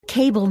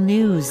Cable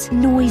news,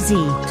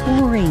 noisy,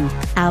 boring,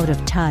 out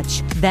of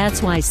touch.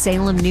 That's why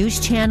Salem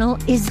News Channel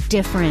is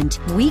different.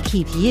 We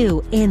keep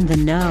you in the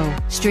know.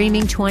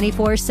 Streaming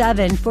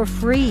 24/7 for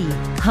free.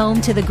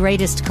 Home to the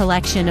greatest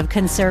collection of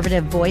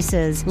conservative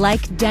voices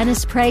like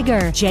Dennis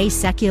Prager, Jay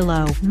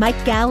Sekulow,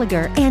 Mike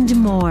Gallagher, and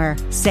more.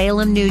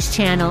 Salem News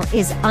Channel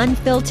is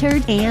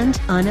unfiltered and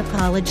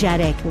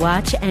unapologetic.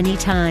 Watch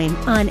anytime,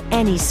 on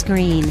any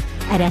screen,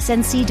 at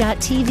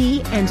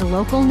snc.tv and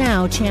Local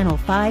Now Channel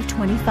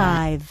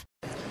 525.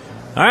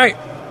 All right,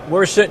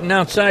 we're sitting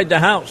outside the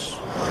house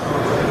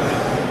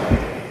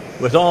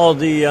with all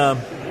the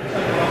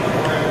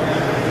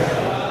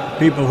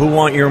people who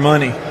want your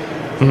money.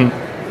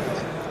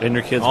 Mm-hmm. And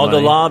your kids' all money.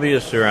 the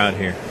lobbyists are out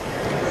here.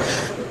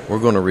 We're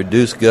going to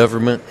reduce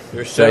government,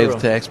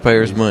 save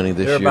taxpayers money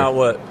this year. They're about,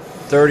 what,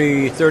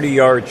 30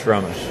 yards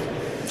from us.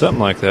 Something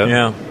like that.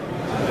 Yeah.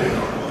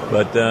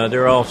 But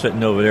they're all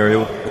sitting over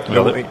there.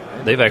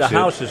 They've actually, the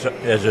House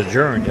has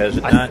adjourned, has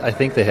it not? I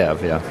think they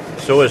have, yeah.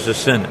 So has the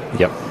Senate.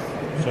 Yep.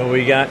 So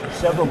we got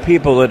several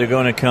people that are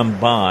going to come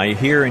by.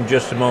 Here in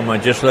just a moment, I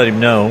just let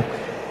him know,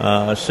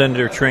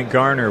 Senator Trent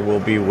Garner will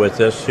be with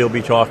us. He'll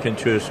be talking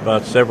to us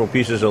about several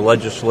pieces of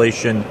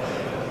legislation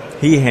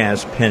he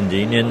has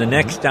pending. In the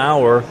next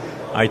hour,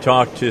 I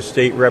talked to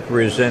State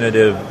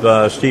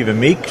Representative Stephen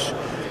Meeks.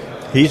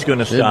 He's going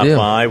to stop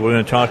by. We're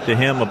going to talk to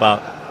him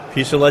about a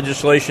piece of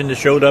legislation that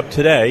showed up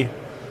today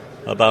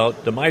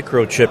about the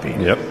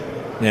microchipping. Yep.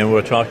 And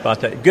we'll talk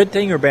about that. Good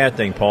thing or bad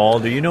thing, Paul?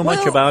 Do you know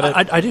much about it?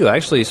 I do. I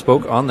actually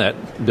spoke on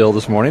that bill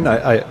this morning.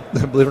 I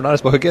believe it or not, I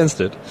spoke against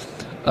it.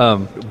 But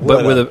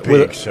with a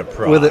big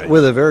surprise.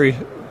 With a very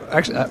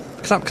actually,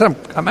 because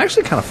I'm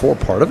actually kind of for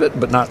part of it,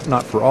 but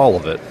not for all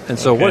of it. And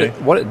so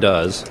what it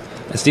does,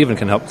 and Stephen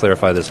can help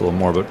clarify this a little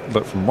more.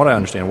 But from what I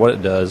understand, what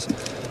it does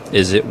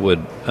is it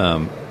would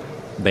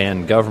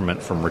ban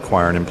government from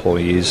requiring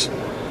employees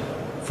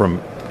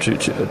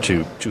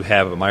to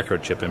have a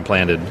microchip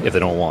implanted if they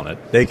don't want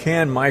it. They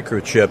can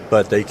microchip,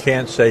 but they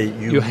can't say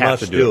you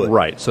have must to do it.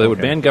 Right. So it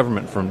would ban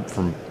government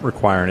from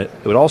requiring it.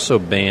 It would also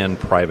ban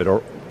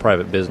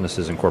private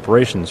businesses and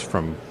corporations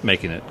from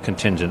making it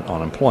contingent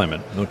on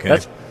employment. Okay.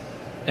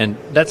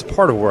 That's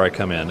part of where I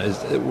come in. Is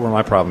where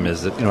my problem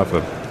is that, and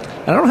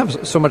I don't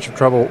have so much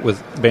trouble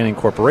with banning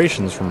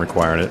corporations from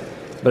requiring it,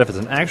 but if it's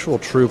an actual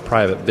true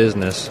private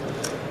business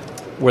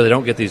where they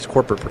don't get these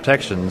corporate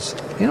protections,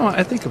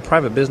 I think a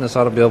private business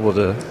ought to be able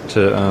to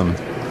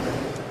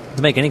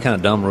make any kind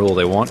of dumb rule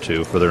they want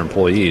to for their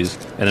employees,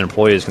 and their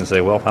employees can say,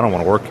 well, I don't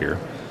want to work here.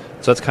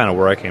 So that's kind of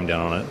where I came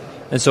down on it.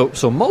 And so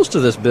most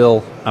of this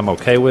bill I'm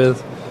okay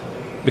with,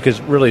 because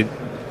really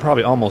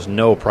probably almost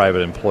no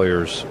private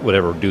employers would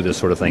ever do this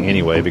sort of thing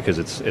anyway, because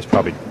it's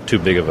probably too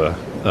big of a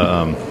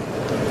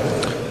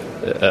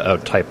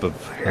type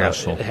of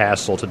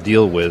hassle to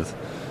deal with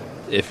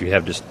if you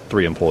have just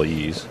 3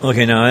 employees.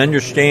 Okay, now I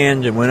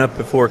understand it went up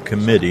before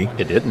committee.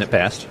 It did, and it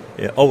passed.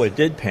 Yeah. Oh, it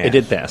did pass. It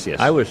did pass, yes.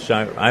 I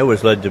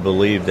was led to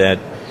believe that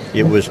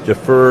it was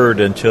deferred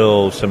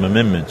until some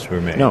amendments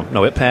were made.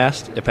 No, it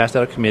passed. It passed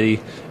out of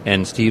committee,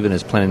 and Stephen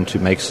is planning to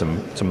make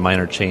some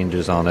minor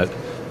changes on it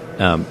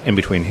in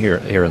between here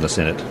in the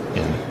Senate.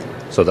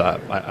 And so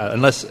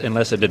unless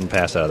it didn't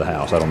pass out of the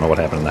House, I don't know what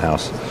happened in the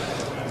House,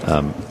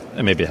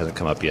 and maybe it hasn't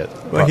come up yet.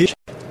 Well,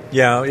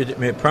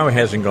 it probably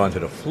hasn't gone to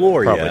the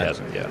floor probably yet.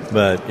 Probably hasn't yet.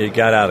 But it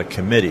got out of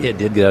committee. It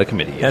did get out of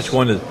committee, yes.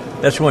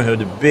 That's one of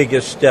the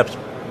biggest steps,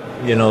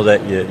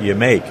 that you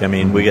make. I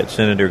mean, we got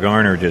Senator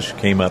Garner just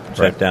came up and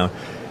sat down.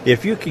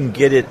 If you can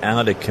get it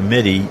out of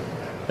committee,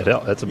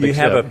 that's a big you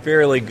have a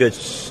fairly good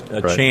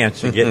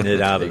chance of getting it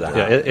out of the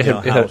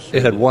House.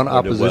 It had one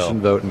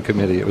opposition vote in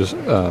committee. It was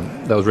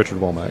that was Richard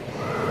Womack.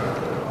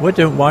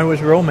 Why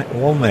was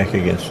Womack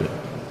against it?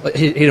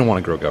 He didn't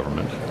want to grow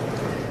government.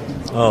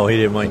 Oh, he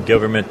didn't want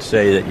government to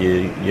say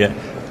that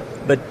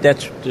but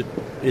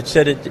it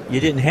said you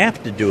didn't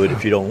have to do it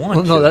if you don't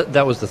want to. No,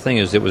 that was the thing,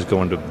 is it was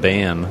going to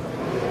ban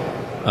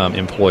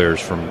employers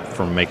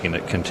from making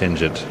it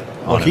contingent.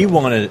 Well, he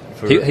wanted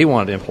he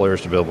wanted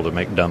employers to be able to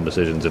make dumb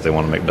decisions if they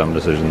want to make dumb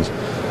decisions.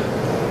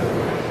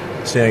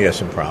 See, I got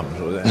some problems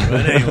with that.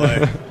 But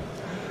anyway,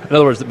 in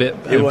other words,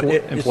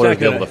 employers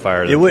be able to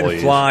fire their employees. It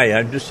wouldn't fly.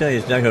 I'm just saying,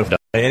 it's not going to fly.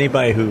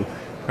 Anybody who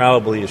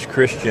probably is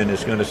Christian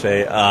is going to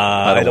say,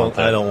 I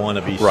don't want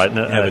to be have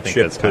a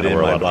chip put in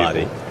my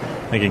body.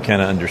 I can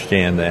kind of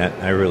understand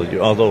that. I really do.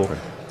 Although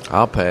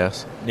I'll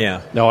pass.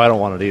 Yeah. No, I don't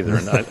want it either.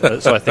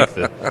 And so I think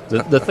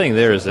the thing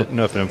there is that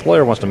if an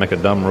employer wants to make a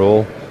dumb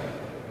rule,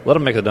 let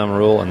them make a dumb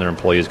rule, and their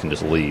employees can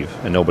just leave,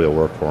 and nobody will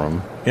work for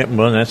them. Yeah,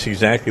 well, that's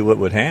exactly what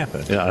would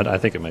happen. Yeah, I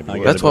think it may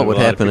be. That's what would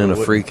happen in a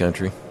free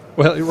country.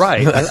 Well,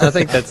 right. I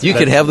think that's... You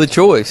could have the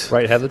choice.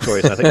 Right, have the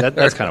choice. I think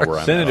that's kind of where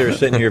I'm at. Senator's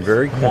sitting here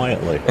very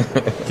quietly.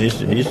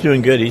 He's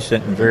doing good. He's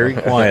sitting very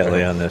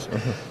quietly on this.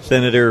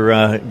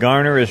 Senator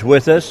Garner is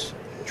with us.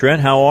 Trent,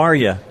 how are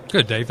you?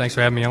 Good, Dave. Thanks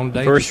for having me on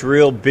today.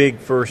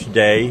 First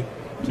day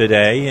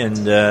today, and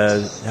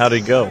how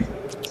did it go?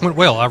 Went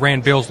well. I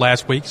ran bills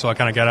last week, so I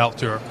kind of got out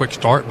to a quick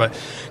start, but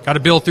got a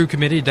bill through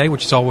committee today,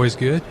 which is always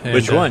good. And,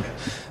 which one?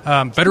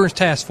 Veterans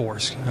Task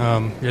Force.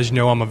 As you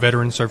know, I'm a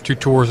veteran, served 2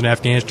 tours in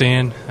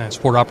Afghanistan,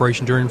 support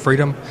Operation Enduring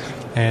Freedom.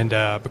 And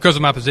because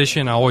of my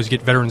position, I always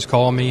get veterans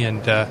call me.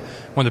 And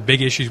one of the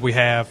big issues we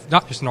have,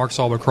 not just in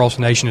Arkansas but across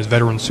the nation, is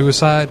veteran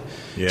suicide.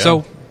 Yeah.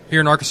 So here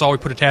in Arkansas, we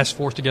put a task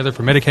force together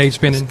for Medicaid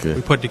spending.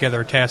 We put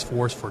together a task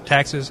force for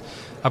taxes.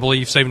 I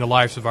believe saving the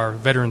lives of our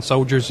veteran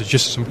soldiers is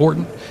just as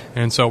important.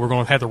 And so we're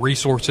going to have the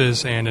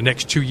resources in the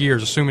next 2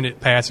 years, assuming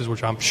it passes,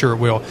 which I'm sure it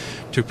will,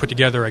 to put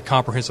together a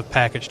comprehensive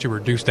package to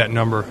reduce that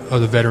number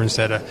of the veterans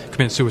that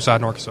commit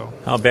suicide in Arkansas.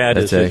 How bad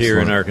is it here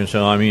in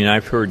Arkansas? I mean,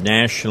 I've heard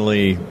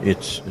nationally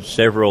it's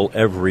several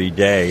every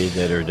day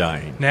that are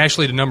dying.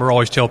 Nationally, the number I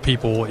always tell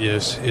people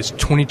is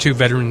 22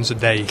 veterans a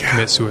day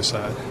commit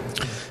suicide.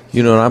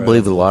 You know, and I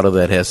believe a lot of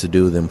that has to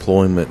do with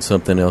employment,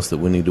 something else that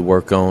we need to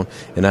work on.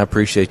 And I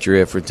appreciate your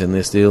efforts in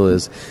this deal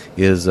is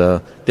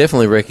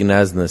definitely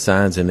recognizing the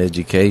signs in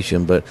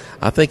education. But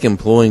I think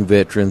employing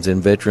veterans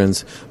and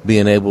veterans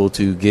being able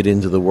to get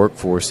into the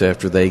workforce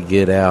after they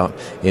get out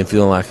and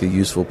feeling like a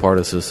useful part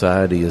of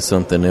society is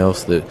something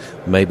else that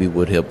maybe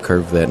would help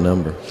curb that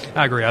number.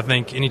 I agree. I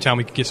think anytime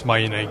we can get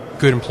somebody in a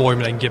good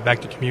employment, they can get back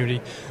to the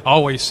community. I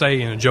always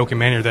say in a joking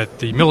manner that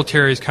the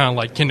military is kind of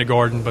like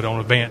kindergarten, but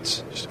on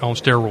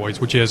steroids,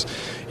 which is,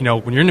 you know,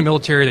 when you're in the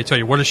military, they tell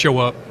you where to show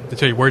up, they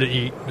tell you where to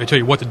eat, they tell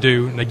you what to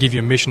do, and they give you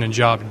a mission and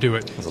job to do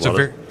it. It's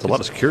a lot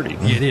of security.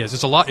 Yeah, it is.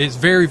 It's a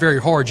very,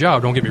 very hard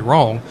job, don't get me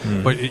wrong,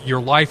 but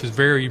your life is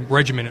very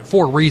regimented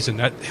for a reason.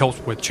 That helps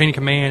with chain of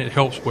command. It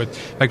helps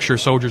with making sure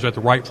soldiers are at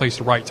the right place at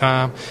the right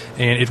time,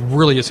 and it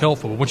really is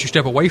helpful. But once you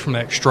step away from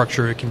that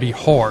structure, it can be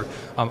hard.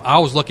 I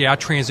was lucky. I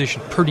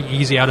transitioned pretty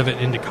easy out of it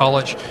into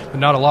college, but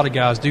not a lot of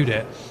guys do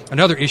that.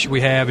 Another issue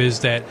we have is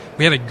that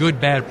we have a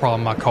good-bad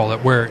problem, I call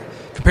it, where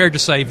compared to,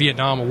 say,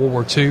 Vietnam or World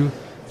War II,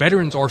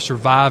 veterans are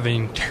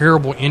surviving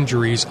terrible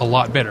injuries a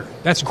lot better.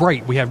 That's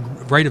great. We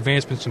have great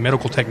advancements in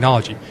medical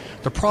technology.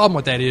 The problem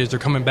with that is they're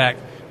coming back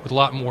with a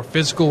lot more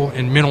physical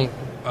and mental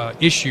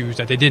issues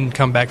that they didn't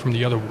come back from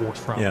the other wars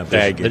from. Yeah,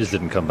 baggage. They just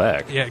didn't come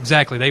back. Yeah,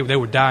 exactly. They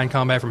would die in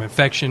combat from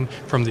infection,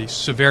 from the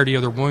severity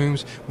of their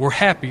wounds. We're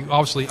happy.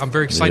 Obviously, I'm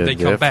very excited they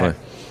come back.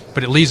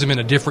 But it leaves them in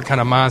a different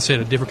kind of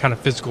mindset, a different kind of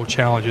physical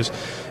challenges.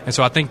 And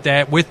so I think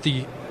that with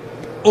the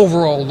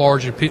overall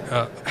large,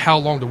 how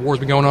long the war's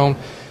been going on,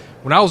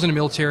 when I was in the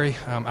military,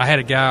 I had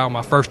a guy on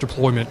my first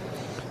deployment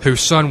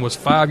whose son was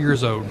 5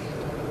 years old.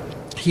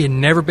 He had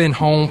never been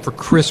home for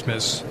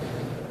Christmas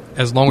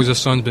as long as his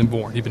son's been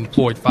born. He'd been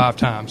deployed 5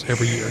 times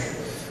every year.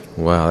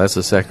 Wow, that's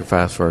a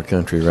sacrifice for our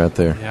country right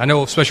there. Yeah, I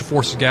know Special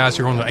Forces guys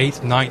who are on the 8th,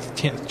 9th,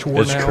 10th tour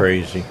now. It's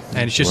crazy.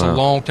 And it's just a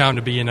long time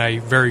to be in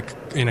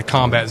a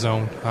combat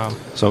zone.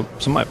 So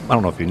I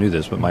don't know if you knew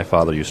this, but my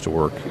father used to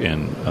work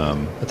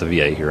at the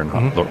VA here in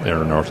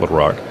North Little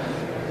Rock.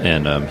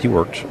 And he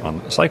worked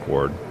on the psych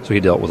ward, so he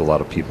dealt with a lot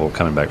of people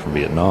coming back from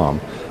Vietnam.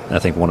 And I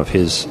think one of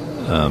his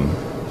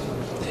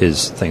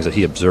things that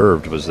he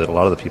observed was that a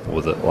lot of the people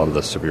with a lot of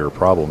the severe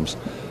problems,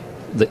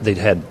 they'd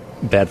had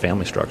bad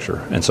family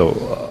structure. And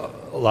so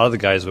a lot of the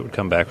guys that would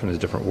come back from these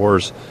different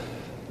wars,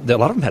 a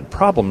lot of them had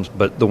problems,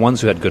 but the ones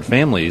who had good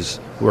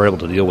families were able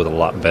to deal with it a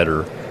lot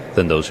better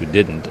than those who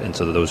didn't. And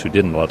so those who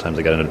didn't, a lot of times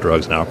they got into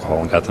drugs and alcohol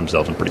and got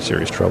themselves in pretty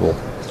serious trouble.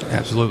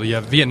 Absolutely,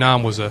 yeah.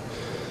 Vietnam was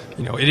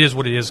it is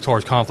what it is as far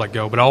as conflict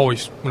go. But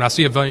when I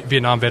see a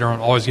Vietnam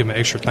veteran, I always give them an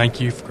extra thank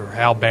you for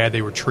how bad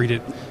they were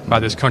treated by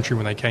this country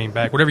when they came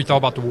back. Whatever you thought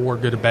about the war,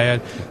 good or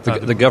bad.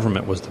 The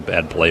government was the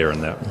bad player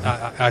in that.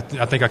 I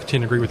think I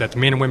continue to agree with that. The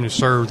men and women who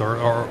served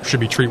should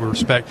be treated with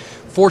respect.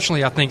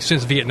 Fortunately, I think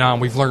since Vietnam,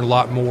 we've learned a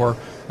lot more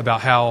about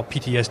how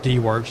PTSD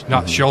works.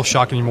 Not shell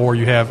shock anymore.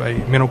 You have a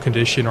mental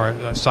condition or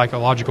a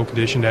psychological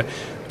condition that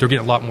they're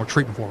getting a lot more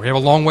treatment for. We have a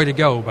long way to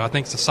go, but I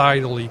think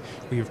societally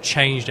we have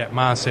changed that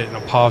mindset in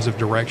a positive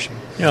direction.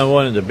 You know,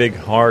 one of the big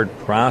hard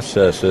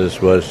processes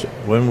was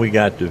when we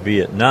got to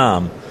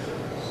Vietnam,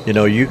 you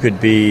know, you could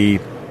be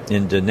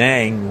in Da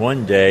Nang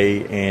one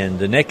day and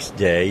the next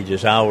day,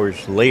 just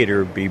hours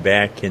later, be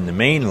back in the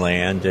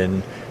mainland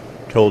and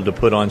told to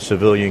put on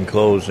civilian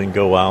clothes and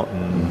go out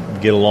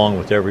and get along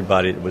with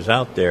everybody that was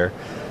out there.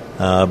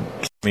 I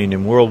mean,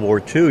 in World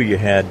War II, you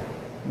had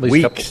at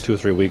least weeks, 2 or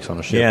 3 weeks on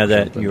a ship. Yeah,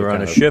 that you were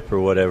on a ship or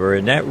whatever,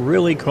 and that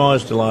really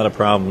caused a lot of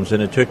problems.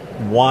 And it took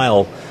a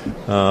while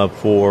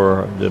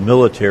for the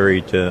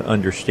military to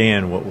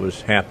understand what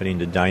was happening,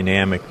 the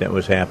dynamic that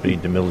was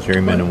happening to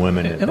military men and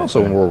women. And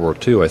also in World War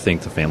II, I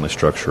think the family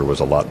structure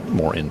was a lot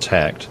more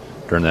intact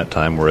during that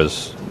time,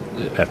 whereas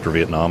after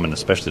Vietnam and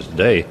especially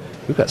today,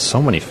 we've got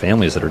so many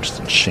families that are just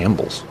in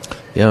shambles.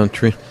 Yeah,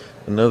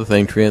 another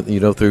thing, Trent, you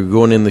know, through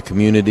going in the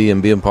community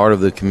and being part of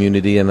the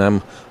community, and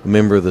I'm a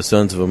member of the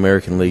Sons of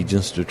American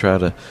Legions to try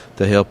to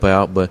help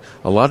out, but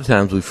a lot of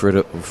times we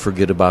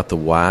forget about the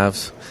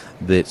wives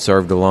that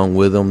served along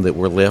with them, that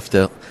were left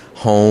at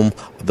home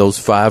those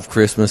 5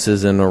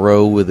 Christmases in a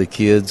row with the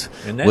kids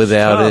and that's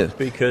without tough it.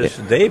 Because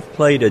they've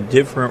played a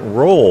different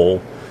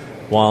role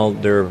while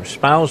their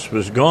spouse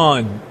was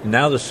gone,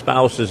 now the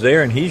spouse is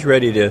there and he's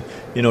ready to,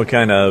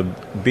 kind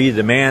of be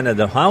the man of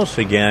the house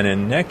again,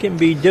 and that can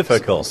be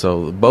difficult.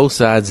 So both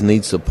sides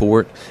need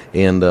support,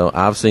 and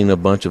I've seen a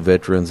bunch of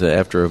veterans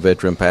after a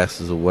veteran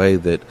passes away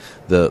that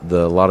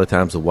a lot of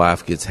times the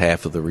wife gets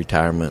half of the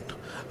retirement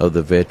of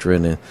the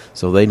veteran, and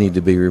so they need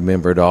to be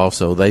remembered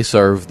also. They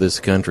serve this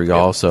country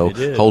also,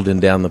 holding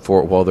down the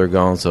fort while they're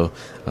gone. So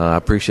I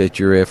appreciate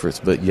your efforts,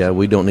 but yeah,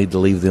 we don't need to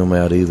leave them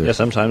out either. Yeah,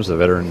 sometimes the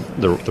veteran,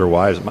 their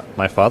wives.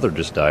 My father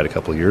just died a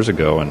couple of years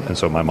ago, and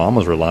so my mom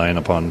was relying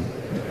upon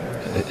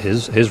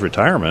his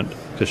retirement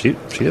because she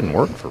didn't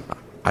work for.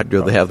 I'd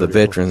rather have the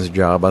veteran's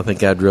job. I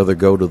think I'd rather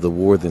go to the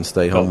war than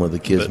stay home with the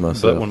kids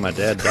myself. But when my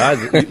dad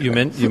died, you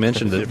mentioned you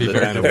mentioned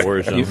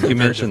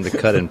the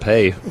cut in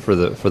pay for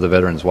the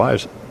veterans'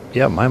 wives.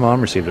 Yeah, my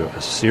mom received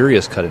a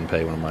serious cut in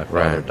pay when my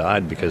father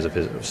died because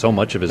of so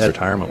much of his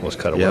retirement was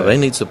cut away. Yeah, they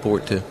need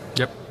support too.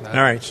 Yep.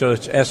 All right, so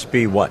it's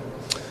SB what?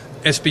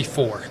 SB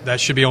 4. That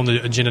should be on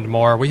the agenda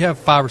tomorrow. We have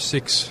 5 or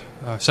 6,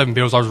 7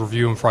 bills I was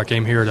reviewing before I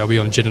came here. They'll be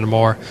on the agenda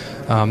tomorrow.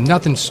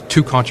 Nothing's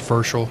too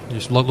controversial.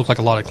 Just look like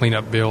a lot of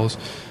cleanup bills.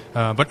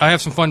 But I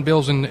have some fun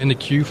bills in the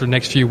queue for the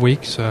next few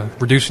weeks.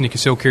 Reducing the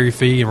concealed carry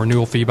fee and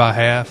renewal fee by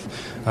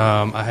half.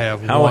 I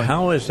have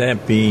How is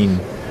that being?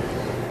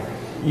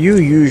 You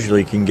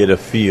usually can get a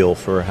feel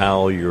for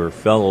how your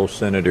fellow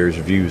senators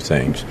view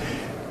things.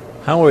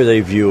 How are they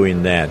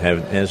viewing that?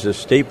 Has the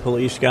state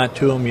police got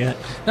to them yet?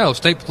 No,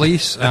 state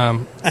police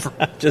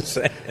Just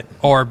saying.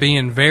 are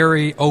being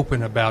very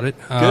open about it.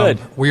 Good.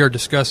 We are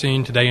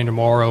discussing today and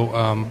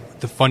tomorrow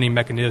the funding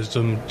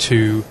mechanism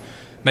to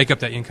make up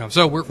that income.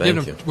 So we're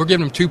giving them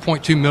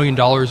 $2.2 million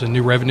in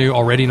new revenue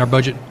already in our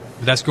budget.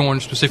 That's going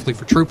specifically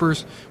for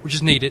troopers, which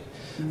is needed.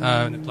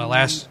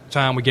 Last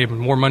time we gave them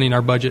more money in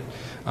our budget.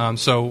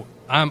 So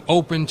I'm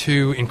open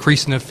to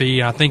increasing the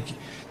fee. I think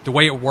the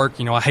way it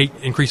worked, I hate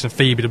increasing the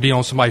fee, but it'll be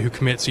on somebody who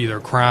commits either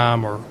a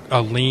crime or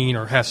a lien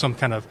or has some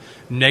kind of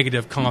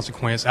negative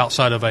consequence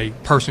outside of a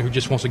person who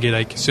just wants to get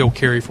a concealed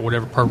carry for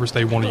whatever purpose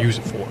they want to use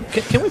it for.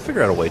 Can we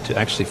figure out a way to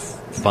actually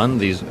fund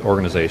these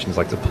organizations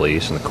like the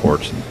police and the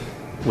courts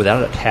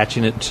without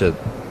attaching it to,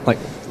 like,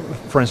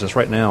 for instance,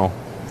 right now,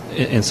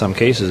 in some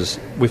cases,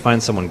 we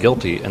find someone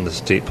guilty and the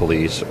state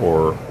police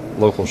or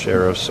local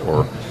sheriffs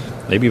or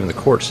maybe even the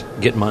courts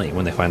get money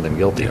when they find them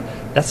guilty. Yeah.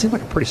 That seems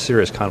like a pretty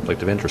serious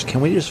conflict of interest.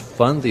 Can we just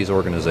fund these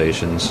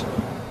organizations?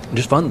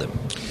 Just fund them.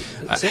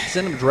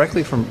 Send them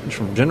directly from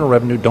general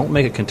revenue. Don't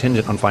make it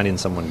contingent on finding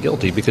someone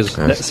guilty, because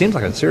that seems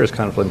like a serious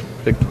conflict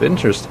of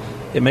interest.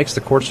 It makes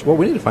the courts,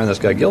 we need to find this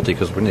guy guilty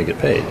because we need to get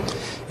paid.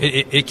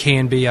 It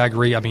can be, I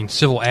agree. I mean,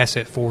 civil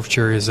asset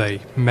forfeiture is a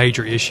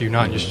major issue,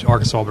 not just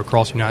Arkansas, but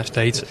across the United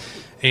States.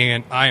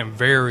 And I am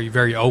very,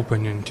 very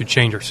open to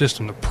change our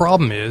system. The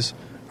problem is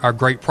our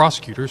great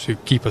prosecutors who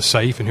keep us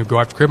safe and who go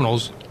after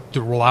criminals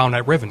to rely on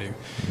that revenue.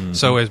 Mm-hmm.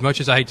 So as much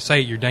as I hate to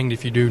say it, you're danged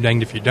if you do,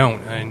 danged if you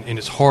don't. And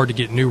it's hard to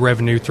get new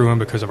revenue through them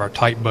because of our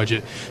tight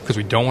budget, because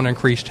we don't want to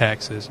increase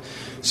taxes.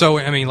 So,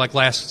 I mean, like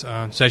last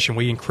session,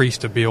 we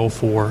increased a bill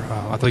for,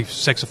 I believe,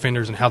 sex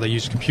offenders and how they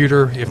use a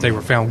computer. If they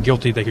were found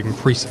guilty, they could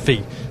increase the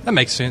fee. That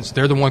makes sense.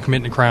 They're the one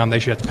committing the crime. They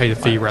should have to pay the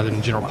fee rather than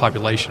the general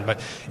population. But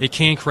it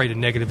can create a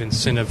negative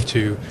incentive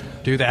to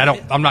do that.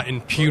 I'm not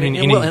impugning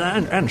any. Well,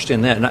 and I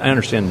understand that, and I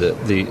understand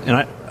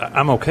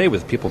I'm okay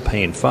with people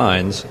paying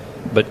fines,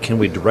 but can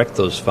we direct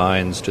those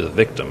fines to the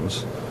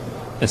victims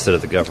instead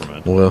of the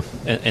government? Well,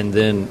 and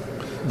then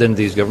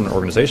these government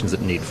organizations that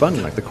need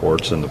funding, like the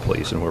courts and the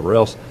police and whoever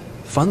else,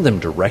 fund them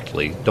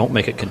directly. Don't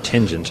make it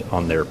contingent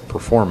on their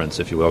performance,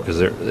 if you will,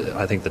 because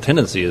I think the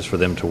tendency is for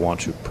them to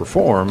want to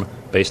perform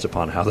based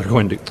upon how they're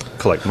going to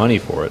collect money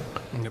for it.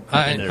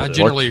 I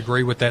generally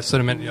agree with that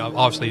sentiment.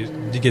 Obviously,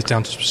 it gets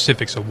down to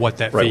specifics of what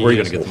that fee is. Where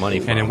you're going to get the money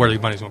from. And then where the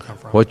money's going to come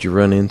from. What you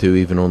run into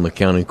even on the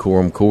county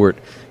quorum court,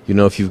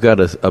 if you've got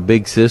a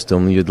big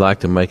system, you'd like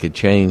to make a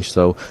change,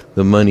 so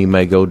the money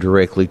may go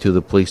directly to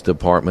the police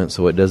department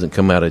so it doesn't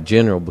come out of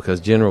general, because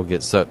general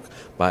gets sucked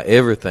by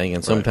everything,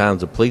 and sometimes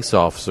the police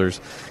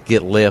officers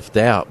get left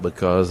out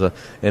because,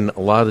 and a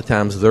lot of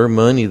times their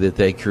money that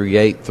they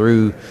create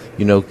through,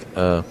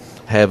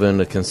 having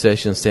a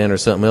concession stand or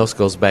something else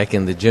goes back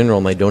in the general,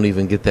 and they don't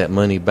even get that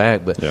money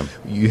back. But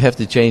you have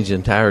to change the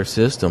entire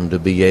system to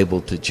be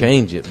able to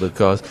change it,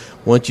 because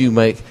once you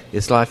make,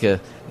 it's like an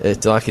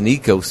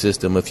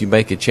ecosystem. If you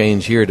make a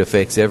change here, it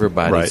affects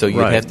everybody. Right, so you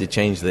have to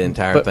change the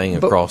entire thing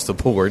across the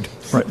board.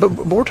 Right, but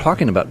we're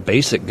talking about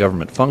basic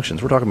government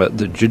functions. We're talking about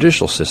the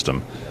judicial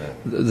system,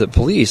 the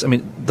police. I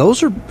mean,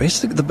 those are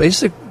the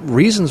basic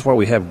reasons why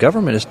we have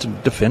government is to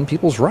defend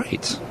people's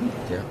rights.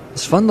 Yeah.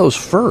 Let's fund those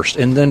first,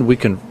 and then we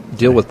can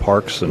deal with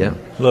parks. And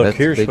Look,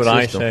 here's what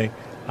I say.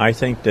 I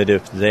think that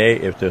if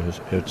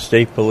the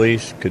state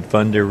police could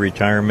fund their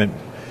retirement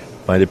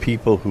by the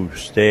people who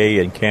stay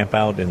and camp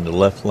out in the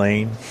left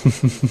lane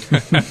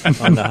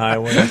on the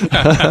highway.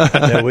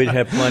 That we'd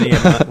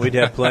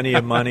have plenty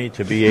of money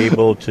to be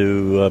able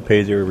to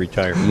pay their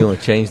retirement. You want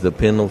to change the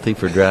penalty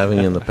for driving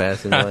in the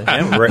passing lane?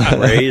 And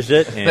raise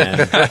it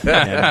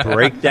and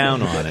break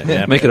down on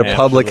it. Make it a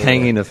public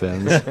hanging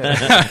offense. No.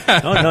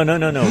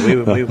 We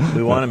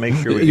want to make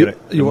sure we get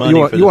you money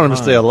want for the them to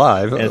fine. stay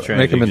alive. That's right.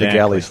 Make them into exactly.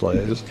 galley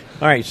slaves.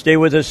 All right, stay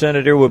with us,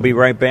 Senator. We'll be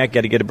right back.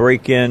 Got to get a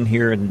break in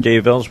here in the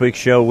Dave Elswick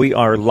Show. We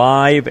are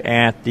live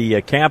at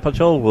the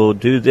Capitol. We'll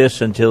do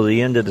this until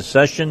the end of the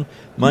session,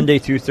 Monday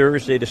through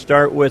Thursday to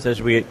start with.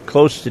 As we get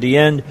close to the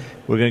end,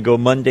 we're going to go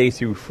Monday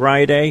through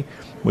Friday.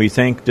 We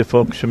thank the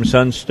folks from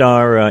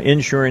Sunstar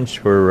Insurance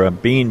for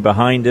being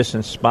behind this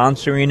and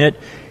sponsoring it.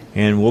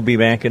 And we'll be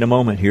back in a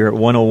moment here at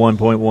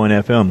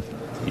 101.1 FM.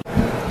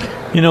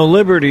 You know,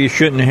 liberty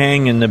shouldn't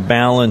hang in the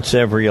balance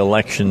every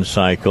election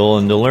cycle,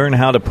 and to learn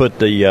how to put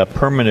the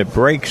permanent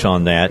brakes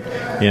on that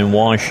in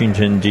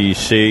Washington,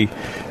 D.C.,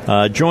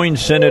 join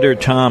Senator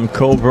Tom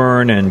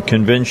Coburn and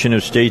Convention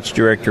of States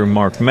Director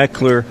Mark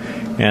Meckler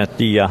at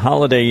the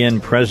Holiday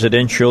Inn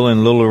Presidential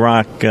in Little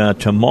Rock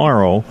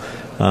tomorrow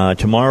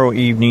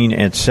evening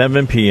at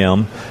 7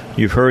 p.m.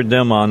 You've heard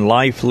them on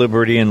Life,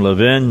 Liberty, and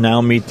Levin.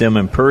 Now meet them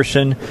in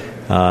person.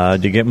 To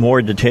get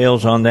more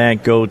details on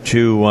that, go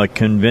to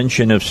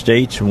Convention of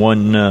States,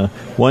 one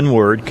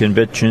word,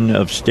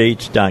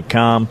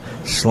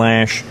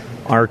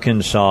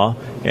 conventionofstates.com/Arkansas.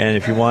 And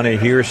if you want to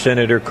hear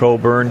Senator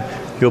Coburn,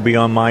 he'll be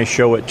on my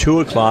show at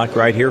 2 o'clock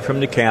right here from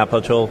the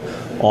Capitol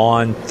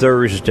on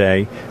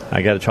Thursday.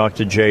 I got to talk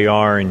to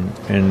JR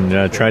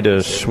and try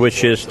to switch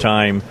his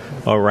time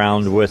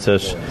around with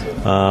us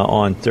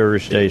on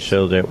Thursday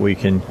so that we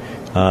can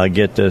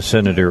get the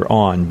senator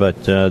on.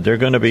 But they're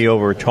going to be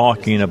over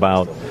talking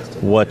about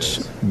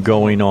what's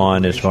going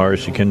on as far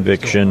as the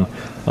Convention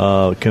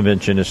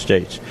of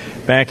States.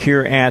 Back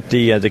here at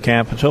the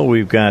Capitol,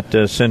 we've got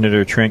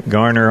Senator Trent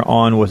Garner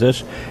on with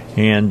us,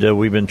 and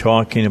we've been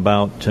talking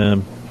about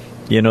the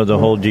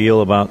whole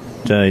deal about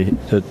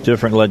the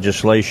different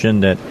legislation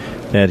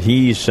that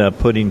he's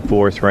putting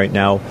forth right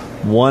now.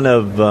 One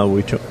of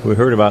we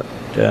heard about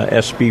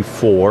SB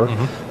 4,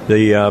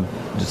 the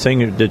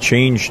thing to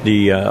change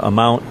the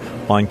amount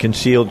on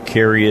concealed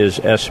carry is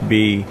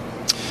SB.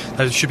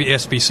 That should be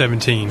SB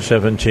 17.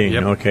 17.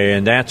 Yep. Okay,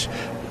 and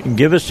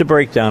give us the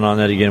breakdown on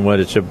that again. What,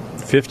 it's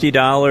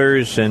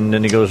 $50, and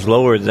then it goes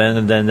lower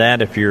than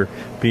that if you're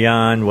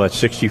beyond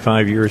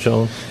 65 years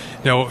old.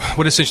 Now,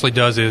 what it essentially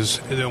does is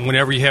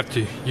whenever you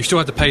still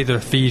have to pay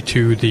the fee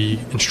to the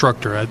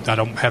instructor. I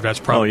don't have that as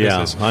private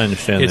business. I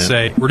understand it's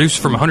that. Reduced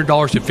from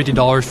 $100 to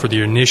 $50 for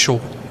the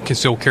initial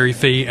concealed carry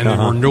fee, and then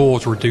renewal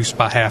is reduced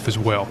by half as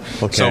well.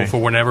 Okay. So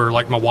for whenever,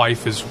 like my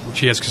wife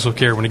she has concealed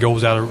carry, when it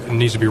goes out and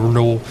needs to be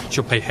renewal,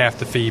 she'll pay half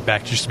the fee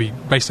back just to be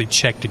basically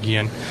checked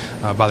again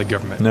by the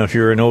government. Now, if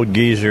you're an old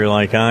geezer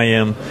like I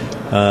am,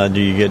 do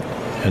you get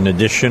an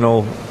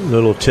additional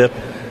little tip?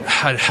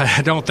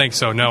 I don't think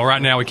so. No,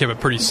 right now we kept it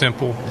pretty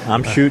simple.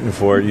 I'm shooting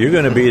for it. You're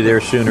going to be there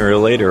sooner or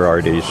later,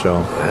 RD.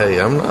 So Hey,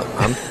 I'm not.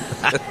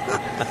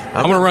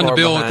 I'm going to run the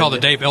bill called the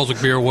Dave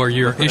Elswick bill, where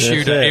you're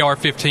issued an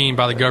AR-15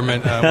 by the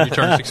government when you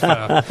turn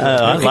 65.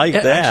 I like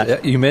that.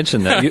 Actually, you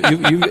mentioned that.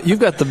 You've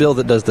got the bill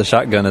that does the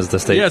shotgun as the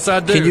state. Yes, I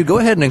do. Can you go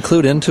ahead and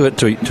include into it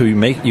to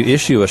make you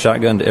issue a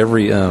shotgun to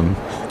every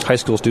high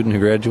school student who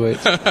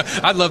graduates?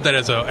 I'd love that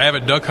as an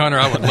avid duck hunter.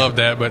 I would love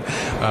that, but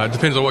it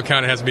depends on what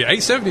kind it has to be.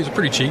 870s are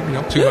pretty cheap,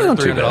 $200,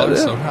 $300.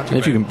 So not too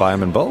if you bad. can buy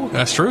them in bulk.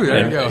 That's true.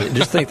 There you go.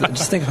 Just think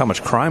of how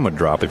much crime would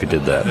drop if you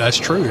did that. That's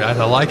true. I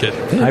like it.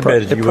 I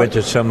bet if you went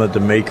to some of the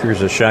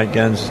makers of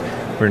shotguns,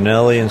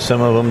 Vernelli and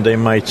some of them, they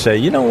might say,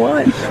 you know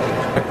what?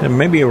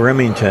 Maybe a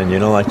Remington,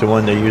 like the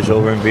one they use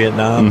over in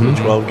Vietnam, the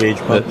 12-gauge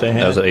pump they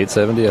have. That was an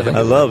 870, I think.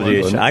 I love the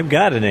 870. I've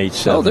got an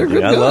 870. Oh, they're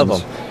good I love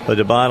guns. them. But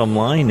the bottom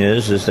line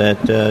is that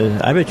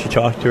I bet you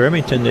talk to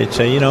Remington, they'd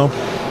say,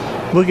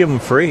 we'll give them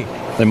free.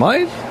 They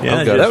might? Yeah,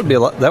 okay, that would be a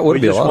lot. That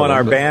would be a lot. We just want our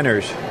of them,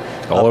 banners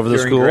all over the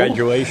during school.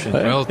 graduation.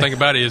 Well, the thing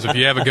about it is, if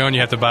you have a gun, you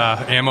have to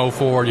buy ammo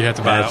for it. You have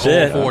to buy That's oil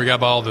it. for it. You got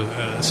to buy all the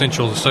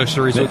essential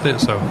accessories with it.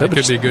 So it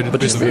could be a good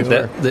But just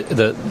business.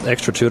 the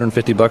extra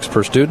 $250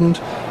 per student,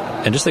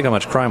 and just think how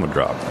much crime would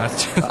drop.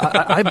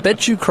 I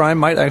bet you crime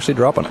might actually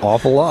drop an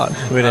awful lot.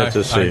 We'd have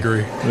to see. I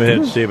agree. We'd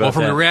have to see about Well,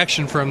 from that. the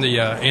reaction from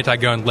the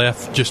anti-gun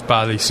left just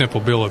by the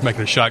simple bill of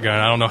making a shotgun,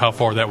 I don't know how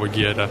far that would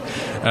get.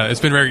 It's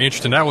been very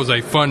interesting. That was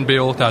a fun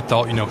bill. I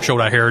thought,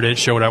 showed our heritage,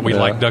 showed that we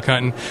like duck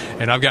hunting,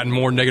 and I've gotten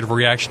more negative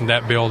reaction to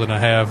that bill than I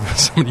have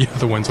some of the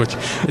other ones, which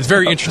is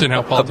very interesting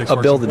how politics A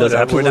works. bill that does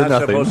absolutely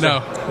nothing.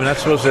 We're not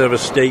supposed to have a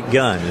state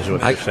gun, is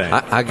what they're saying.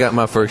 I got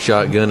my first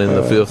shotgun in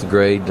the 5th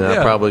grade, and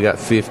I probably got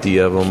 50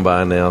 of them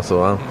by now,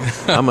 so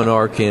I'm an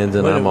Arkansas,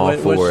 and I'm all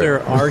for what's it.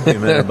 their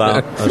argument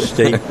about a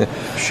state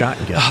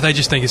shotgun? They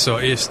just think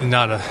it's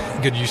not a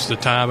good use of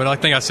the time. But I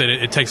think I said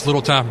it takes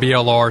little time.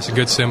 BLR is a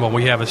good symbol.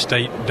 We have a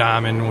state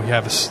diamond. We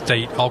have a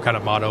state, all kind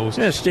of mottos.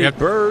 Yeah, state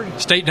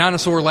bird. State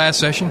dinosaur last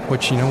session,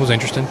 which was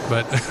interesting.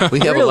 But we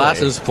have a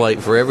license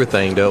plate for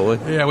everything,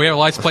 don't we? Yeah, we have a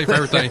license plate for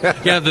everything.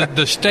 Yeah,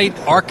 the state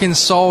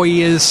Arkansas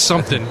is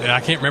something.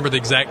 I can't remember the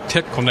exact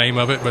technical name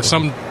of it, but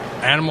some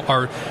animal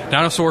or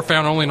dinosaur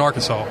found only in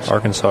Arkansas.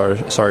 Arkansas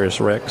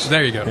Rex.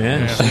 There you go.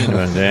 Yeah,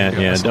 about that.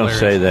 Yeah, don't hilarious.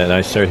 say that.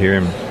 I start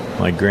hearing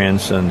my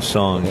grandson's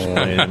songs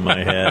playing in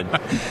my head.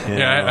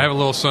 Yeah, I have a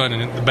little son,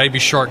 and the baby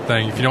shark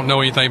thing, if you don't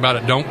know anything about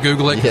it, don't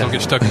Google it, because it'll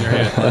get stuck in your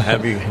head.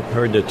 Have you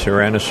heard the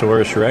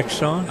Tyrannosaurus Rex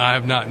song? I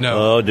have not,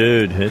 no. Oh,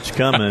 dude, it's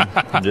coming.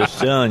 I'm just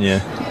telling you.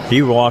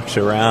 He walks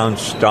around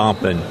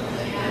stomping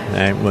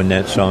when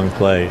that song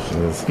plays.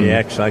 He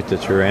acts like the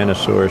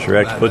Tyrannosaurus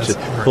Rex,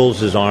 pulls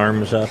his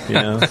arms up,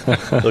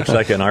 looks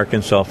like an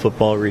Arkansas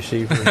football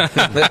receiver. You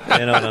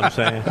know what I'm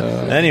saying?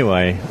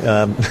 Anyway,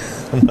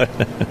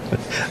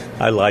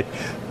 I like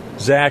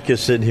Zach is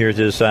sitting here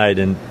to the side,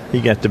 and he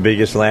got the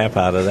biggest laugh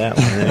out of that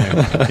one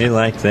there. He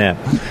liked that.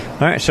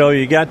 All right, so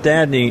you got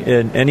that.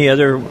 Any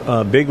other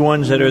big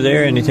ones that are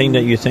there? Anything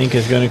that you think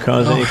is going to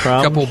cause any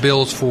problems? A couple of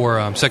bills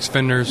for sex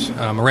offenders.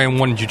 I ran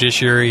one in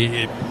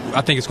judiciary. I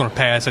think it's going to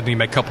pass. I need to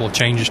make a couple of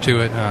changes to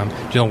it,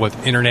 dealing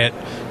with internet,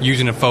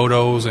 using the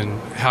photos, and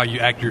how you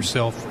act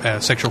yourself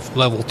at sexual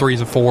level 3s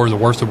and 4s, the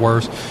worst of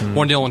worst.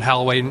 One dealing with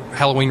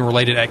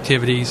Halloween-related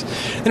activities.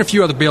 And a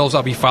few other bills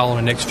I'll be filing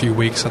in the next few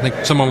weeks. I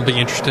think some of them will be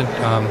interesting.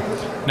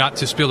 Not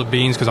to spill the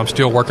beans because I'm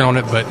still working on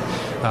it, but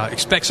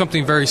expect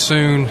something very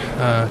soon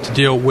to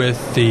deal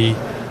with the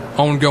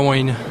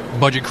ongoing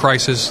budget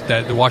crisis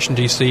that the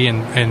Washington, D.C.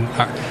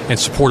 and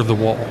support of the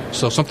wall.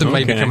 So something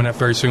may be coming up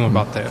very soon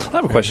about that. I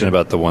have a question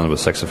about the one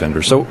with sex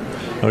offenders. So,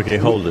 okay,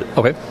 hold it.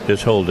 Okay.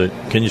 Just hold it.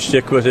 Can you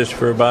stick with us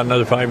for about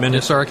another 5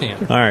 minutes? Yes, sir, I can.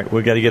 All right,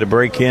 we got to get a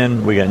break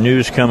in. We got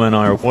news coming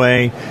our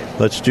way.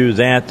 Let's do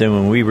that. Then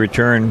when we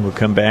return, we'll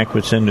come back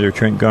with Senator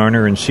Trent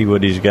Garner and see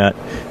what he's got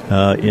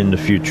in the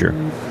future.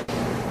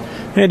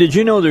 Hey, did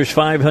you know there's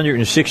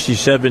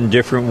 567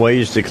 different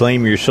ways to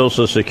claim your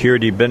Social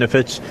Security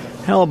benefits?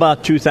 How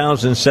about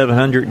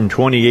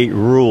 2,728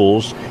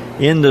 rules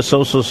in the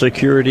Social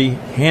Security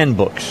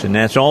handbooks? And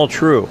that's all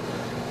true.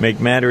 Make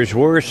matters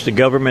worse, the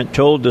government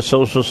told the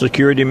Social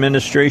Security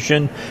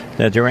Administration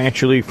that they're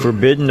actually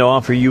forbidden to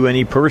offer you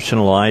any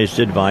personalized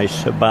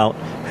advice about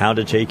how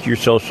to take your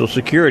Social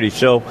Security.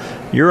 So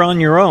you're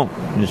on your own.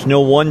 It's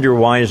no wonder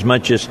why as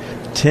much as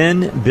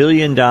 $10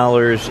 billion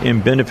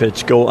in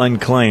benefits go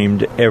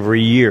unclaimed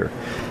every year.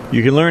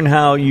 You can learn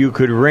how you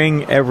could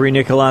wring every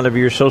nickel out of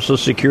your Social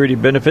Security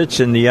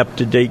benefits in the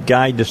up-to-date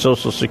guide to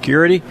Social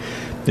Security.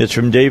 It's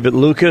from David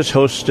Lucas,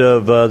 host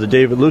of the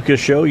David Lucas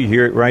Show. You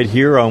hear it right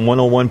here on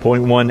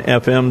 101.1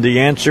 FM.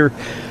 The Answer,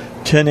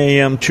 10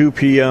 a.m., 2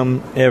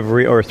 p.m.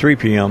 3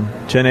 p.m.,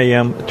 10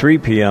 a.m., 3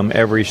 p.m.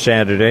 every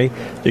Saturday.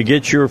 To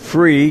get your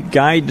free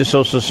guide to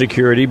Social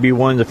Security, be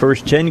one of the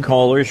first 10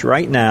 callers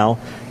right now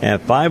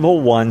at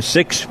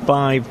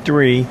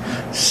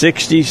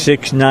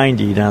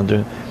 501-653-6690. Now,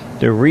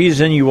 the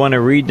reason you want to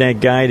read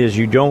that guide is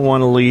you don't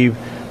want to leave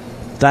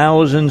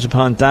thousands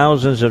upon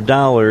thousands of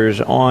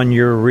dollars on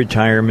your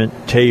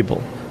retirement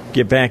table.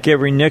 Get back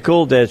every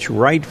nickel that's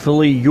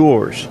rightfully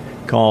yours.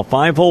 Call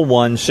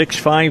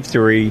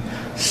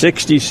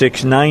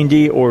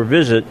 501-653-6690 or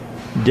visit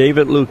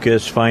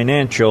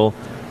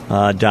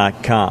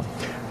davidlucasfinancial.com.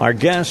 Our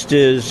guest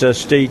is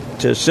State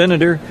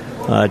Senator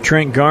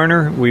Trent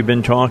Garner. We've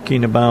been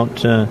talking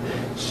about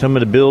some of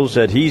the bills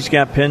that he's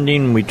got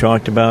pending. We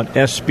talked about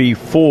SB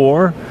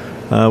 4,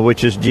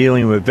 which is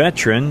dealing with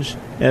veterans.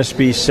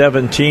 SB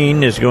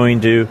 17 is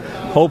going to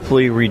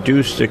hopefully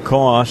reduce the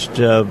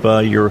cost of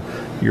your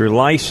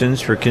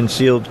license for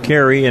concealed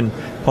carry. And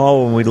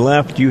Paul, when we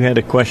left, you had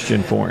a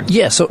question for him.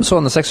 Yeah, so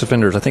on the sex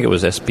offenders, I think it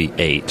was SB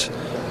 8.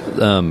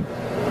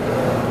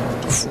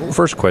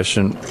 First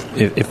question,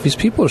 if these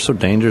people are so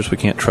dangerous we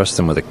can't trust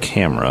them with a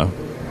camera,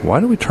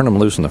 why do we turn them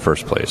loose in the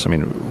first place? I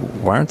mean,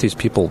 why aren't these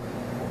people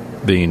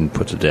being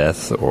put to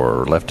death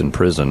or left in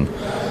prison?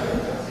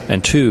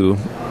 And two,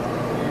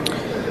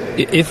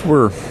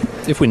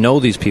 if we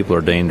know these people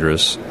are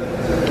dangerous,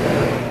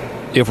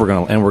 we're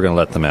going to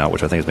let them out,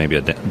 which I think is maybe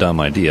a dumb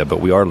idea, but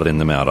we are letting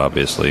them out,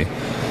 obviously.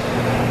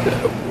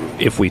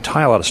 If we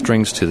tie a lot of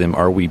strings to them,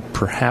 are we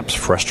perhaps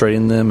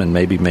frustrating them and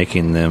maybe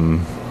making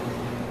them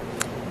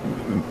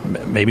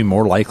maybe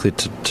more likely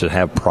to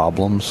have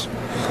problems?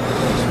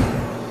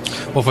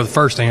 Well, for the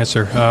first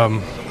answer,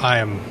 I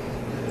am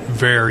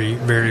very,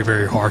 very,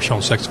 very harsh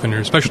on sex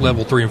offenders, especially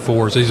level 3 and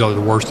 4s. These are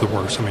the worst of the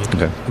worst. I mean,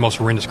 the most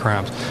horrendous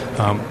crimes.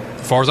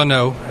 As far as I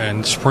know,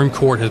 and the Supreme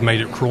Court has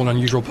made it cruel and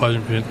unusual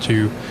punishment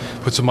to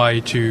put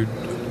somebody to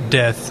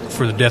death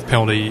for the death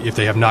penalty if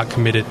they have not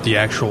committed the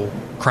actual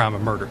crime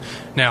of murder.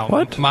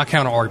 Now, my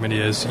counter-argument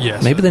is,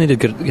 yes. Maybe they need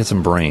to get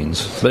some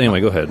brains. But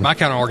anyway, go ahead. My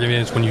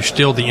counter-argument is when you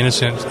steal the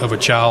innocence of a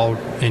child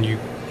and you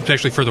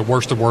especially for the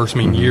worst of worst. I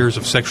mean, years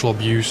of sexual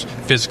abuse,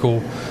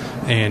 physical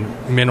and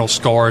mental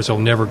scars will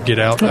never get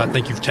out. I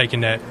think you've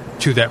taken that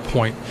to that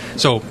point.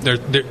 So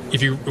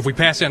if we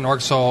pass that in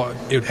Arkansas,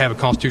 it would have a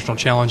constitutional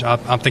challenge.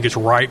 I think it's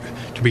ripe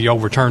to be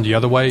overturned the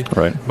other way.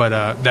 Right.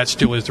 But that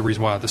still is the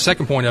reason why. The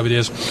second point of it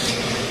is,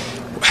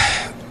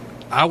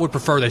 I would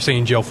prefer they stay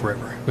in jail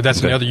forever. But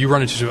that's another. You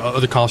run into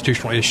other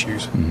constitutional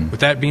issues. With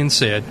that being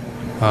said,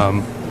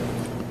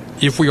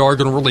 if we are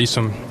going to release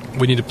them,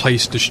 we need to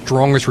place the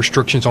strongest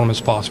restrictions on them as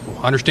possible.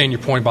 I understand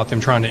your point about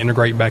them trying to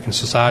integrate back in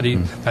society.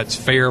 That's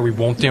fair. We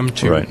want them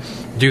to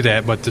do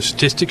that. But the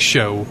statistics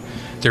show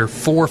they're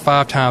 4 or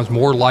 5 times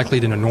more likely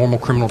than a normal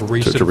criminal to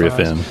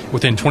reoffend.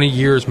 Within 20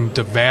 years,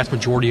 the vast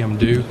majority of them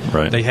do.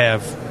 Right. They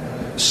have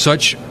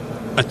such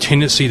a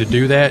tendency to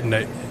do that, and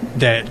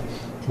that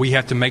we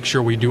have to make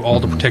sure we do all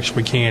the protection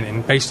we can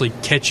and basically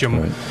catch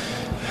them. Right.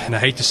 And I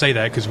hate to say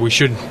that because we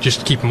should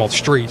just keep them off the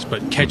streets,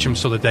 but catch them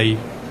so that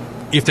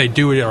if they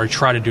do it or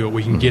try to do it,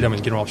 we can get them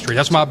and get them off the street.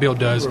 That's what my bill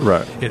does.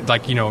 Right.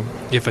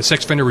 If a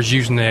sex offender was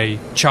using a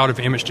child of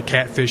image to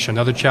catfish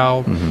another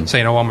child,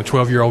 saying, "Oh, I'm a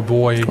 12-year-old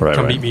boy,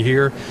 come meet me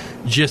here,"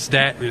 just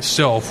that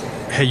itself,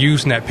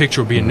 using that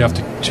picture would be enough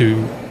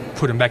to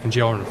put him back in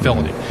jail on a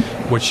felony,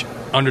 which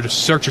under the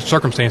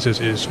circumstances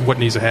is what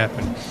needs to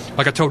happen.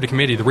 Like I told the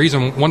committee,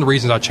 one of the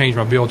reasons I changed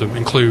my bill to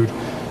include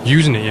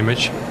using the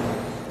image.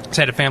 I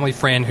had a family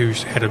friend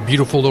who's had a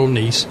beautiful little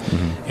niece,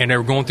 and they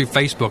were going through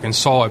Facebook and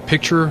saw a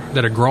picture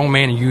that a grown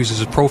man used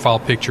as a profile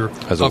picture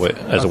as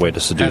a way to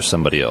seduce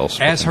somebody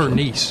else as her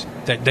niece.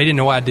 That they didn't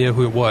know idea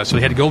who it was, so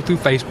they had to go through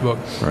Facebook.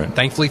 Right.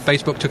 Thankfully,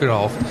 Facebook took it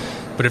off.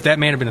 But if that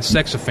man had been a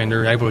sex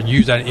offender, able to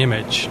use that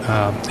image,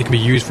 it can be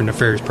used for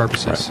nefarious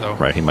purposes. Right. So.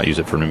 Right, he might use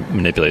it for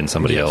manipulating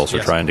somebody else or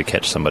trying to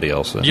catch somebody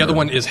else. The other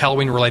one is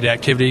Halloween-related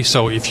activity.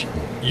 So if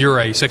you're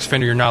a sex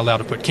offender, you're not allowed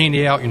to put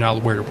candy out. You're not allowed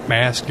to wear a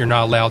mask. You're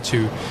not allowed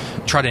to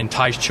try to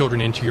entice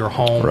children into your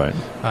home. Right.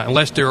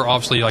 Unless they're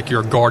obviously like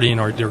your guardian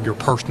or they're your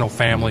personal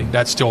family.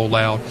 That's still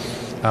allowed.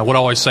 What I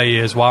always say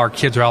is, while our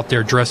kids are out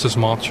there dressed as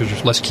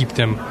monsters, let's keep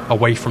them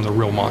away from the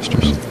real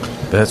monsters.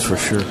 That's for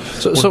sure.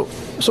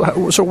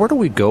 So where do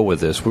we go with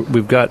this?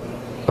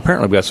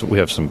 We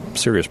have some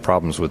serious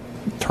problems with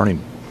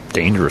turning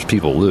dangerous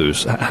people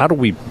loose. How do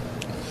we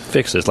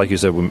fix this? Like you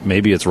said,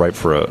 maybe it's ripe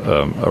for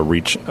a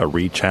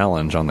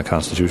re-challenge on the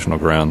constitutional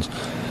grounds.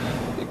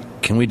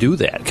 Can we do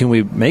that? Can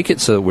we make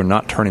it so we're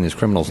not turning these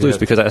criminals loose?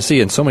 Because I see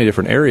in so many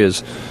different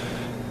areas,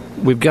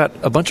 we've got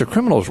a bunch of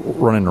criminals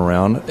running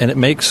around, and it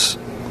makes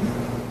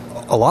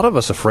a lot of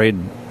us afraid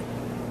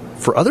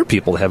for other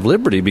people to have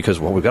liberty because,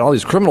 we've got all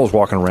these criminals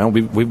walking around.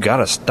 We've got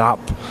to stop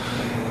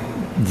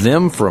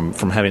them from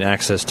having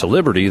access to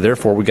liberty.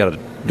 Therefore, we've got to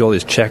do all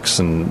these checks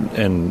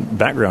and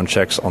background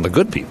checks on the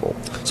good people.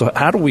 So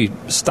how do we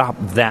stop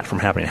that from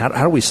happening?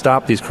 How do we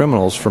stop these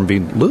criminals from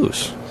being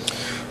loose?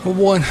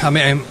 Well,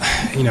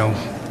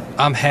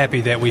 I'm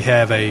happy that we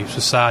have a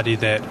society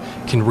that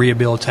can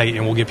rehabilitate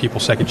and will give people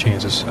second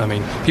chances. I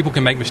mean, people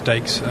can make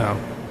mistakes.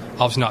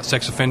 Obviously not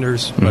sex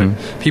offenders, but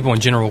people in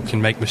general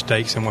can make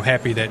mistakes, and we're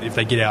happy that if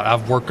they get out.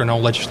 I've worked on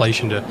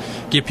legislation to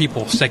give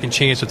people a second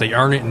chance if they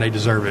earn it and they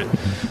deserve it.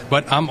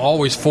 But I'm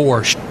always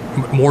for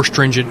more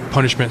stringent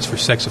punishments for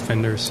sex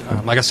offenders.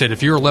 Like I said,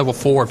 if you're a level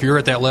 4, if you're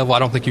at that level, I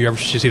don't think you ever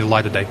should see the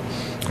light of day.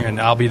 And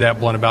I'll be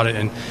that blunt about it.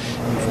 And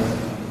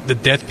the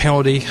death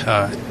penalty,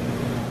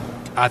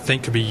 I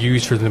think, could be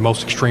used for the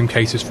most extreme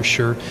cases for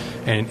sure.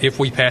 And if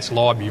we pass a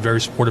law, I'd be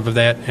very supportive of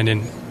that. And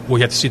then we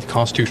have to see the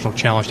constitutional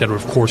challenge that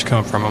would, of course,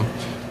 come from them.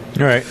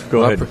 All right,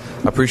 go ahead.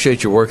 I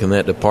appreciate your work in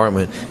that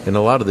department, and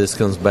a lot of this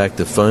comes back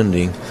to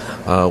funding.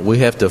 We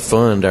have to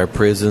fund our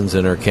prisons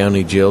and our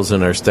county jails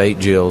and our state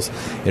jails,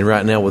 and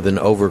right now with an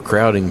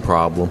overcrowding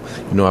problem,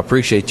 I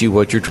appreciate you.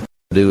 What you're trying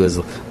to do is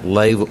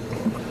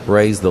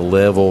raise the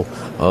level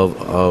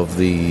of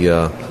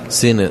the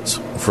sentence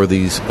for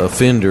these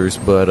offenders,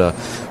 but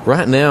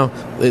right now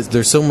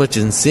there's so much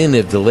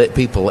incentive to let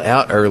people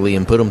out early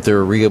and put them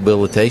through a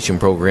rehabilitation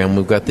program.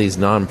 We've got these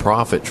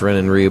nonprofits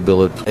running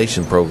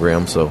rehabilitation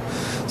programs. So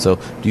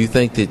do you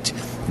think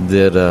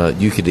that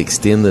you could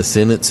extend the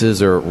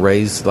sentences or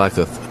raise like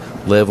a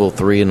level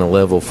 3 and a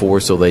level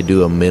 4 so they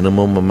do a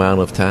minimum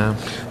amount of time?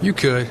 You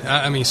could.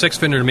 I mean, sex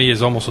offender to me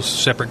is almost a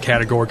separate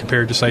category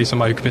compared to, say,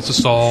 somebody who commits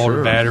assault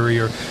or battery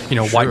or,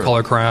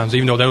 white-collar crimes,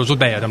 even though those are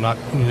bad. I'm not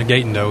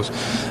negating those.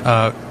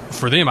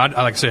 For them, like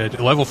I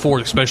said, level 4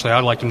 especially,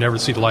 I'd like them never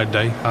to see the light of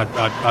day.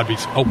 I'd be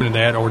open to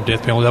that, or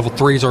death penalty. Level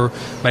 3s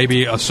are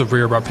maybe a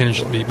severe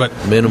penalty, but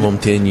minimum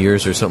 10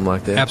 years or something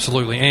like that.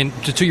 Absolutely. And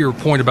to your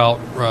point about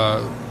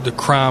the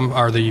crime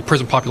or the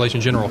prison population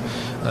in general,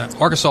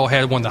 Arkansas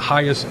had one of the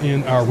highest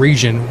in our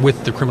region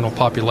with the criminal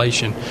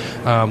population.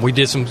 We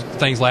did some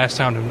things last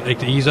time to make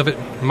the ease of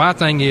it. My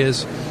thing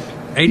is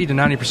 80 to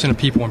 90% of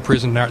people in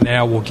prison right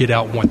now will get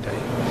out one day.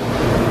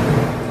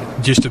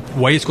 Just the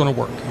way it's going to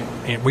work.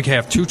 And we can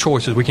have two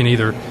choices. We can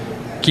either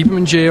keep them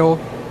in jail,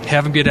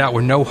 have them get out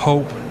with no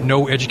hope,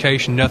 no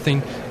education,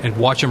 nothing, and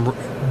watch them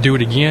do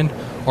it again,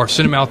 or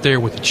send them out there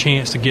with a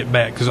chance to get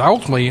back. Because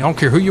ultimately, I don't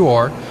care who you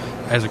are,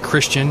 as a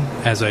Christian,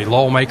 as a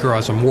lawmaker,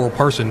 as a moral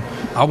person,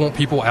 I want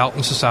people out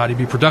in society to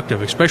be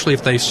productive, especially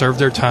if they served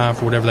their time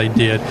for whatever they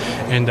did.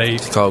 And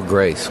it's called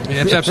grace.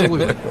 It's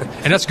absolutely.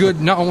 And that's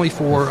good not only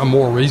for a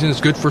moral reason,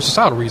 it's good for a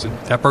societal reason.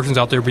 That person's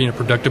out there being a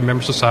productive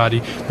member of society.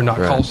 They're not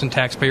costing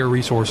taxpayer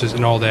resources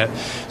and all that.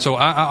 So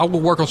I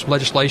will work on some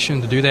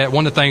legislation to do that.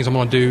 One of the things I'm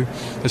going to do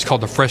is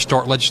called the Fresh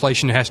Start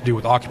legislation. It has to do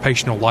with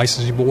Occupational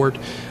Licensing Board.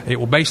 It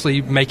will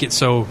basically make it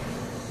so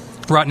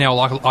right now,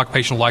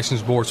 Occupational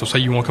Licensing Board, so say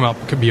you want to come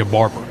out, could be a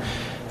barber.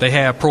 They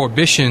have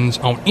prohibitions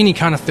on any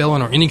kind of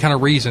felon or any kind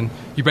of reason.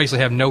 You basically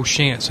have no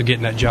chance of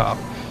getting that job.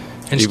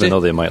 Even though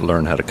they might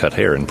learn how to cut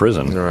hair in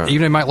prison. Right.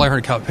 Even they might learn how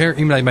to cut hair,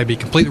 even though they may be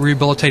completely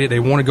rehabilitated, they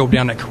want to go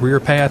down that career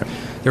path.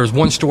 There was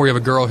one story of a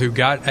girl who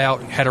got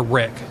out, had a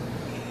wreck,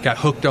 got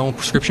hooked on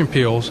prescription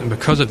pills, and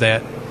because of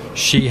that,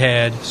 she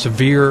had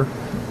severe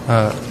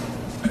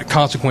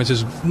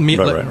consequences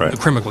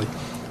criminally.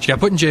 She got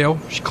put in jail.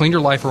 She cleaned her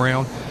life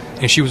around,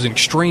 and she was in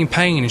extreme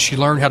pain, and she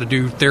learned how to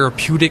do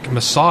therapeutic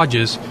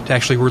massages to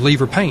actually relieve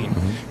her pain.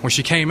 When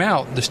she came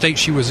out, the state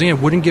she was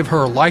in wouldn't give her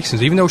a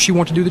license. Even though she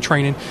wanted to do the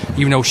training,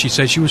 even though she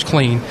said she was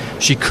clean,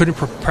 she couldn't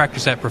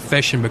practice that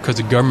profession because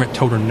the government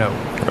told her no.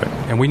 Right.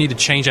 And we need to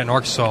change that in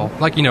Arkansas.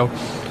 Like,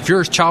 if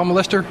you're a child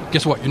molester,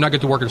 guess what? You're not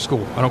going to work at a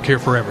school. I don't care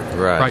forever.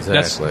 Right,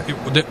 exactly.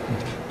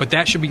 But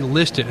that should be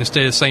listed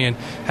instead of saying,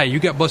 hey, you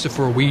got busted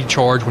for a weed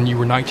charge when you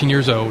were 19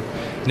 years old.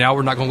 Now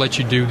we're not going to let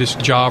you do this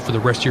job for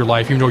the rest of your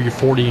life, even though you're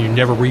 40 and you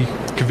never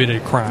committed a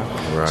crime.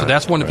 Right, so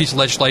that's one of the pieces of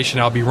legislation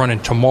I'll be running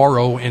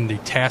tomorrow in the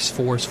task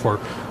force for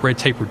red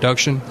tape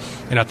reduction.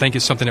 And I think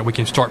it's something that we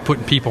can start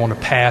putting people on a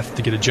path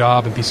to get a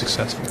job and be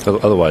successful.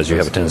 Otherwise, you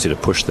have a tendency to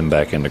push them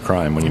back into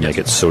crime when you make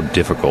it so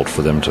difficult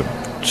for them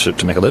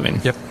to make a living.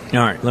 Yep. All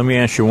right, let me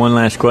ask you one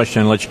last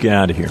question and let you get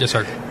out of here. Yes,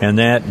 sir. And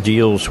that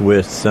deals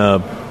with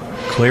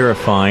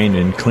clarifying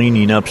and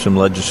cleaning up some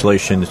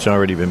legislation that's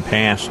already been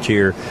passed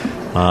here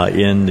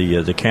in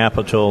the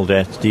Capitol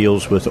that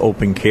deals with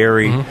open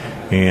carry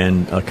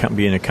and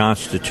being a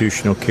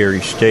constitutional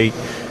carry state.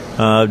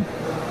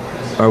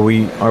 Are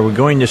we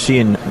going to see,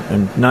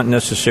 and not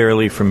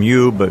necessarily from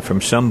you, but from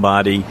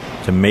somebody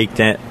to make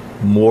that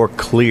more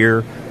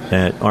clear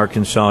that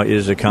Arkansas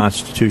is a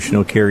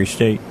constitutional carry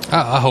state?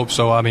 I hope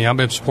so. I mean, I've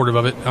been supportive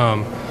of it.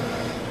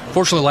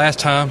 Fortunately, last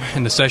time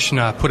in the session,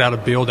 I put out a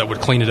bill that would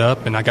clean it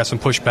up, and I got some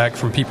pushback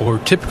from people who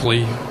are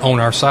typically on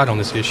our side on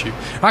this issue.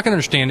 I can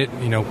understand it.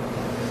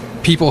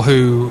 People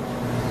who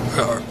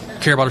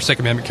care about our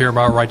Second Amendment, care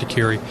about our right to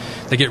carry,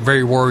 they get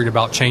very worried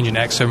about changing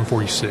Act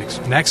 746.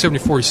 And Act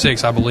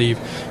 746, I believe,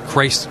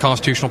 creates the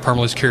constitutional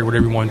permitless carry,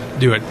 whatever you want to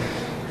do it.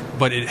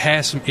 But it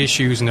has some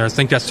issues, and I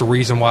think that's the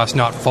reason why it's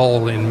not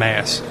followed en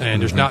masse.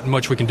 And there's not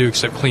much we can do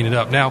except clean it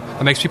up. Now,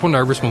 it makes people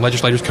nervous when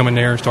legislators come in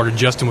there and start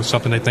adjusting with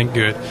something they think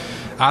good.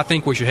 I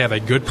think we should have a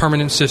good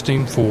permanent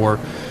system for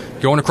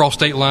going across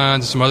state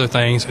lines and some other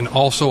things, and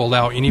also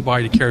allow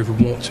anybody to carry if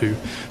we want to.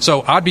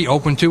 So I'd be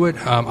open to it.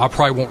 I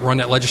probably won't run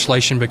that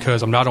legislation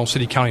because I'm not on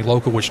city, county,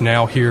 local, which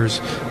now here's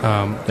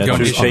that's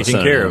who's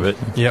taking care of it.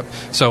 Yep.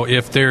 So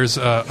if there's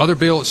other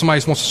bill,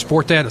 somebody wants to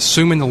support that,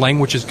 assuming the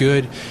language is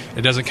good,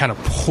 it doesn't kind of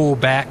pull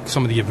back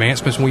some of the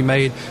advancements we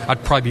made,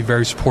 I'd probably be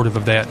very supportive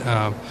of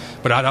that.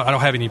 But I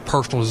don't have any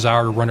personal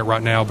desire to run it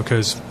right now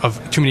because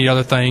of too many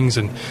other things.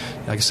 And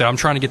like I said, I'm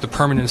trying to get the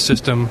permanent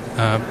system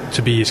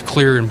to be as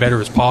clear and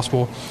better as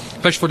possible,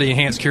 especially for the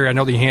enhanced carry. I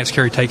know the enhanced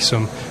carry takes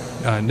some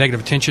negative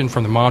attention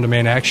from the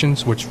mom-demand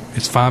actions, which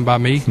is fine by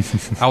me.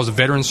 I was a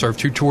veteran, served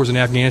 2 tours in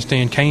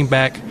Afghanistan, came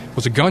back,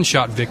 was a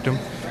gunshot victim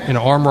in an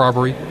armed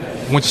robbery,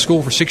 went to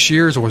school for 6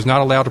 years and was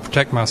not allowed to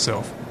protect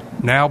myself.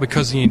 Now,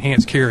 because of the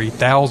enhanced carry,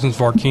 thousands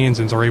of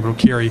Arkansans are able to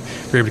carry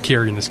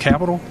in this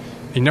Capitol.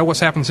 You know what's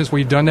happened since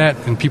we've done that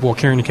and people are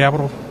carrying the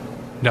Capitol?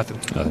 Nothing.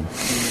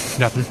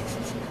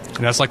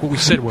 And that's like what we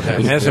said would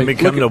happen. It hasn't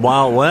become the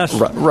Wild West.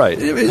 Right.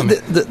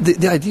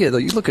 The idea, though,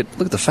 you look at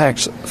the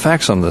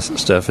facts on this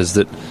stuff is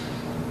that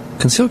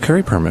concealed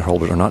carry permit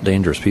holders are not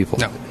dangerous people.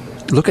 No.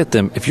 Look at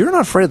them. If you're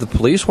not afraid of the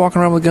police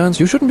walking around with guns,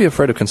 you shouldn't be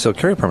afraid of concealed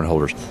carry permit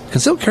holders.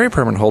 Concealed carry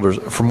permit holders,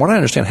 from what I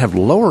understand, have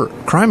lower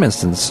crime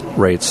instance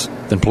rates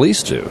than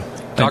police do.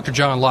 Dr.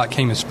 John Lott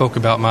came and spoke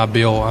about my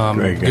bill,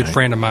 a good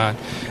friend of mine,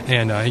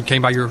 and he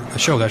came by your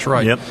show, that's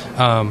right. Yep.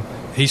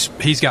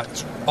 He's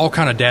got all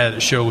kind of data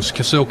that shows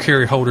concealed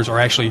carry holders are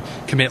actually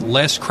commit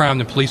less crime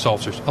than police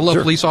officers. I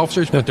love police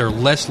officers, but they're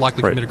less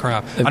likely to commit a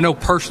crime. I know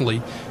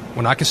personally,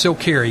 when I conceal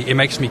carry, it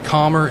makes me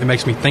calmer, it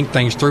makes me think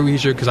things through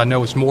easier because I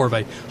know it's more of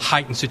a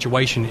heightened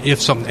situation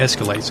if something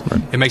escalates.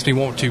 Right. It makes me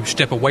want to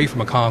step away from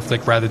a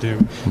conflict rather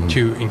than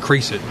to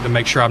increase it, to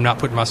make sure I'm not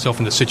putting myself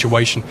in a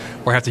situation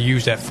where I have to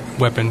use that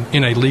weapon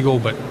in a legal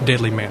but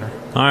deadly manner.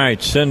 All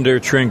right, Senator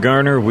Trent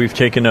Garner, we've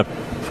taken up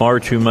far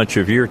too much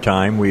of your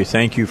time. We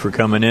thank you for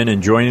coming in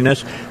and joining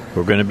us.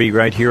 We're going to be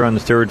right here on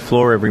the 3rd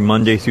floor every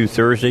Monday through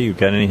Thursday. You've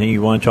got anything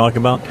you want to talk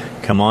about?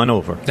 Come on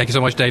over. Thank you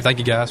so much, Dave. Thank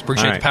you, guys.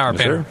 Appreciate the power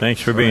panel.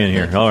 Thanks for being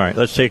here. All right,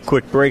 let's take a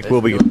quick break.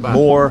 We'll be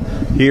more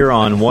here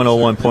on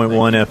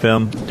 101.1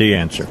 FM, The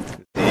Answer.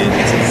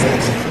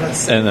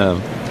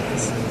 And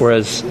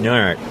whereas... All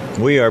right,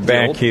 we are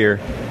back here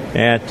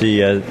at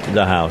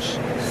the House.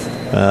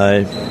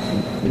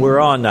 We're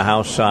on the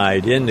House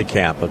side in the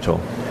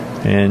Capitol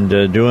and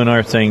doing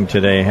our thing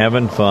today,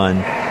 having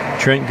fun.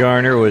 Trent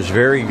Garner was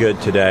very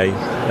good today.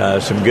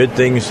 Some good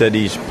things that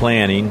he's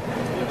planning.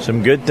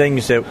 Some good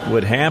things that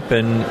would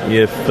happen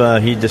if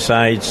he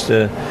decides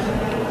to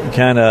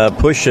kind of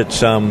push it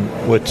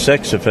some with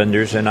sex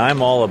offenders, and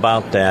I'm all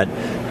about that.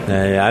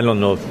 I don't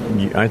know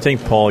if I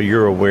think, Paul,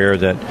 you're aware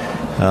that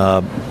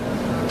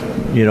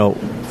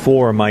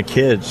 4 of my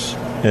kids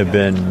have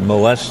been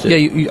molested.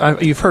 Yeah,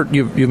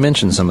 you've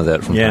mentioned some of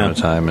that from time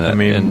to time.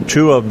 And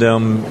 2 of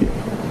them,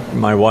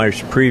 my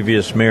wife's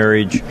previous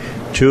marriage,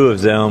 2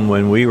 of them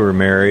when we were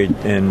married,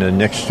 and the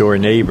next door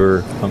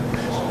neighbor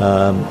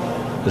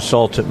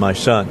assaulted my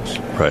sons.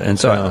 Right, and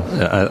so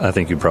I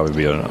think you'd probably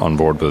be on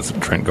board with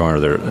Trent Garner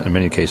there. In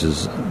many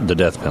cases, the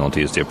death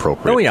penalty is the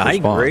appropriate response. I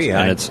agree.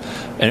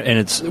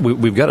 And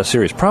we've got a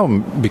serious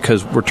problem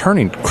because we're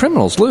turning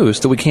criminals loose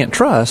that we can't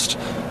trust,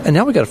 and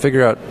now we've got to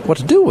figure out what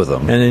to do with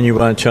them. And then you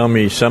want to tell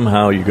me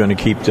somehow you're going to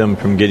keep them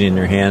from getting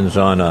their hands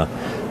on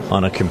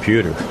a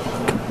computer.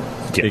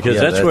 Because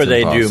that's where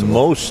they do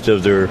most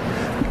of their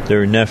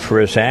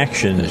nefarious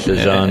actions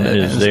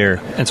is there.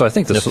 And so I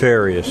think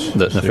nefarious.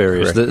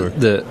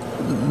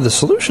 The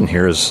solution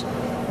here is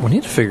we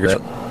need to figure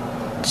out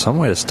some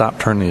way to stop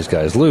turning these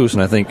guys loose.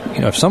 And I think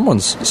if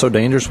someone's so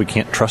dangerous we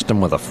can't trust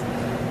them with a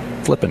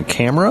flipping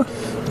camera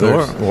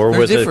or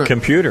with a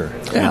computer.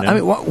 Yeah, I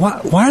mean,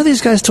 why are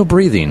these guys still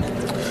breathing?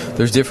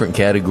 There's different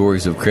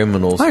categories of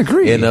criminals. I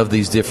agree. And of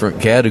these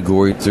different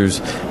categories, there's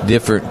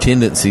different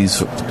tendencies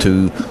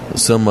to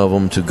some of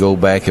them to go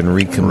back and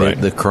recommit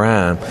the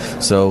crime.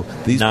 So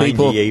these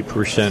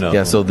 98% of them.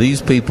 Yeah, so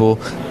these people,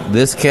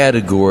 this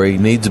category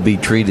needs to be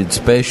treated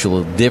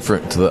special,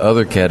 different to the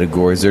other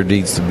categories. There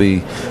needs to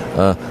be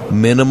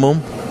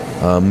minimum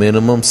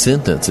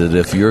sentence. That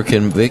if you're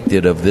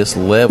convicted of this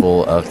level,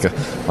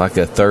 like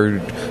a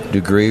 3rd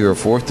degree or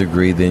 4th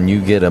degree, then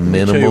you get a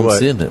minimum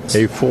sentence.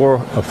 A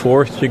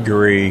 4th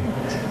degree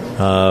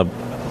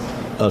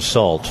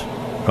assault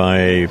by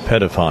a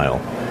pedophile.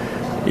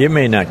 It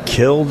may not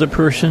kill the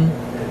person,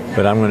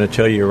 but I'm going to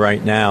tell you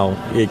right now,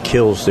 it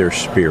kills their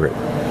spirit.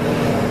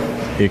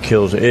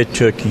 It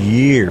took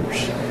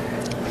years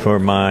for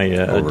my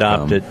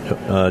adopted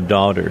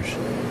daughters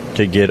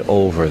to get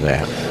over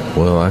that.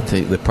 Well, I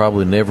think they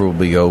probably never will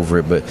be over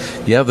it, but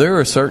yeah, there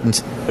are certain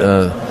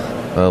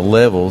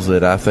levels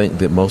that I think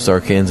that most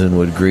Arkansans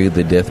would agree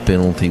the death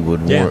penalty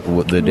would warrant.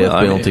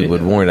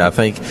 Would warrant. I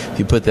think if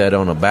you put that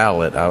on a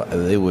ballot,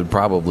 it would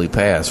probably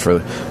pass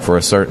for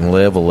a certain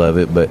level of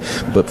it. But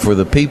for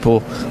the people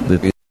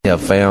that we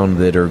have found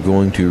that are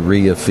going to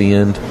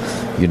reoffend,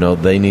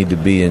 they need to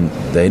be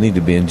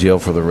in jail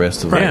for the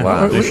rest of their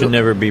lives. They should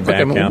never be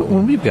back out.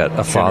 When we've got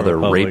a father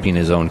raping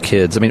his own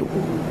kids, I mean,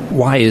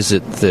 why is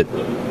it that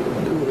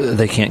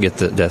they can't get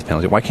the death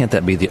penalty? Why can't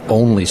that be the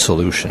only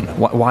solution?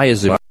 Why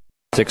is it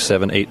 6,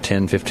 7, 8,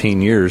 10,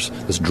 15 years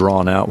that's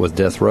drawn out with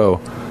death row?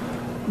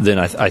 Then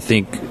I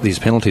think these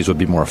penalties would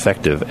be more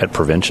effective at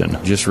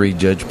prevention. Just read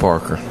Judge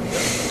Parker.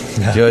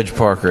 Judge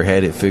Parker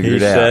had it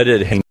figured out. He said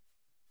it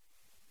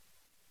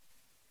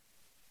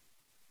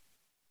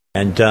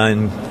and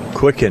done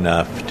quick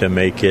enough to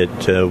make it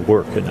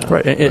work enough.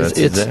 Right.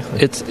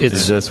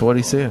 That's what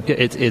he said.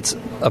 It's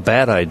a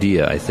bad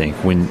idea, I think,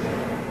 when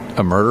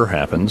a murder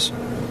happens.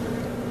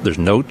 There's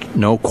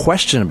no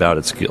question about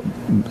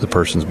the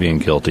person's being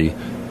guilty.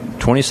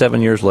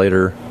 27 years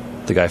later,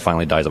 the guy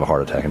finally dies of a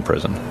heart attack in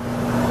prison.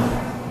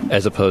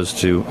 As opposed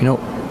to,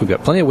 we've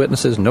got plenty of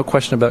witnesses, no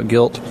question about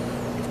guilt.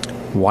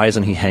 Why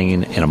isn't he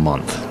hanging in a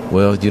month?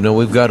 Well,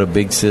 we've got a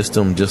big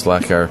system just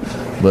like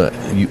but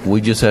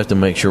we just have to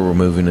make sure we're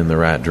moving in the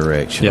right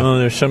direction. Yeah. Well,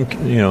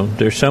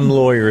 there's some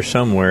lawyer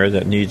somewhere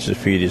that needs to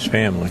feed his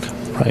family.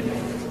 Right.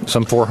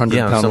 Some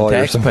 400-pound some lawyer.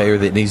 taxpayer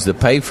that needs to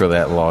pay for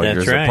that lawyer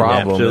is the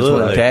problem. Is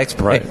when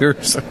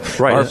taxpayers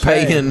are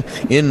paying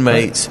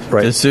inmates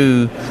to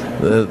sue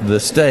the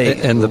state,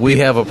 and we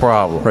have a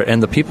problem. Right,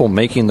 and the people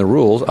making the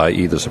rules,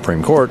 i.e. the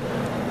Supreme Court,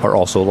 are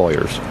also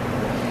lawyers.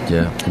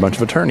 Yeah, a bunch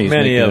of attorneys.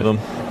 Many of them.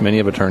 Many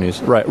of attorneys.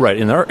 Right.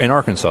 In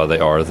Arkansas, they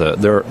are.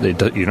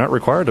 You're not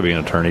required to be an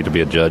attorney to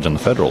be a judge on the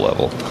federal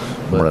level,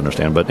 from what I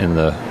understand. But in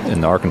the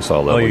Arkansas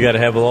level, you got to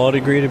have a law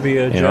degree to be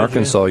a judge. In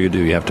Arkansas, you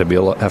do. You have to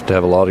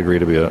have a law degree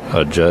to be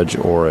a judge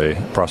or a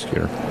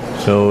prosecutor.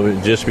 So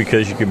just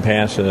because you can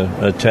pass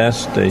a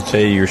test, they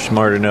say you're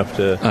smart enough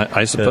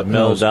to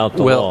meld out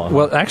the law.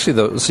 Well, actually,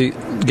 though, see,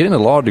 getting a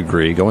law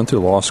degree, going through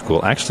law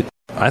school, actually,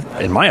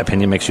 in my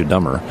opinion, makes you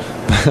dumber.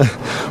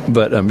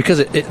 But because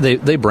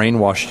they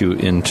brainwash you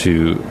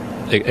into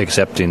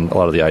accepting a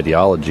lot of the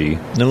ideology.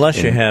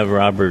 Unless you have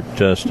Robert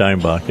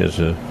Steinbach as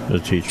a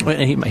teacher.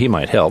 And he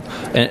might help.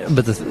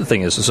 But the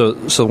thing is,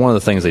 so one of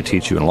the things they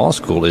teach you in law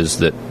school is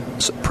that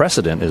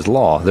precedent is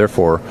law.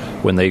 Therefore,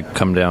 when they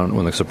come down,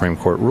 when the Supreme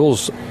Court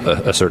rules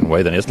a certain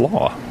way, then it's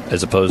law.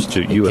 As opposed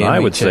to you and I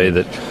would say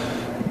that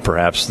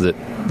perhaps that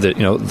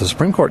the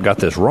Supreme Court got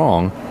this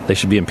wrong, they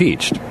should be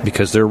impeached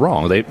because they're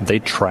wrong. They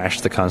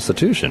trashed the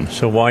Constitution.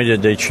 So why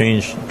did they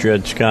change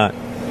Dred Scott?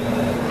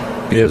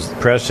 if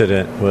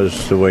precedent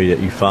was the way that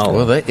you follow.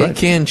 Well, it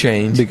can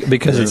change.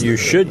 Because you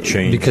should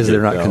change because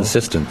they're not though.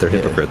 consistent. They're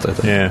hypocrites, I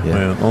think. Yeah,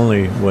 well,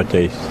 only what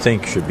they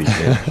think should be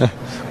changed.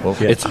 Well,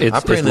 It's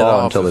I printed law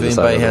off until if they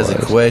decide anybody has a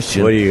otherwise.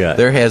 question. What do you got?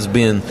 There has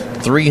been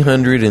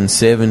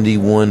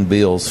 371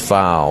 bills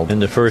filed In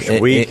the first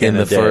week in and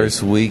a the day.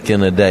 first week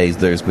and a day.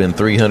 There's been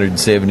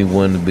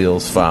 371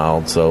 bills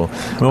filed. So,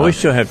 Well, we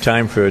still have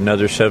time for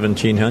another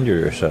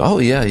 1,700 or so. oh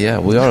yeah,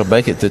 we ought to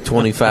make it to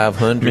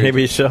 2,500.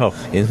 Maybe so.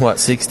 In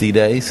 60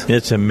 days?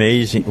 It's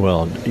amazing.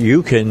 Well,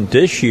 you can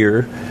this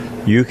year.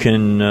 You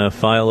can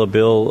file a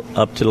bill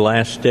up to the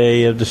last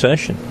day of the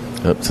session.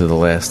 Up to the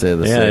last day of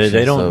the Yeah, session.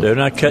 they don't. so They're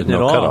not cutting it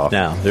no off cutoff.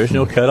 now. There's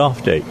no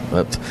cutoff date.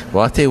 well,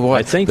 I tell you what.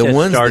 I think the that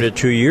ones started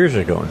 2 years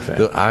ago. In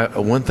fact,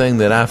 one thing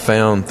that I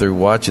found through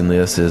watching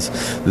this is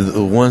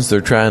the ones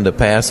they're trying to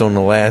pass on the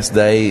last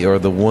day are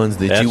the ones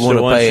that That's you want the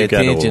to ones pay you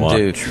gotta attention watch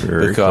to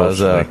very because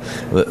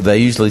closely. they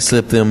usually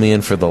slip them in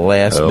for the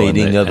last Oh, and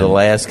meeting they- of the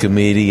last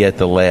committee at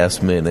the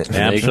last minute.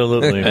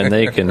 absolutely. And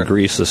they can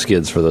grease the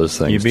skids for those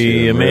things. You'd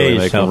be too, and really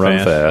amazed make how them run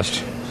fast.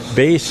 fast.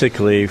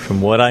 Basically,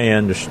 from what I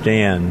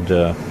understand,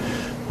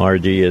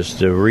 RD, is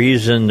the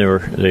reason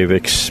they've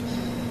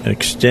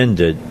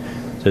extended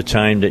the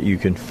time that you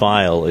can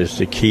file is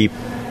to keep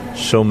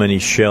so many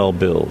shell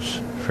bills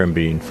from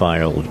being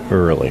filed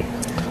early.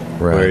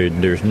 Right. Where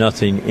there's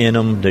nothing in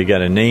them, they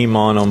got a name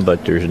on them,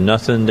 but there's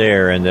nothing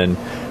there, and then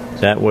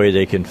that way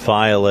they can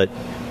file it,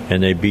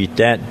 and they beat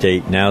that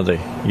date. Now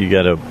you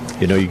got to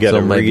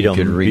So maybe read you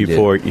could them read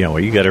before it.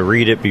 you got to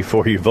read it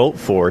before you vote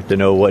for it to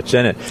know what's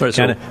in it. Right,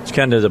 so- It's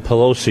kind of the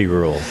Pelosi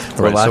rule. Well,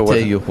 Right, I so tell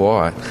what- you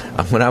what,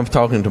 when I'm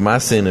talking to my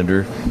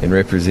senator and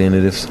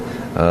representatives,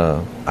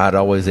 I'd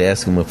always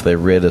ask them if they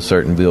read a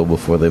certain bill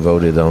before they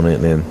voted on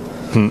it, and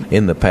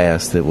in the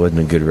past, it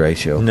wasn't a good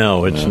ratio.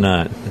 No, it's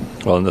not.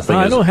 Well, and the thing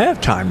I is, don't have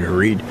time to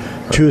read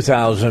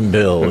 2,000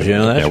 bills. You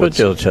know, that's Yeah, what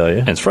they'll tell you.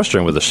 and it's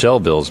frustrating with the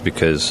shell bills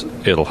because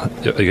you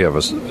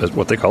have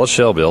what they call a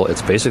shell bill.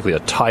 It's basically a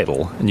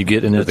title, and you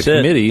get into That's the it.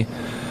 committee,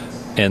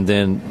 and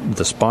then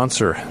the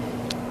sponsor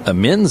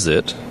amends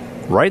it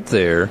right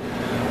there.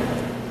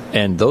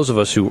 And those of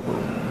us who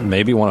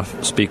maybe want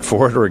to speak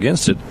for it or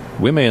against it,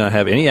 we may not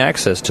have any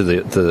access to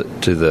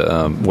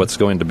the what's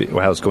going to be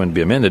how it's going to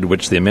be amended.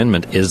 Which the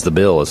amendment is the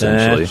bill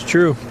essentially. That's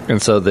true.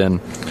 And so then,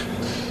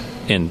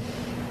 in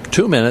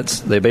 2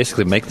 minutes, they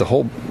basically write the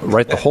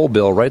whole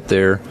bill right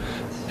there,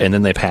 and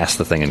then they pass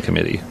the thing in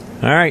committee.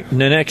 All right, in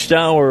the next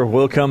hour,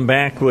 we'll come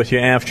back with you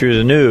after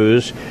the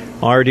news.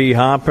 R.D.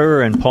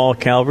 Hopper and Paul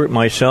Calvert,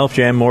 myself,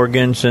 Jan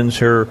Morgan sends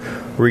her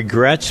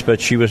regrets, but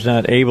she was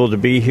not able to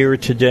be here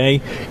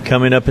today.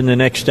 Coming up in the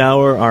next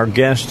hour, our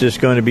guest is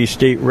going to be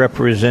State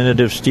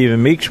Representative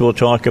Stephen Meeks. We'll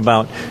talk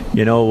about,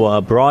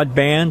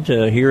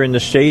 broadband here in the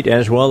state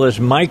as well as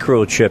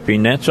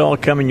microchipping. That's all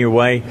coming your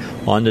way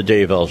on the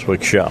Dave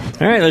Elswick Show.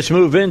 All right, let's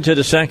move into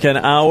the second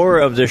hour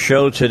of the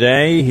show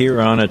today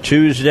here on a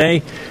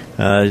Tuesday.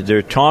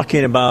 They're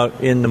talking about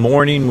in the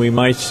morning we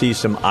might see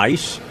some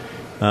ice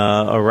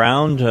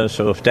around.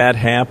 So if that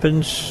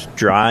happens,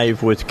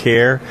 drive with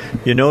care.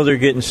 They're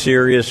getting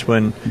serious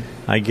when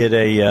I get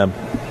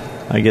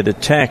a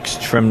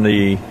text from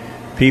the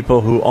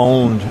people who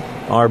owned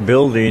our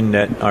building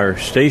that our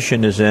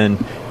station is in,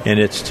 and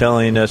it's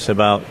telling us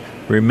about.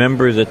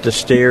 Remember that the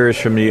stairs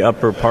from the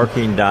upper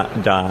parking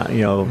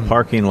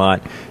parking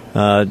lot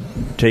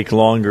take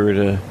longer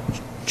to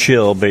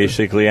chill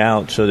basically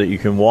out, so that you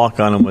can walk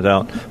on them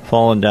without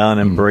falling down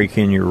and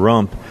breaking your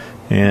rump.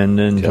 And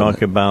then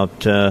talk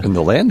about And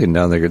the landing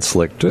down there gets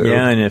slick too.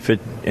 yeah,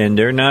 and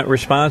they're not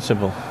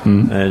responsible.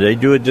 They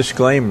do a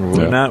disclaimer: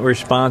 we're not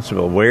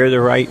responsible. Wear the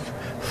right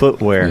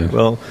footwear. Yeah.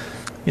 Well,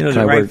 the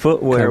I right wear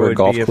footwear would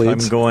golf be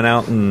cleats? if I'm going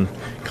out and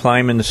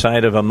climbing the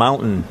side of a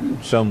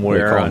mountain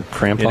somewhere. They call them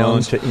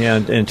crampons?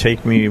 And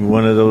take me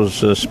one of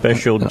those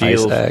special An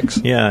deals. ice axe?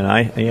 Yeah,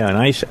 an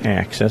ice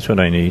axe. That's what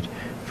I need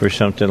for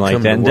something like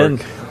Come that. to And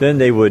work. then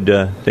they would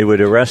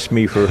arrest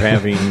me for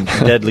having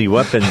deadly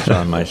weapons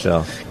on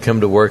myself.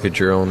 Come to work at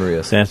your own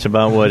risk. That's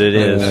about what it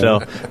is.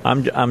 So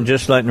I'm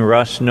just letting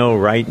Russ know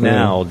right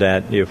now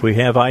that if we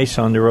have ice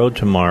on the road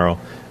tomorrow,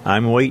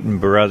 I'm waiting,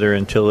 brother,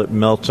 until it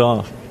melts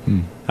off.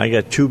 I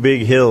got two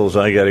big hills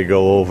I got to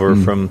go over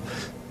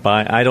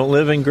I don't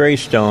live in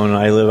Greystone.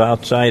 I live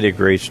outside of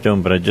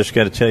Greystone, but I just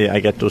got to tell you, I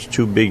got those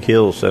two big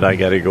hills that I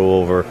got to go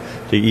over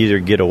to either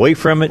get away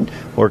from it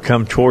or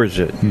come towards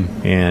it.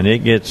 And it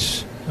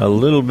gets a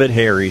little bit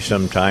hairy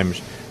sometimes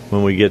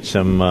when we get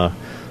some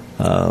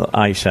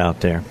ice out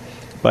there.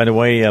 By the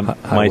way,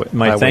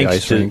 my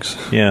thanks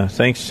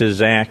thanks to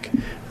Zach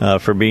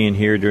for being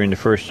here during the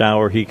first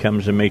hour. He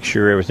comes to make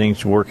sure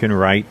everything's working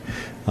right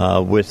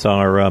with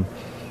our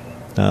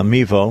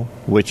Mevo,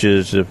 which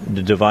is the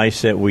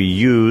device that we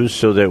use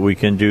so that we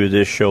can do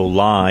this show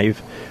live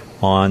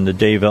on the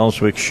Dave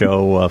Elswick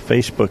Show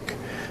Facebook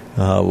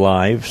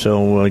live.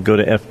 So go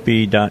to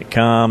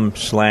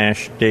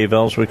fb.com/Dave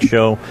Elswick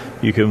Show.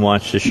 You can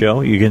watch the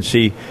show. You can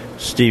see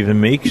Stephen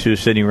Meeks, who's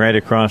sitting right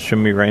across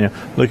from me right now.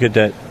 Look at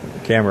that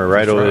camera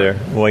right over there.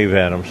 Wave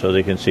at them so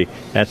they can see.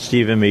 That's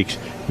Stephen Meeks.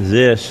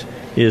 This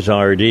is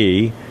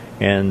RD,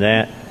 and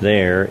that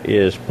there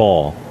is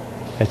Paul.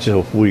 That's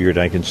so weird.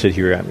 I can sit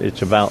here.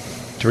 It's about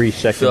 3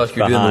 seconds feel like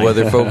you're behind. doing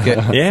the weather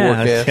forecast.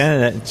 Yeah,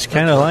 it's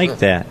kind of like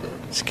that.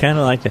 It's kind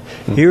of like that.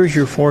 Here's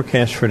your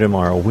forecast for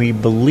tomorrow. We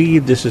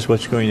believe this is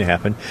what's going to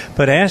happen,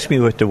 but ask me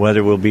what the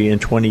weather will be in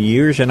 20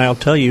 years, and I'll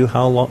tell you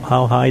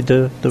how high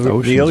the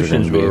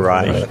oceans will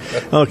rise.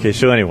 Okay,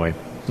 so anyway,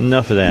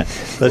 enough of that.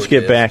 Let's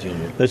get back.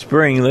 Let's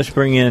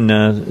bring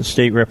in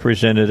State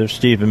Representative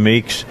Stephen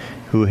Meeks,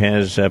 who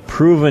has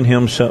proven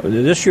himself.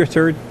 Is this your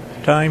third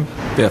time?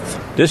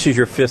 Fifth. This is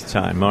your fifth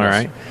time. All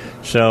right.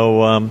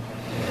 So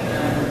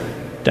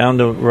down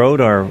the road,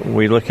 are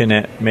we looking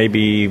at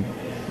maybe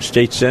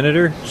State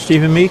Senator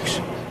Stephen Meeks?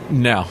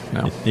 No.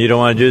 You don't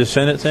want to do the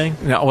Senate thing?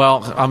 No,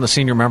 well, I'm the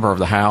senior member of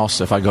the House.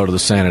 If I go to the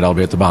Senate, I'll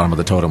be at the bottom of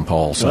the totem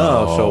pole.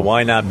 So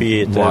why not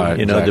be at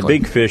the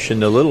big fish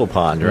in the little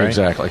pond, right?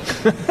 Exactly.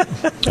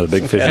 The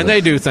big fish. And they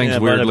do things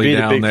weirdly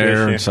down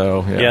there.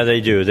 So yeah,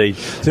 they do.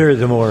 They're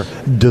the more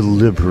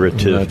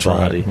deliberative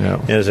body,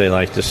 as they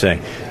like to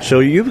say. So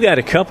you've got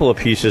a couple of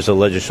pieces of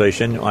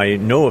legislation. I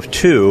know of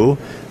two.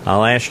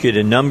 I'll ask you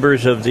the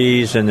numbers of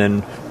these and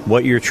then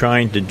what you're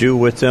trying to do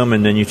with them,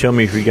 and then you tell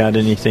me if you got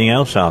anything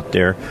else out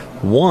there.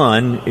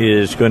 One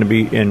is going to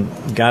be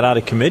got out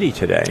of committee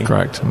today.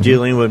 Correct. Mm-hmm.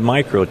 Dealing with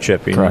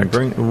microchipping. Correct.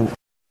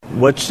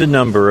 What's the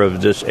number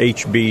of this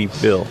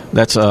HB bill?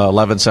 That's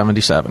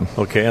 1177.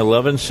 Okay,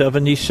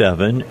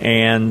 1177,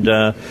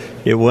 and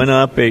it went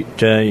up.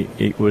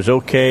 It was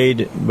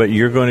okayed, but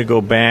you're going to go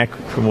back.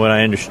 From what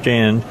I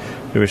understand,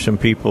 there were some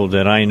people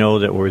that I know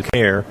that were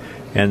there,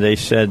 and they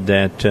said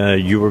that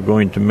you were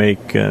going to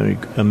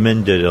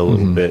amend it a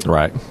little bit.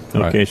 Right.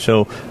 Okay,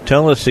 so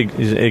tell us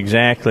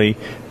exactly,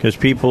 because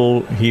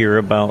people hear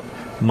about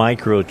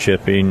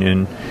microchipping,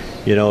 and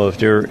if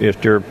they're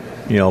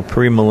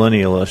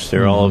premillennialists,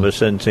 they're all of a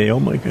sudden saying, "Oh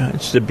my God,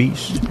 it's the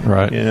beast!"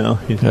 Right.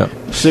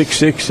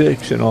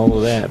 666 and all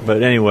of that.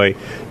 But anyway,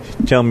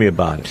 tell me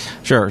about it.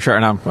 Sure.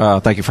 And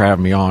I'm thank you for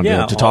having me on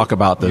to talk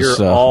about this.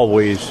 You're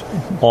always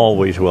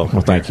welcome.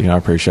 Well, thank you. I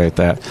appreciate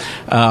that.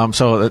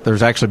 So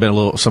there's actually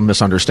been some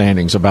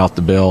misunderstandings about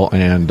the bill,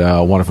 and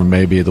one of them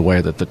may be the way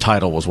that the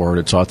title was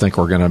worded. So I think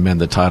we're going to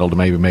amend the title to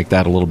maybe make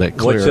that a little bit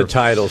clearer. What's the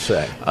title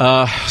say?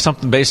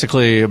 Something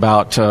basically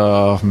about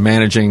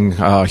managing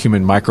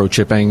human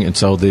microchipping, and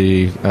so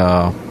the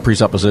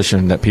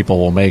presupposition that people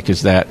will make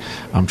is that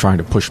I'm trying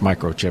to push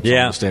microchips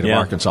on the state of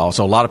Arkansas.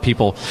 So a lot of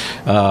people,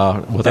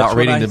 without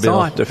reading the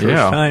bill, the first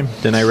time.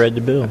 Then I read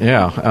the bill.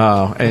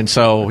 Yeah, and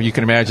so you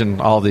can imagine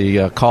all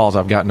the calls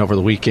I've gotten over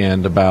the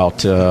weekend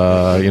about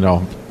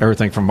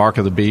everything from Mark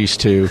of the Beast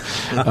to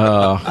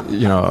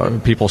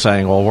people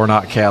saying, "Well, we're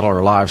not cattle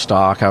or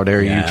livestock. How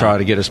dare you try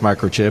to get us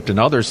microchipped?" And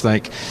others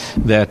think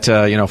that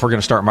if we're going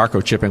to start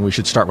microchipping, we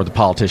should start with the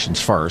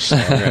politicians first.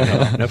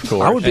 Of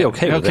course, I would be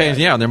okay with that.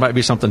 Yeah, there might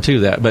be something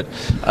to that, but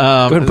go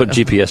ahead and put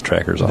GPS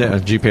trackers on. Yeah,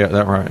 GPS.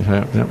 That right?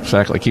 Yeah,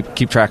 exactly.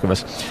 Keep track of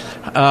us.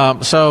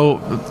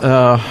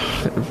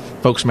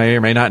 Folks may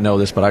or may not know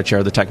this, but I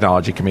chair the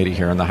technology committee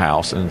here in the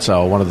House. And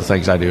so one of the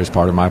things I do as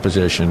part of my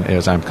position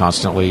is I'm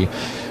constantly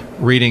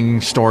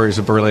reading stories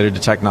related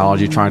to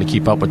technology, trying to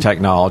keep up with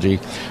technology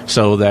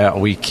so that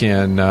we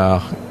can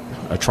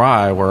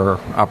try, where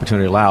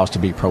opportunity allows, to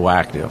be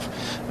proactive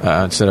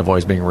instead of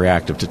always being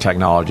reactive to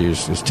technology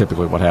is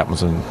typically what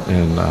happens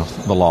in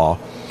the law.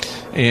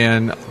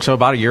 And so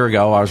about a year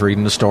ago, I was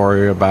reading a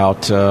story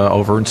about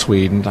over in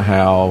Sweden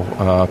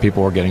how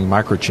people were getting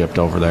microchipped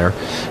over there,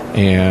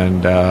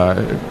 and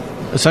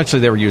essentially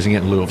they were using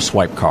it in lieu of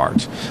swipe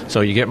cards.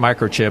 So you get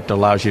microchipped,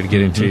 allows you to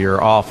get into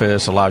your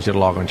office, allows you to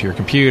log into your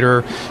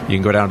computer. You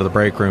can go down to the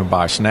break room,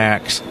 buy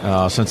snacks.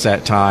 Since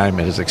that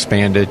time, it has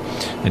expanded,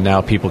 and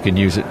now people can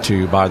use it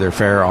to buy their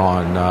fare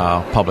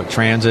on public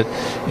transit,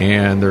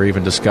 and they're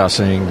even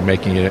discussing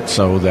making it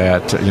so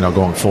that,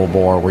 going full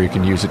bore where you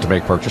can use it to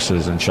make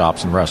purchases in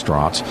shops and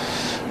restaurants.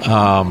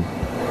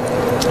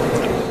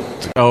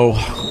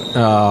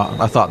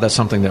 I thought that's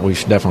something that we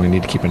should definitely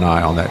need to keep an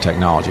eye on, that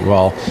technology.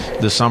 Well,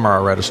 this summer I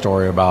read a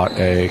story about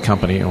a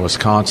company in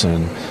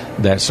Wisconsin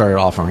that started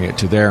offering it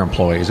to their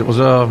employees. It was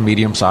a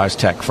medium-sized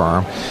tech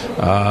firm.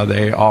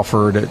 They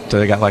offered it.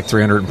 They got like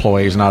 300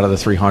 employees, and out of the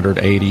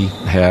 380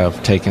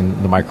 have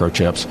taken the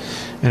microchips.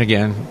 And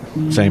again,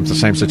 the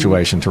same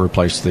situation, to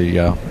replace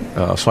the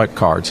swipe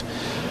cards.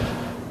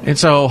 And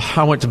so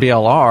I went to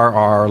BLR,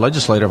 our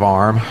legislative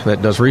arm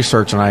that does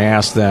research, and I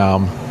asked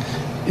them,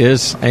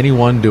 is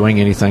anyone doing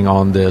anything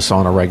on this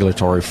on a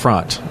regulatory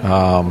front?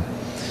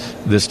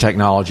 This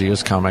technology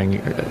is coming.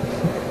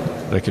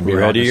 It could be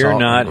ready or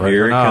not.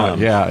 Here it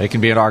comes. Yeah, it can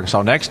be in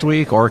Arkansas next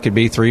week, or it could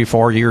be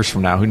 3-4 years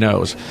from now. Who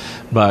knows?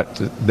 But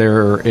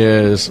there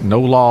is no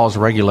laws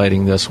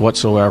regulating this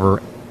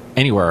whatsoever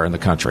anywhere in the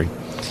country.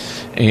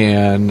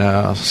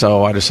 And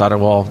so I decided,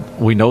 well,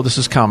 we know this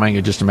is coming.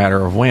 It's just a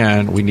matter of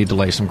when. We need to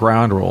lay some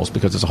ground rules,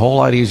 because it's a whole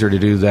lot easier to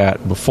do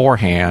that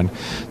beforehand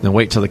than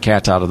wait till the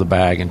cat's out of the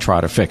bag and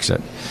try to fix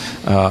it.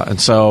 And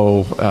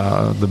so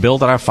the bill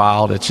that I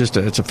filed, it's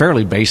a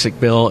fairly basic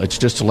bill. It's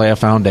just to lay a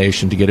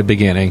foundation to get a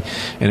beginning,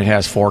 and it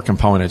has 4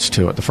 components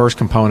to it. The first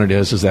component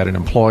is that an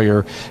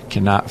employer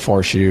cannot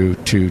force you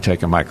to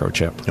take a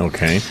microchip.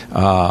 Okay.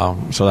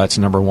 So that's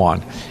number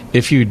 1.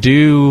 If you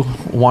do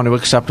want to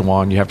accept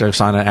one, you have to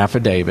sign an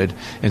affidavit,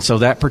 and so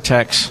that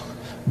protects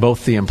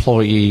both the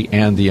employee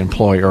and the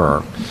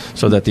employer,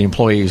 so that the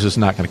employee is just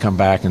not going to come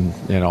back and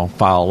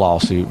file a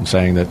lawsuit and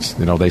saying that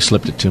they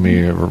slipped it to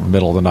me in the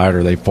middle of the night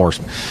or they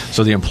forced me.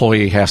 So the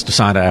employee has to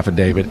sign an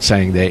affidavit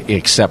saying they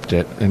accept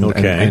it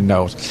and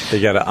knows.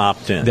 They got to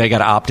opt in. They got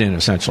to opt in,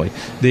 essentially.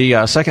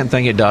 The second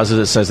thing it does is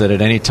it says that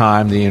at any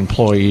time the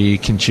employee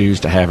can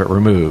choose to have it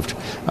removed.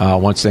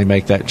 Once they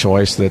make that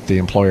choice, that the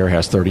employer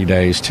has 30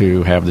 days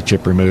to have the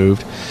chip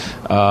removed.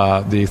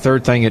 The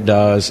third thing it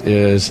does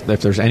is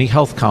if there's any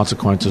health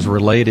consequences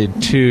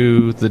related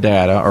to the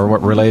data or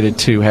what related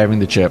to having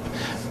the chip,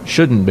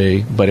 shouldn't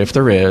be, but if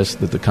there is,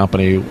 that the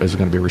company is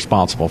going to be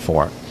responsible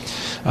for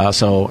it.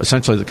 So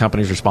essentially the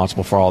company is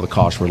responsible for all the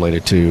costs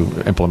related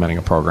to implementing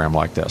a program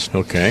like this.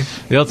 Okay.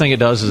 The other thing it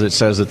does is it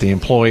says that the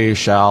employee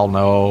shall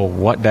know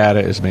what data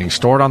is being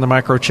stored on the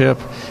microchip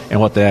and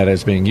what data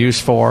is being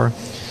used for.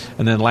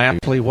 And then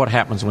lastly, what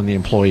happens when the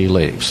employee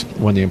leaves?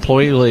 When the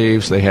employee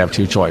leaves, they have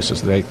 2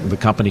 choices. The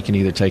company can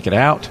either take it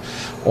out,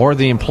 or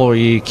the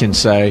employee can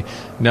say,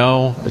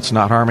 no, it's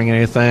not harming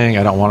anything.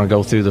 I don't want to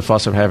go through the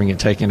fuss of having it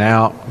taken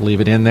out. Leave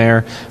it in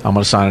there. I'm going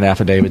to sign an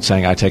affidavit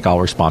saying I take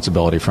all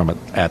responsibility from it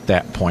at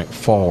that point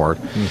forward.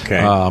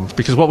 Okay.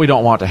 Because what we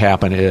don't want to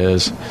happen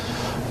is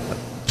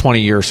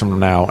 20 years from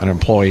now, an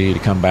employee to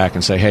come back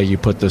and say, hey, you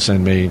put this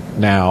in me.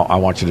 Now I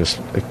want you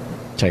to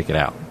take it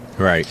out.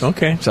 Right.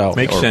 Okay. So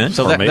makes sense.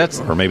 So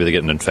or maybe they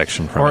get an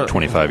infection from it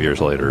 25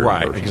 years later.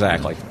 Right.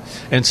 Exactly.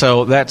 And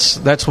so that's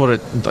what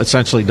it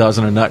essentially does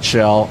in a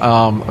nutshell.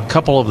 A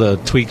couple of the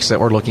tweaks that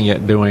we're looking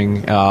at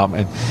doing,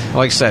 and like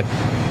I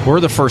said,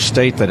 we're the first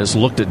state that has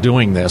looked at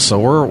doing this, so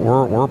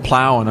we're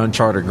plowing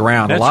uncharted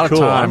ground. That's a lot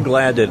cool. of time. I'm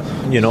glad that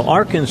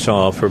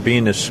Arkansas, for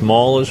being as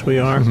small as we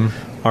are,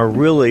 are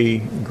really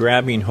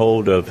grabbing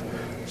hold of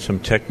some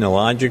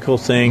technological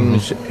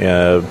things.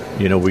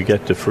 We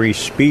got the free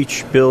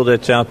speech bill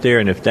that's out there,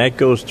 and if that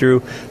goes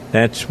through,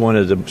 that's one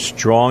of the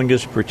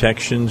strongest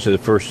protections of the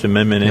First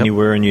Amendment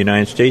anywhere in the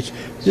United States.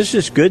 This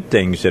is good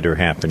things that are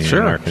happening in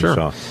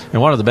Arkansas. Sure.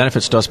 And one of the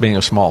benefits to us being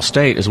a small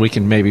state is we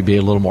can maybe be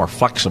a little more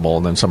flexible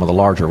than some of the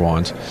larger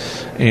ones.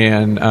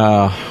 And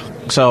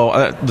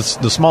so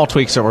the small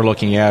tweaks that we're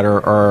looking at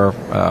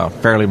are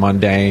fairly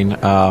mundane.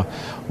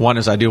 One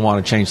is I do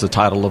want to change the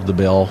title of the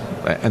bill,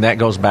 and that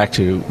goes back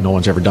to no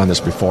one's ever done this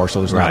before, so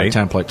there's not a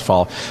template to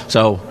follow.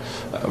 So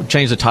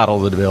change the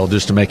title of the bill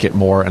just to make it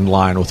more in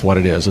line with what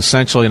it is.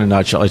 Essentially, in a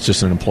nutshell, it's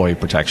just an employee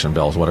protection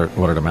bill is what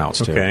it amounts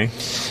to. Okay.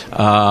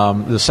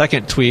 The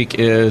second tweak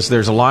is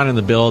there's a line in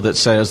the bill that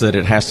says that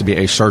it has to be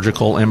a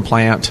surgical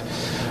implant.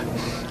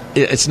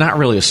 It's not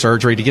really a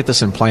surgery. To get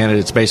this implanted,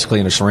 it's basically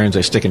in a syringe.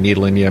 They stick a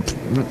needle in you.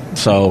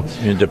 So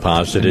and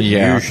deposit it.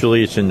 Yeah.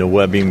 Usually it's in the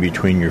webbing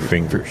between your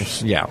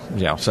fingers. Yeah.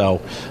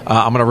 So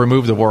I'm going to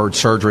remove the word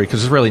surgery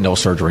because there's really no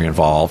surgery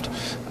involved.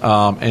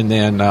 And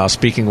then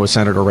speaking with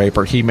Senator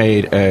Raper, he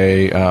made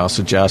a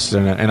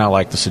suggestion, and I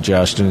like the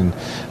suggestion,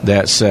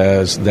 that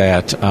says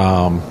that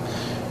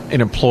an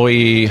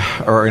employee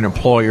or an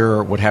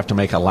employer would have to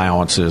make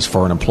allowances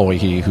for an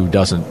employee who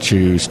doesn't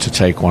choose to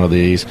take one of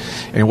these.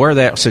 And where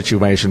that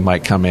situation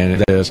might come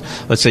in is,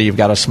 let's say you've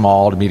got a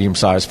small to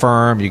medium-sized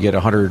firm, you get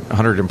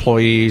 100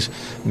 employees,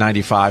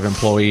 95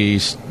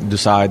 employees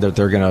decide that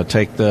they're going to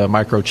take the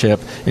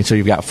microchip, and so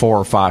you've got 4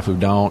 or 5 who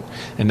don't.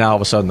 And now all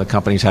of a sudden the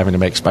company's having to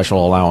make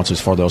special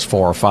allowances for those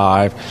 4 or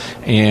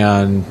 5.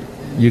 And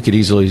you could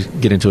easily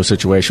get into a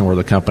situation where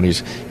the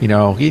company's, you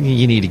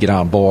need to get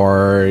on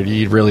board,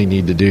 you really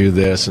need to do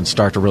this, and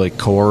start to really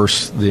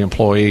coerce the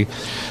employee.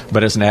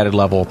 But as an added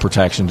level of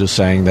protection, just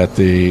saying that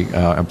the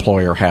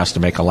employer has to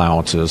make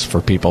allowances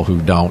for people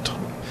who don't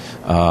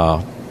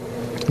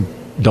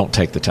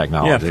take the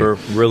technology. Yeah, for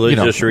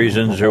religious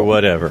reasons or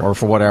whatever. Or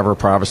for whatever,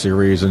 privacy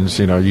reasons.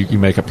 You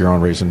make up your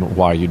own reason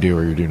why you do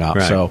or you do not.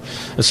 Right. So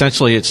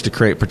essentially it's to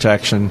create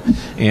protection.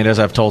 And as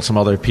I've told some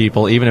other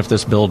people, even if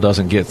this bill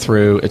doesn't get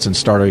through, it's in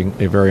starting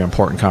a very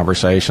important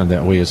conversation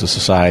that we as a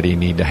society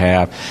need to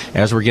have.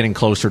 As we're getting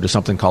closer to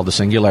something called the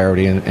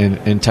singularity.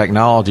 In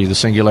technology, the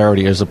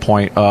singularity is the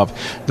point of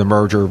the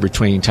merger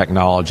between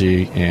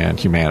technology and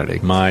humanity.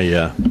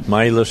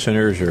 My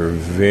listeners are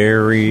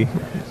very,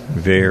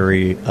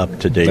 very up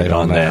to date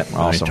on that.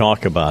 Awesome. I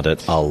talk about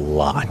it a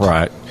lot.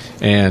 Right.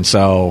 And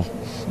so,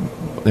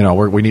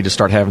 we need to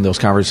start having those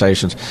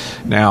conversations.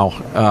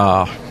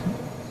 Now,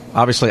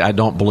 obviously, I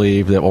don't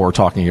believe that what we're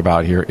talking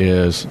about here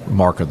is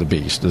Mark of the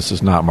Beast. This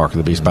is not Mark of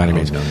the Beast by any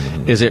means. No.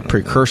 Is it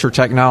precursor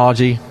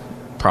technology?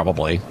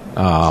 Probably.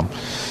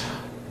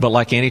 But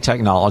like any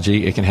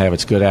technology, it can have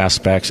its good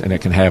aspects and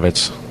it can have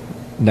its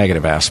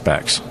negative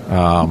aspects.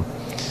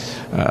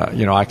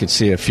 I could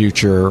see a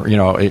future,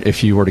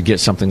 if you were to get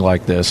something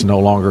like this, no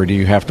longer do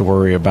you have to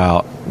worry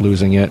about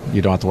losing it.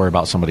 You don't have to worry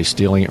about somebody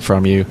stealing it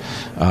from you.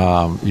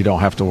 You don't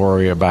have to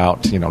worry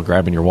about,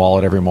 grabbing your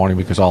wallet every morning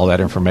because all that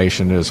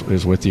information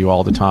is with you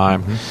all the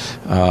time.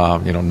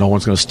 Mm-hmm. No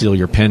one's going to steal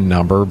your PIN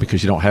number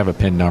because you don't have a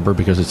PIN number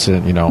because it's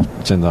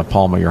in the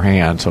palm of your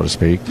hand, so to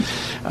speak.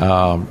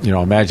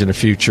 Imagine a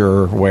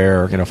future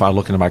where, if I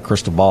look into my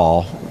crystal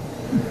ball,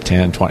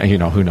 10, 20,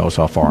 who knows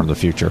how far in the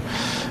future.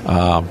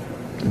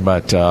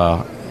 But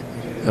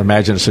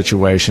imagine a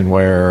situation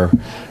where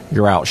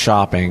you're out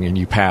shopping and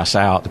you pass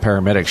out, the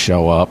paramedics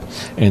show up,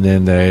 and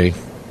then they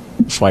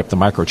swipe the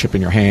microchip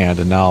in your hand,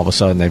 and now all of a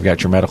sudden they've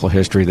got your medical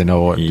history. They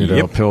know what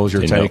pills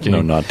you're taking.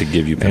 Know not to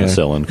give you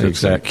penicillin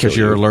because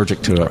you're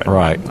allergic to it.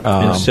 Right.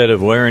 Instead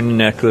of wearing a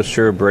necklace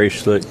or a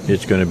bracelet,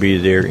 it's going to be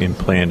there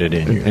implanted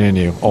in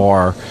you.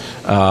 Or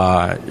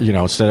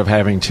instead of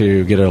having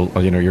to get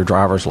your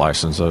driver's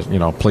license,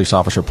 a police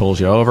officer pulls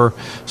you over,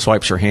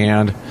 swipes your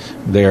hand.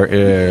 There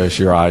is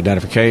your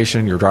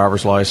identification, your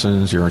driver's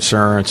license, your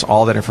insurance.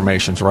 All that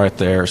information's right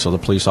there. So the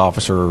police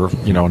officer,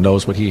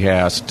 knows what he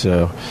has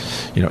to,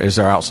 is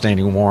there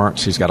outstanding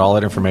warrants? He's got all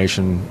that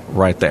information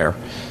right there.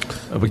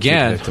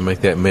 Again, you have to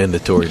make that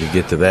mandatory to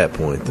get to that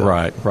point, though.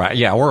 Right.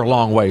 Yeah, we're a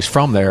long ways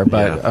from there,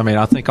 but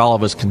I think all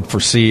of us can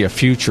foresee a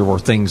future where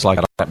things like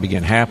that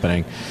begin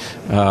happening.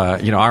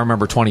 I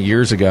remember 20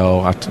 years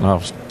ago, I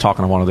was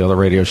talking to one of the other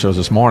radio shows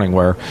this morning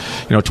where,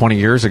 20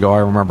 years ago, I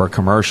remember a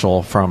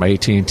commercial from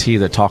AT&T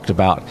that talked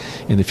about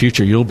in the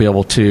future you'll be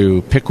able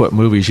to pick what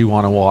movies you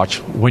want to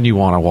watch when you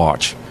want to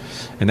watch.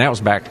 And that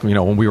was back,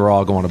 when we were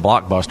all going to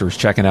Blockbusters,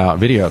 checking out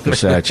video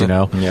cassettes,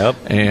 Yep.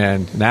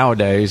 And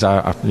nowadays,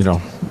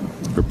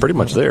 we're pretty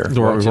much there.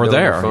 We're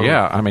there,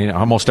 yeah.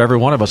 Almost every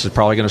one of us is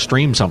probably going to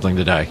stream something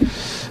today.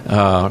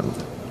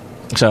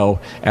 So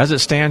as it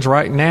stands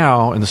right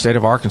now in the state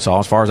of Arkansas,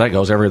 as far as that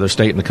goes, every other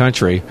state in the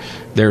country,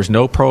 there's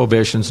no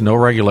prohibitions, no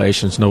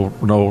regulations,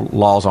 no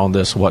laws on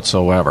this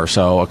whatsoever.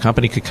 So a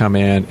company could come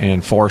in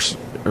and force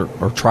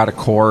or try to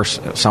coerce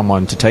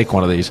someone to take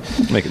one of these.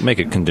 Make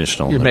it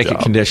conditional. Make it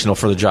conditional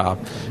for the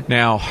job.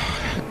 Now,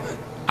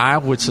 I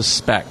would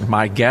suspect,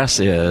 my guess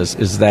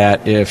is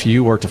that if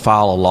you were to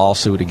file a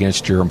lawsuit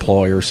against your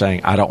employer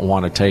saying, I don't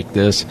want to take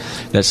this,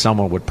 that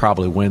someone would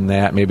probably win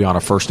that, maybe on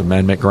a First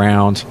Amendment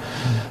grounds.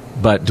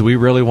 But do we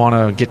really want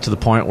to get to the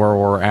point where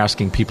we're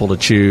asking people to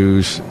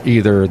choose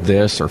either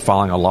this or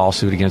filing a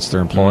lawsuit against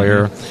their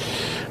employer?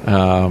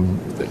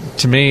 Mm-hmm.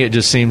 To me, it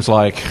just seems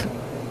like,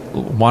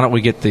 why don't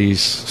we get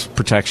these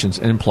protections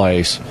in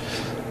place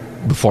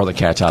before the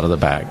cat's out of the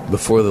bag?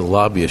 Before the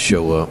lobbyists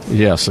show up.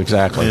 Yes,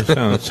 exactly.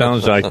 It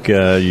sounds like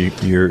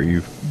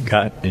you've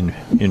got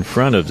in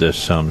front of this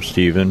some,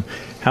 Stephen.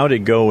 How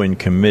did it go in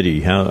committee?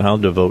 How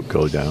did the vote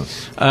go down?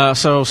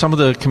 So some of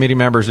the committee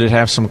members did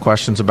have some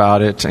questions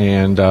about it,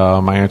 and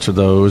I answered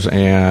those.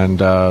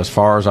 And as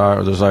far as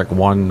there's like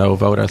one no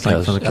vote, I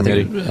think, from the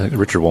committee. I think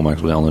Richard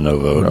Womack was on the no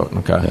vote.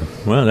 Okay. Yeah.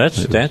 Well,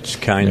 that's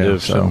kind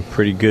of some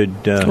pretty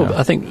good.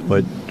 I think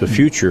what the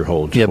future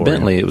holds. Yeah, for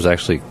Bentley him. Was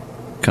actually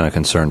kind of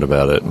concerned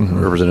about it. Mm-hmm.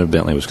 Representative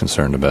Bentley was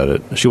concerned about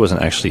it. She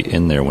wasn't actually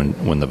in there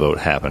when the vote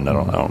happened. I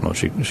don't know.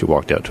 She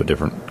walked out to a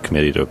different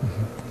committee to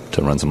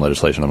run some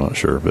legislation. I'm not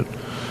sure, but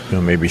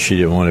maybe she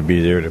didn't want to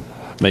be there to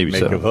make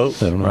a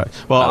vote. I don't know. Right.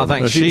 Well, I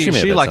think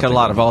she like a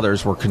lot of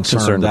others, were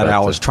concerned that I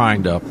was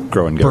trying to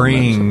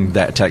bring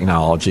that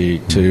technology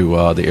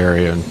to the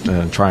area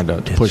and trying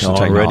to push the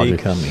technology.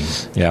 It's already coming.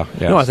 Yeah.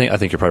 No, I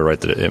think you're probably right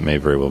that it may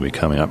very well be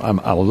coming. I'm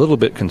a little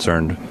bit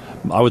concerned.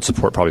 I would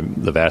support probably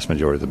the vast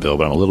majority of the bill,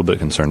 but I'm a little bit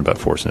concerned about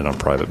forcing it on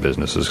private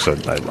businesses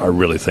because I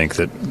really think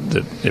that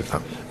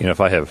if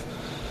I have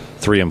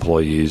 3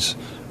 employees,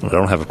 I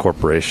don't have a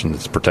corporation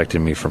that's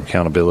protecting me from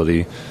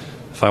accountability.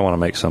 If I want to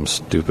make some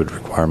stupid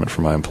requirement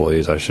for my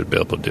employees, I should be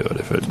able to do it.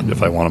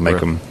 If I want to make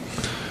them.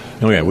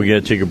 Okay, we got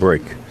to take a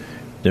break.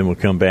 Then we'll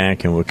come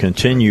back and we'll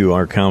continue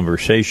our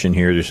conversation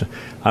here.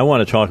 I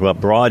want to talk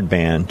about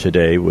broadband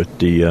today with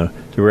the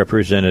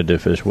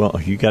representative as well.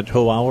 You got the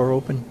whole hour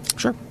open?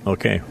 Sure.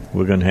 Okay,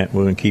 we're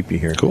gonna keep you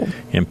here. Cool.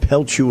 And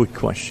pelt you with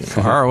questions.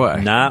 Far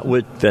away. Not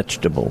with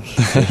vegetables.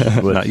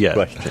 Just with Not yet.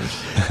 Questions.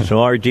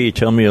 So, RD,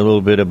 tell me a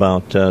little bit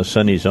about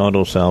Sonny's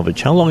Auto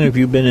Salvage. How long have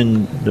you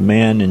been the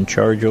man in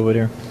charge over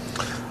there?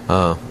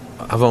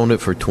 I've owned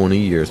it for 20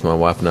 years. My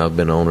wife and I have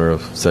been owner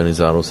of Sonny's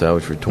Auto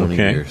Salvage for 20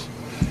 years.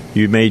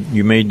 You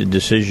made the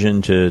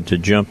decision to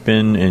jump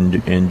in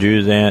and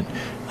do that.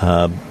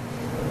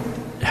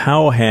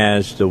 How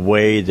has the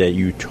way that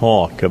you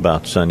talk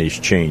about Sonny's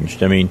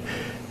changed? I mean,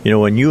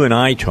 when you and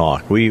I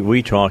talk,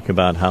 we talk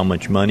about how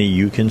much money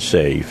you can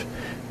save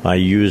by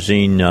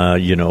using a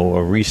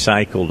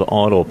recycled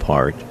auto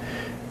part.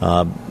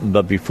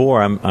 But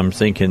before, I'm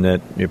thinking that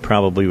it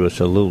probably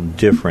was a little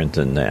different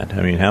than that.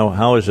 I mean,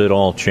 how has it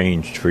all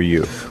changed for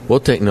you?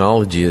 Well,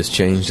 technology has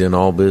changed in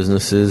all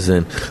businesses,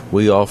 and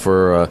we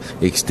offer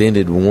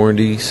extended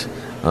warranties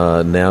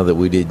now that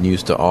we didn't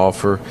used to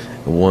offer,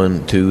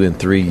 1, 2, and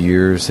 3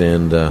 years,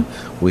 and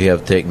we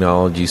have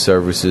technology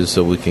services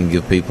so we can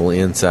give people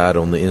insight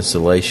on the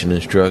installation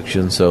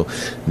instructions. So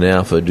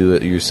now if a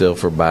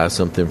do-it-yourself or buy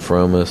something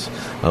from us,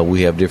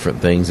 we have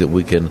different things that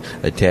we can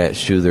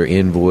attach to their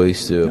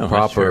invoice to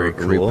proper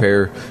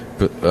repair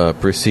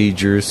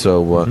procedures.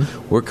 So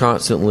we're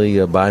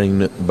constantly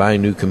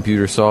buying new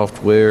computer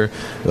software.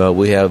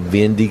 We have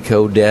VIN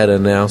decode data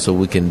now, so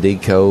we can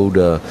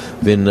decode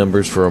VIN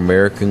numbers for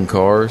American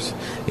cars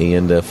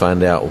and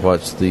find out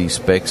what the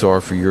specs are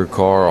for your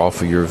car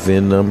off of your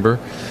VIN number.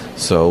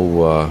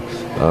 So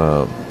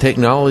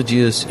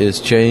technology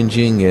is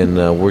changing, and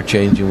we're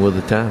changing with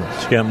the times.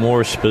 It's got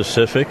more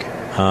specific.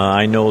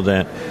 I know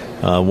that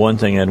one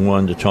thing I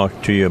wanted to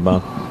talk to you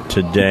about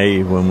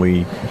today when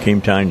we came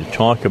time to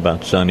talk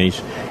about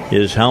Sonny's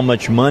is how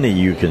much money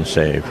you can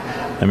save.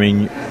 I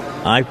mean,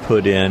 I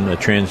put in a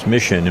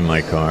transmission in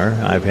my car.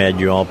 I've had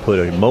you all put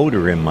a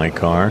motor in my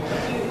car.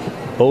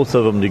 Both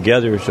of them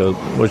together, so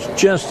it was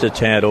just a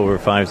tad over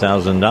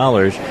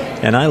 $5,000.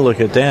 And I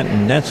look at that,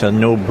 and that's a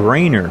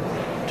no-brainer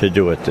to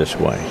do it this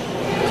way.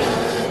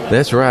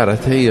 That's right. I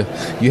tell you,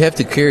 you have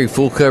to carry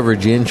full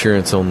coverage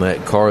insurance on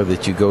that car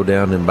that you go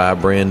down and buy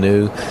brand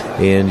new,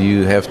 and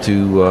you have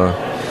to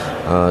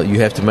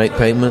make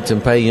payments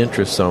and pay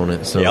interest on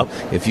it. So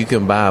if you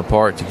can buy a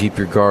part to keep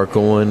your car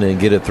going and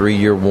get a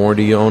 3-year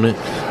warranty on it,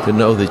 to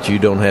know that you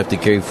don't have to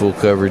carry full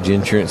coverage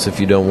insurance if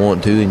you don't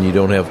want to, and you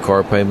don't have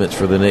car payments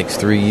for the next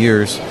 3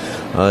 years,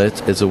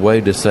 it's a way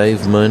to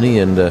save money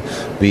and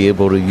be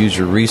able to use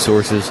your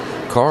resources.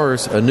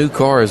 A new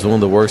car is one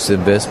of the worst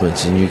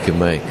investments you can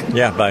make.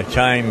 Yeah, by the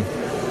time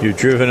you've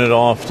driven it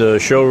off the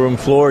showroom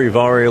floor, you've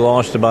already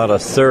lost about a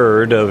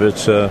third of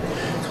its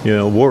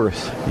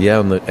worth. Yeah,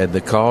 and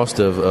the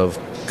cost of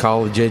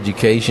college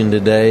education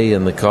today,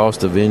 and the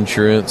cost of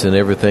insurance and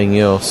everything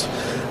else.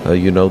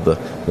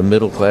 The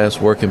middle class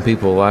working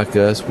people like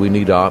us, we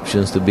need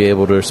options to be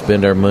able to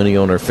spend our money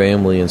on our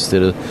family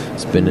instead of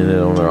spending it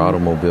on our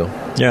automobile.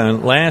 Yeah,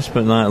 and last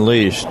but not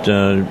least,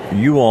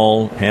 you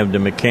all have the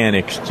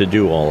mechanics to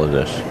do all of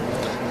this.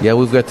 Yeah,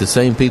 we've got the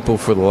same people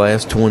for the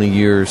last 20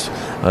 years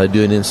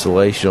doing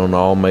installation on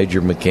all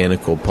major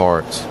mechanical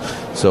parts.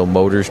 So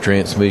motors,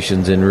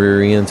 transmissions, and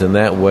rear ends, and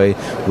that way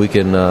we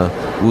can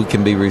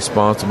be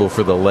responsible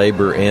for the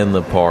labor and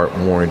the part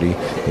warranty.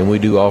 And we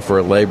do offer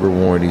a labor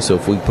warranty, so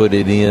if we put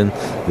it in,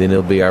 then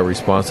it'll be our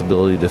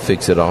responsibility to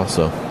fix it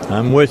also.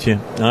 I'm with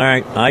you. All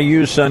right, I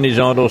use Sonny's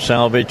Auto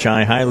Salvage.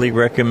 I highly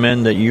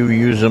recommend that you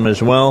use them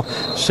as well.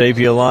 Save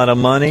you a lot of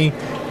money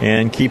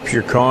and keep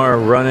your car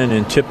running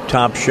in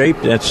tip-top shape.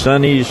 That's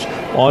Sonny's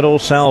Auto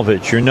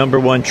Salvage, your number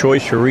one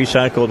choice for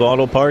recycled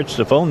auto parts.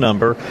 The phone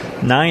number,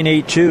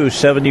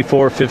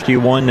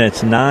 982-7451.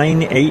 That's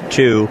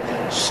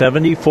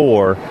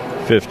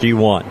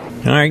 982-7451.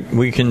 All right,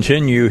 we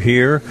continue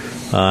here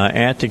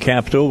at the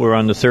Capitol. We're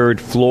on the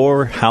third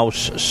floor,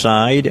 House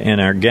side,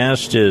 and our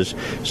guest is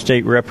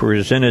State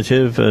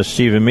Representative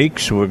Stephen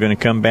Meeks. We're going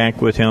to come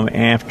back with him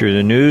after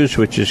the news,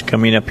 which is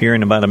coming up here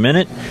in about a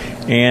minute,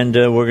 and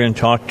we're going to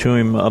talk to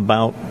him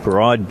about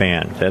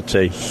broadband. That's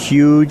a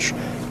huge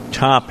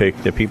topic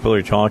that people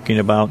are talking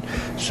about.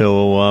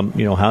 So,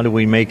 how do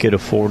we make it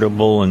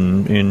affordable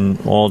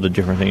and all the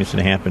different things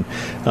that happen?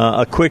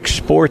 A quick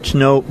sports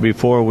note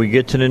before we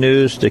get to the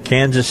news. The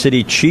Kansas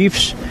City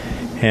Chiefs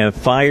have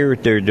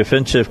fired their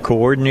defensive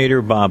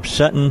coordinator, Bob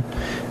Sutton,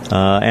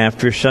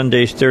 after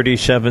Sunday's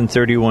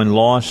 37-31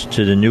 loss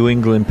to the New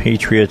England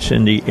Patriots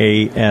in the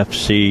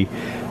AFC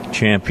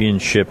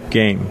Championship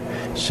game.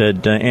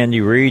 Said Andy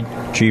Reid,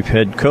 chief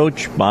head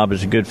coach, Bob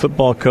is a good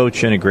football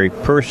coach and a great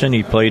person.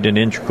 He played an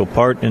integral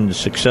part in the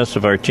success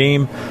of our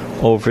team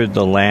over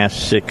the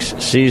last 6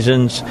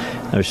 seasons.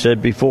 I've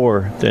said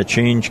before that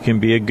change can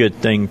be a good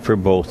thing for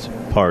both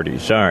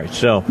parties. All right,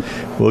 so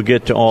we'll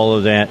get to all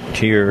of that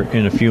here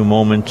in a few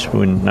moments.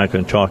 We're not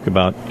going to talk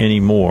about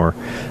any more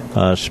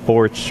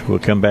sports. We'll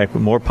come back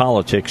with more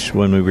politics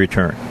when we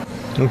return.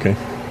 Okay.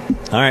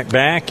 All right,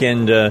 back,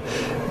 and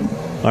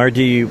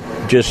RD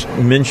just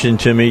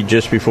mentioned to me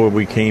just before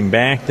we came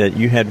back that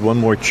you had one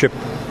more chip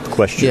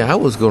question. Yeah, I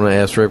was going to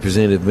ask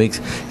Representative Meeks,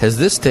 has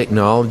this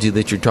technology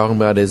that you're talking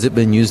about, has it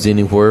been used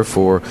anywhere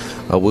for,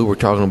 we were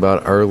talking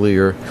about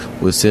earlier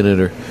with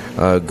Senator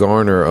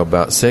Garner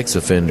about sex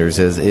offenders.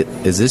 Has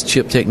this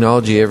chip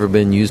technology ever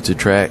been used to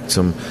track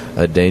some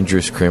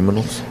dangerous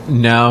criminals?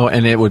 No,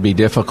 and it would be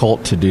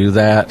difficult to do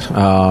that.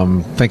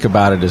 Think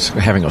about it as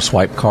having a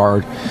swipe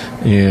card,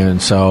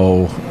 and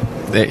so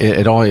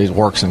it always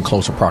works in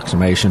close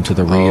approximation to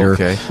the reader. Oh,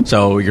 okay.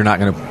 So you're not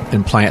going to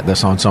implant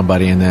this on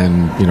somebody and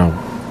then,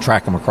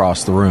 track them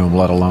across the room,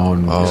 let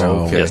alone...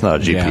 okay. Yeah, it's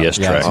not a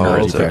GPS tracker.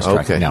 It's a GPS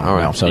tracker. No, all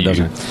right. No, so it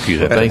doesn't...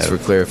 Thanks for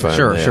clarifying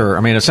that. Sure.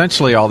 I mean,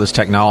 essentially all this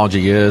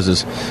technology is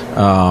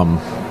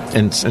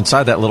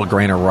inside that little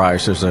grain of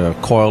rice, there's a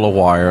coil of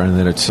wire, and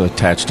then it's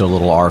attached to a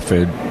little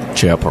RFID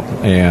chip,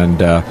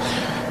 and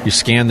you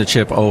scan the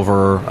chip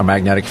over a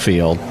magnetic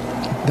field.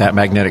 That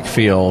magnetic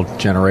field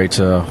generates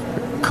a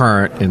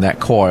current in that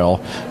coil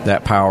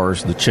that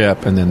powers the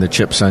chip, and then the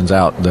chip sends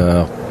out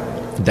the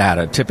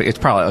data.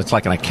 It's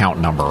like an account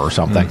number or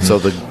something. So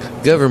the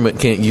government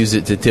can't use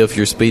it to tell if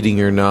you're speeding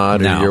or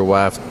not, or your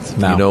wife,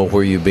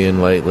 where you've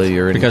been lately,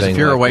 or anything. Because if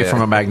you're like away that.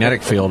 from a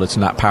magnetic field, it's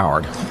not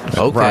powered.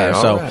 Okay, right.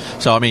 all So, right.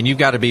 so I mean, you've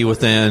got to be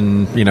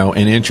within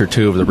an inch or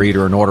two of the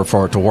reader in order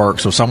for it to work.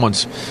 So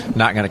someone's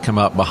not going to come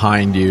up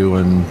behind you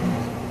and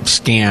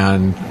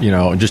scan,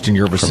 just in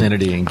your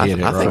vicinity and get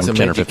it. I think right? some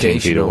 10 or 15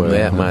 education feet on away.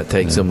 that might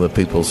take some of the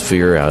people's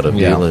fear out of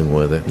dealing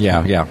with it.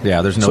 Yeah.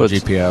 There's no So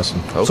it's- GPS.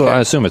 Okay. So I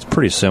assume it's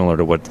pretty similar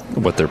to what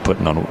they're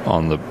putting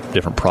on the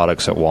different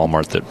products at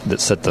Walmart that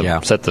set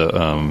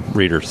the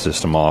reader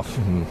system off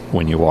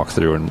when you walk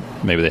through, and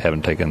maybe they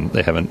haven't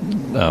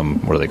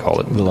what do they call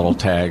it? The little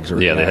tags.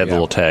 They have the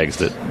little tags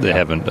that they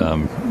haven't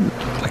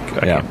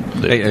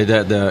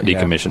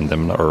decommissioned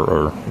them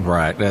or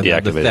right.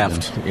 deactivated The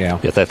theft. them. Yeah.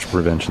 Theft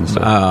prevention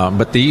stuff.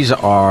 But these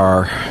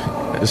are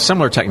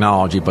similar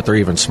technology, but they're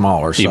even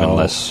smaller. So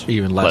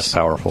Even less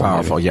powerful.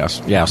 Maybe.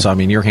 Yes. Yeah. So I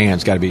mean, your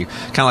hand's got to be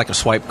kind of like a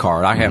swipe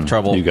card. I have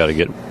trouble. You got to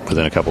get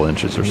within a couple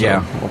inches or so.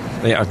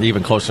 Yeah,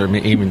 even closer.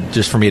 Even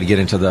just for me to get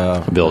into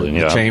the building,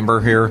 the chamber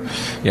here.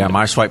 Yeah,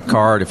 my swipe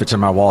card, if it's in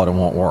my wallet, it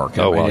won't work.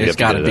 It's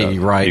got to be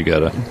right. You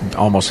got to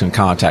almost in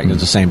contact. It's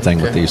the same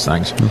thing with these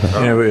things.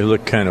 Yeah, it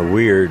looked kind of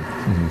weird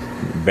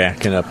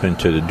backing up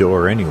into the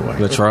door anyway.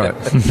 That's right.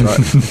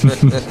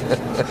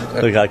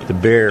 Looked like the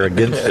bear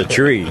against the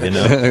tree,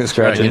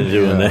 Scratching.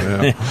 doing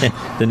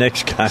that. The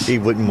next guy, he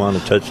wouldn't want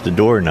to touch the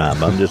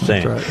doorknob. I'm just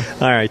saying.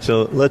 Right. All right,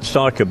 so let's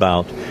talk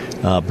about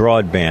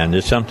broadband.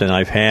 It's something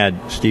I've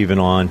had Stephen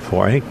on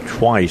for, I think,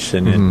 twice,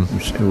 and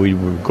we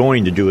were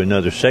going to do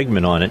another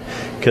segment on it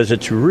because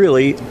it's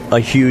really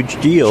a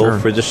huge deal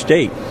for the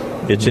state.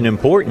 It's an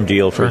important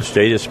deal for the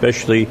state,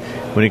 especially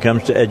when it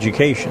comes to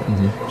education.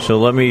 So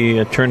let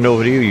me turn it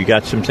over to you. You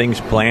got some things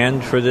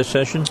planned for this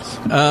session?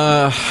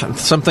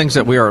 Some things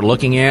that we are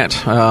looking at,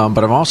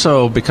 but I'm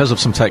also, because of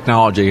some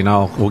technology, and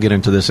we'll get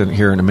into this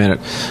here in a minute,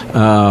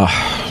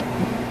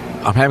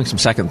 I'm having some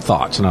second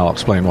thoughts, and I'll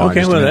explain why.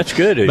 Okay, well, that's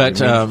good. But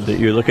that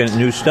you're looking at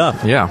new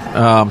stuff.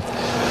 Yeah.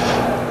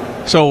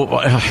 So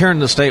here in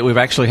the state, we've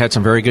actually had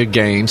some very good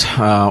gains.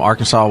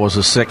 Arkansas was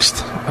the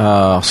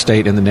 6th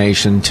state in the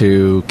nation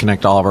to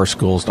connect all of our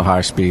schools to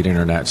high-speed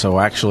internet. So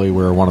actually,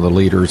 we're one of the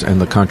leaders in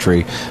the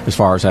country as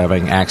far as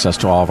having access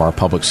to all of our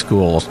public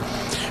schools.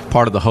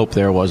 Part of the hope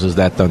there is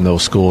that then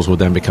those schools would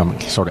then become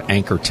sort of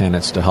anchor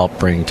tenants to help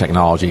bring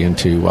technology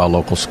into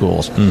local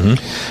schools.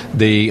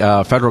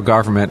 The federal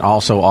government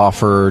also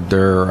offered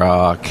their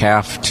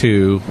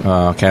CAF2,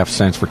 CAF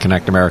stands for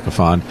Connect America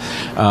Fund,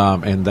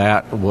 and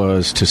that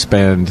was to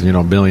spend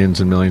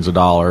billions and millions of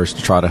dollars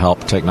to try to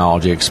help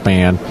technology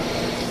expand.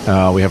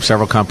 We have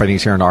several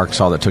companies here in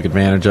Arkansas that took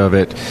advantage of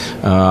it.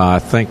 I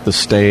think the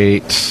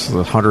state,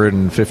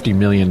 $150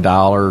 million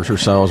or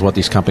so is what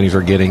these companies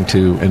are getting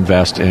to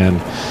invest in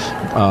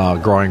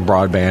growing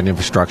broadband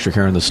infrastructure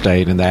here in the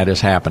state, and that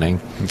is happening.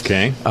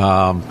 Okay.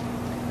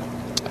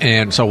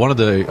 And so one of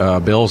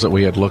the bills that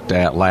we had looked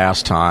at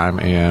last time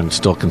and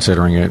still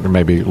considering it, or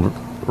maybe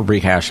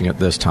rehashing it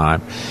this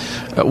time,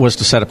 was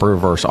to set up a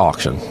reverse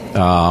auction.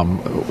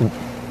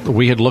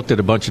 We had looked at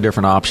a bunch of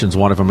different options.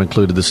 One of them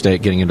included the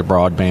state getting into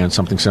broadband,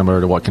 something similar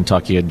to what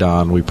Kentucky had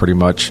done. We pretty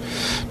much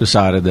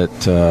decided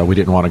that we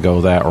didn't want to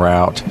go that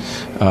route.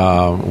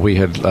 We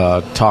had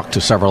talked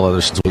to several other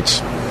states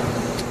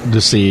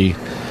to see,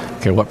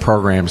 what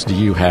programs do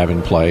you have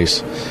in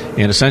place?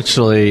 And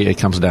essentially, it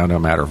comes down to a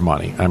matter of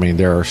money. I mean,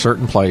 there are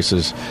certain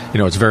places,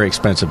 it's very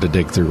expensive to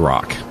dig through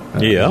rock.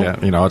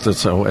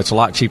 It's a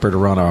lot cheaper to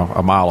run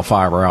a mile of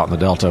fiber out in the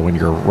Delta when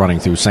you're running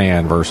through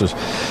sand versus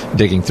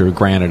digging through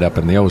granite up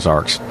in the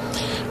Ozarks.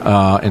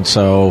 And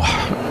so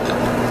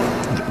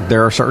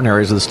there are certain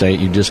areas of the state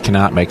you just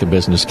cannot make a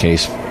business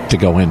case to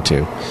go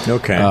into.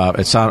 Okay.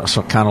 It's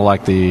kind of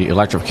like the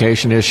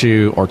electrification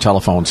issue or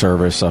telephone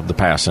service of the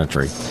past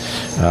century.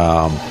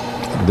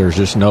 There's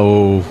just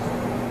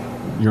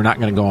you're not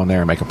going to go in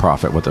there and make a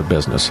profit with a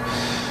business.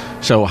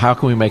 So how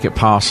can we make it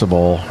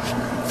possible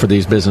for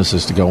these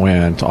businesses to go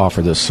in to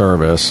offer this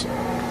service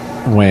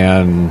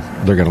when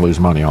they're going to lose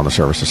money on the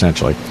service,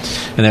 essentially?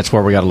 And that's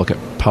where we got to look at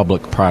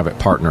public-private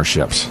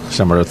partnerships,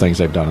 similar to things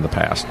they've done in the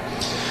past.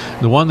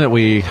 The one that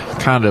we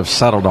kind of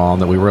settled on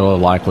that we really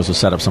liked was to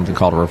set up something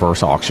called a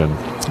reverse auction.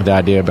 The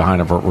idea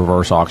behind a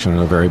reverse auction in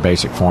a very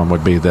basic form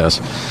would be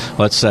this.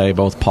 Let's say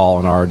both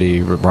Paul and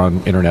RD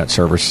run internet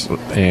service,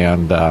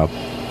 and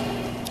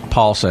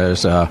Paul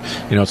says,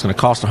 it's going to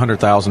cost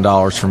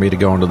 $100,000 for me to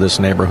go into this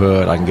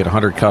neighborhood. I can get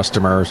 100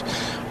 customers.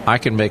 I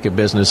can make a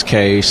business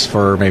case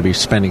for maybe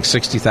spending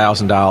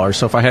 $60,000.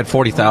 So if I had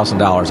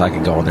 $40,000, I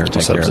could go in there and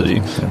take care of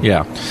it.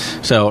 Yeah.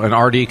 So an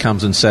RD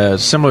comes and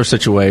says, similar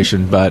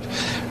situation, but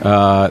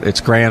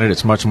it's granted,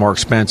 it's much more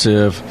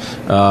expensive.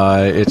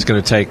 It's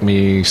going to take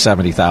me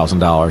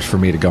 $70,000 for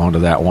me to go into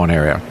that one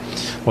area.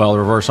 Well, the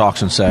reverse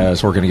auction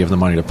says we're going to give the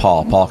money to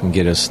Paul. Paul can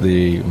get us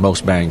the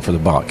most bang for the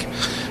buck.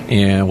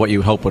 And what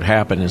you hope would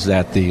happen is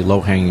that the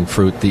low-hanging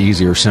fruit, the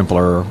easier,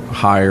 simpler,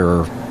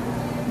 higher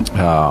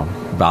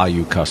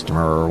value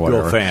customer or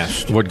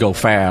whatever would go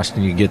fast,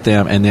 and you get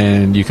them, and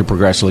then you can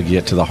progressively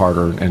get to the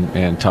harder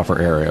and tougher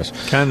areas.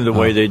 Kind of the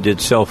way they did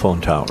cell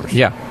phone towers.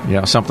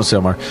 Yeah, something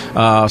similar.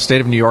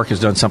 State of New York has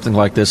done something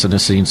like this and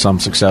has seen some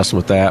success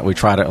with that. We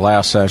tried it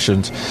last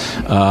sessions,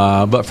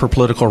 but for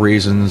political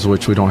reasons,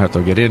 which we don't have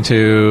to get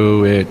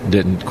into, it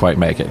didn't quite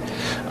make it.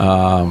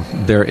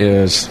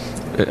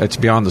 It's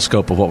beyond the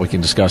scope of what we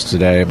can discuss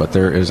today, but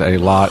there is a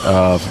lot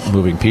of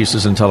moving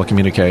pieces in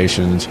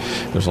telecommunications.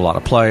 There's a lot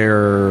of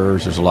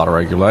players, there's a lot of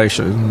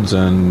regulations,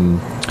 and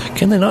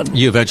can they not?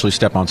 You eventually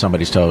step on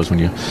somebody's toes when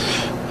you.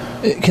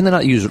 Can they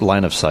not use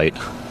line of sight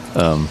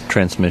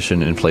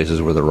transmission in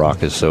places where the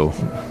rock is so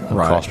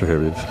cost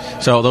prohibitive?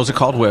 So those are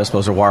called WISP.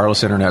 Those are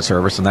wireless internet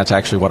service, and that's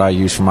actually what I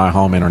use for my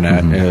home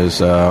internet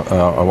is a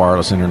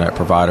wireless internet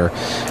provider.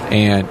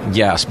 And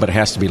yes, but it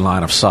has to be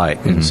line of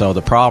sight. And so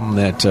the problem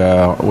that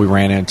we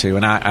ran into,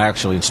 and I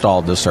actually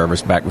installed this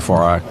service back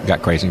before I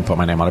got crazy and put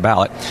my name on a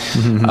ballot.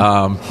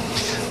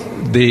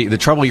 The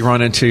trouble you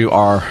run into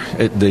are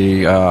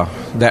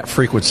that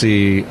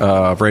frequency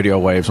of radio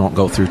waves won't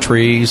go through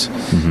trees,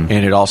 and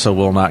it also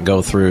will not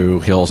go through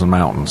hills and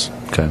mountains.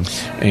 Okay.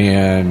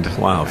 And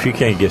wow, if you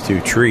can't get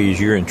through trees,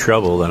 you're in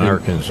trouble in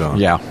Arkansas.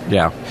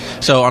 Yeah.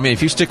 So I mean,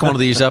 if you stick one of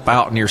these up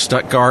out near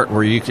Stuttgart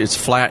where it's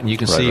flat and you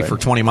can see for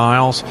 20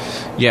 miles,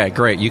 yeah,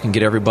 great. You can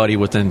get everybody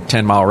within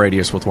 10-mile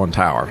radius with one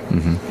tower,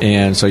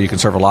 and so you can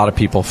serve a lot of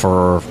people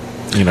for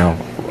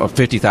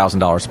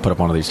 $50,000 to put up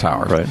one of these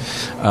towers. Right.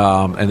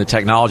 And the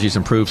technology's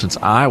improved since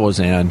I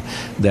was in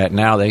that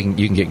now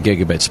you can get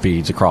gigabit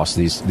speeds across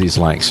these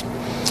lengths.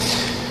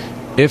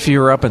 If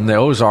you're up in the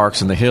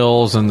Ozarks and the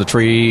hills and the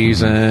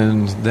trees,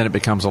 and then it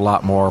becomes a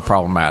lot more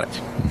problematic.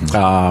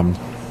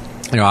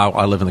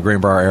 I live in the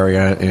Greenbrier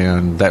area,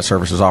 and that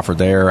service is offered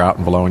there out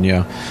in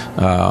Bologna.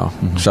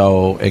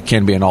 So it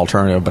can be an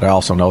alternative, but I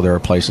also know there are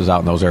places out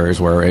in those areas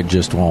where it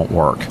just won't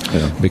work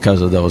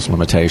because of those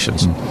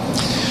limitations.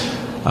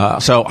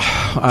 So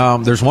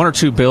there's one or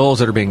two bills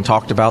that are being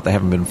talked about that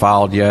haven't been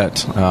filed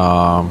yet.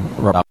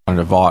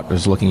 Representative Vaught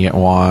is looking at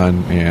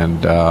one,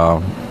 and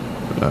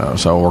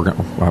so we're going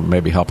to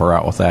maybe help her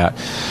out with that.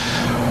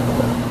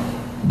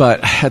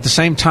 But at the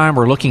same time,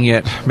 we're looking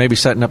at maybe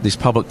setting up these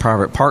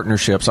public-private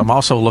partnerships. I'm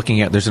also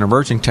looking at there's an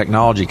emerging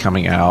technology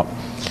coming out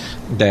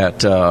that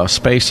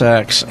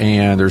SpaceX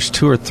and there's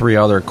 2 or 3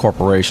 other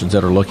corporations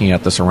that are looking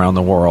at this around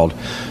the world.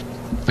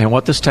 And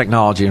what this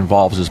technology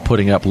involves is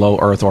putting up low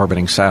Earth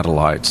orbiting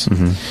satellites.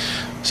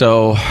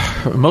 So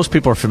most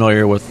people are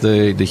familiar with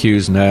the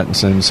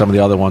HughesNet and some of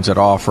the other ones that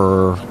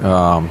offer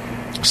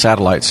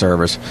satellite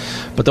service,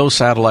 but those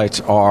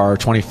satellites are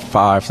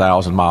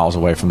 25,000 miles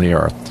away from the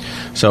Earth.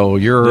 So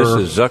this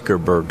is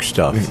Zuckerberg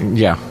stuff.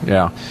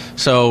 Yeah.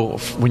 So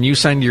when you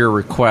send your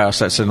request,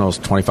 that signals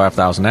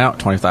 25,000 out,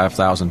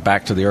 25,000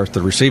 back to the Earth,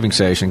 the receiving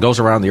station, goes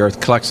around the Earth,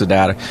 collects the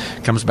data,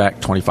 comes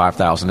back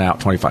 25,000 out,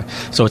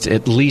 25. So it's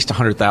at least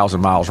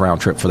 100,000 miles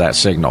round trip for that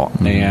signal.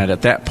 And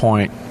at that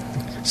point,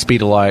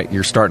 speed of light,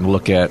 you're starting to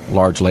look at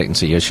large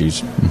latency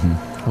issues.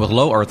 With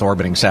low Earth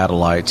orbiting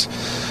satellites,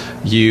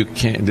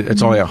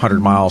 it's only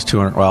 100 miles,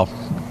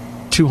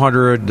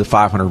 200 to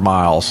 500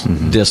 miles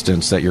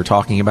distance that you're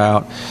talking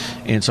about.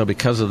 And so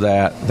because of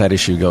that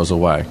issue goes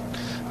away.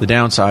 The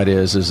downside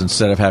is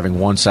instead of having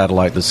one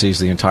satellite that sees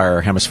the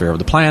entire hemisphere of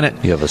the planet,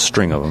 you have a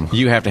string of them.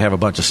 You have to have a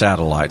bunch of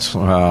satellites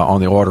on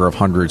the order of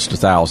hundreds to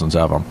thousands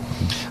of them.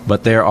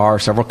 But there are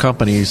several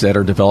companies that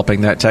are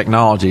developing that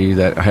technology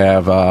that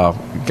have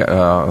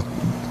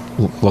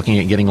looking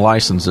at getting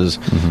licenses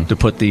to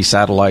put these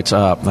satellites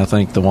up. And I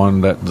think the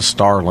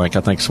Starlink,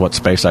 I think is what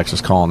SpaceX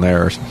is calling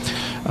theirs.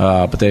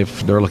 But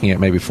they're looking at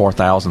maybe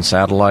 4,000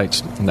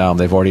 satellites.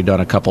 They've already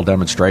done a couple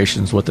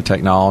demonstrations with the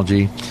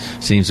technology.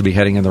 Seems to be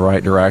heading in the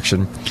right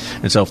direction.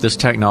 And so if this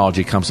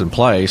technology comes in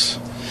place,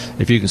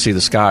 if you can see the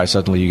sky,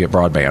 suddenly you get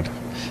broadband.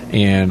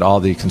 And all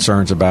the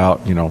concerns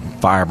about,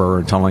 fiber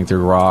and tunneling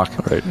through rock.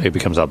 Right. It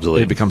becomes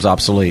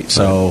obsolete.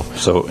 So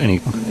any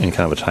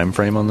kind of a time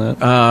frame on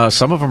that?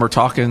 Some of them are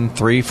talking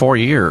 3-4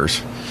 years.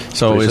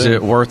 So is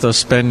it worth us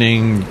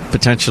spending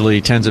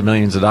potentially tens of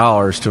millions of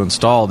dollars to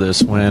install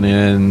this when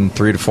in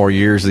 3 to 4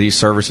 years these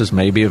services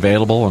may be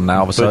available and now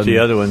all of a sudden... But the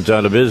other one's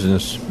out of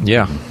business.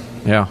 Yeah.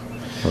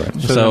 Right.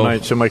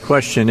 So my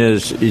question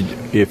is,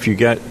 if you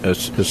got a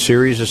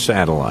series of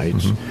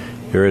satellites...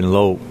 You're in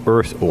low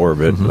Earth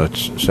orbit,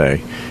 let's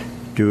say.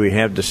 Do we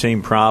have the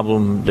same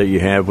problem that you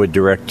have with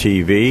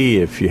DirecTV?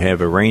 If you have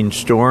a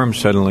rainstorm,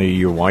 suddenly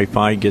your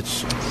Wi-Fi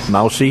gets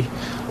mousy?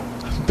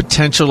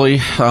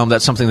 Potentially.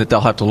 That's something that they'll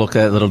have to look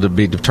at. It'll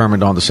be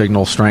determined on the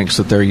signal strengths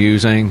that they're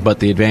using. But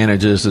the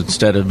advantage is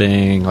instead of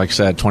being, like I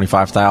said,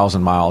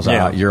 25,000 miles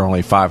out, you're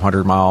only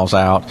 500 miles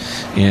out.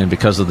 And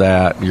because of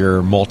that,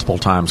 you're multiple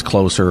times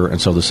closer. And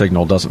so the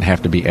signal doesn't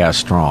have to be as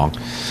strong.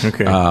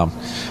 Okay.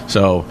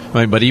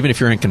 But even if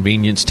you're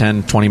inconvenienced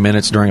 10, 20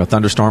 minutes during a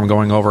thunderstorm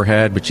going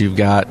overhead, but you've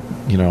got,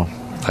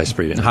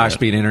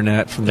 high-speed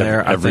internet from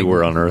there.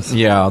 Everywhere on Earth.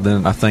 Yeah,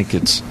 then I think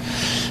it's,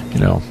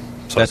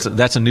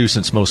 that's a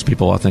nuisance most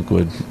people, I think,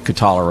 could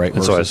tolerate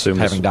versus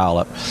having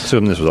dial-up.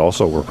 Assume this would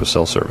also work with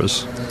cell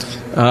service.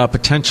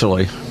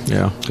 Potentially,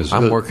 yeah.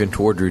 I'm working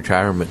toward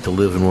retirement to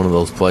live in one of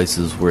those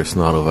places where it's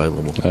not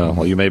available.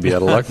 Well, you may be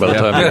out of luck by the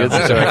time you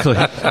get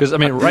there. Because I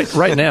mean,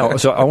 right now,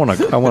 so I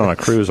went on a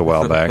cruise a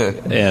while back,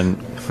 and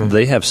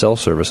they have cell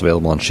service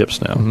available on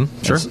ships now.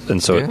 Mm-hmm. Sure,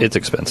 and so it's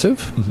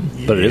expensive,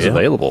 but it is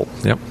available.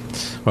 Yep.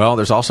 Well,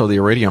 there's also the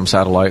Iridium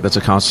satellite. That's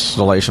a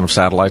constellation of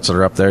satellites that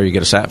are up there. You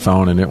get a sat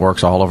phone, and it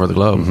works all over the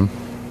globe.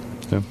 Mm-hmm.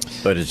 Yeah.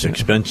 But it's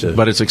expensive.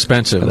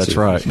 That's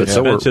right. But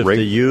so expensive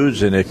to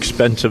use and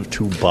expensive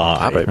to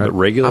buy. Right. But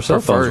regular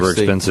cell phones were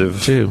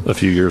expensive too. A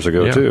few years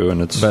ago too, and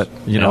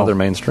now they're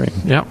mainstream.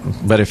 Yeah.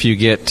 But if you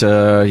get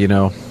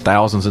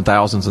thousands and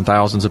thousands and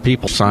thousands of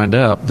people signed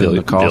up, then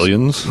the cost,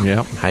 billions.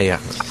 Yeah. Hey,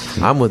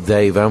 I'm with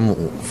Dave. I'm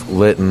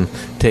letting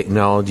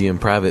technology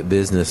and private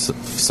business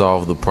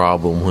solve the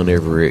problem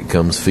whenever it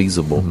comes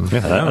feasible.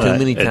 Mm-hmm. Too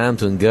many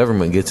times when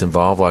government gets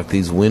involved, like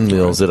these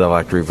windmills that I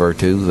like to refer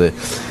to, that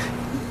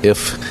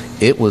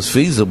if it was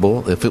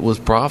feasible, if it was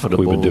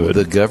profitable, we would do it.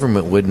 The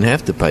government wouldn't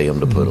have to pay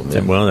them to put them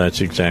in. Well, that's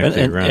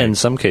exactly right. And in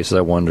some cases,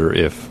 I wonder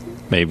if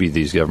maybe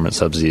these government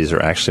subsidies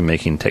are actually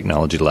making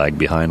technology lag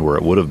behind where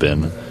it would have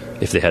been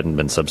if they hadn't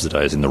been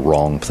subsidizing the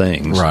wrong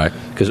things. Right.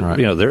 Because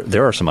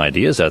there are some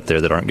ideas out there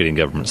that aren't getting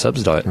government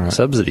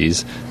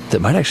subsidies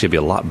that might actually be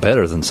a lot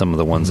better than some of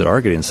the ones that are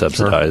getting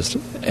subsidized,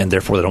 and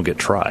therefore they don't get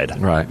tried.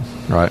 Right.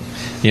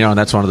 And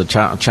that's one of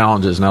the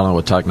challenges not only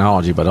with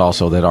technology but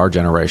also that our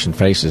generation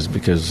faces,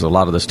 because a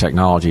lot of this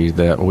technology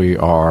that we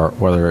are,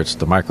 whether it's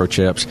the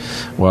microchips,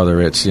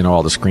 whether it's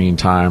all the screen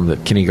time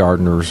that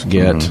kindergartners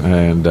get,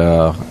 and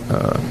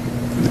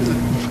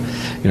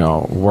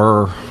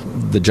we're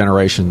the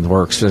generation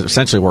we're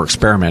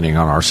experimenting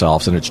on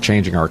ourselves, and it's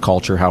changing our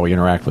culture, how we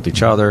interact with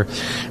each other,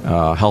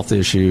 health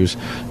issues,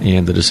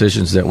 and the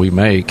decisions that we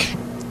make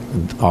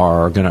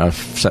are going to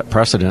set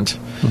precedent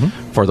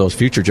for those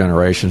future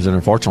generations. And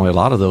unfortunately, a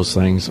lot of those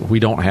things we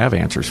don't have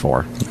answers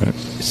for. Right.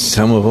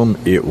 Some of them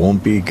it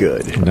won't be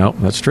good. No,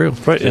 that's true.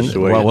 Right. And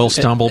we'll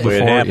stumble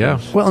before it. Yeah.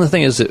 Well, and the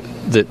thing is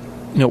that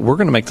we're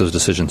going to make those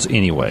decisions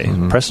anyway.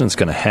 Precedent's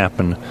going to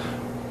happen,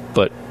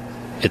 but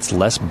it's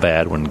less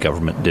bad when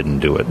government didn't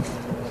do it.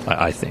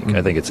 I think.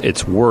 I think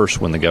it's worse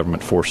when the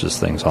government forces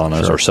things on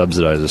us or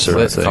subsidizes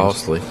certain things. Less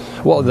costly.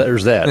 Well,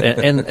 there's that,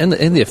 and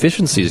the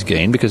efficiency is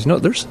gained because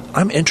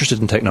I'm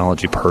interested in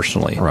technology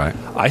personally. Right.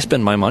 I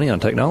spend my money on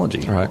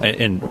technology, right,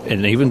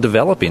 and even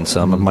developing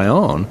some of my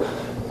own,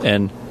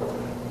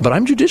 but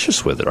I'm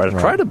judicious with it. Right? I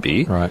try to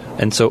be, right,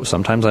 and so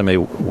sometimes I may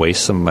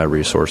waste some of my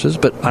resources,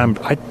 but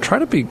I try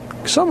to be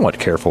somewhat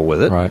careful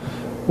with it. Right.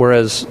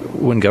 Whereas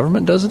when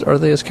government does it, are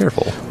they as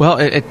careful? Well,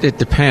 it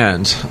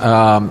depends.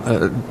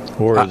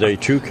 Or are they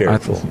too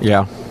careful?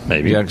 Yeah.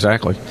 Maybe. Yeah,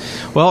 exactly.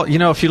 Well,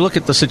 if you look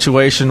at the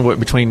situation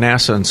between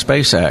NASA and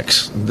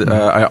SpaceX,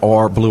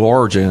 or Blue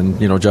Origin,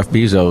 Jeff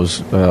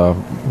Bezos,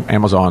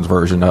 Amazon's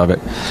version of it,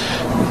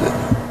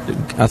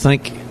 I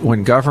think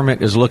when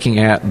government is looking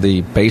at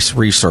the base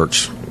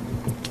research,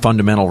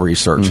 fundamental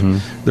research,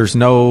 there's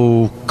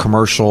no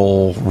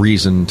commercial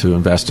reason to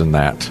invest in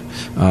that.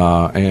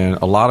 And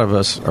a lot of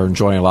us are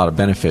enjoying a lot of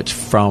benefits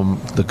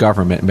from the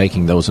government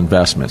making those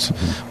investments,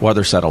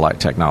 whether satellite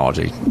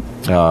technology,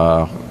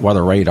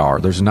 whether radar.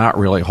 There's not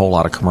really a whole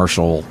lot of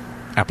commercial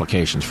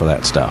applications for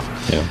that stuff.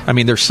 Yeah. I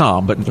mean, there's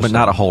some, but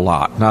not a whole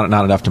lot.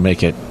 Not enough to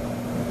make it,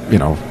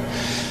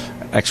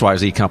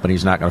 XYZ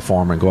company's not going to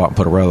form and go out and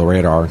put a row of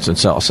radar and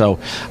sell. So,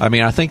 I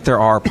mean, I think there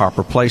are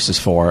proper places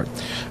for it.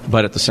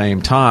 But at the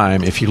same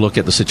time, if you look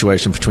at the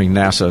situation between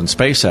NASA and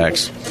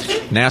SpaceX,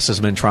 NASA's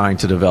been trying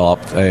to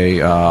develop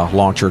a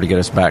launcher to get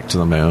us back to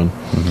the moon.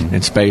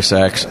 And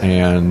SpaceX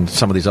and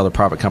some of these other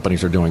private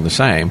companies are doing the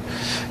same.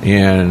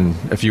 And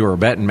if you were a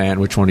betting man,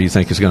 which one do you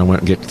think is going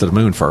to get to the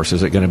moon first?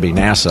 Is it going to be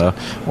NASA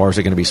or is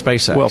it going to be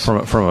SpaceX? Well,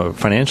 from a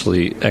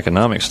financially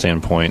economic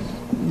standpoint,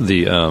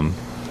 the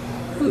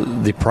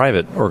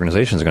private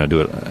organizations are going to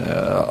do it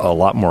a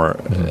lot more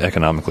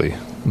economically.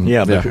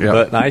 Yeah,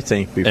 but I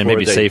think before and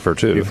maybe safer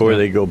too. Before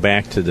they go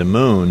back to the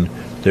moon,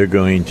 they're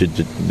going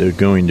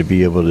to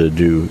be able to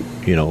do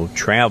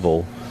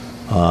travel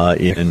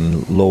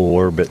in low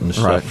orbit and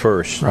stuff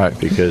first, right?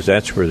 Because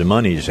that's where the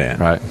money's at,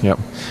 right? Yep.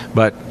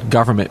 But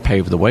government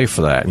paved the way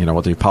for that,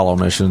 with the Apollo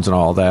missions and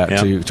all that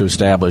to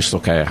establish,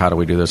 okay, how do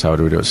we do this? How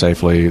do we do it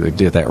safely? They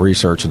did that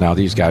research, and now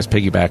these guys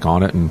piggyback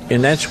on it,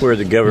 and that's where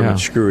the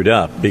government screwed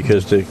up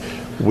because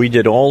we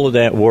did all of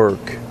that work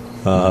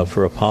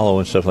for Apollo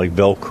and stuff like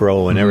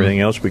Velcro and everything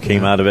else. We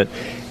came out of it.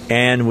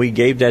 And we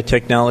gave that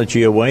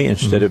technology away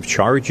instead of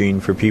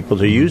charging for people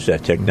to use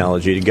that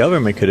technology. The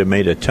government could have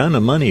made a ton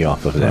of money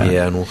off of that.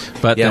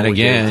 But then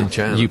again,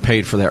 you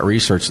paid for that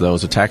research, though,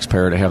 as a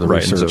taxpayer to have the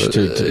research.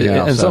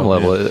 At some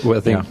level,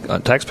 I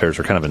think taxpayers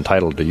are kind of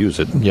entitled to use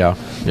it. Yeah.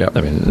 I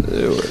mean,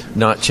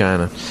 not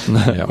China.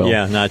 Not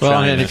China.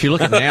 Well, and if you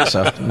look at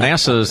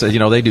NASA's,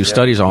 they do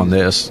studies on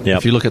this. Yep.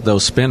 If you look at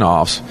those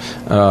spin-offs,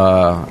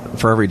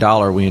 for every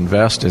 $1 we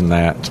invest in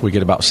that, we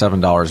get about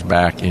 $7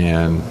 back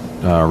in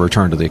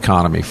return to the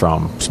economy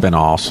from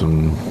spin-offs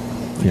and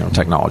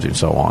technology and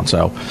so on.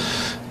 So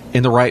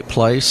in the right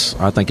place,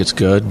 I think it's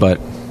good,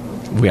 but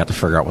we have to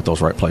figure out what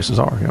those right places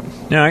are. Yeah.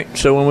 All right.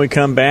 So when we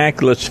come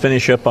back, let's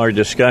finish up our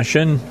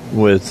discussion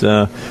with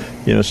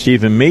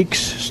Stephen Meeks,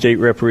 state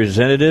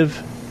representative,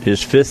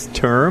 his 5th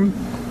term.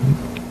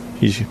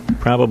 He's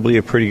probably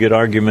a pretty good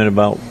argument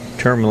about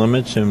term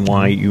limits and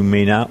why you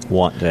may not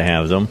want to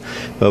have them.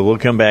 But we'll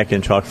come back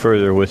and talk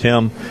further with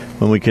him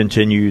when we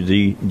continue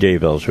the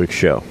Dave Elswick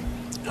Show.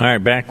 All right,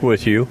 back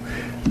with you.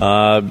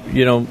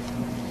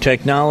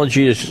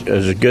 Technology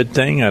is a good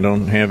thing. I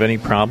don't have any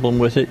problem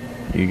with it.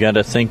 You got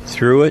to think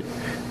through it.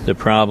 The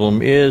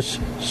problem is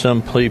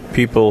some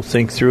people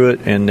think through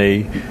it and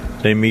they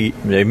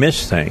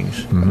miss things.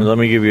 Mm-hmm. Let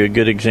me give you a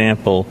good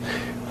example.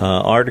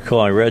 Article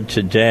I read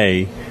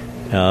today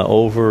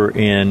over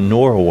in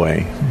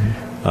Norway.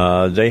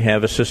 Mm-hmm. They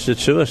have assisted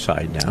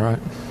suicide now. Right.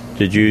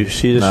 Did you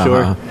see the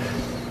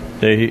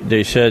story?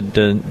 They said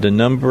the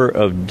number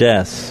of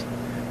deaths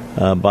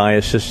by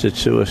assisted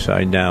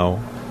suicide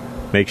now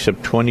makes up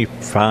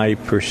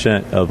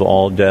 25% of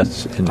all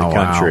deaths in the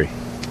country. Wow.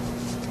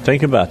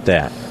 Think about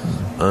that.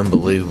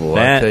 Unbelievable.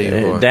 I tell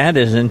you what. That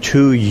is in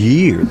 2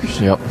 years.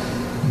 Yep.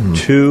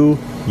 2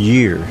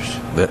 years.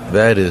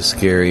 That is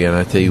scary, and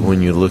I tell you,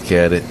 when you look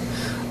at it,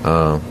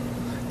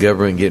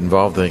 government get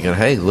involved thinking,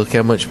 hey, look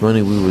how much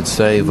money we would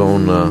save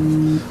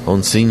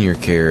on senior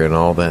care and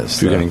all that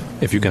stuff.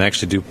 If you can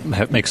actually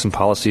make some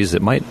policies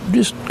that might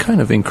just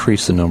kind of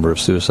increase the number of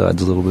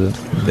suicides a little bit.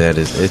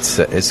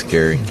 It's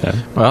scary. Okay.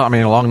 Well, I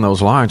mean, along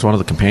those lines, one of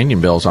the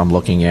companion bills I'm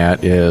looking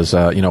at is,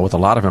 with a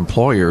lot of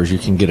employers, you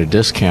can get a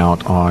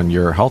discount on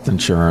your health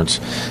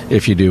insurance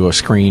if you do a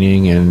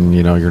screening and,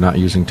 you're not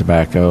using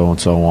tobacco and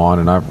so on.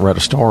 And I've read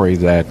a story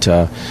that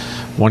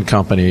one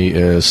company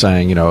is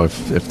saying,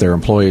 if their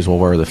employees will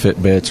wear the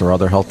Fitbits or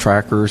other health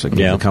trackers and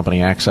give the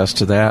company access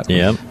to that,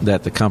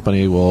 that the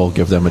company will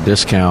give them a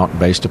discount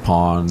based upon.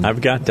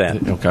 I've got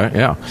that. Okay,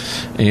 yeah,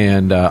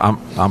 and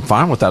I'm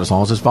fine with that as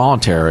long as it's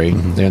voluntary.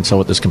 Mm-hmm. And so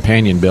what this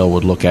companion bill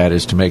would look at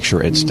is to make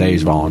sure it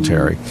stays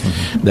voluntary.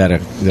 Mm-hmm.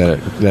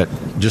 That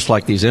just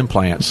like these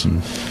implants.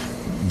 Mm-hmm.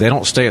 They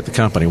don't stay at the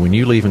company. When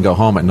you leave and go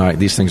home at night,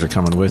 these things are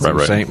coming with you.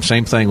 Right.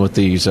 Same thing with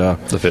these the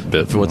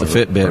Fitbit. With the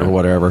Fitbit or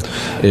whatever,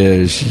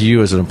 is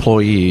you as an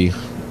employee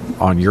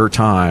on your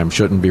time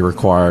shouldn't be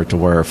required to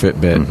wear a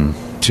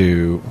Fitbit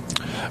to.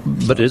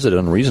 But is it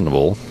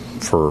unreasonable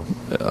for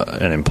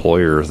an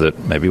employer that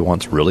maybe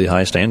wants really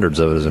high standards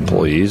of his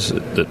employees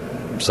that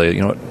say,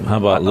 how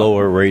about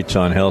lower rates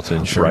on health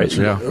insurance?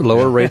 Right,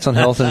 lower rates on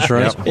health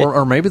insurance,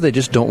 or maybe they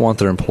just don't want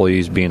their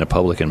employees being a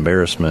public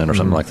embarrassment or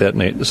something like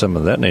that, some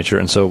of that nature.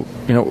 And so,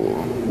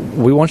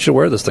 we want you to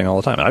wear this thing all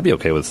the time. And I'd be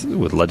okay with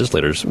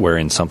legislators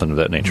wearing something of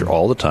that nature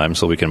all the time,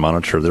 so we can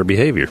monitor their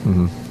behavior.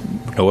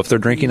 Know if they're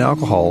drinking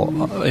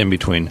alcohol in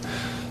between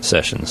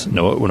sessions.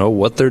 Know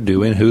what they're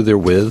doing, who they're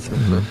with,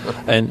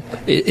 and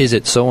is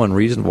it so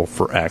unreasonable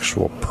for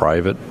actual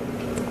private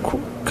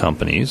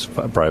companies,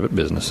 private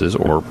businesses,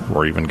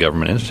 or even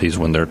government entities,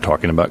 when they're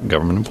talking about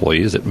government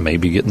employees that may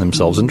be getting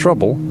themselves in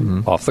trouble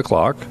off the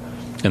clock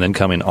and then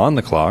coming on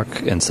the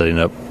clock and setting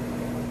up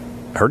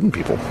hurting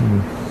people?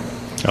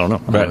 I don't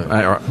know.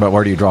 But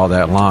where do you draw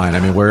that line? I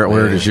mean,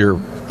 where does your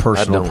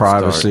personal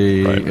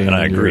privacy? Right. And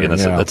I agree, and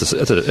it's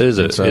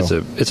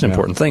an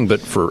important thing.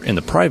 But in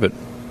the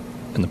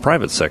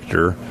private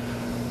sector,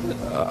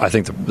 I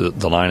think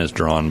the line is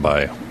drawn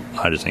by,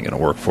 I just ain't going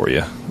to work for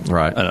you.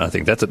 Right. And I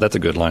think that's a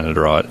good line to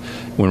draw it.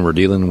 When we're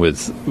dealing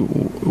with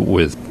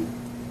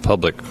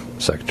public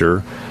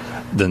sector,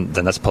 then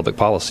that's a public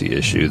policy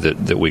issue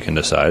that we can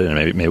decide, and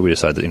maybe we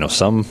decide that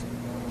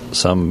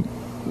some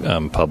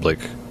public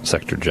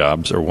sector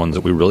jobs are ones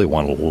that we really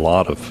want a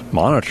lot of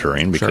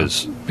monitoring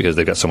because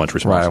they've got so much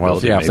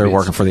responsibility. Right. Well, if they're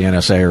working for the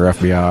NSA or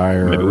FBI,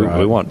 or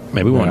we want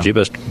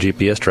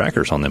GPS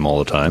trackers on them all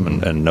the time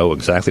and know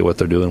exactly what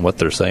they're doing, what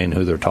they're saying,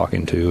 who they're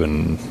talking to,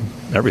 and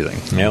everything.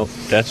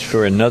 That's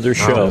for another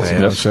show.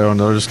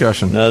 Another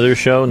discussion. Another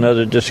show,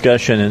 another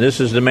discussion, and this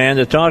is the man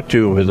to talk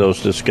to with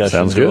those discussions.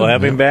 Sounds good. We'll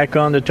have him back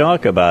on to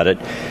talk about it.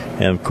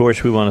 And, of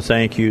course, we want to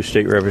thank you,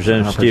 State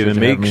Representative Stephen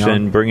Meeks,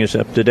 and bring us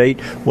up to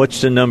date. What's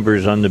the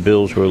numbers on the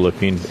bills we're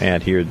looking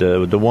at here?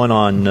 The one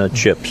on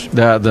chips.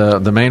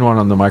 The main one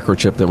on the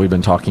microchip that we've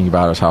been talking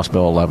about is House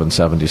Bill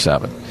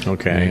 1177.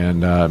 Okay.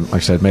 And like I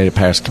said, made it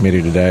past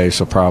committee today,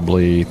 so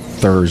probably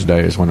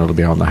Thursday is when it'll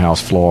be on the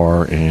House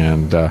floor.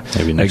 And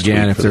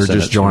again, if they're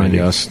just joining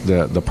us,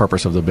 the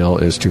purpose of the bill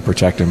is to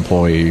protect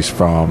employees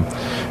from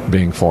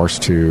being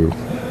forced to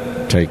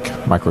take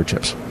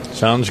microchips.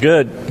 Sounds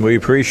good. We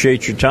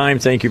appreciate your time.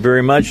 Thank you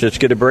very much. Let's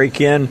get a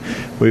break in.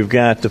 We've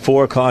got the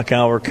 4 o'clock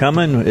hour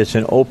coming. It's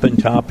an open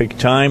topic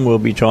time. We'll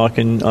be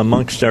talking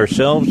amongst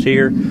ourselves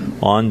here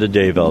on the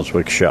Dave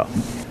Elswick Show.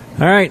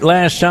 All right,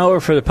 last hour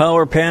for the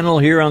power panel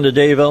here on the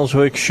Dave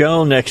Elswick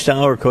Show. Next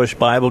hour, of course,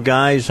 Bible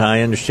Guys. I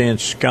understand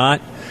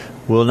Scott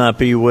will not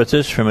be with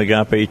us from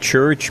Agape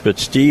Church, but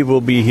Steve will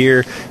be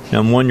here. And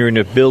I'm wondering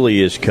if Billy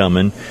is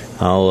coming.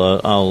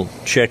 I'll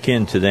check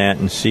into that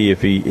and see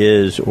if he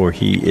is or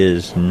he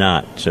is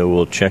not. So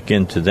we'll check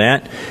into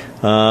that.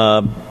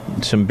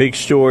 Some big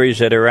stories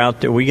that are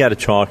out there. We got to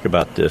talk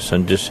about this.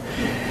 And just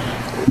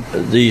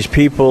these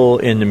people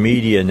in the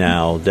media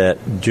now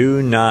that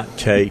do not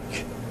take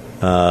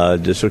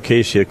this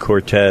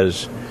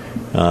Ocasio-Cortez,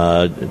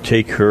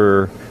 take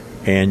her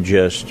and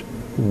just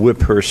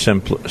whip her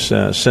senseless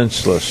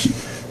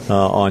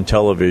on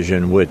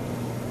television with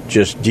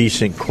just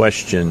decent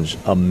questions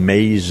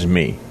amaze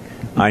me.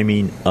 I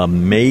mean,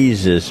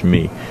 amazes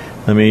me.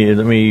 Let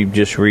me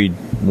just read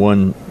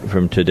one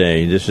from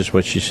today. This is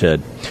what she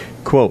said.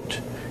 Quote,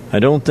 I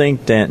don't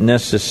think that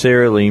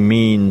necessarily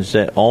means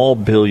that all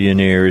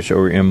billionaires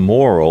are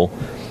immoral.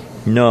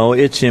 No,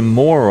 it's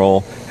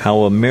immoral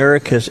how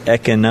America's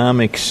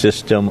economic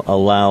system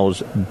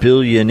allows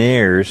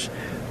billionaires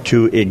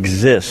to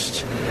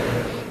exist.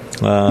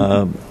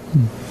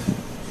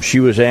 She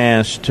was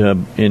asked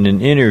in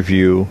an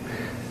interview,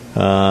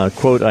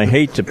 quote, I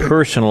hate to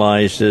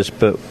personalize this,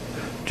 but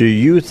do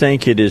you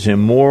think it is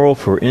immoral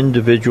for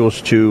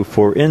individuals to,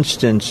 for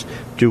instance,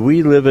 do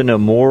we live in a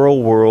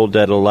moral world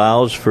that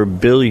allows for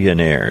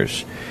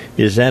billionaires?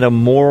 Is that a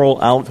moral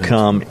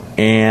outcome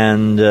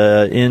and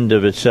end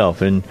of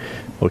itself? And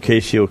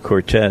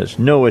Ocasio-Cortez,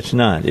 no, it's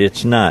not.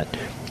 It's not.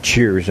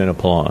 Cheers and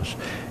applause.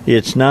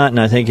 It's not, and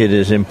I think it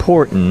is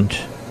important.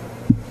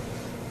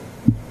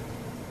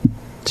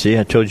 See,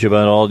 I told you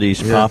about all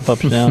these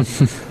pop-ups now.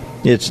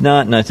 It's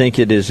not, and I think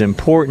it is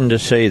important to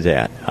say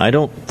that. I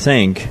don't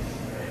think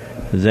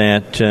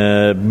that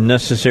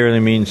necessarily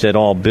means that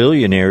all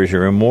billionaires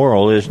are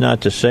immoral. Is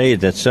not to say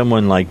that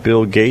someone like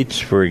Bill Gates,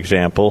 for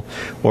example,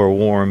 or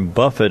Warren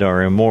Buffett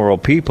are immoral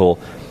people.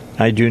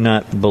 I do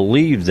not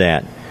believe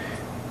that.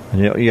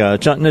 Yeah,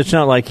 it's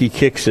not like he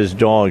kicks his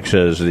dog,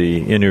 says the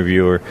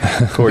interviewer,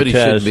 Cortez. But he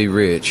should be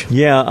rich.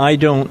 Yeah, I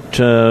don't.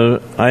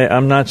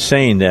 I'm not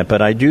saying that,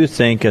 but I do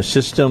think a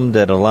system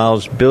that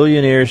allows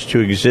billionaires to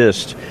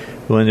exist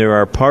when there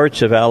are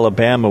parts of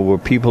Alabama where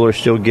people are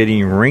still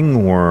getting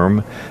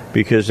ringworm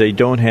because they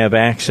don't have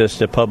access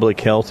to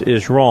public health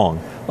is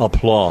wrong.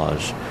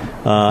 Applause.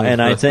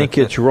 And I think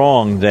it's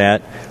wrong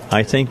that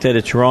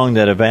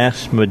a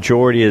vast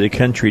majority of the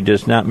country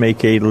does not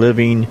make a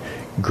living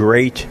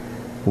great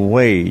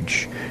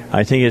wage.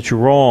 I think it's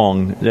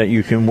wrong that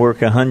you can work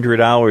 100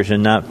 hours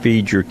and not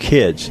feed your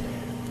kids.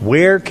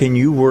 Where can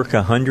you work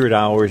 100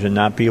 hours and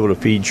not be able to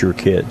feed your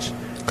kids?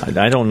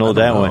 I don't know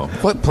that one.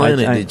 What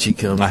planet did she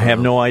come from? I have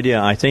no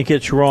idea. I think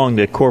it's wrong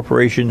that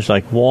corporations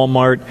like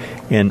Walmart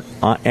and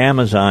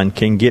Amazon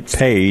can get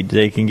paid.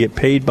 They can get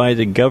paid by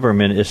the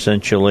government,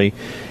 essentially,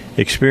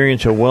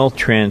 experience a wealth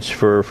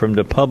transfer from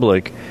the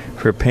public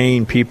for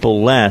paying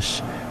people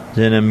less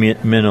than a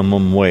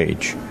minimum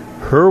wage.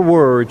 Her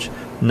words,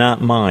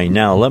 not mine.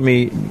 Now, let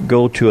me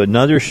go to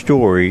another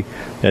story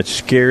that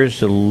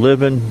scares the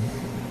living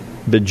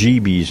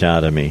bejeebies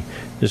out of me.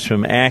 This is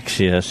from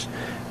Axios.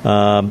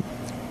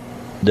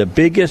 The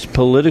biggest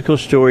political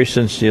story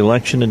since the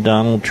election of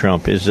Donald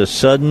Trump is the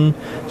sudden,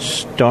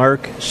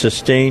 stark,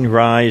 sustained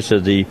rise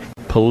of the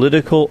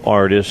political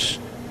artists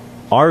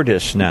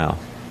now,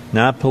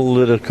 not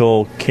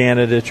political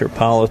candidates or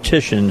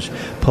politicians,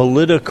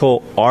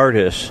 political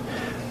artists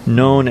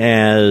known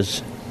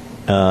as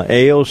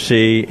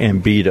AOC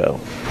and Beto.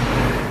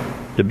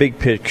 The big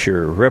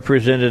picture,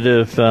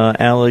 Representative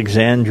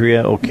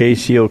Alexandria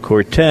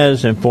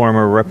Ocasio-Cortez and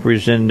former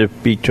Representative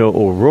Beto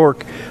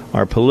O'Rourke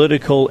are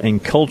political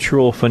and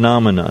cultural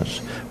phenomena,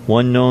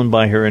 one known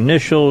by her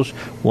initials,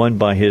 one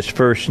by his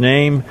first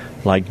name,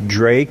 like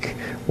Drake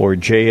or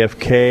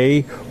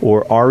JFK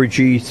or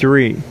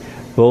RG3.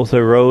 Both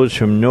arose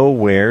from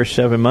nowhere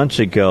 7 months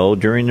ago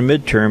during the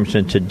midterms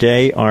and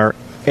today are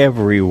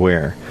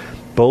everywhere.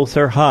 Both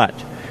are hot.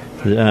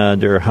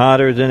 They're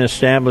hotter than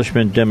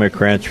establishment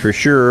Democrats for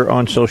sure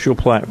on social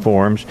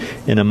platforms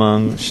and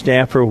among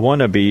staffer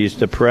wannabes,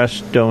 the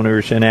press,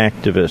 donors, and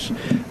activists.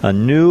 A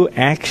new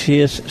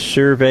Axios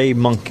Survey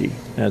Monkey,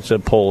 that's a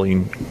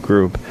polling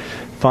group,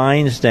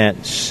 finds that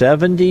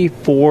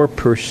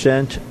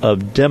 74%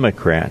 of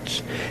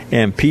Democrats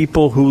and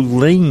people who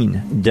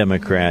lean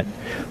Democrat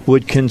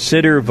would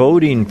consider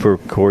voting for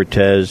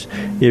Cortez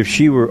if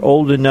she were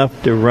old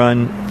enough to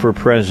run for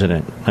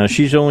president. Now,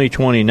 she's only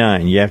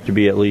 29. You have to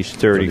be at least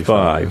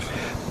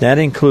 35. That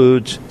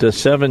includes the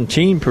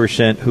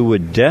 17% who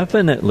would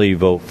definitely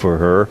vote for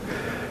her.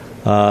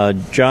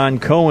 John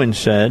Cohen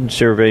said,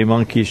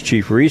 SurveyMonkey's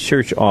chief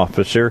research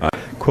officer,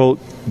 quote,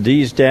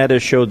 these data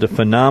show the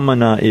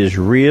phenomena is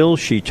real.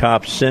 She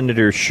tops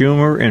Senator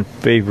Schumer in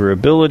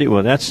favorability.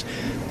 Well, that's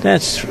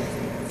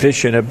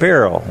fish in a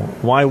barrel.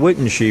 Why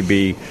wouldn't she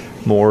be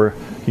more,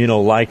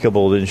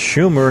 likable than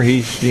Schumer?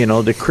 He's,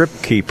 the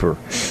crypt keeper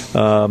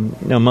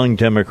among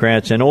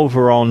Democrats and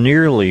overall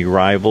nearly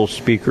rivals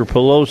Speaker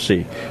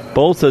Pelosi.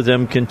 Both of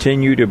them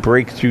continue to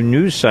break through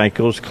news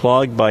cycles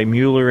clogged by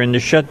Mueller and the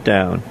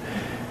shutdown.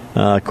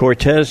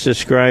 Cortez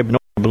described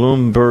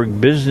Bloomberg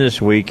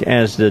Businessweek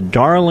as the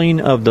darling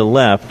of the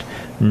left,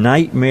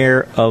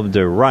 nightmare of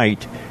the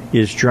right,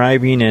 is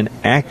driving an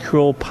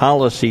actual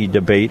policy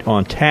debate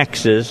on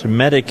taxes,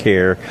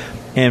 Medicare,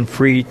 and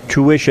free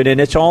tuition.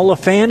 And it's all a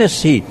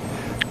fantasy.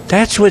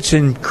 That's what's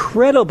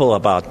incredible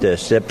about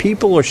this, that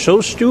people are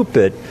so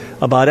stupid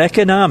about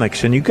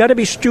economics, and you've got to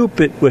be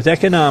stupid with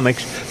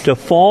economics to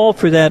fall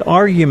for that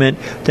argument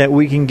that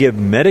we can give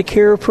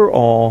Medicare for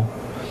all,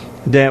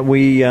 that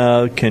we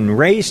can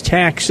raise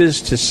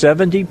taxes to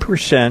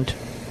 70%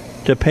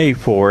 to pay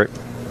for it,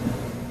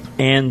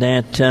 and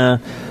that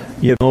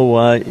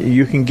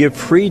you can give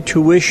free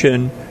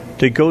tuition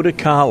to go to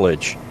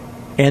college,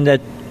 and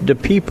that the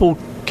people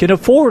can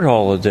afford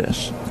all of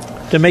this,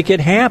 to make it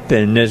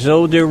happen, as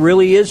though there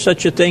really is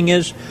such a thing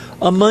as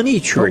a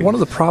money tree. Well, one of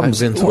the problems,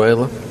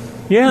 Venezuela.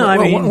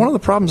 One of the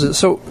problems is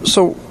so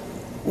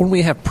when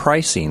we have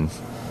pricing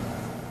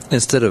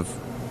instead of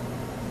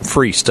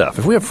free stuff.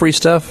 If we have free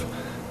stuff,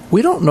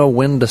 we don't know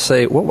when to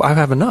say, "Well, I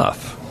have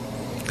enough."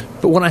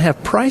 But when I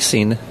have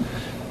pricing,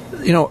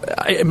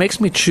 it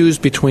makes me choose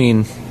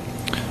between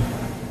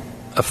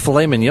a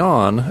filet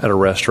mignon at a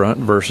restaurant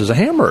versus a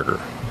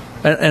hamburger,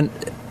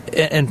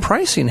 and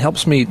pricing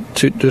helps me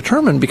to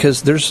determine,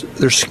 because there's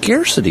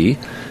scarcity,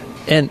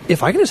 and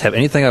if I can just have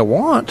anything I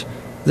want,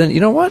 then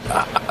you know what?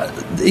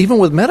 Even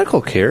with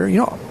medical care,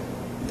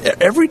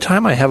 every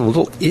time I have a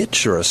little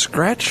itch or a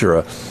scratch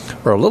or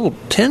a little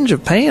tinge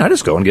of pain, I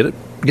just go and get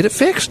it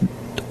fixed.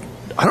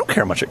 I don't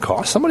care how much it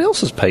costs. Somebody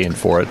else is paying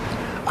for it.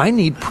 I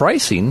need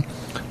pricing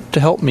to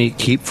help me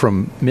keep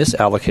from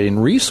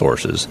misallocating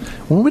resources.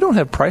 When we don't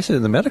have pricing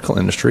in the medical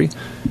industry,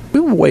 we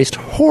will waste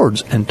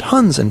hordes and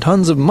tons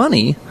of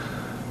money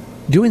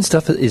doing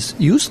stuff that is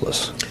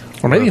useless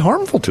or maybe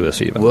harmful to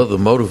us even. Well, the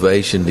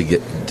motivation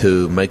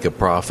to make a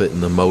profit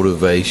and the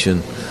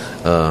motivation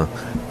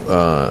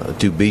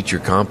to beat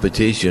your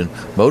competition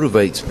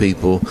motivates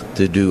people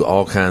to do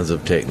all kinds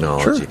of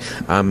technology.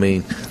 Sure. I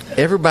mean,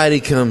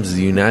 everybody comes to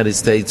the United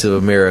States of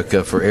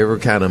America for every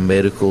kind of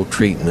medical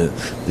treatment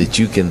that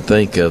you can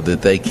think of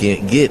that they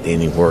can't get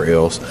anywhere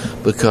else,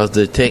 because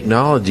the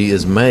technology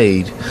is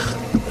made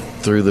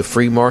through the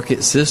free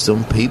market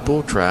system.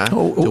 People try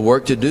to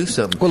work to do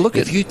something. Well,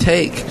 if you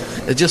take,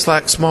 just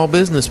like small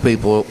business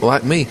people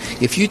like me,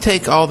 if you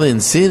take all the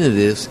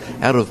incentives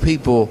out of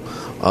people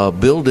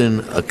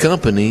building a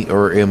company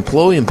or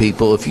employing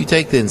people, if you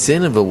take the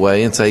incentive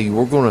away and say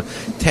we're going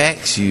to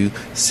tax you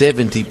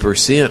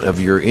 70% of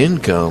your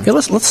income,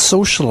 let's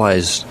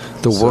socialize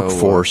the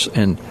workforce,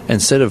 and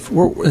instead of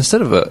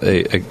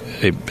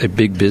a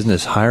big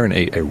business hiring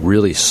a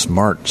really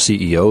smart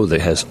CEO that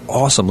has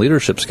awesome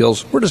leadership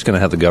skills, we're just going to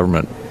have the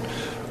government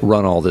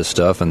run all this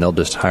stuff, and they'll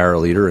just hire a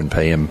leader and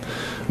pay him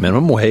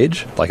minimum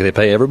wage like they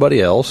pay everybody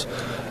else,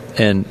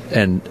 and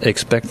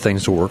expect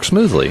things to work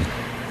smoothly.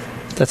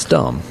 That's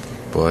dumb.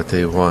 Boy, I tell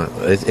you what,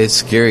 it's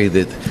scary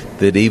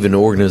that even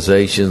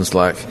organizations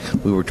like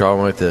we were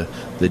talking about,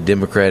 the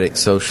Democratic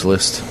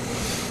Socialist,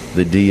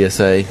 the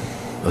DSA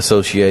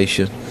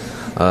Association,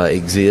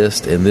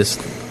 exist, and this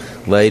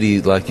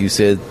lady, like you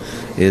said,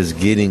 is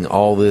getting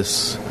all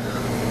this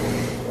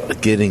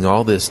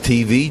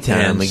TV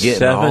time and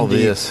getting all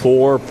this.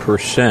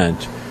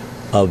 74%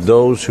 of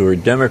those who are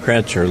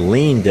Democrats or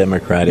lean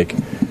Democratic,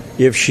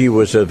 if she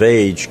was of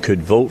age,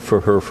 could vote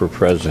for her for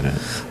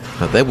president.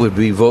 They would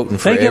be voting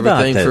for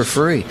everything for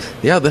free.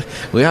 Yeah, the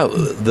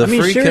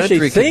free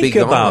country could be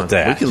gone. About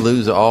that. We could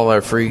lose all our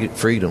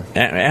freedom.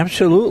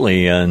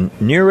 Absolutely.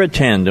 Neera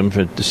Tandem,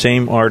 for the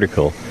same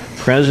article,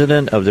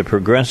 president of the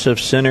Progressive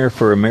Center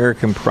for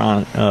American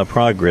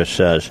Progress,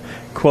 says,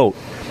 quote,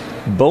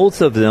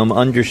 both of them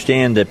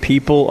understand that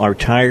people are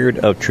tired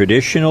of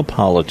traditional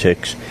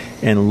politics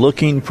and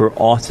looking for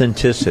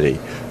authenticity.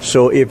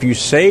 So if you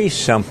say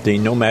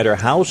something, no matter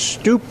how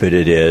stupid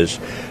it is,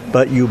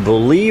 but you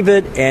believe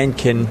it and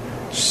can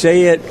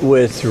say it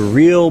with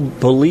real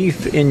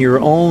belief in your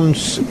own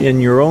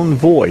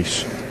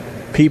voice,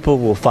 people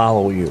will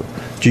follow you.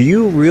 Do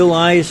you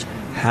realize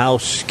how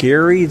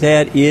scary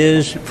that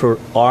is for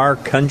our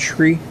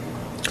country,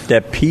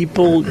 that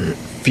people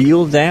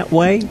feel that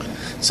way?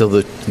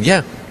 So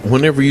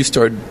whenever you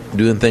start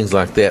doing things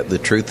like that, the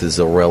truth is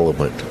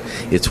irrelevant.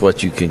 It's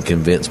what you can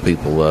convince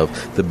people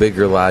of. The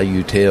bigger lie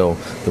you tell,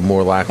 the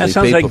more likely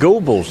people... That sounds like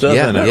Goebbels,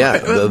 doesn't it? Yeah,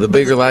 the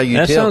bigger lie you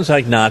tell. That sounds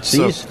like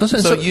Nazis.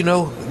 So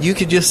you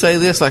could just say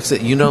this, like I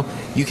said,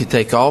 you could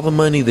take all the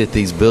money that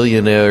these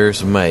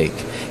billionaires make,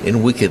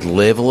 and we could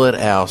level it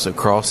out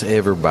across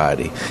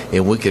everybody,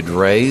 and we could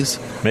raise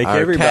our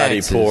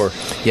everybody taxes. poor.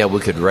 Yeah, we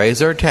could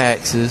raise our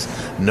taxes.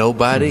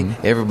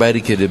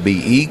 Everybody could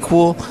be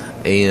equal,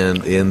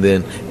 and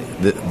then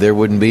there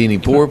wouldn't be any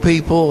poor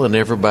people, and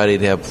everybody'd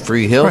have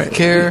free health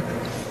care.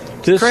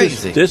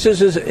 Crazy. This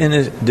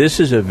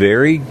is a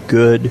very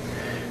good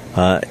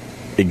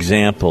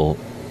example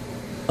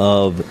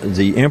of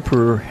the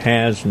emperor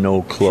has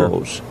no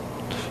clothes.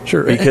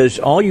 Sure. Because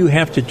all you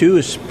have to do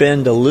is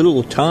spend a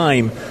little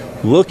time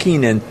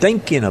looking and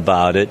thinking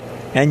about it,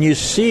 and you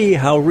see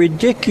how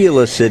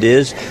ridiculous it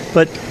is.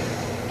 But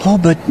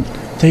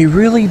they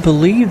really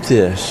believe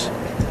this.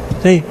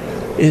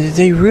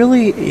 They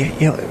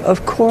really,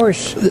 of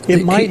course,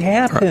 it might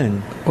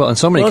happen. Well, in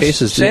so many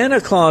cases... Santa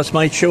Claus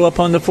might show up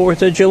on the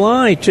 4th of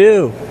July,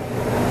 too.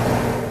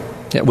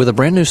 Yeah, with a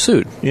brand new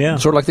suit. Yeah.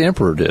 Sort of like the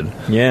emperor did.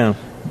 Yeah.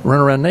 run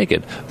around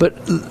naked. But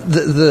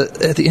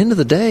at the end of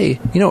the day,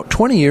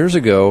 20 years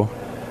ago,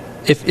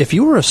 if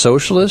you were a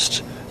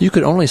socialist, you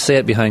could only say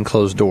it behind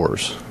closed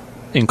doors,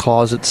 in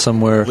closets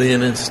somewhere.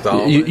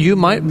 You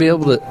might be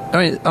able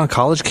to. On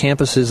college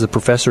campuses, the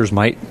professors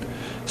might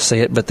say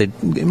it, but they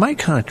might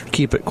kind of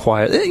keep it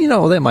quiet.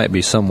 They might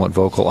be somewhat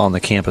vocal on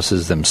the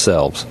campuses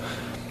themselves.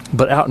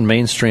 But out in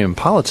mainstream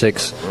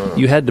politics,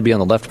 you had to be on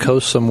the left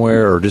coast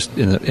somewhere, or just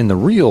in the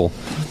real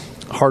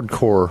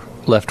hardcore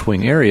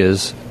left-wing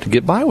areas to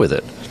get by with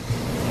it.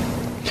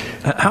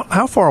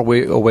 How far are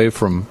we away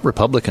from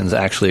Republicans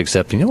actually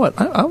accepting,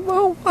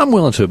 I'm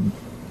willing to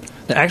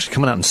actually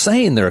coming out and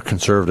saying they're a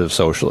conservative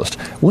socialist?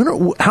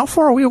 How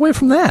far are we away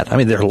from that? I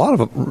mean, there are a lot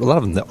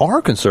of them that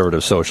are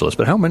conservative socialists,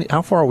 but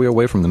how far are we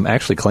away from them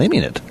actually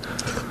claiming it?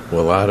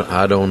 Well,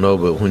 I don't know,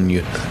 but when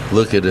you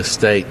look at a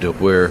state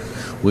where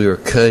we are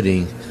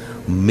cutting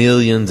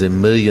millions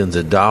and millions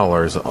of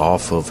dollars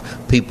off of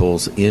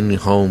people's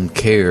in-home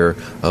care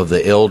of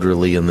the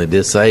elderly and the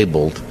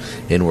disabled,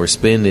 and we're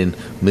spending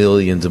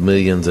millions and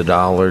millions of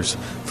dollars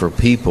for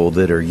people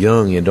that are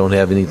young and don't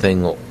have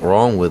anything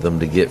wrong with them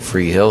to get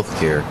free health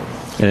care.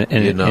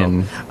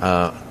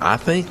 I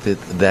think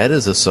that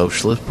is a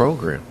socialist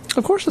program.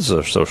 Of course it's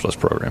a socialist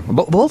program.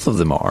 Both of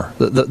them are.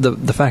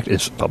 The fact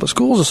is, public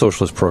school is a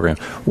socialist program.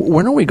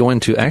 When are we going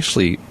to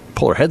actually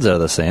pull our heads out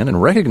of the sand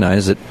and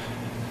recognize that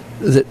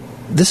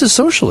this is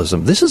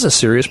socialism? This is a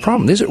serious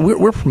problem.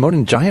 We're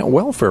promoting giant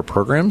welfare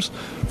programs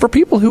for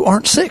people who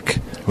aren't sick,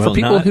 for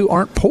people who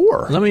aren't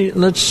poor.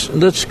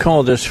 Let's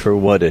call this for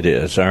what it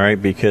is, all right?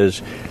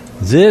 Because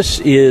this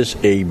is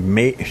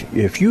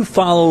if you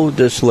follow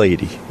this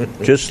lady,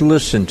 just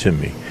listen to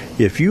me.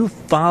 If you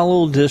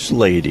follow this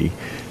lady,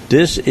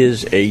 this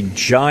is a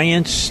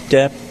giant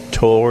step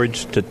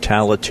towards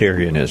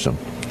totalitarianism.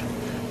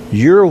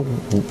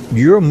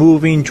 You're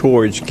moving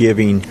towards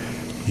giving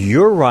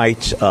your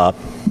rights up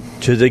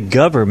to the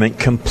government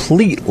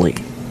completely,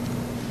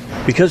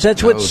 because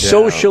that's what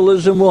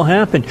socialism will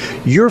happen.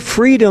 Your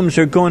freedoms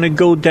are going to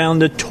go down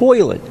the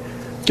toilet.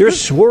 They're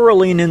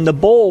swirling in the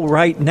bowl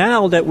right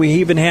now that we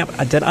even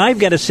have, that I've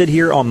got to sit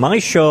here on my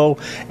show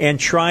and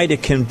try to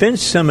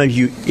convince some of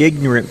you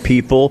ignorant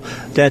people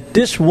that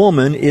this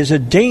woman is a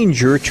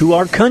danger to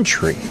our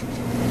country.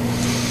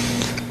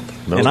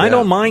 I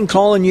don't mind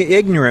calling you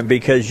ignorant,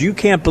 because you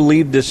can't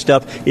believe this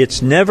stuff.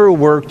 It's never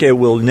worked. It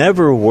will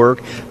never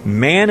work.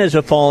 Man is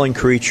a fallen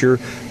creature.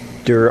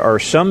 There are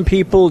some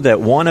people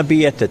that want to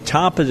be at the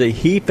top of the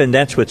heap, and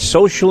that's what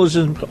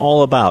socialism is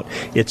all about.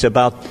 It's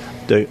about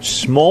the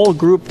small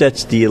group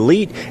that's the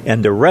elite,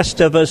 and the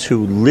rest of us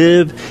who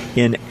live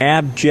in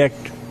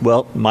abject,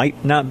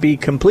 might not be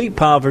complete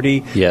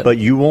poverty, but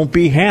you won't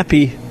be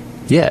happy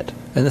yet.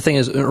 And the thing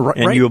is,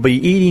 and you'll be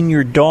eating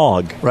your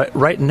dog.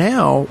 Right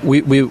now,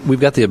 we've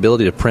got the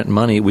ability to print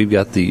money. We've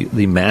got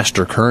the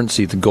master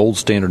currency, the gold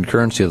standard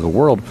currency of the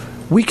world.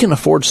 We can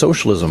afford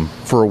socialism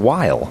for a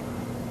while,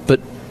 but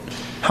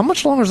how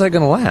much longer is that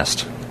going to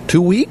last?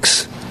 2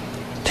 weeks?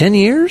 10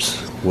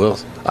 years? Well,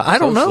 I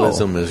don't know.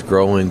 Socialism is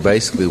growing.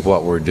 Basically,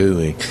 what we're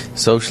doing,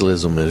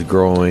 socialism is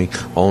growing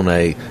on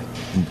a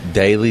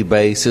daily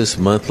basis,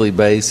 monthly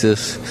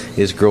basis.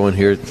 It's growing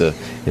here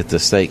at the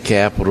state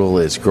capitol.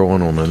 It's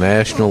growing on a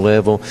national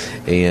level,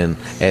 and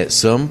at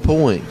some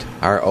point,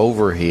 our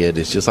overhead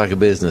is just like a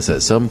business.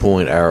 At some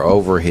point, our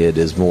overhead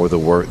is more the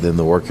work than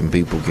the working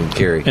people can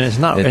carry. And it's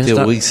not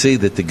until we see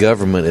that the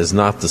government is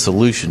not the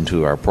solution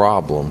to our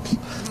problems.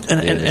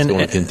 And it's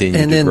going to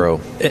continue to grow.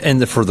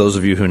 And for those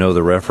of you who know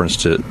the reference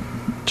to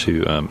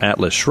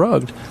Atlas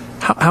Shrugged,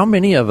 how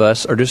many of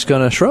us are just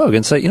going to shrug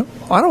and say,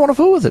 I don't want to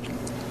fool with it.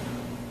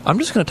 I'm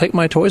just going to take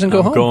my toys and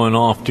go home. Going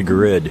off the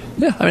grid.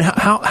 Yeah, I mean,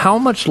 how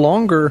much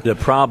longer? The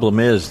problem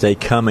is they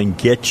come and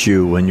get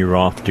you when you're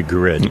off the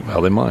grid.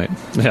 Well, they might.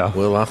 Yeah.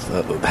 Well,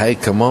 hey,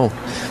 come on.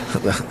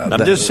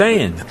 I'm just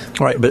saying.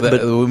 Right,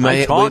 but we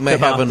may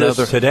have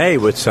another today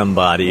with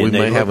somebody. We and they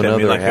may have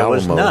another like Alamo. I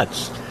was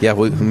nuts. Yeah,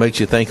 it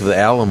makes you think of the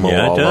Alamo.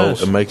 Yeah, it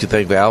does. It makes you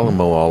think of the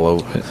Alamo all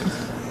over.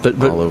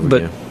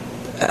 But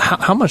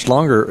how much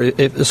longer?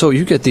 So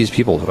you get these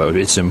people.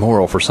 It's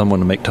immoral for someone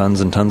to make tons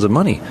and tons of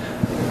money.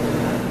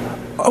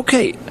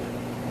 Okay,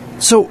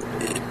 so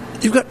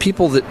you've got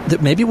people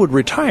that maybe would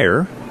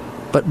retire,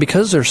 but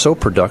because they're so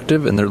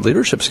productive and their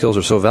leadership skills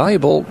are so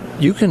valuable,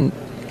 you can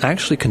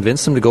actually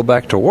convince them to go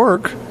back to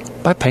work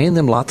by paying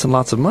them lots and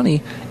lots of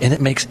money, and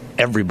it makes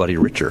everybody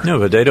richer. No,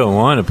 but they don't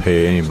want to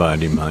pay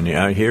anybody money.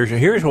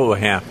 Here's what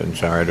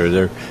happens, all right?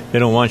 Or they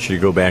don't want you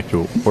to go back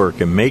to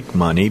work and make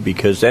money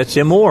because that's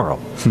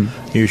immoral.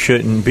 You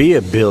shouldn't be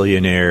a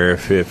billionaire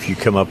if you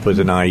come up with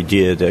an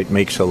idea that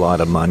makes a lot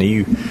of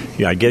money.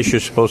 I guess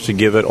you're supposed to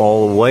give it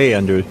all away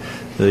under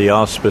the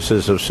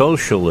auspices of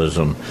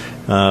socialism.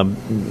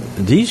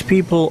 These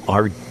people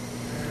are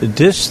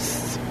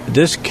this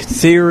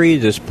theory,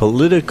 this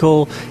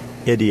political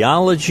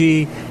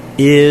ideology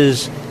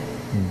is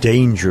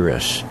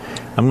dangerous.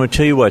 I'm going to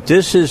tell you what,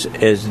 they say it's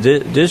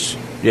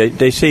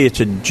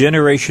a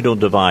generational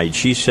divide.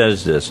 She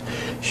says this.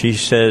 She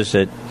says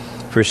that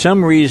for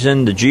some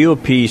reason the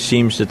GOP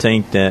seems to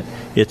think that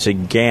it's a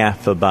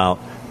gaffe about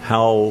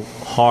how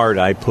hard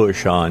I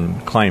push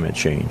on climate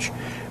change.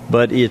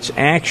 But it's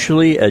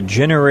actually a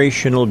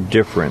generational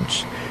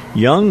difference.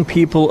 Young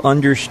people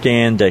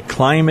understand that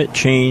climate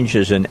change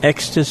is an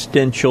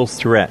existential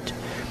threat.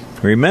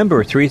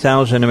 Remember,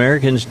 3,000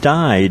 Americans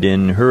died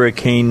in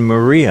Hurricane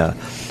Maria.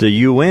 The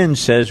UN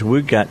says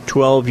we've got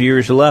 12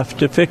 years left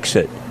to fix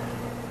it,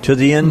 to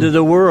the end of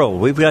the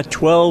world. We've got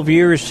 12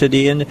 years to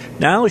the end.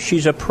 Now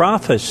she's a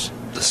prophetess.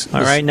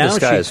 All right, now the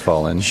sky is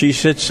falling. She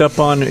sits up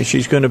on.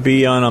 She's going to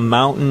be on a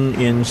mountain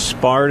in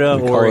Sparta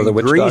or in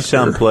Greece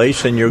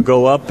someplace, and you'll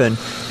go up and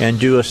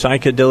do a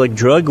psychedelic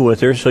drug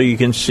with her, so you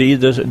can see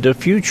the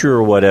future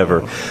or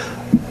whatever.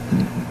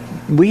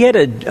 We had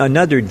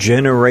another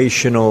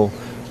generational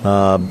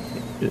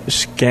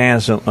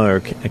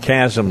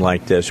chasm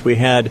like this. We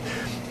had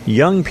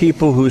young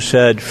people who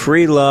said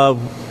free love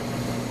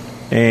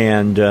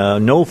and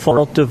no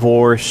fault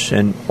divorce,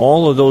 and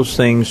all of those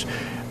things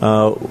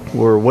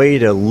were a way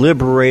to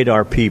liberate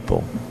our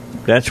people.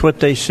 That's what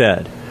they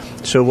said.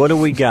 So what do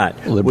we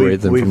got?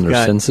 Liberate them from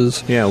their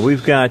senses? Yeah,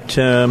 we've got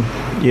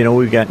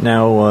we've got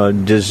now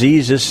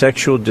diseases,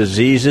 sexual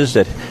diseases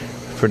that,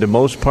 for the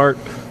most part,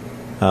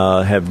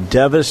 have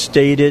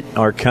devastated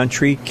our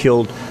country,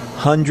 killed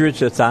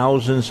hundreds of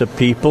thousands of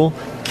people,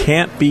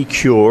 can't be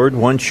cured.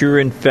 Once you're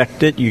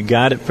infected, you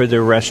got it for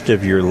the rest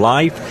of your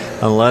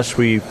life, unless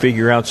we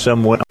figure out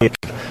some way of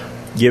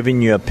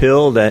giving you a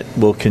pill that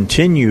will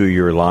continue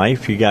your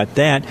life. You got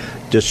that.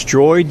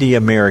 Destroyed the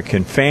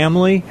American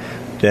family,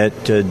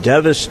 that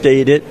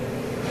devastated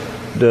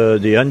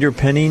the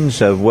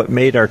underpinnings of what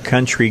made our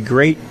country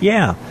great.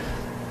 Yeah,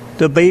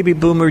 the baby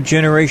boomer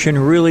generation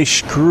really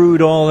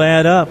screwed all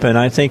that up, and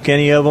I think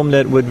any of them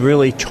that would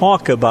really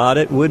talk about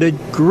it would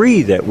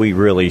agree that we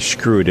really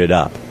screwed it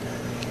up.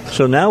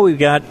 So now we've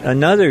got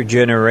another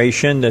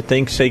generation that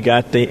thinks they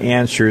got the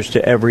answers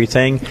to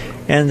everything,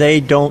 and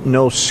they don't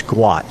know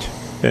squat.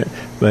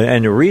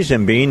 And the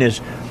reason being is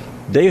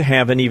they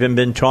haven't even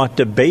been taught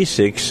the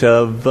basics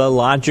of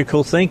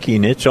logical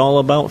thinking. It's all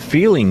about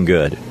feeling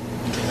good.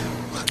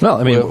 Well,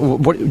 I mean,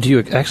 what do you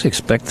actually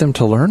expect them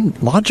to learn?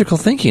 Logical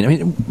thinking. I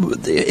mean,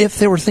 if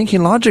they were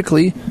thinking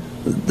logically,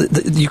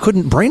 you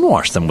couldn't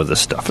brainwash them with this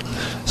stuff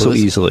so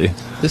easily.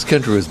 This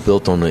country was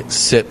built on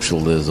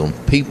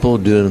exceptionalism. People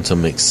doing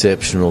some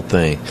exceptional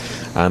thing.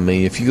 I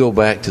mean, if you go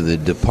back to the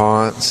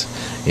DuPonts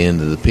and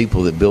the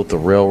people that built the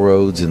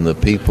railroads and the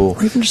people...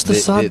 Or even just the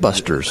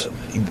sodbusters.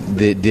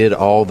 That did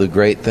all the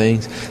great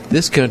things.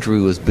 This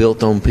country was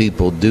built on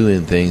people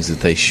doing things that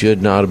they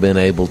should not have been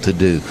able to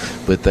do.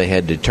 But they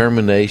had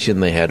determination,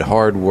 they had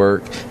hard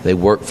work, they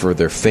worked for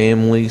their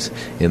families,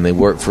 and they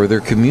worked for their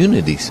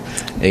communities.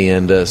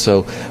 And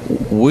so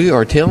we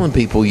are telling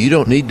people you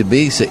don't need to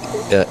be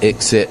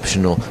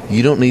exceptional.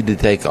 You don't need to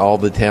take all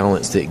the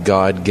talents that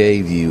God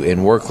gave you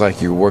and work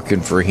like you're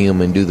working for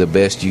Him and do the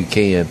best you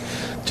can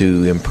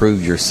to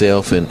improve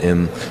yourself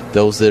and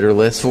those that are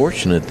less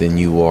fortunate than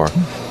you are.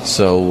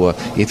 So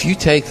if you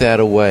take that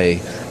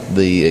away,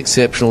 the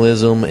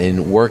exceptionalism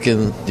and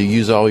working to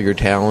use all your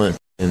talent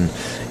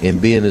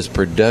and being as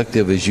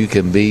productive as you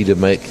can be to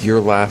make your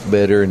life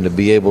better and to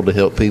be able to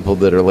help people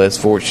that are less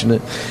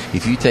fortunate,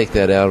 if you take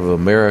that out of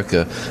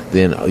America,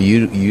 then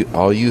you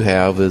all you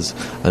have is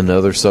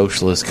another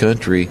socialist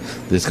country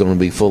that's going to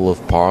be full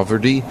of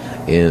poverty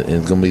and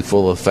going to be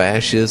full of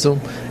fascism,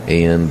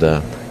 and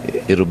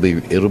it'll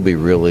be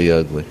really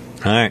ugly.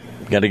 All right.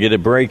 Got to get a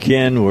break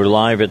in. We're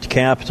live at the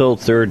Capitol,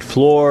 third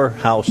floor,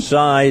 house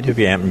side. If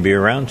you happen to be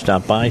around,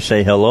 stop by,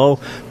 say hello.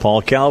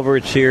 Paul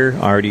Calvert's here.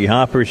 Artie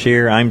Hopper's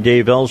here. I'm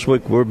Dave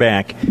Elswick. We're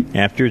back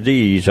after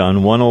these on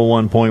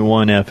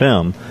 101.1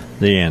 FM,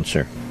 The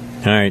Answer.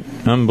 All right.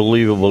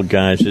 Unbelievable,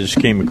 guys. I just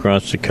came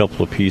across a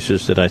couple of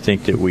pieces that I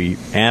think that we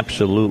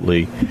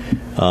absolutely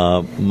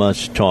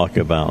must talk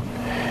about.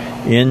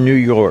 In New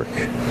York,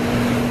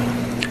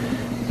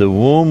 the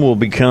womb will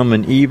become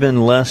an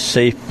even less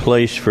safe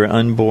place for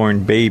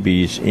unborn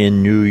babies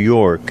in New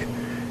York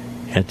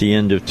at the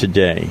end of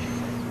today.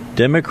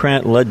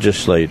 Democrat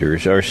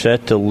legislators are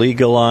set to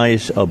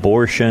legalize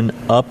abortion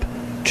up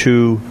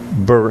to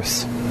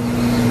birth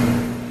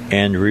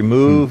and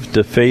remove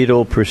the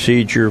fatal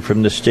procedure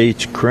from the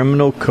state's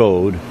criminal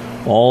code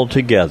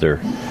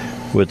altogether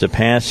with the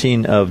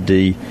passing of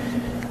the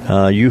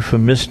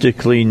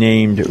euphemistically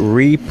named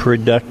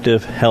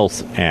Reproductive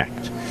Health Act.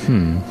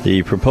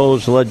 The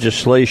proposed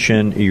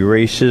legislation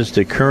erases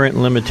the current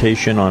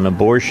limitation on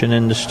abortion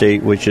in the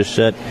state, which is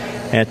set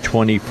at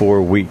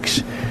 24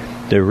 weeks.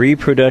 The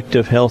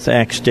Reproductive Health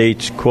Act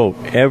states, quote,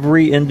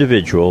 every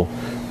individual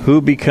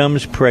who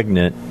becomes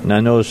pregnant, and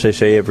I notice they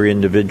say every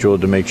individual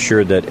to make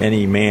sure that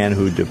any man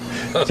who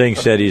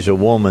thinks that he's a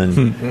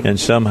woman and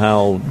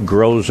somehow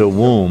grows a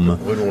womb,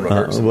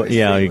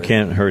 you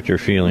can't hurt their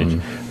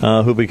feelings,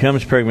 who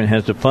becomes pregnant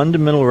has the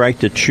fundamental right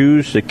to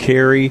choose to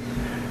carry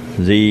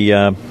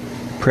the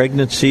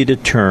pregnancy to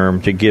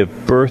term, to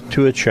give birth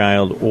to a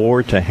child,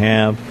 or to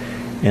have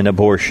an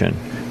abortion,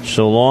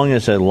 so long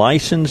as a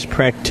licensed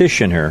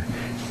practitioner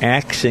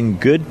acts in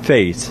good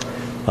faith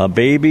A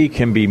baby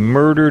can be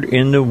murdered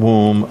in the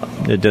womb.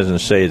 It doesn't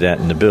say that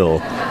in the bill.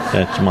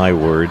 That's my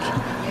words.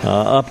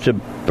 Up to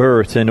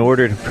birth in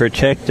order to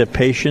protect the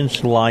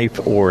patient's life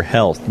or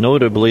health.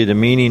 Notably, the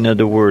meaning of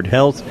the word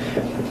health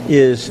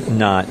is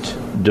not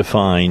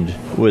defined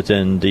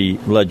within the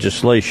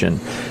legislation.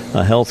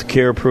 A health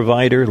care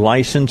provider,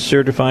 licensed,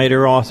 certified,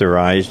 or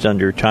authorized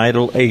under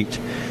Title 8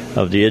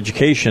 of the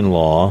Education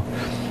Law,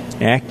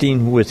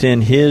 acting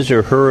within his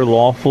or her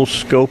lawful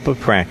scope of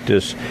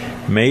practice,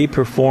 may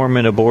perform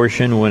an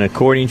abortion when,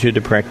 according to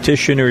the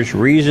practitioner's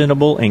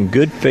reasonable and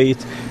good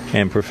faith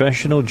and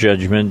professional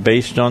judgment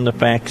based on the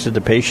facts of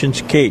the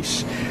patient's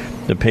case,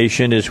 the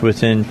patient is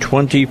within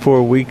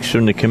 24 weeks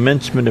from the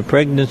commencement of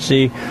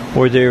pregnancy,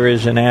 or there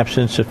is an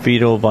absence of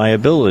fetal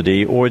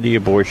viability, or the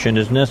abortion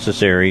is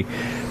necessary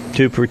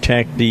to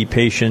protect the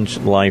patient's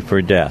life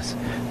or death.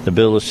 The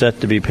bill is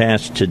set to be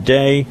passed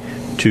today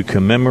to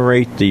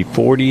commemorate the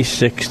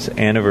 46th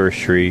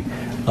anniversary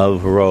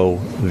of Roe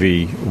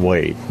v.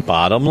 Wade.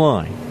 Bottom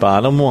line.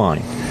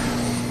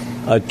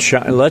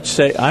 Let's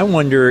say, I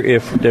wonder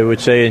if they would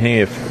say,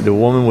 hey, if the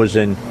woman was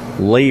in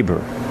labor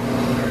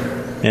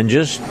and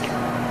just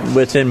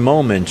within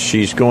moments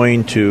she's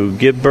going to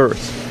give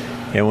birth,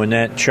 and when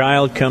that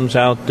child comes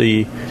out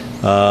the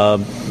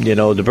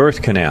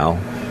birth canal,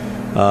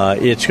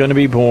 it's going to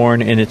be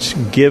born and it's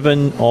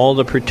given all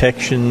the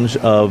protections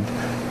of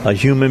a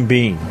human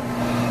being.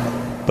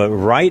 But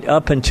right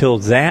up until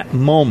that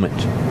moment,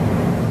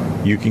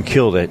 you can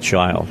kill that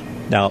child.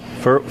 Now,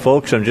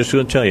 folks, I'm just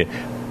going to tell you,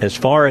 as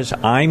far as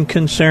I'm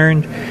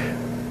concerned,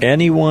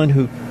 anyone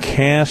who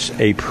casts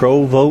a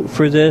pro vote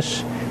for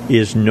this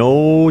is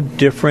no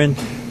different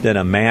than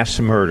a mass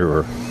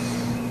murderer.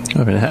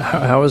 I mean,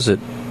 how is it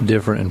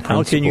different in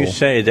principle? How can you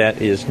say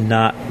that is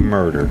not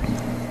murder?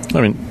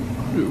 I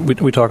mean,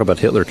 we talk about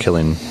Hitler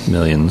killing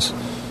millions.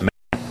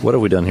 What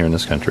have we done here in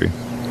this country?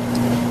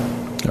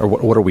 Or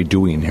what are we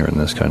doing here in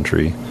this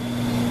country?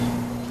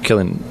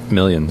 Killing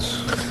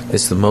millions.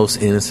 It's the most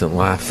innocent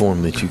life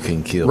form that you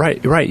can kill.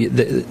 Right.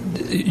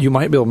 You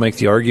might be able to make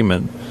the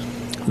argument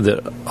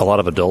that a lot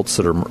of adults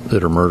that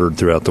are murdered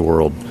throughout the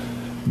world,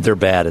 they're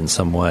bad in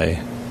some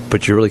way.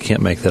 But you really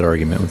can't make that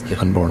argument with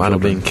unborn children. Might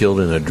have been killed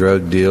in a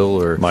drug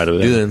deal or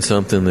doing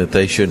something that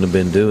they shouldn't have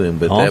been doing,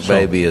 but also, that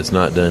baby has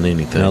not done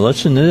anything. Now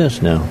listen to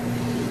this now.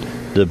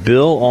 The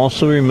bill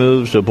also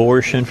removes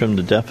abortion from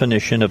the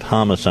definition of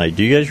homicide.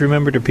 Do you guys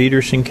remember the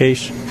Peterson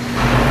case?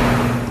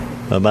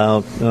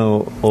 About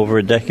over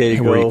a decade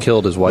ago, where he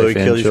killed his wife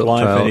and he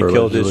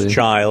killed his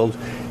child,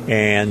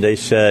 and they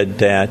said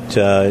that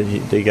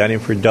they got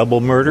him for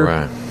double murder.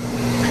 Right.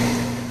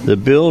 The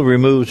bill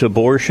removes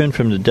abortion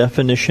from the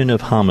definition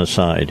of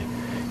homicide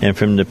and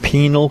from the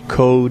penal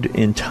code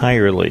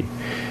entirely.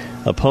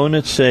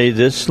 Opponents say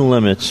this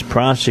limits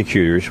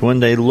prosecutors when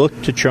they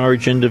look to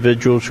charge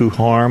individuals who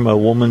harm a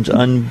woman's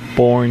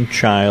unborn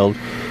child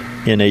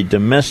in a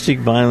domestic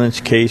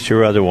violence case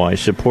or otherwise.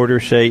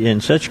 Supporters say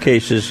in such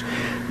cases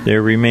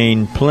there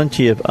remain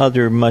plenty of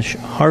other much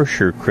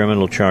harsher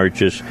criminal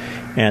charges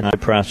and the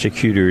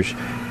prosecutor's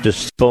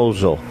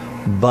disposal.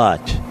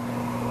 But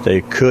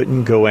they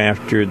couldn't go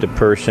after the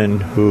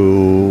person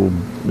who,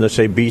 let's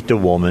say, beat the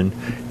woman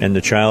and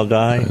the child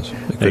died.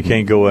 They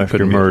can't go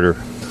after murder.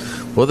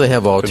 Well, they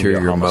have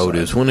ulterior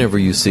motives. Whenever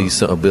you see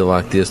a bill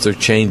like this, they're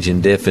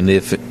changing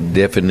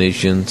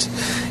definitions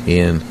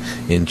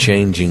and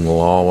changing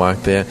law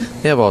like that.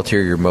 They have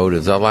ulterior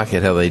motives. I like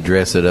it how they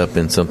dress it up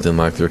in something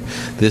like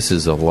this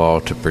is a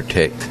law to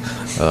protect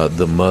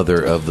the mother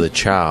of the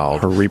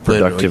child. Her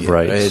reproductive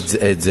rights.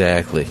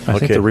 Exactly. I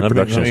think the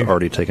reproduction has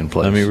already taken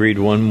place. Let me read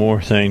one more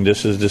thing.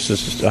 This is.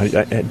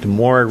 The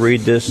more I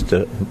read this,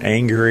 the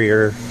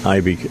angrier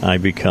I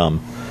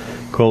become.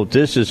 Quote,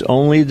 this is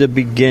only the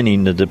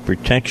beginning of the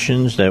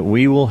protections that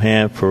we will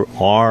have for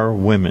our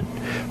women,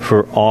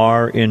 for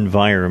our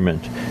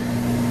environment.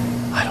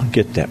 I don't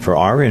get that. For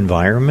our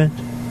environment?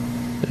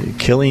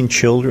 Killing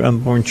children,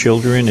 unborn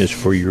children, is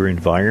for your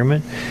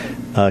environment?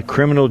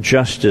 Criminal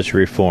justice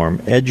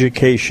reform,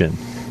 education,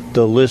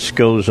 the list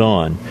goes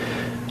on.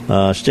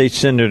 State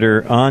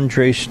Senator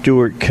Andre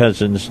Stewart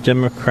Cousins,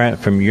 Democrat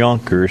from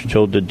Yonkers,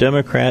 told the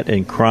Democrat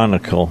and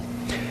Chronicle,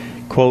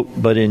 quote,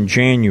 but in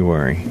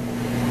January,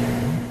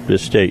 the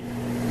state,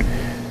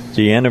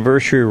 the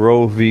anniversary of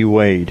Roe v.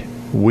 Wade,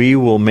 we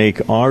will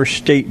make our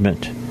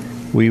statement.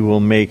 We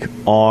will make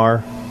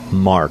our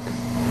mark.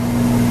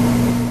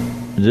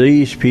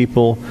 These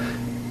people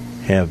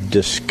have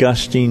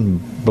disgusting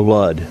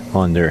blood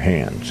on their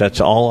hands. That's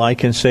all I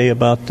can say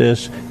about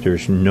this.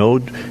 There's no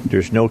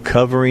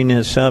covering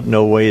this up,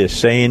 no way of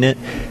saying it.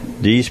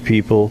 These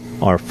people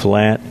are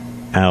flat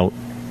out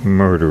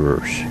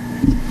murderers.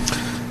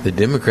 The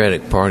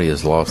Democratic Party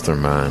has lost their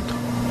mind.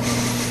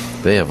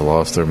 They have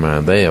lost their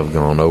mind. They have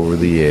gone over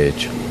the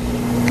edge.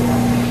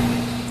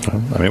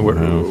 I mean,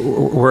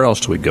 where else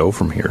do we go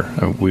from here?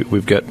 I mean,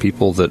 we've got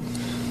people that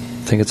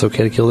think it's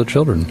okay to kill their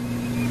children.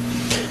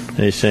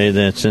 They say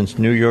that since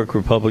New York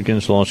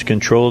Republicans lost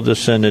control of the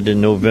Senate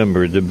in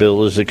November, the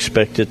bill is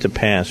expected to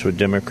pass with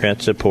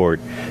Democrat support.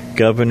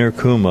 Governor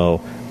Cuomo,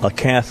 a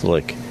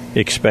Catholic,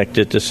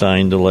 expected to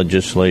sign the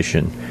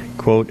legislation.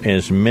 Quote,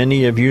 as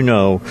many of you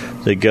know,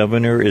 the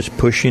governor is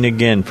pushing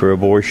again for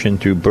abortion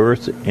through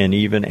birth and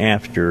even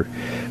after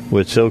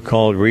with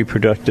so-called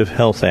Reproductive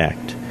Health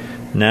Act.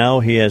 Now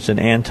he has an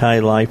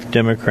anti-life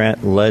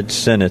Democrat-led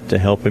Senate to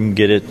help him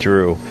get it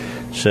through,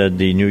 said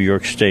the New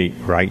York State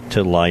Right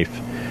to Life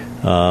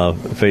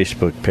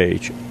Facebook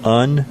page.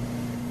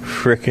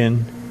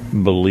 Un-frickin'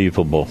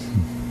 believable.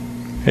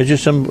 It's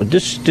just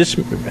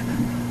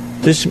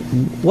this.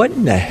 What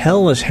in the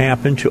hell has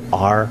happened to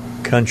our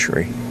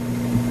country?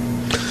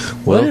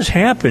 What has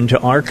happened to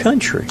our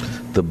country?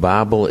 The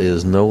Bible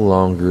is no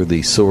longer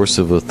the source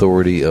of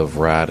authority of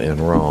right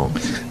and wrong.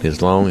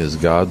 As long as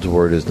God's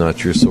Word is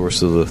not your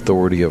source of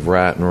authority of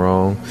right and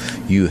wrong,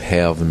 you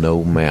have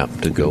no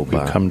map to go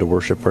by. We come to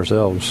worship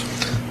ourselves.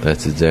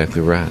 That's exactly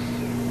right.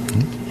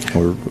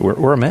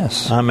 We're a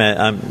mess. I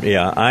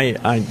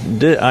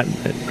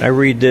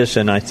read this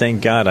and I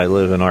thank God I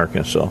live in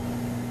Arkansas.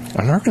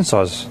 And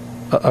Arkansas is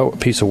a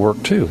piece of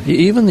work too.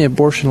 Even the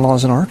abortion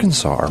laws in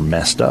Arkansas are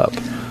messed up.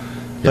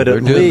 But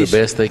they're doing the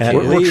best they can.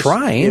 We're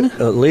trying.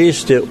 At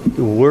least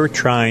we're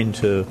trying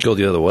to go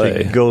the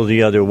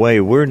other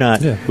way. We're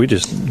not we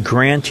just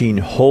granting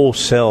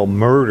wholesale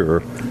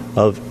murder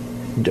of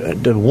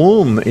the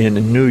womb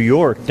in New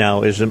York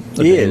now is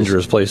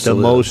dangerous place to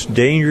live. Most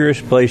dangerous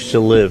place to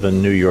live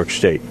in New York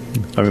State.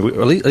 I mean,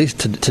 at least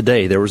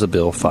today there was a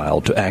bill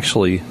filed to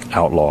actually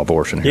outlaw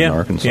abortion here in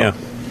Arkansas. Yeah.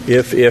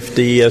 If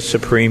the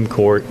Supreme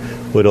Court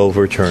would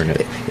overturn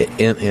it.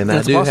 And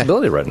that's a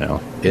possibility right now.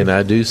 And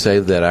I do say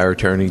that our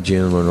Attorney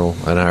General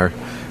and our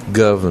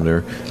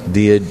Governor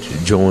did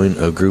join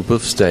a group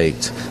of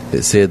states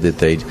that said that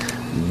they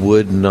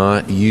would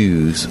not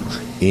use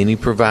any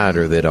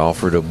provider that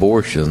offered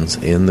abortions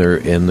in their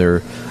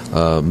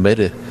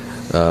Medicaid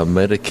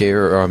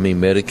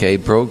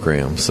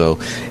program. So,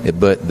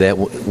 but that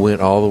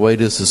went all the way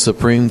to the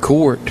Supreme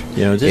Court,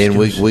 and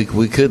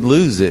we could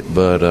lose it,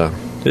 but.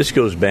 This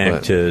goes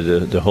back to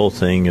the whole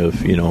thing of,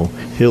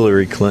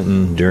 Hillary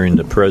Clinton during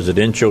the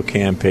presidential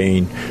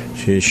campaign.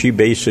 She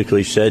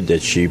basically said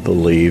that she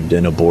believed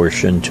in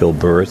abortion till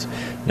birth.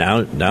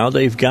 Now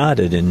they've got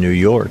it in New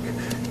York,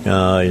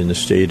 in the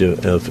state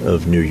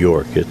of New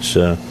York. This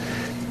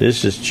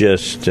is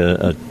just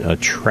a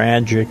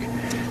tragic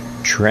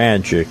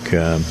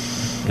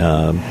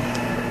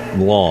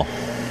law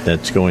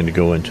that's going to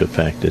go into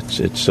effect.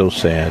 It's so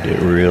sad.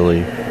 It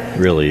really,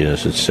 really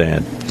is. It's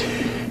sad.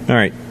 All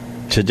right.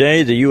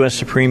 Today, the U.S.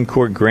 Supreme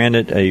Court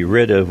granted a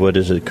writ of, what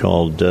is it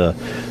called,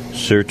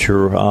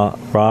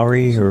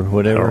 certiorari or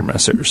whatever?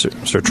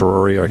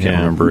 Certiorari, I can't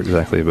remember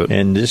exactly.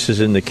 And this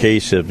is in the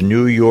case of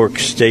New York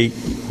State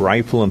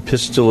Rifle and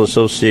Pistol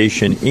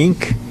Association,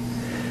 Inc.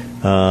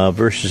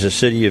 Versus the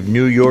city of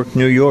New York,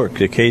 New York.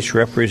 The case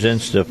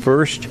represents the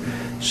first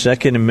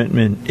Second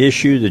Amendment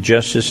issue the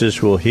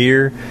justices will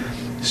hear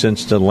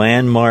since the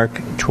landmark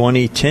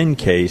 2010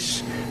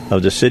 case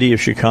of the city of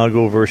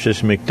Chicago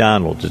versus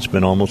McDonald's. It's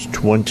been almost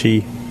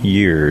 20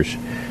 years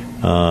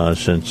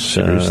since.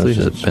 Seriously,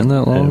 has it been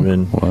that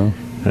long? Wow.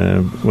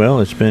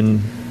 Well, it's been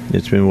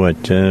what?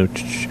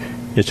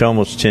 It's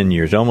almost 10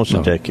 years, almost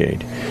a decade.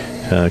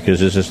 Because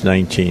this is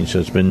 19, so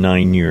it's been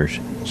 9 years.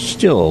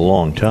 Still a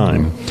long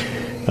time.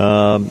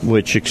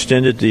 Which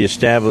extended the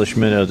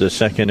establishment of the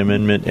Second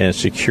Amendment as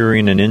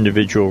securing an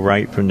individual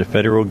right from the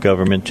federal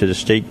government to the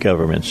state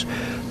governments.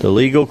 The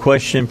legal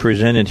question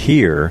presented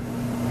here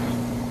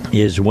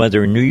is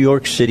whether New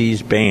York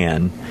City's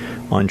ban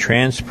on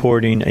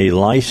transporting a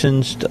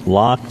licensed,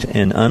 locked,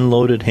 and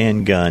unloaded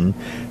handgun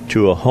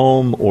to a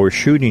home or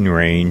shooting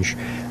range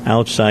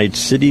outside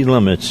city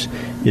limits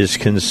is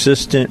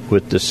consistent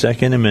with the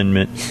Second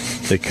Amendment,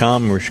 the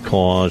Commerce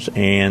Clause,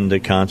 and the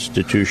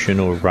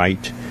constitutional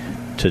right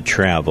to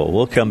travel.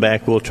 We'll come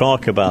back. We'll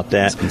talk about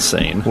that. That's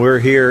insane. We're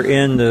here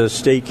in the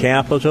state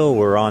capitol.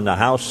 We're on the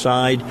House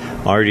side.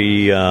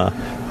 Artie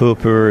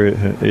Hooper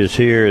is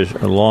here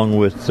along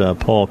with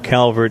Paul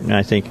Calvert, and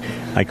I think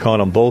I caught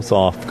them both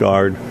off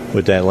guard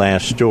with that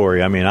last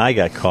story. I mean, I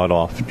got caught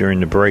off during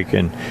the break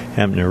and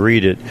happened to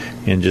read it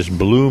and just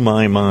blew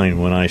my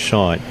mind when I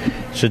saw it.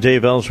 It's the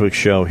Dave Elswick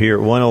Show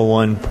here at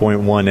 101.1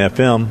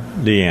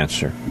 FM, The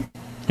Answer.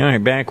 All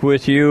right, back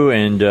with you,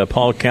 and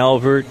Paul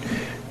Calvert,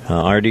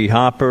 R.D.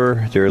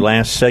 Hopper, their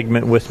last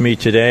segment with me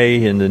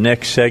today. In the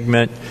next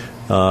segment,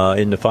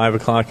 in the 5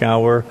 o'clock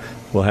hour,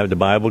 we'll have the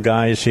Bible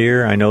guys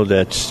here. I know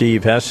that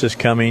Steve Hess is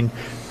coming.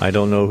 I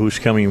don't know who's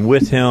coming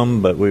with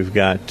him, but we've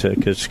got,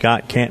 because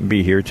Scott can't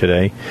be here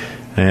today.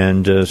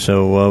 And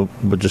so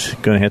we're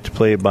just going to have to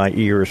play it by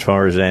ear as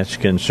far as that's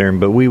concerned.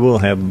 But we will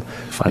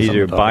have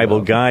either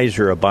Bible guys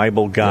or a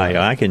Bible guy.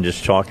 Yeah. I can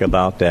just talk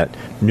about that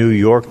New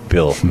York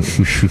bill.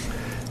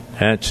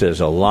 That says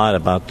a lot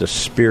about the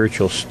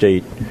spiritual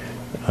state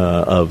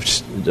of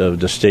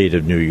the state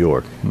of New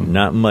York.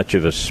 Not much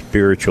of a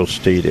spiritual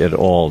state at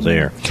all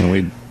there.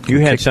 You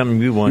had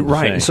something you wanted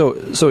to say.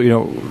 Right. So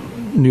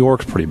New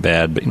York's pretty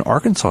bad, but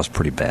Arkansas is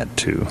pretty bad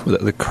too.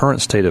 The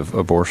current state of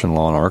abortion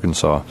law in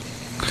Arkansas,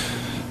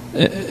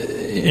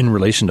 in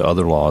relation to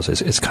other laws,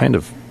 is kind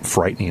of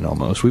frightening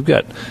almost. We've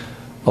got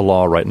a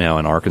law right now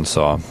in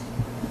Arkansas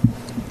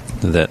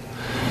that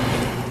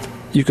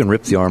you can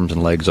rip the arms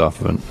and legs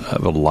off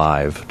of a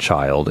live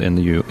child in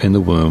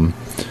the womb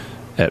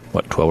at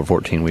 12 or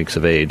 14 weeks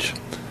of age.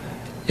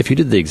 If you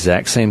did the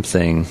exact same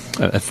thing,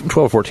 12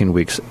 or 14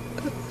 weeks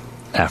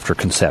after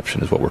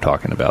conception is what we're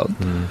talking about.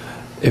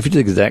 If you did the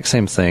exact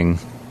same thing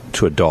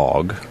to a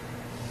dog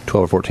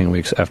 12 or 14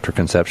 weeks after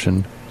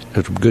conception,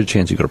 there's a good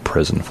chance you go to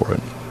prison for it.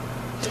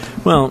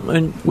 Well,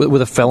 and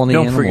with a felony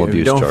animal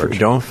abuse charge.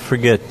 Don't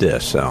forget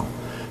this, though,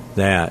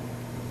 that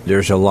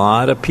there's a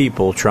lot of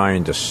people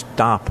trying to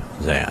stop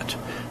that,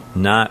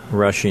 not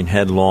rushing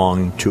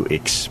headlong to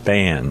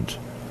expand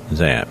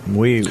that.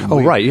 We've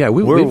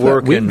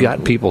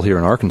got people here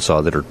in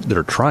Arkansas that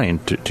are trying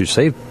to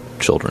save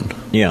children.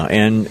 Yeah,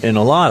 and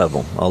a lot of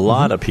them,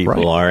 of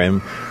people are,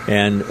 and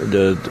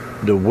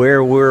the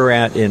where we're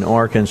at in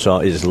Arkansas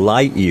is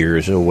light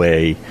years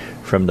away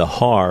from the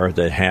horror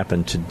that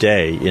happened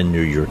today in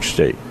New York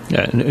State.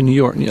 Yeah, in New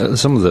York,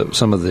 some of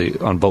the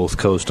on both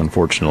coasts,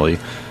 unfortunately,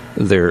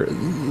 their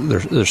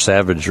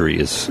savagery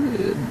is.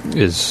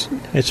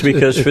 It's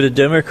because for the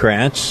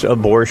Democrats,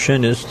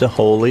 abortion is the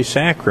holy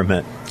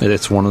sacrament.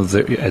 It's one of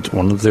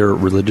their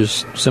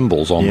religious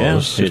symbols,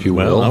 almost, if you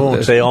will. Well, I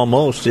won't say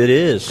almost. It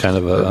is kind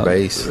of their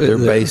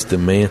base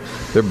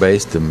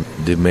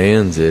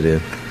demands it.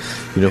 And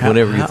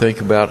whenever you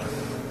think about,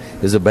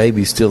 is a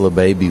baby still a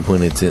baby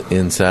when it's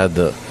inside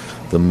the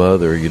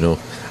mother?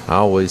 I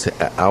always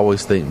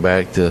think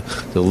back to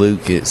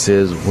Luke. It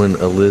says when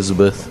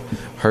Elizabeth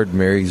heard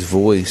Mary's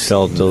voice,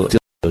 felt the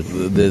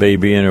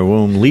baby in her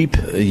womb leap.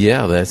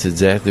 Yeah, that's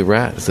exactly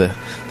right. So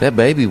that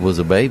baby was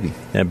a baby.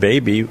 That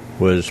baby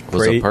was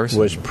a person.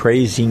 Was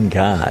praising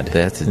God.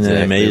 That's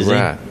exactly amazing?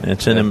 Right.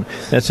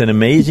 That's an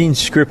amazing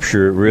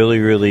scripture. It really,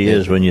 really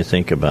is when you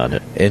think about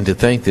it. And to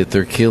think that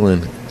they're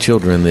killing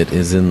children that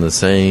is in the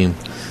same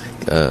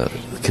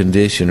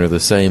condition or the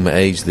same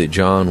age that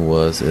John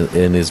was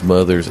in his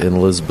mother's in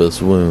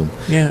Elizabeth's womb.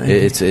 Yeah,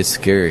 it's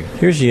scary.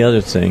 Here's the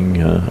other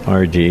thing,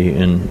 R.D.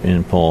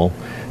 and Paul,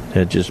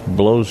 that just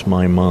blows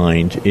my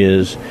mind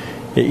is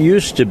it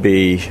used to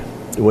be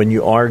when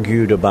you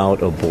argued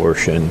about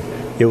abortion,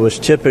 it was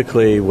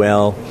typically,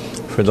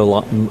 for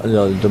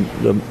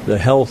the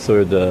health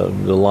or the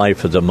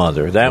life of the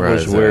mother. That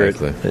was where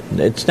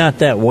it's not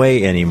that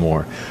way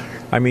anymore.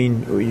 I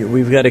mean,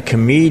 we've got a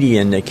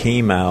comedian that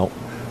came out,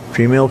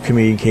 female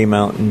comedian came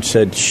out and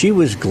said she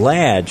was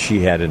glad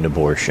she had an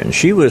abortion.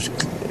 She was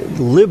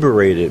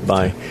liberated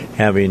by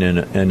having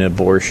an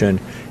abortion.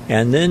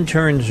 And then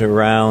turns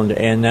around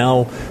and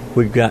now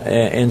we've got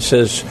and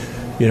says,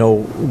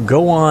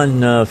 go on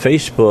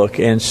Facebook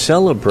and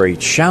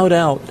celebrate, shout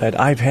out that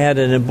I've had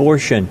an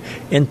abortion.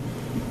 And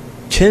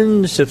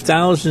tens of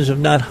thousands, if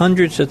not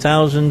hundreds of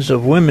thousands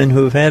of women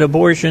who've had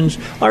abortions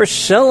are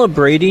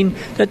celebrating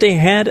that they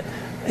had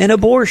an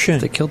abortion.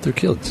 They killed their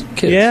kids.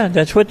 Yeah,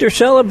 that's what they're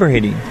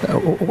celebrating.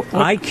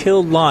 I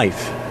killed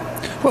life.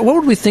 What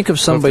would we think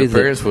of somebody that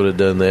parents would have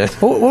done that?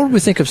 What would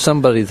we think of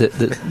somebody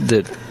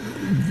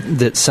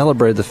that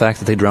celebrated the fact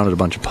that they drowned a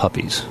bunch of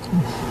puppies?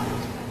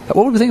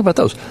 What would we think about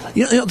those?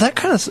 That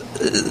kind of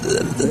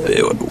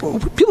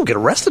people get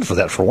arrested for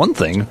that, for one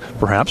thing,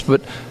 perhaps.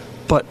 But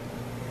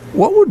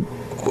what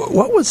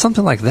would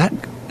something like that?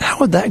 How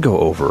would that go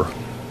over?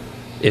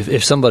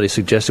 If somebody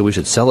suggested we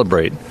should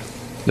celebrate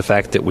the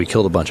fact that we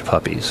killed a bunch of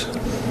puppies.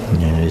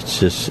 Yeah, it's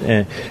just.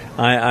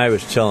 I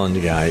was telling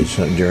the guys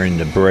during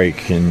the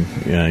break, and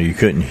you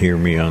couldn't hear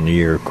me on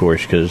the air, of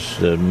course, because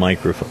the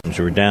microphones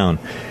were down.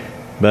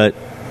 But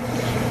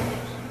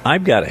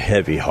I've got a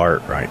heavy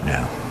heart right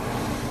now,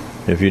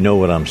 if you know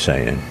what I'm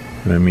saying.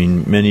 I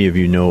mean, many of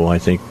you know, I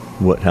think,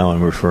 how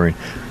I'm referring.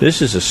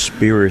 This is a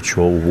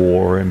spiritual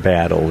war and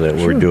battle that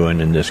we're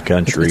doing in this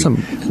country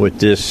with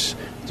this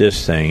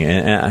thing,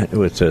 and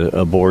with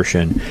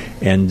abortion.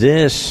 And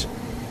this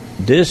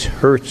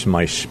hurts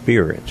my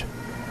spirit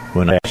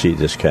when I see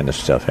this kind of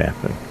stuff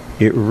happen.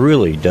 It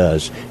really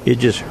does. It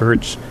just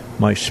hurts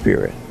my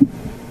spirit.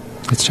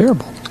 It's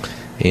terrible.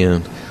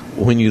 And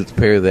when you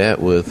pair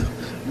that with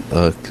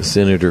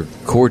Senator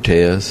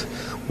Cortez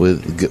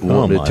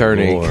wanting to turn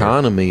the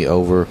economy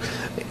over,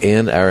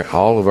 and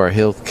all of our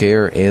health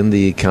care and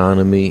the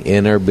economy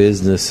and our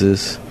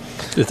businesses,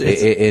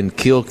 and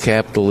kill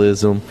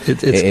capitalism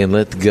and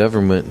let the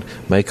government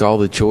make all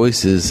the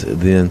choices,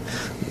 then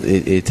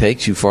it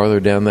takes you farther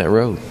down that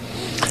road.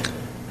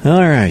 All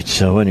right.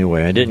 So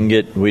anyway,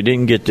 we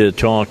didn't get to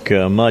talk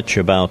much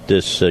about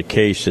this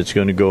case that's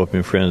going to go up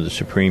in front of the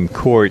Supreme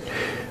Court.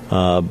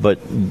 But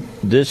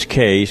this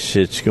case,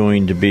 it's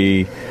going to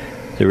be,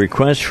 the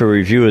request for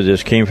review of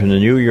this came from the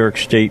New York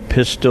State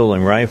Pistol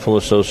and Rifle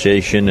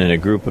Association and a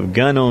group of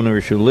gun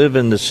owners who live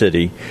in the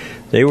city.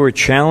 They were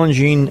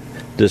challenging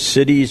the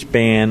city's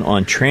ban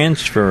on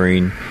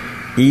transferring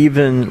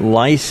even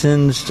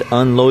licensed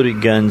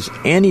unloaded guns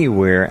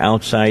anywhere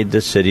outside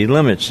the city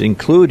limits,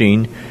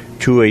 including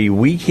to a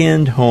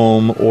weekend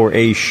home or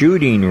a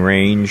shooting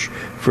range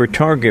for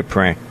target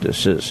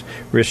practices.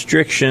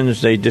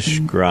 Restrictions they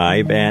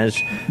describe as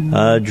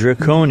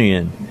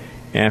draconian.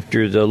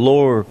 After the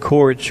lower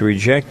courts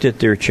rejected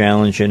their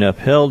challenge and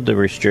upheld the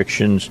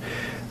restrictions,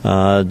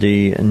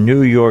 the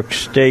New York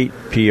State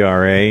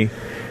PRA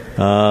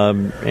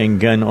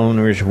and gun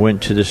owners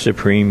went to the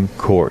Supreme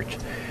Court.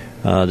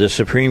 The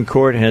Supreme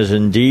Court has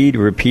indeed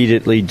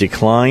repeatedly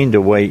declined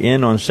to weigh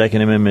in on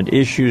Second Amendment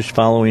issues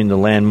following the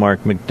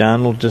landmark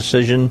McDonald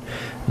decision.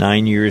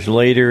 9 years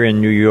later,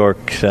 in New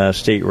York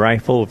State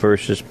Rifle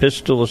versus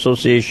Pistol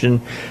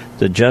Association,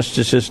 the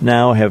justices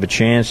now have a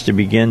chance to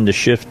begin to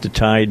shift the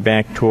tide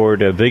back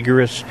toward a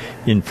vigorous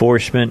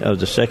enforcement of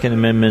the Second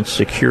Amendment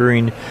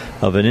securing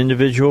of an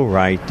individual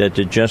right that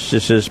the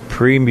justices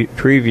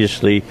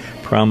previously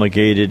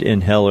promulgated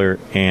in Heller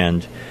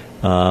and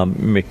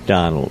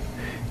McDonald.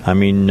 I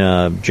mean,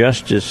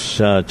 Justice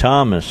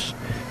Thomas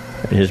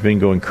has been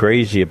going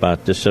crazy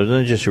about this, so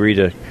let me just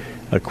read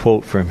a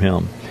quote from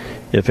him.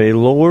 If a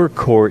lower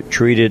court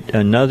treated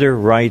another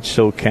right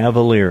so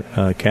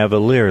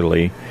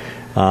cavalierly,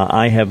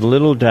 I have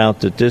little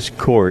doubt that this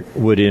court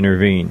would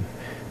intervene.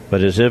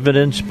 But as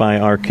evidenced by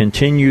our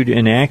continued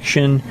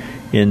inaction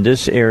in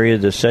this area,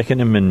 the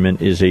Second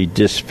Amendment is a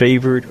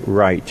disfavored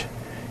right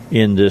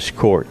in this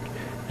court.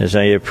 As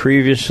I have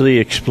previously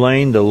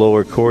explained, the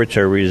lower courts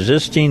are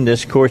resisting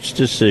this court's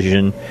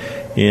decision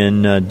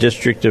in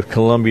District of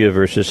Columbia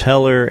versus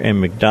Heller and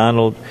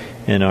McDonald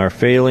and are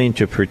failing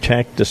to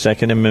protect the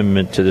Second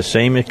Amendment to the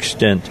same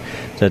extent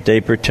that they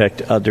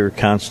protect other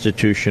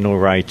constitutional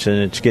rights.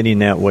 And it's getting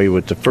that way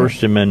with the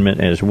First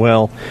Amendment as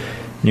well.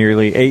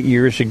 Nearly 8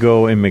 years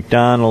ago in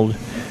McDonald,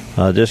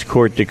 this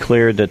court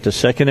declared that the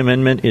Second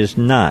Amendment is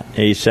not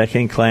a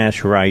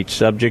second-class right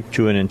subject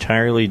to an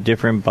entirely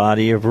different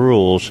body of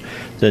rules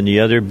than the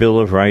other Bill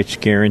of Rights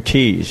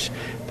guarantees.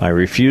 By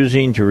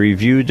refusing to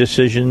review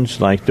decisions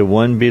like the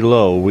one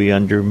below, we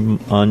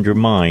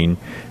undermine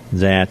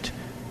that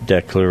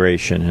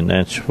declaration. And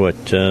that's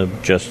what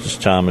Justice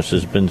Thomas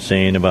has been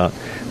saying about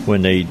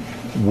when they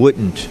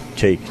wouldn't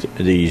take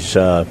these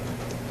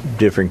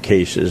different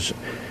cases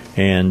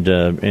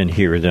and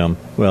hear them.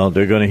 Well,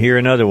 they're going to hear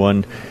another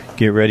one.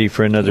 Get ready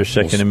for another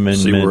Second Amendment.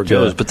 See where it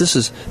goes. But this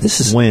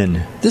is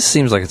when this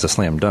seems like it's a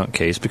slam dunk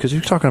case because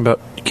you're talking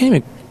about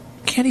you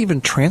can't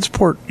even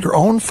transport your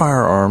own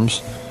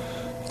firearms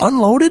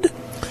unloaded.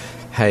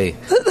 Hey,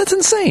 that's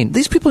insane.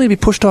 These people need to be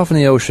pushed off in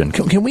the ocean.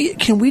 Can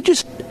we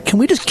just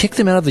kick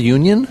them out of the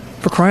union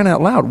for crying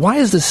out loud? Why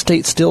is this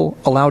state still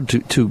allowed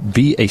to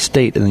be a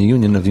state in the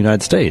Union of the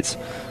United States?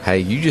 Hey,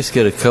 you just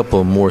get a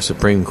couple more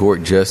Supreme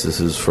Court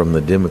justices from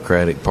the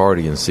Democratic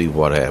Party and see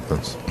what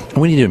happens.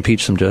 We need to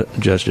impeach some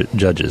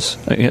judges.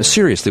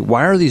 Seriously,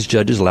 why are these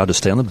judges allowed to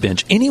stay on the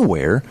bench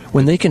anywhere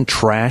when they can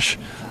trash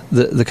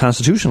the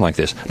Constitution like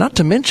this? Not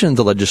to mention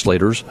the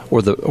legislators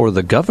or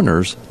the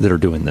governors that are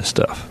doing this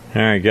stuff.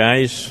 All right,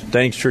 guys.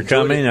 Thanks for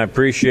coming. I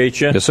appreciate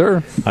you. Yes,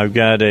 sir. I've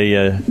got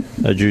a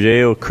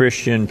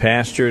Judeo-Christian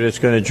pastor that's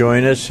going to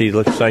join us. He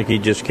looks like he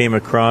just came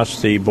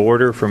across the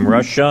border from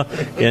Russia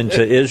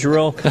into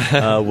Israel.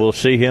 We'll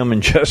see him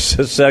in just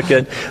a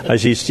second. I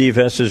see Steve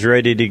Hess is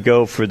ready to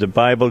go for the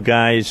Bible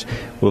Guys.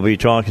 We'll be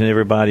talking to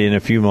everybody in a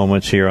few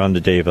moments here on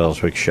the Dave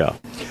Elswick Show.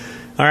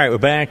 All right, we're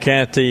back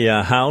at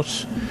the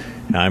house.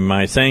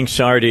 My thanks,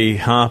 Artie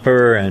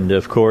Hopper, and,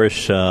 of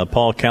course,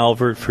 Paul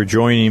Calvert for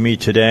joining me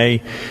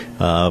today.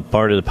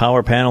 Part of the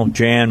power panel,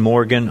 Jan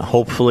Morgan,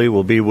 hopefully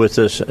will be with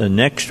us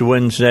next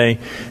Wednesday,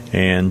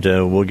 and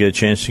we'll get a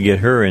chance to get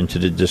her into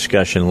the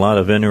discussion. A lot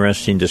of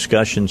interesting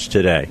discussions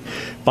today.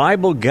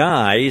 Bible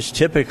Guys,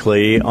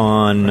 typically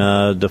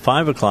on the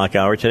 5 o'clock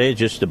hour. Today,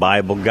 just the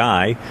Bible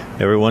Guy.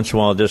 Every once in a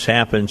while this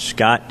happens.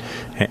 Scott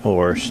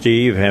or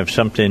Steve have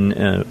something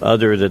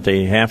other that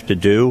they have to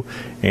do,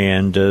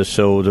 and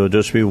so there'll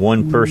just be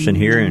one person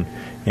here,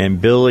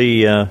 and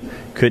Billy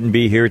couldn't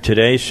be here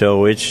today,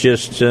 so it's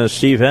just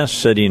Steve Hess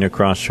sitting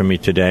across from me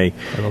today.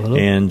 Hello.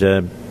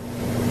 And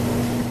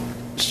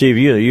Steve,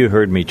 you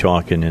heard me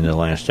talking in the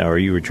last hour.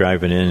 You were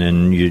driving in,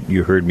 and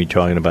you heard me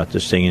talking about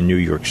this thing in New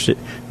York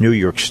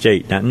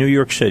State, not New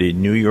York City,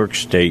 New York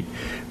State,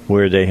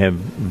 where they have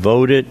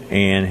voted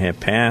and have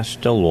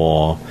passed a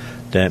law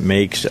that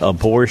makes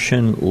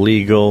abortion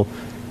legal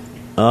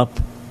up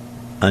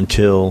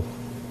until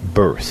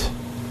birth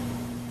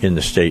in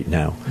the state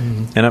now.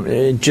 Mm-hmm. And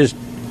I'm just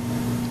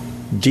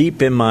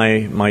deep in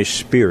my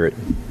spirit,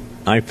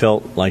 I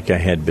felt like I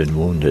had been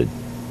wounded.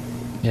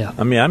 Yeah.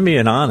 I mean, I'm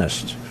being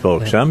honest,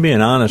 folks. Yeah. I'm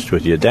being honest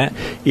with you. That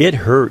it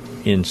hurt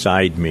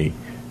inside me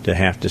to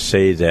have to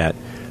say that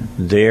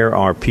there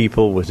are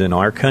people within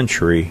our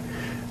country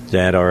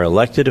that are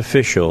elected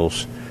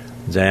officials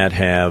that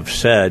have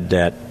said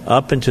that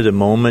up until the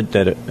moment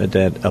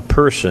that a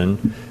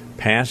person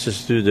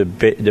passes through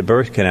the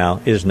birth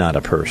canal is not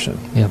a person.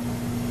 Yep.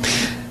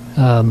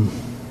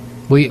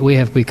 We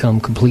have become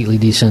completely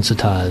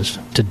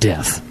desensitized to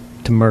death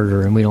to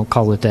murder, and we don't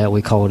call it that.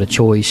 We call it a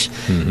choice.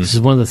 This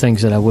is one of the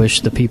things that I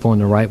wish the people on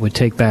the right would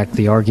take back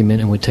the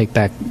argument and would take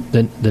back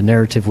the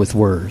narrative with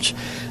words,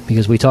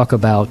 because we talk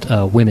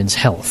about women's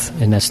health,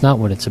 and that's not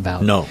what it's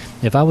about. No.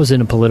 If I was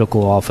in a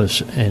political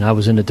office and I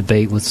was in a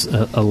debate with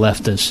a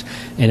leftist,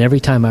 and every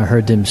time I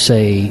heard them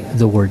say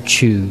the word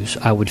choose,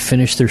 I would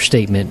finish their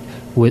statement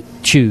with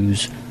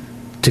choose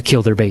to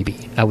kill their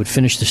baby. I would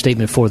finish the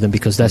statement for them,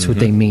 because that's what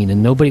they mean.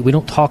 And we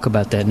don't talk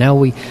about that. Now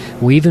we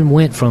even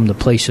went from the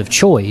place of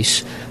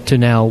choice to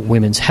now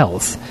women's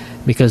health,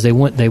 because they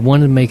want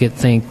to make it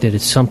think that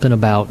it's something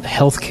about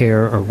health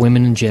care or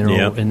women in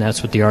general, and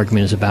that's what the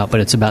argument is about, but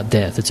it's about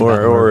death. It's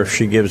about or if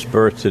she gives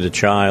birth to the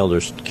child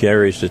or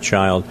carries the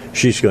child,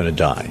 she's going to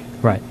die.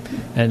 Right.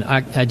 And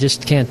I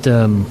just can't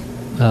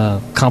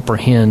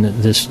comprehend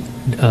this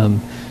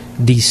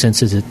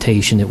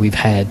desensitization that we've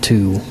had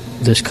to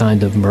this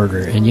kind of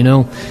murder. And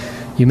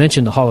you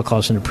mentioned the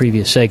Holocaust in a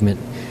previous segment.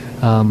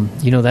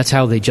 That's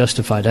how they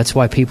justified. That's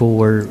why people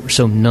were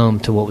so numb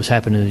to what was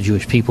happening to the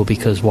Jewish people,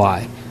 because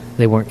why?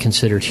 They weren't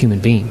considered human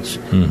beings.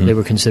 They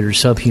were considered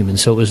subhuman.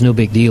 So it was no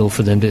big deal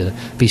for them to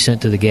be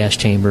sent to the gas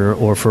chamber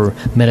or for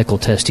medical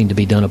testing to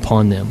be done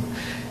upon them.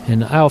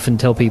 And I often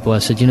tell people, I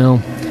said,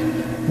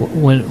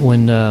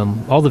 when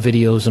all the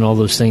videos and all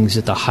those things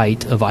at the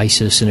height of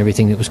ISIS and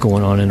everything that was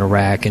going on in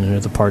Iraq and in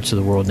other parts of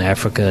the world, in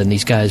Africa, and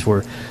these guys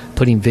were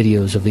putting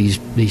videos of these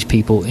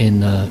people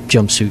in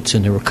jumpsuits,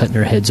 and they were cutting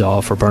their heads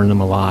off or burning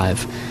them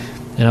alive.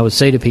 And I would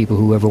say to people,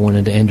 whoever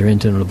wanted to enter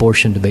into an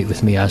abortion debate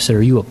with me, I said,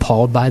 "Are you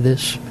appalled by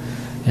this?"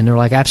 And they're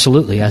like,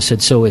 "Absolutely." I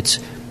said, "So it's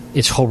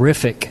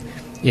horrific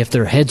if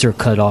their heads are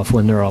cut off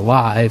when they're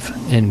alive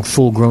and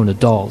full-grown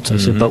adults." I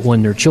said, "But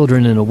when they're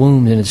children in a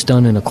womb and it's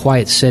done in a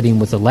quiet setting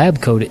with a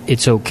lab coat,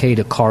 it's okay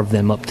to carve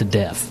them up to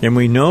death." And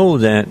we know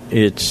that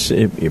it's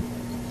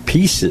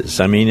pieces.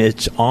 I mean,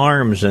 it's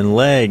arms and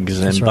legs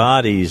and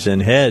bodies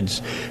and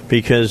heads,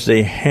 because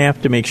they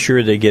have to make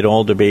sure they get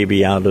all the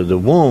baby out of the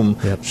womb.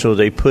 So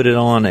they put it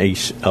on a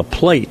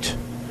plate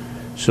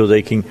so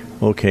they can,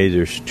 okay,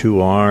 there's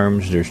 2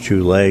 arms, there's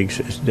 2 legs.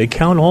 They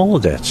count all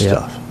of that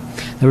stuff.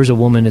 There was a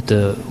woman at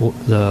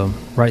the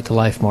Right to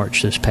Life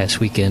March this past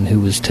weekend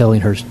who was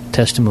telling her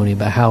testimony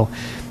about how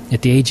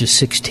at the age of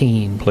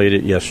 16... Played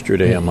it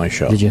yesterday on my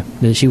show. Did you?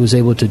 That she was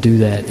able to do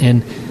that.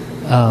 And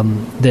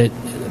that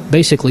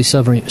basically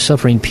suffering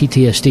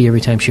PTSD every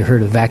time she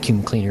heard a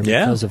vacuum cleaner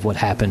because of what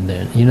happened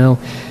then,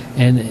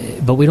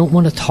 But we don't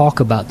want to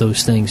talk about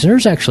those things. And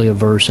there's actually a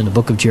verse in the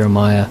book of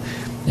Jeremiah,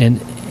 and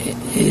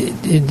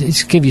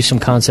it's give you some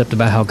concept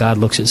about how God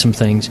looks at some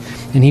things.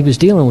 And he was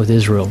dealing with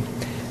Israel.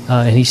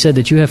 And he said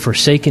that you have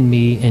forsaken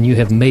me, and you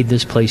have made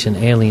this place an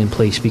alien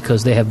place,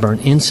 because they have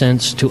burned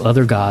incense to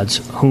other gods,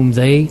 whom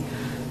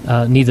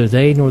neither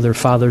they nor their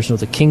fathers nor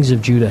the kings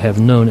of Judah have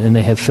known, and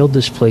they have filled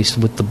this place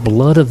with the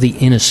blood of the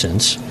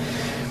innocents.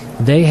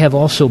 They have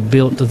also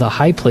built the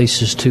high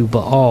places to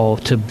Baal,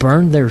 to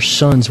burn their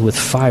sons with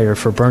fire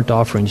for burnt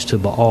offerings to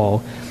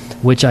Baal,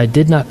 which I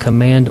did not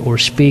command or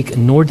speak,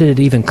 nor did it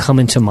even come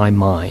into my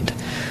mind.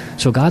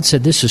 So God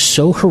said, this is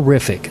so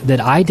horrific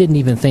that I didn't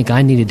even think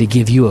I needed to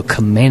give you a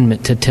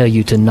commandment to tell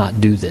you to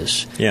not do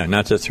this. Yeah,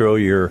 not to throw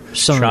your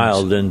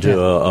child into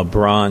a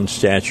bronze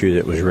statue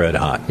that was red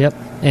hot. Yep.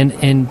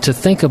 And to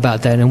think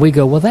about that, and we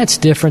go, well, that's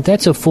different.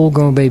 That's a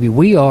full-grown baby.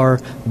 We are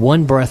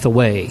one breath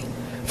away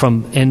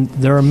from, and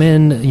there are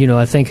men,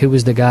 I think, who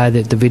was the guy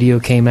that the video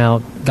came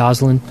out,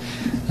 Goslin?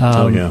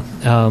 Or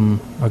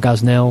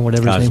Gosnell,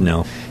 whatever his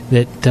name.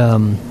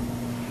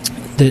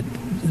 That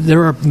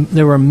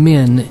there are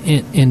men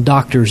and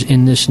doctors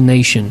in this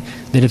nation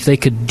that if they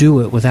could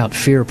do it without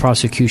fear of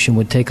prosecution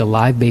would take a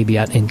live baby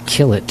out and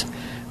kill it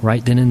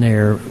right then and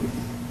there,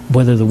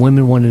 whether the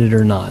women wanted it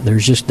or not.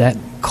 There's just that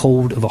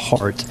cold of a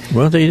heart.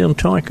 Well, they don't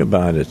talk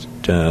about it,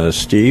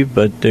 Steve,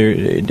 but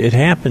it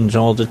happens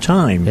all the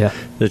time. Yeah.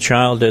 The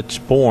child that's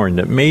born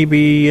that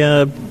maybe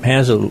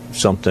has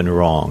something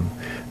wrong,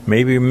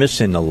 maybe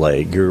missing a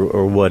leg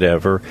or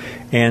whatever,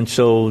 and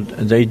so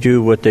they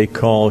do what they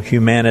call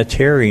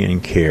humanitarian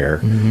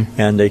care,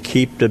 and they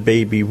keep the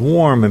baby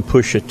warm and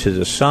push it to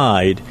the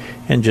side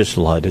and just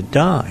let it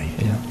die.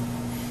 Yeah.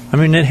 I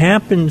mean, it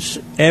happens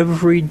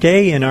every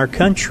day in our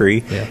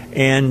country,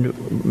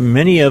 and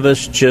many of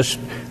us just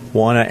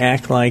want to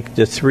act like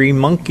the 3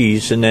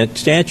 monkeys in that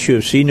statue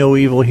of see no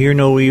evil, hear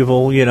no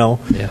evil,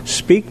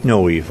 speak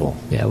no evil.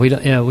 Yeah, we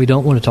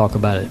don't want to talk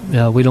about it.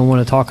 We don't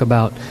want to talk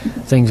about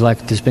things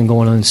like this been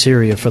going on in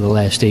Syria for the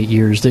last 8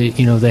 years. They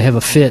have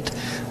a fit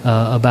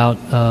about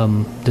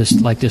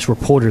this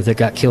reporter that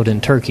got killed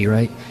in Turkey,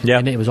 right? Yeah.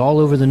 And it was all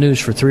over the news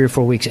for 3 or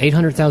 4 weeks.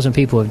 800,000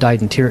 people have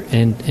died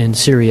in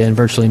Syria, and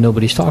virtually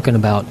nobody's talking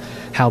about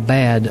how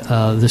bad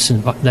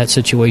that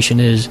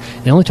situation is.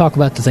 They only talk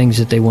about the things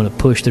that they want to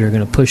push, that are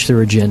going to push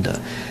their agenda.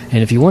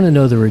 And if you want to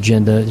know their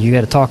agenda, you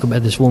got to talk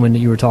about this woman that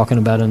you were talking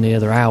about in the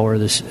other hour,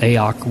 this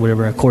Ayok,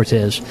 whatever,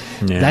 Cortez.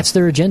 Yeah. That's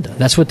their agenda.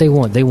 That's what they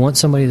want. They want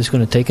somebody that's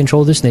going to take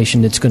control of this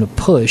nation, that's going to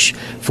push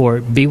for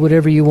be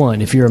whatever you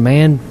want. If you're a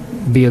man,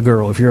 be a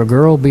girl. If you're a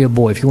girl, be a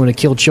boy. If you want to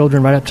kill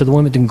children right up to the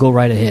women, then go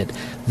right ahead.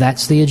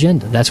 That's the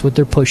agenda. That's what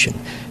they're pushing.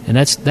 And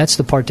that's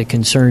the part that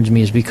concerns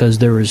me, is because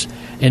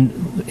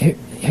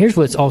here's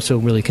what's also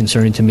really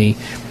concerning to me,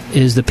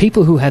 is the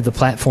people who have the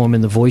platform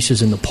and the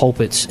voices and the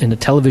pulpits and the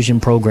television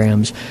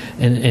programs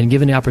and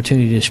given the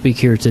opportunity to speak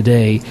here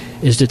today,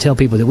 is to tell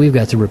people that we've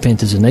got to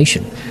repent as a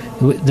nation.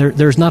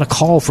 There's not a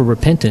call for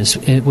repentance.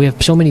 We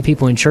have so many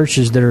people in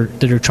churches that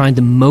are trying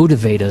to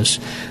motivate us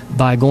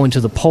by going to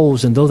the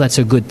polls, and though that's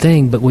a good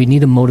thing, but we need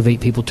to motivate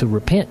people to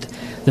repent.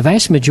 The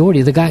vast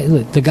majority of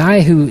the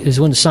guy who is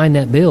going to sign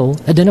that bill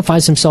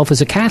identifies himself as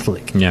a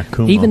Catholic. Yeah,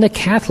 Kumo. Even the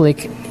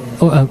Catholic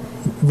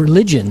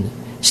religion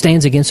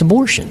stands against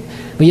abortion.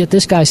 But yet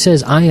this guy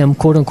says, I am,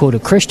 quote-unquote, a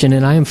Christian,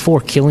 and I am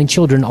for killing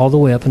children all the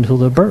way up until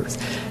their birth.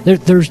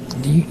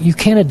 You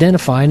can't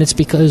identify, and it's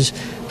because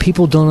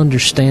people don't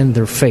understand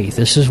their faith.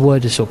 This is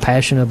what is so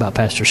passionate about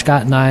Pastor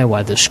Scott and I,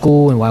 why the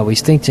school, and why we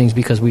think things,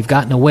 because we've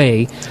gotten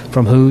away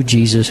from who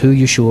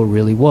Yeshua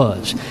really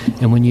was.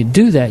 And when you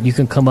do that, you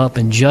can come up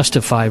and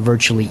justify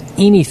virtually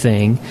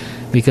anything,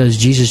 because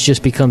Jesus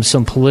just becomes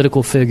some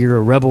political figure,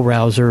 a rebel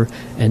rouser,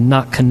 and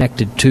not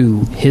connected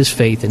to his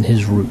faith and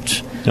his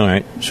roots. All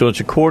right, so it's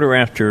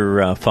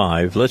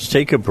 5:15. Let's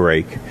take a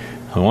break.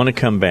 I want to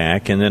come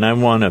back, and then I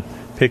want to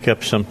pick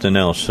up something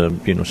else.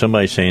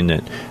 Somebody saying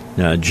that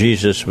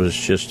Jesus was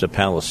just a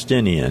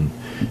Palestinian.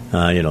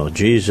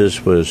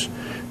 Jesus was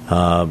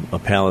a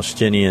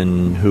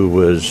Palestinian who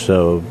was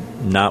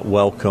not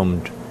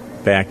welcomed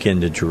back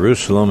into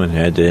Jerusalem and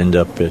had to end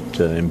up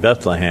in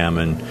Bethlehem,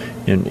 and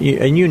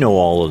you know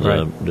all of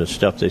the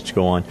stuff that's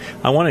going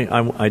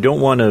on. I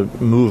don't want to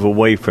move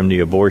away from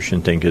the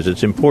abortion thing, because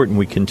it's important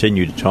we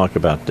continue to talk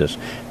about this.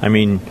 I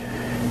mean,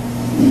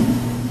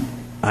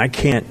 I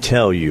can't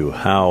tell you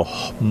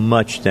how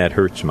much that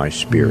hurts my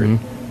spirit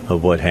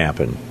of what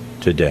happened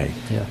today.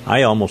 Yeah.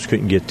 I almost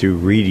couldn't get through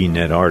reading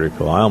that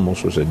article. I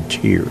almost was in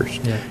tears.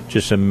 Yeah.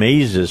 Just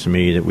amazes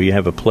me that we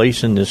have a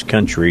place in this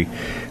country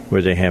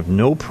where they have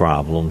no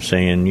problem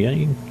saying, yeah,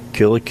 you can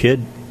kill a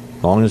kid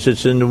as long as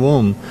it's in the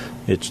womb.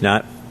 It's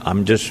not,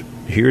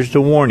 here's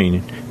the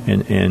warning.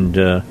 And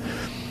the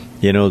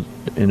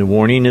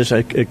warning is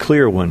a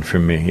clear one for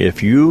me.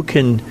 If you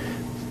can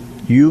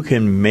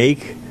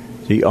make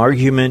the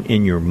argument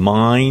in your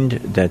mind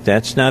that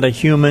that's not a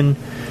human,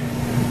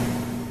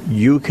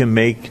 you can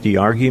make the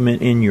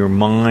argument in your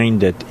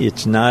mind that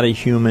it's not a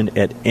human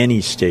at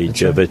any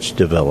stage of its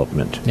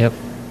development. Yep.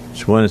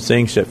 It's one of the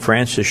things that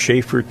Francis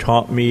Schaeffer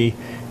taught me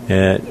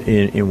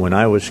when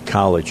I was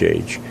college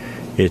age.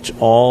 It's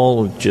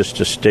all just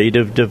a state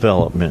of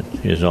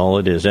development is all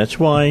it is. That's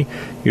why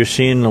you're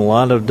seeing a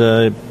lot of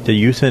the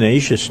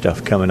euthanasia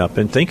stuff coming up.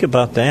 And think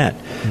about that.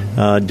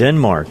 Mm-hmm.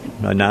 Denmark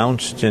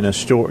announced in a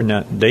store,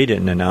 they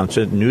didn't announce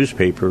it,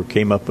 newspaper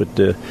came up with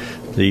the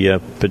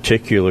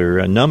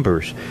particular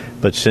numbers.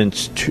 But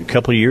since a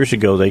couple of years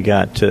ago, they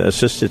got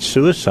assisted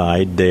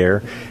suicide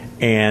there.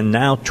 And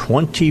now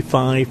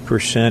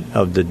 25%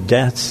 of the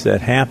deaths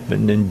that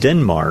happened in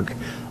Denmark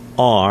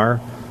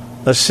are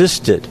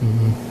assisted.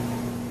 Mm-hmm.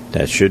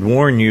 That should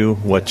warn you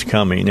what's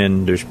coming,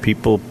 and there's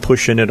people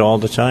pushing it all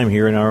the time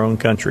here in our own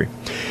country.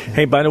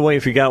 Hey, by the way,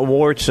 if you got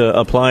warts,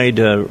 Applied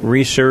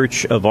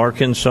Research of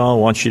Arkansas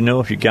wants you to know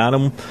if you got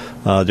them,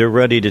 they're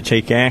ready to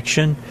take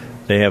action.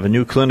 They have a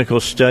new clinical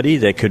study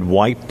that could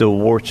wipe the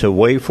warts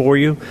away for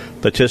you.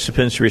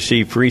 Participants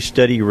receive free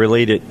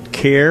study-related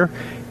care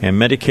and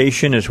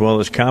medication, as well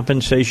as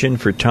compensation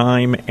for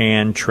time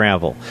and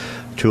travel.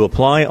 To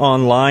apply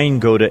online,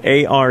 go to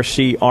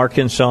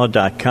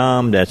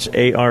arcarkansas.com. That's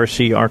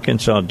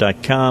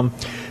arcarkansas.com.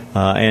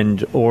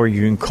 Or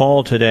you can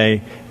call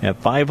today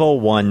at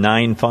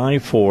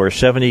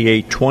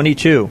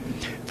 501-954-7822.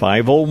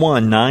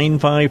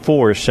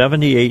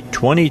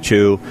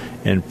 501-954-7822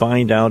 and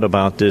find out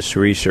about this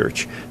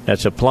research.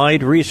 That's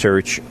Applied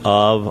Research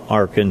of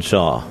Arkansas.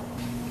 All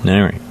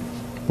right.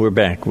 We're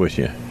back with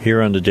you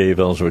here on the Dave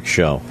Elswick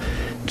Show.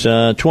 It's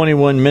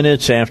 21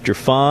 minutes after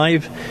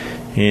 5,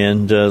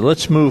 and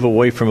let's move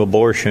away from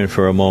abortion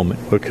for a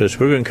moment, because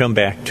we're going to come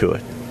back to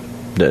it.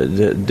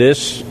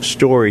 This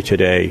story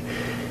today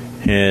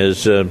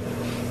has,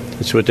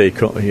 it's what they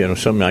call,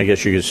 something I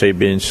guess you could say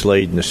being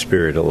slayed in the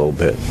spirit a little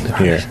bit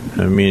here.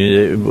 I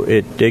mean,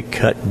 it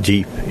cut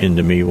deep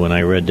into me when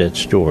I read that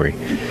story.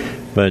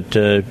 But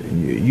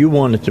you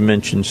wanted to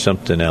mention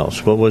something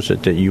else. What was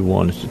it that you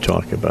wanted to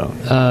talk about?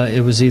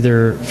 It was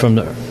either from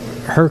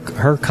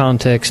her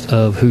context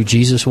of who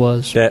Jesus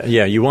was.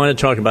 You wanted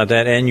to talk about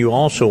that, and you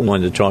also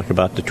wanted to talk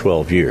about the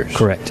 12 years.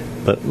 Correct.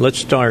 But let's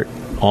start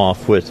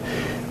off with,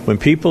 when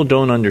people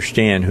don't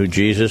understand who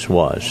Jesus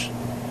was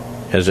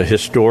as a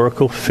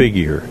historical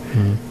figure,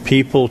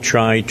 people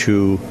try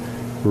to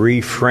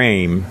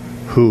reframe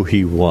who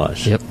he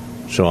was. Yep.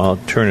 So I'll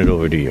turn it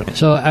over to you.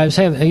 So I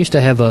used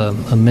to have a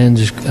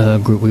men's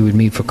group. We would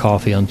meet for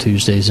coffee on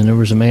Tuesdays, and there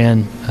was a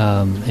man,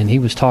 and he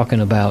was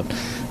talking about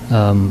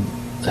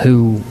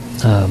who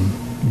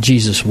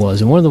Jesus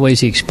was. And one of the ways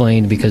he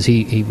explained, because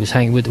he was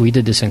hanging with, we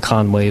did this in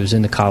Conway, it was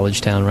in the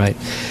college town, right?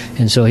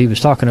 And so he was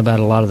talking about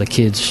a lot of the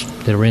kids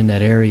that were in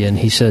that area, and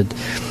he said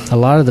a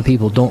lot of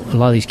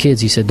these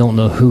kids, he said, don't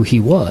know who he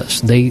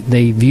was. They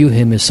view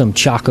him as some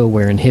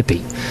Chaco-wearing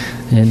hippie.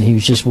 And he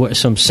was just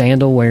some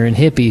sandal-wearing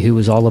hippie who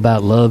was all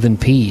about love and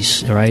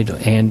peace, right?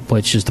 And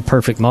which is the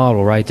perfect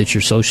model, right, that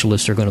your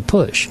socialists are going to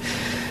push.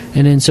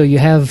 And then so you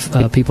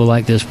have people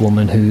like this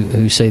woman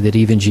who say that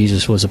even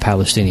Jesus was a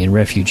Palestinian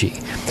refugee.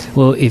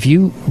 Well, if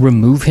you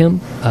remove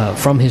him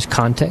from his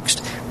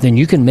context, then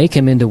you can make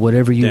him into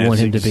whatever you want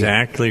him to be.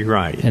 Exactly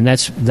right. And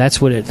that's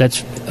what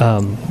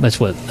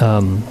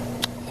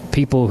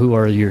people who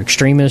are your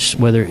extremists,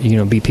 whether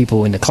be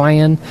people in the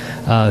Klan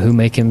who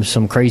make him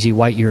some crazy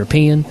white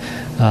European,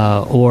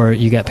 or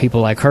you got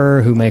people like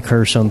her who make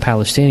her some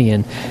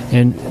Palestinian.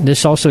 And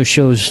this also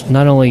shows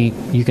not only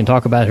you can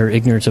talk about her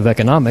ignorance of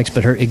economics,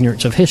 but her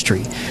ignorance of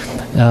history.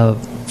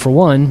 For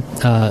one,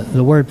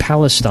 the word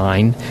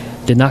Palestine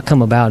did not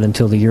come about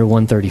until the year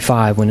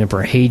 135, when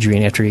Emperor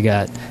Hadrian,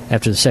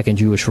 after the Second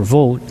Jewish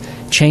Revolt,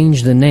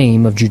 changed the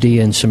name of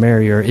Judea and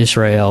Samaria, or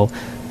Israel,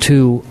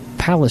 to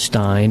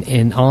Palestine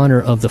in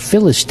honor of the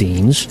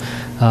Philistines,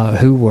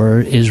 who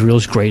were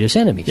Israel's greatest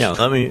enemies. Yeah,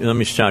 let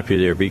me stop you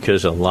there,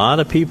 because a lot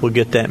of people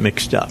get that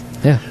mixed up.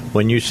 Yeah.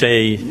 When you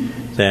say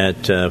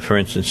that, for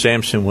instance,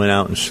 Samson went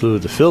out and slew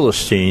the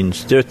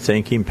Philistines, they're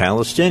thinking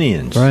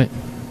Palestinians. Right.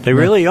 They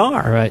really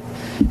are. Right.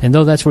 And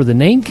though that's where the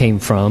name came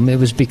from, it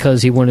was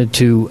because he wanted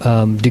to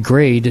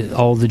degrade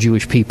all the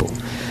Jewish people.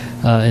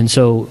 And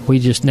so we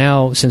just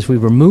now, since we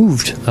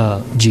removed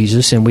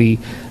Jesus and we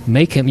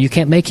make him, you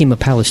can't make him a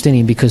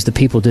Palestinian because the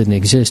people didn't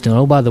exist. And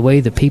oh, by the way,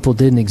 the people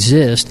didn't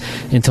exist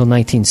until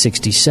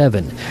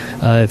 1967.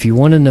 If you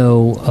want to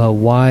know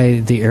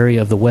why the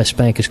area of the West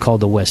Bank is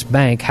called the West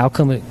Bank, how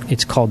come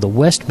it's called the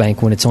West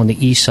Bank when it's on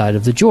the east side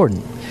of the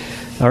Jordan?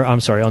 Or,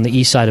 I'm sorry, on the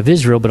east side of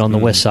Israel, but on the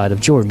west side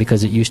of Jordan,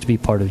 because it used to be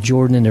part of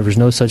Jordan, and there was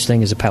no such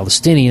thing as a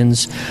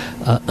Palestinians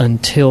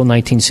until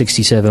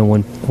 1967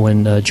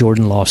 when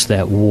Jordan lost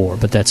that war.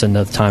 But that's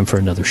another time for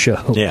another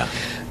show. Yeah.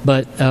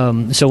 But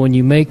so when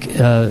you make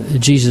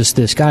Jesus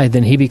this guy,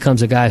 then he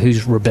becomes a guy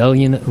who's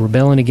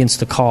rebelling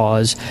against the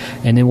cause.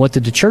 And then what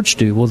did the church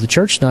do? Well, the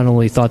church not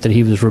only thought that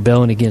he was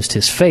rebelling against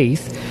his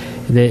faith,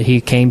 that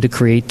he came to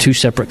create two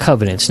separate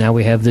covenants. Now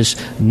we have this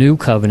new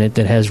covenant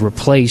that has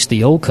replaced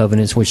the old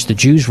covenants which the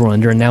Jews were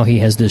under, and now he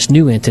has this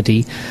new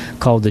entity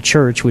called the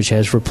church, which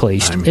has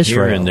replaced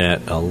Israel. I'm hearing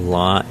that a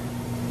lot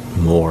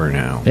more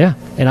now. Yeah,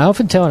 and I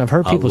often tell, and I've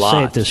heard people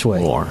say it this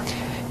way. More.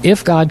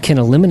 If God can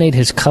eliminate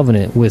his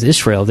covenant with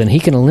Israel, then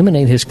he can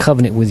eliminate his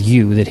covenant with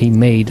you that he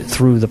made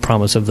through the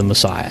promise of the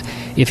Messiah.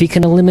 If he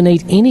can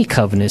eliminate any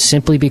covenant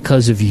simply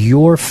because of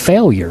your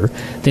failure,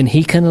 then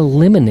he can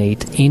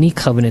eliminate any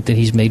covenant that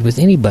he's made with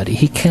anybody.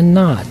 He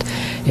cannot.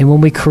 And when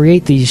we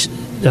create these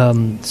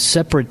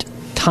separate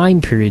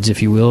time periods,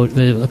 if you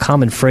will, a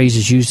common phrase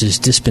is used as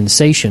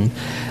dispensation.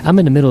 I'm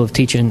in the middle of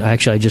teaching.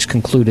 Actually, I just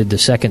concluded the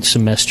second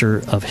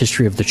semester of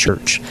History of the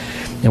Church,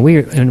 and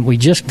we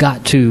just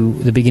got to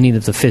the beginning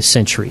of the 5th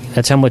century.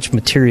 That's how much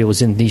material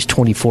is in these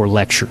 24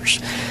 lectures.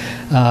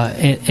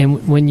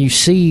 And when you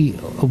see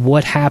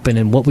what happened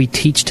and what we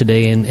teach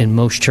today in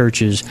most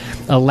churches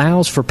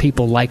allows for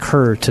people like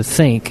her to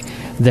think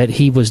that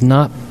he was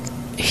not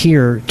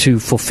here to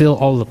fulfill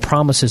all the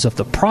promises of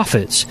the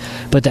prophets,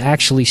 but to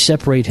actually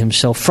separate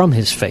himself from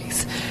his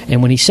faith.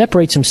 And when he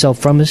separates himself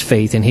from his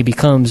faith and he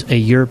becomes a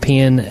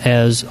European,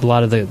 as a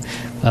lot of the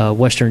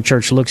Western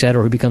church looks at,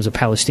 or he becomes a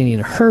Palestinian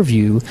in her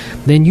view,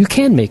 then you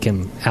can make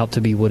him out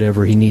to be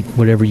whatever you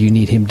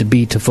need him to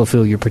be to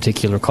fulfill your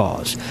particular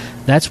cause.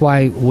 That's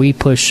why we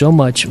push so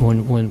much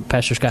when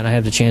Pastor Scott and I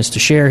have the chance to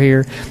share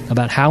here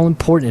about how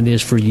important it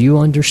is for you to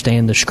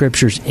understand the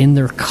Scriptures in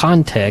their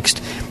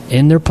context,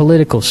 in their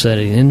political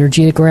setting, in their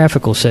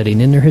geographical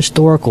setting, in their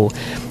historical,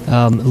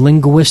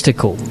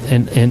 linguistical,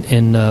 and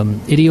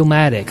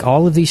idiomatic,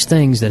 all of these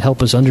things that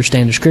help us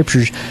understand the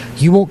Scriptures.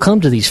 You won't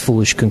come to these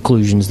foolish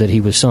conclusions that he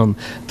was some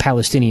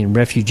Palestinian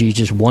refugee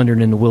just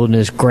wandering in the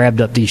wilderness, grabbed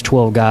up these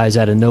 12 guys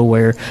out of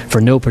nowhere for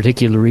no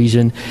particular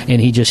reason,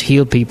 and he just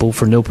healed people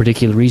for no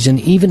particular reason.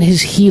 Even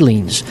his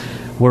healings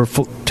were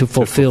to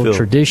fulfill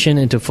tradition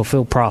and to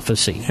fulfill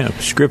prophecy. Yeah,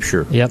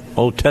 Scripture. Yep.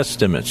 Old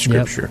Testament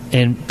Scripture. Yep.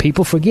 And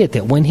people forget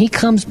that when he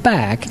comes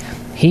back,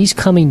 he's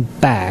coming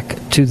back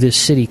to this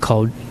city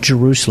called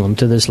Jerusalem,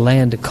 to this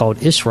land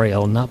called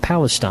Israel, not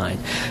Palestine.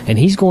 And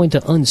he's going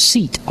to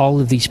unseat all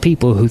of these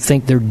people who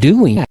think they're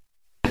doing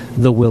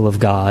the will of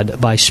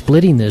God by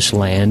splitting this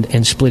land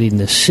and splitting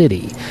this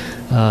city.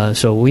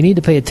 So we need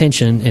to pay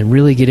attention and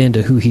really get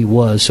into who he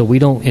was, so we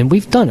don't, and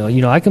we've done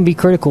it. I can be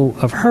critical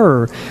of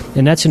her,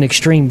 and that's an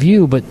extreme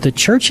view, but the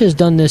church has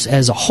done this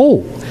as a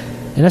whole.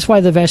 And that's why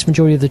the vast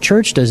majority of the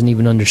church doesn't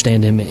even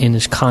understand him in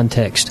his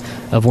context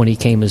of when he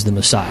came as the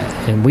Messiah.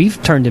 And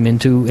we've turned him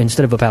into,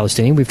 instead of a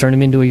Palestinian, we've turned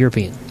him into a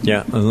European.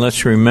 Yeah, and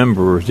let's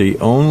remember the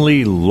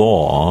only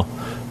law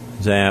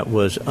that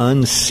was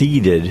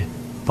unseated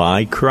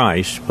by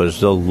Christ was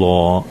the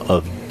law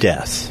of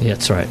death. Yeah,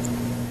 that's right.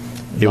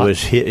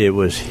 It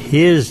was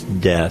his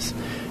death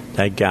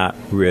that got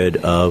rid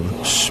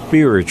of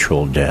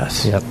spiritual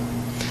death. Yep.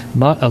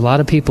 A lot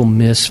of people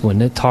miss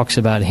when it talks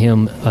about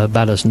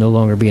about us no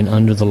longer being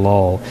under the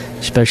law,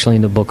 especially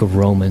in the book of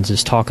Romans,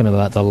 is talking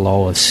about the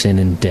law of sin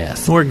and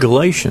death. Or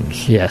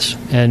Galatians. Yes,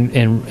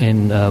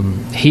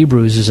 and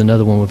Hebrews is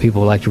another one where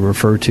people like to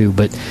refer to,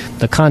 but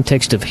the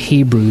context of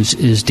Hebrews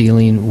is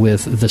dealing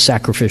with the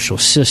sacrificial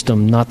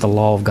system, not the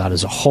law of God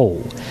as a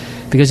whole.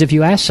 Because if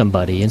you ask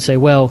somebody and say,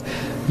 well,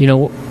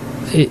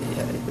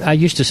 I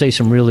used to say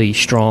some really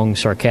strong,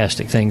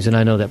 sarcastic things, and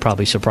I know that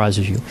probably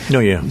surprises you. No,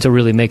 yeah. To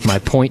really make my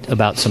point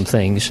about some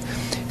things,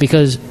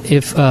 because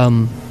if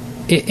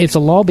the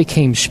law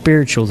became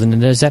spiritual, then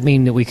does that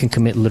mean that we can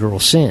commit literal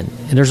sin?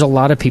 And there's a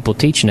lot of people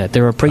teaching that.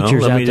 There are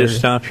preachers out there. Let me just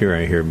stop you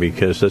right here,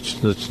 because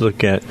let's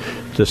look at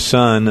the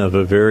son of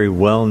a very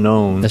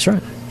well-known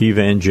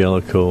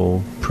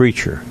evangelical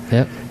preacher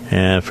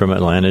from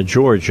Atlanta,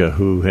 Georgia,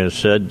 who has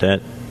said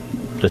that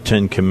the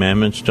Ten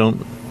Commandments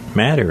don't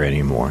matter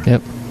anymore.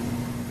 Yep.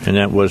 And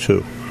that was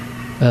who?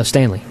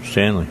 Stanley.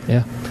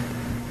 Yeah.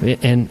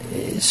 And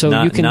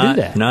so you can do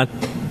that. Not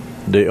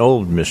the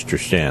old Mr.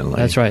 Stanley.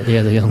 That's right.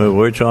 Yeah, the young. But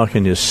we're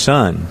talking his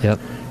son. Yep.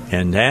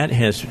 And that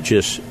has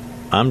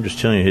I'm just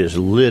telling you, has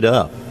lit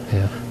up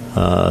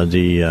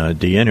the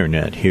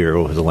internet here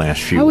over the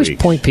last few weeks. I always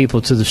point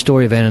people to the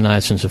story of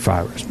Ananias and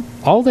Sapphira.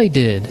 All they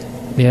did,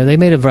 they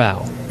made a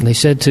vow. And they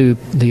said to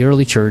the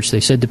early church, they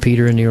said to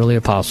Peter and the early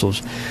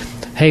apostles,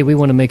 hey, we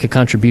want to make a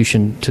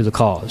contribution to the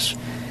cause.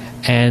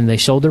 And they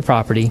sold their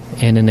property,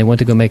 and then they went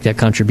to go make that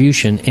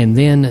contribution. And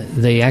then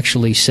they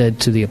actually said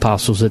to the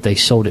apostles that they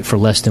sold it for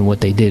less than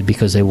what they did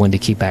because they wanted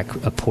to keep back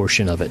a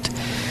portion of it.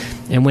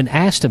 And when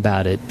asked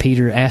about it,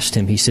 Peter asked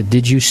him, he said,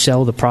 did you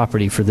sell the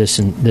property for this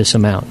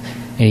amount?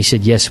 And he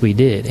said, yes, we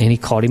did. And he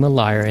called him a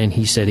liar, and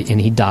he said,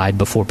 and he died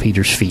before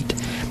Peter's feet.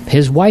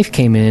 His wife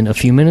came in a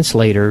few minutes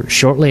later,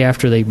 shortly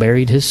after they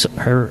buried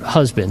her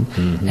husband,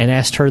 and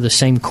asked her the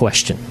same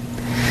question.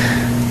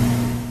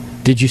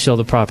 Did you sell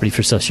the property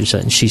for such and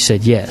such? And she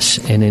said, yes.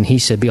 And then he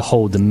said,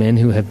 behold, the men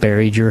who have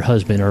buried your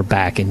husband are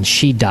back. And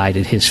she died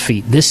at his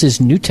feet. This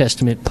is New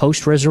Testament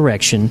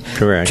post-resurrection.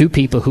 Correct. To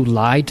people who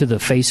lied to the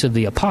face of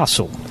the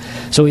apostle.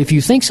 So if you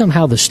think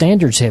somehow the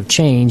standards have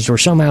changed, or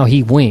somehow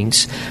he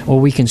winks, or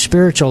we can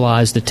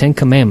spiritualize the Ten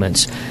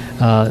Commandments,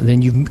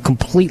 then you've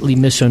completely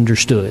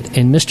misunderstood.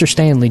 And Mr.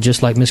 Stanley,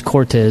 just like Ms.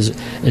 Cortez,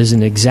 is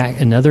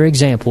another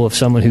example of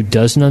someone who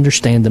doesn't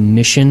understand the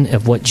mission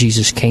of what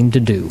Jesus came to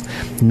do.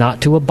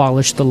 Not to abolish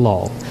the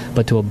law,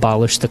 but to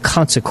abolish the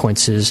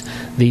consequences,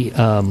 the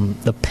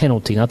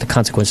penalty, not the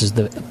consequences,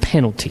 the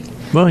penalty.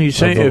 Well,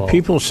 if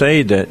people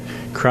say that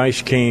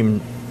Christ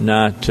came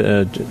not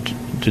to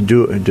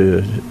do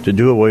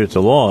away with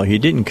the law, he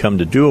didn't come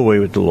to do away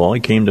with the law,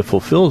 he came to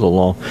fulfill the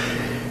law.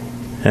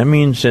 That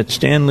means that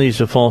Stanley's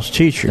a false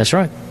teacher. That's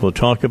right. We'll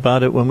talk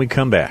about it when we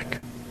come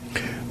back.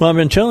 Well, I've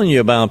been telling you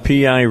about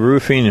PI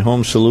Roofing and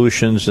Home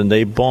Solutions, and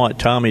they bought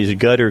Tommy's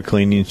gutter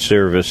cleaning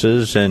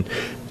services, and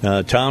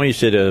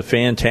Tommy's did a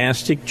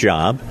fantastic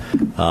job,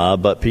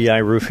 but PI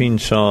Roofing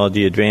saw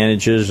the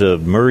advantages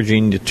of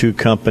merging the two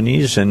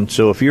companies. And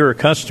so if you're a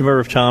customer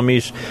of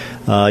Tommy's,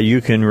 you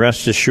can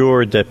rest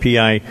assured that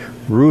PI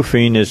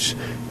Roofing is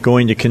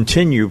going to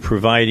continue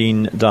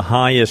providing the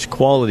highest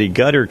quality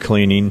gutter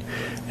cleaning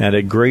at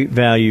a great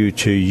value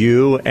to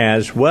you,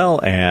 as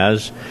well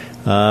as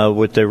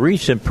with the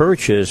recent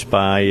purchase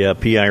by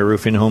PI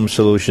Roofing Home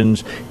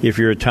Solutions. If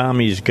you're a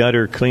Tommy's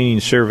gutter cleaning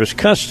service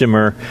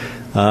customer,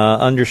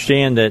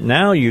 understand that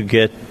now you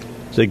get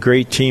the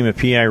great team at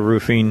PI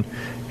Roofing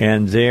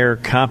and their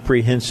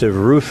comprehensive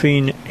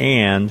roofing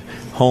and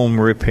home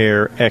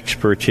repair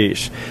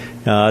expertise.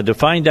 To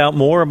find out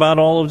more about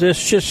all of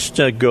this, just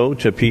go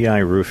to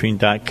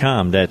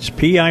piroofing.com. That's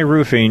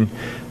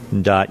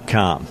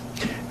piroofing.com.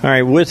 All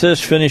right, with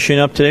us finishing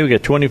up today, we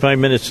got 25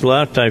 minutes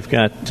left. I've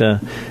got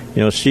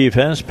Steve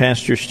Hess,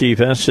 Pastor Steve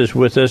Hess is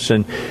with us,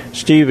 and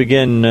Steve,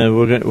 again,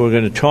 we're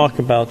going to talk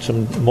about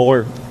some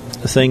more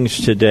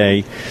things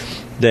today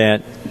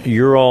that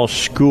your all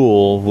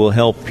school will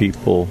help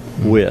people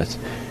with.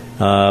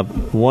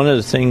 One of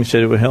the things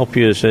that it will help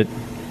you is that,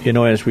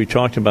 as we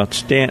talked about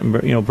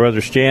Brother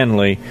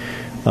Stanley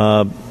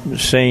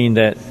saying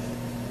that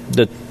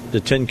the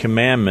Ten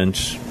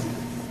Commandments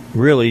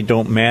really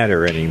don't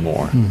matter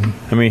anymore.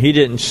 I mean, he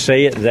didn't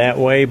say it that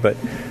way, but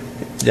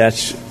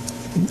that's...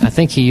 I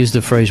think he used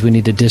the phrase, we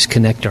need to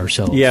disconnect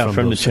ourselves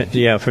from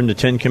the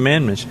Ten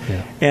Commandments.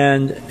 Yeah.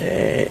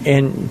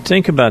 And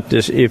think about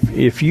this.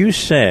 If you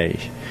say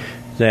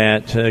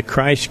that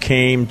Christ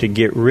came to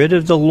get rid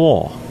of the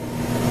law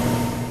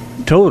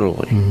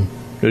totally,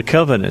 the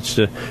covenants,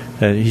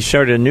 he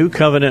started a new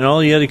covenant, all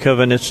the other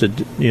covenants, the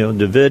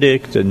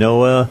Davidic, the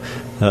Noah,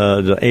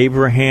 the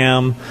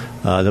Abraham,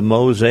 the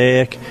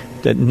Mosaic,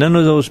 that none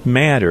of those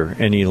matter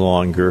any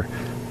longer.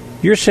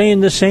 You're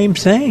saying the same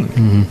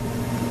thing.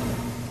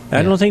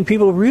 I don't think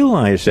people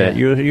realize that.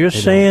 You're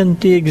saying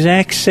the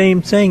exact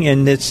same thing,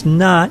 and it's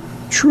not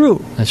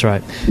true. That's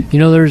right.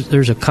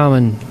 There's a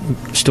common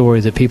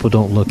story that people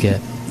don't look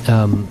at.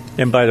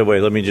 And by the way,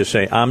 let me just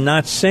say, I'm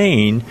not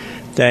saying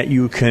that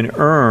you can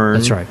earn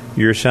That's right.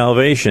 your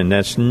salvation.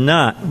 That's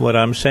not what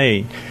I'm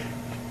saying.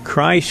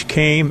 Christ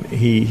came,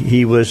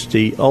 he was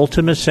the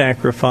ultimate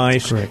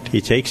sacrifice. Correct. He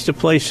takes the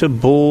place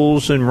of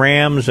bulls and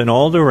rams and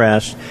all the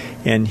rest,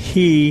 and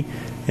he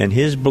and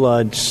his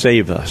blood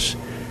save us.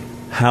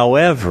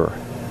 However,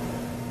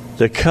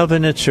 the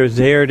covenants are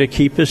there to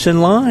keep us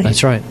in line.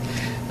 That's right.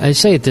 I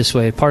say it this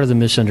way, part of the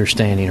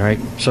misunderstanding, right?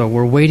 So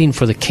we're waiting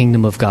for the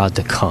kingdom of God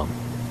to come,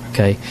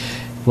 okay?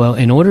 Well,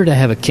 in order to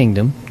have a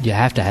kingdom, you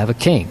have to have a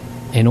king.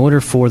 In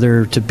order for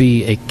there to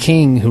be a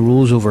king who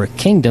rules over a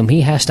kingdom,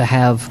 he has to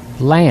have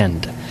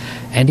land,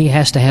 and he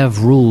has to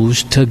have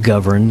rules to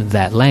govern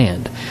that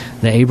land.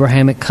 The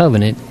Abrahamic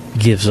covenant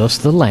gives us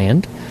the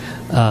land.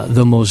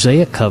 The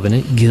Mosaic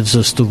covenant gives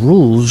us the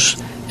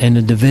rules, and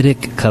the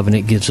Davidic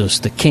covenant gives us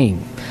the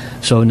king.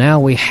 So now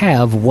we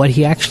have what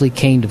he actually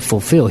came to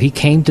fulfill. He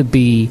came to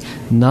be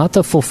not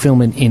the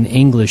fulfillment in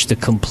English, the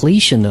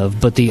completion of,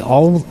 but the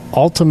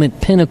ultimate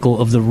pinnacle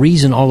of the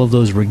reason all of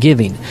those were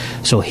giving.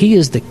 So he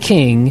is the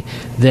king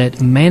that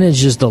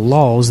manages the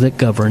laws that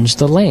governs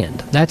the land.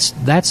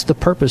 That's the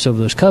purpose of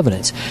those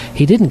covenants.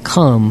 He didn't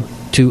come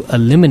to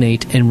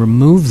eliminate and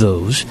remove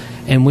those.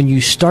 And when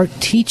you start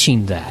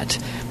teaching that,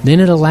 then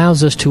it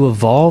allows us to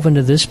evolve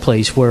into this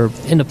place where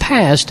in the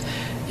past,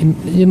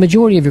 the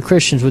majority of your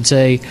Christians would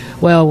say,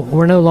 well,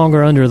 we're no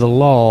longer under the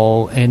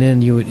law, and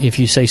then if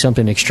you say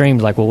something extreme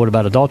like, well, what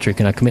about adultery?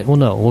 Can I commit? Well,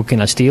 no. Well, can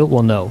I steal?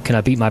 Well, no. Can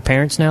I beat my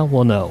parents now?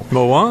 Well, no.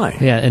 Well, why?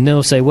 Yeah, and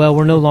they'll say, well,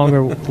 we're no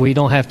longer, we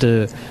don't have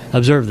to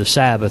observe the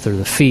Sabbath or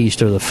the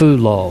feast or the food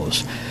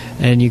laws.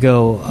 And you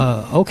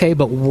go, okay,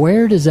 but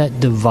where does that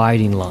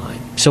dividing line?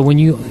 So when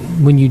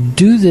you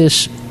do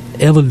this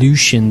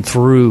evolution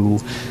through,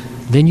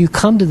 then you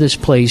come to this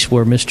place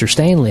where Mr.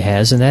 Stanley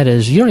has, and that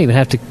is you don't even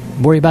have to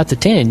worry about the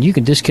 10. You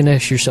can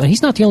disconnect yourself.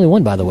 He's not the only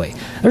one, by the way.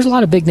 There's a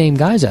lot of big-name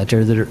guys out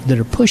there that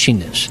are pushing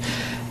this.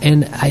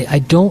 And I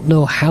don't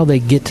know how they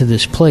get to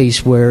this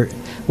place where,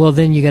 well,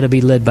 then you got to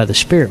be led by the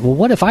Spirit. Well,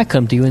 what if I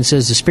come to you and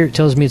says the Spirit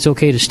tells me it's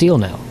okay to steal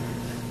now?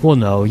 Well,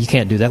 no, you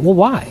can't do that. Well,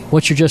 why?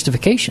 What's your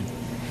justification?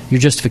 Your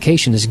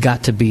justification has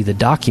got to be the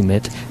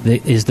document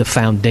that is the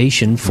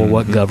foundation for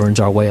what governs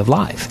our way of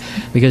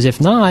life. Because if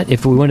not,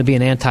 if we want to be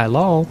an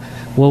anti-law,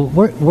 well,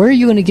 where are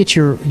you going to get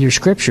your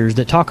scriptures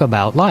that talk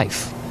about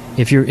life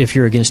if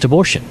you're against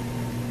abortion?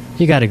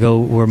 You got to go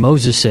where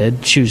Moses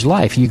said, choose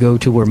life. You go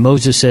to where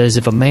Moses says,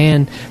 if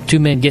two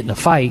men get in a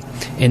fight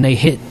and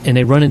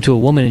they run into a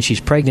woman and she's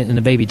pregnant and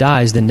the baby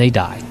dies, then they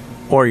die.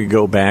 Or you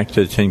go back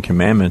to the Ten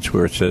Commandments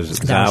where it says,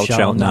 thou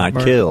shalt not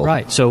kill.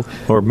 Right. So,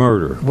 or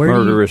murder.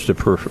 Murder is the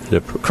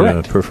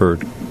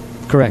preferred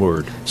correct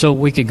word. So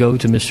we could go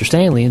to Mr.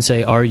 Stanley and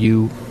say, are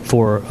you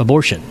for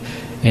abortion?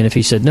 And if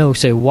he said no,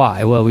 say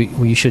why? Well,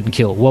 you shouldn't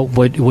kill. Well,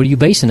 what are you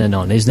basing that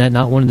on? Isn't that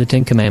not one of the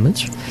Ten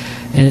Commandments?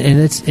 And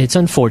it's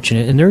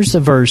unfortunate. And there's the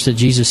verse that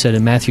Jesus said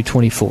in Matthew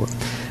 24.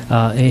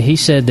 And he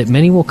said that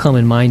many will come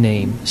in my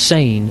name,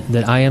 saying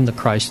that I am the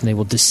Christ, and they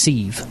will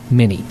deceive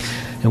many.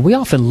 And we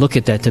often look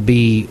at that to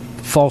be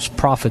false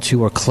prophets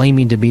who are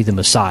claiming to be the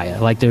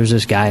Messiah. Like there's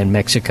this guy in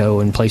Mexico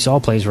and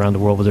all places around the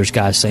world where there's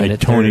guys saying like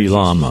that Tony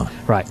Lama.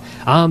 Right.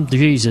 I'm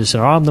Jesus,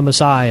 or I'm the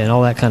Messiah, and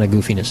all that kind of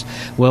goofiness.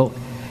 Well,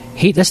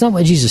 that's not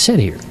what Jesus said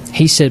here.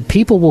 He said,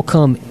 people will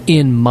come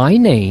in my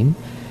name,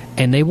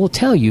 and they will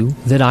tell you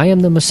that I am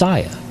the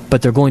Messiah,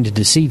 but they're going to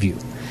deceive you.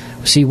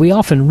 See, we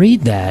often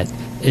read that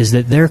is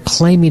that they're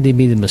claiming to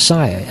be the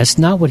Messiah. That's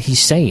not what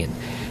he's saying.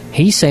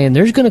 He's saying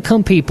there's going to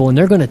come people, and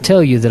they're going to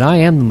tell you that I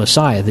am the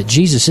Messiah, that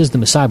Jesus is the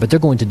Messiah, but they're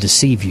going to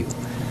deceive you.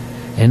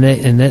 And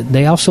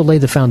they also lay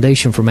the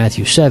foundation for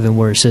Matthew 7,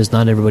 where it says,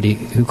 not everybody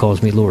who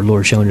calls me Lord,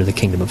 Lord, shall enter the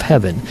kingdom of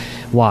heaven.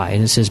 Why?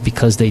 And it says,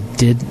 because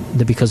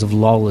of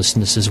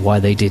lawlessness is why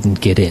they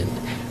didn't get in.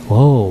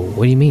 Whoa,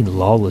 what do you mean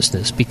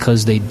lawlessness?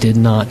 Because they did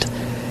not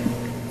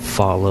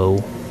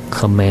follow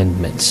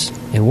commandments.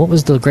 And what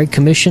was the Great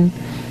Commission?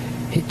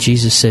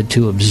 Jesus said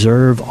to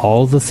observe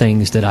all the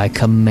things that I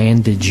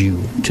commanded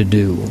you to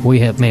do.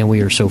 We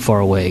are so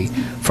far away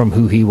from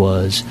who he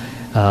was.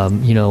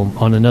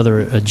 On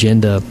another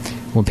agenda,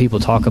 when people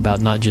talk about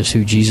not just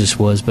who Jesus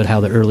was, but how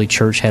the early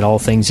church had all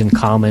things in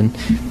common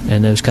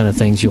and those kind of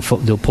things,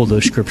 they'll pull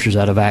those scriptures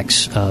out of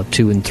Acts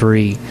 2 and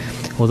 3.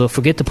 Well, they'll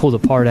forget to pull the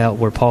part out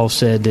where Paul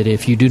said that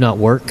if you do not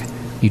work,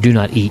 you do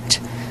not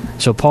eat.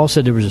 So Paul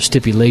said there was a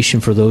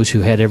stipulation for those who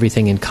had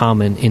everything in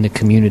common in the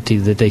community,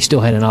 that they still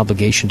had an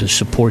obligation to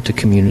support the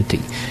community.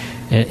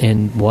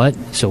 And what?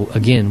 So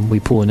again, we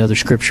pull another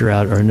scripture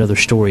out or another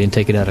story and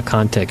take it out of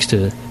context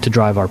to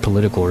drive our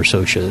political or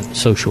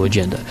social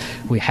agenda.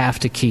 We have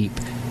to keep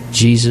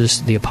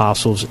Jesus, the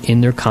apostles,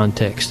 in their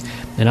context.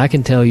 And I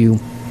can tell you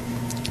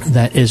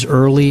that as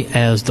early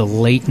as the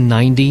late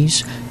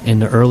 90s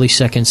and the early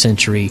 2nd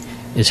century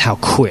is how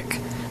quick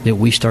that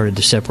we started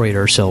to separate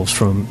ourselves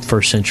from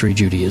first century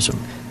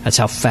Judaism. That's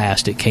how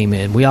fast it came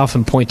in. We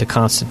often point to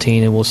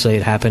Constantine and we'll say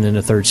it happened in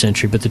the 3rd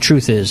century, but the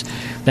truth is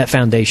that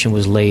foundation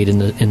was laid in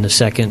the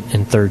 2nd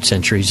and 3rd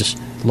centuries,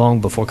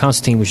 long before.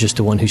 Constantine was just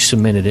the one who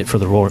cemented it for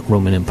the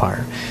Roman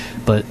Empire.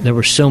 But there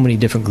were so many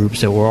different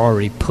groups that were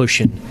already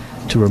pushing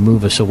to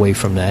remove us away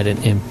from that.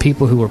 And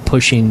people who were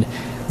pushing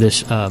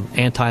this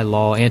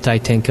anti-law,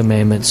 anti-Ten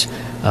Commandments,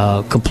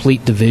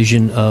 complete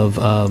division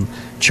of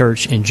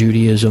church and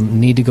Judaism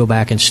need to go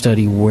back and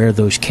study where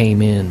those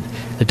came in.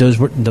 That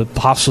the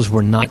apostles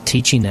were not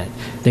teaching that.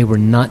 They were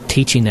not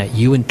teaching that.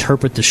 You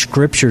interpret the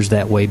scriptures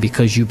that way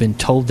because you've been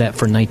told that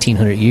for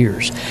 1900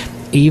 years.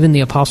 Even the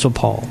Apostle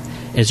Paul,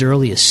 as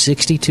early as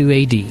 62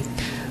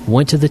 AD,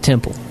 went to the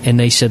temple and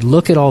they said,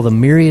 look at all the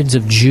myriads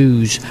of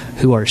Jews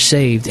who are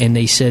saved, and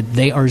they said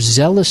they are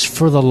zealous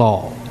for the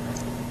law.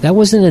 That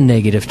wasn't a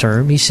negative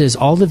term. He says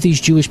all of these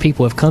Jewish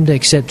people have come to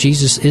accept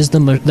Jesus is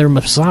their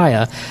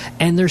Messiah,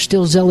 and they're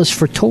still zealous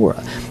for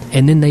Torah.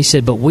 And then they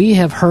said, but we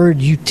have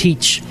heard you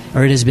teach,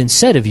 or it has been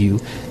said of you,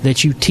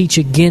 that you teach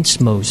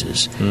against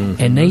Moses.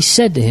 Mm-hmm. And they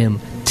said to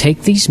him,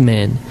 take these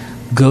men,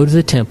 go to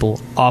the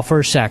temple, offer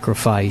a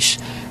sacrifice,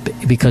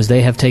 because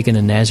they have taken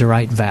a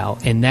Nazirite vow,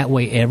 and that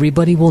way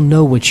everybody will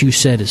know what you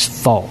said is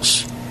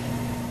false.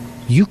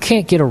 You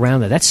can't get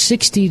around that. That's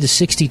 60 to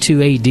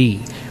 62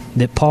 AD.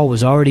 That Paul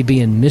was already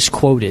being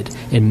misquoted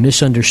and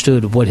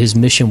misunderstood of what his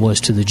mission was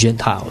to the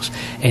Gentiles.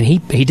 And he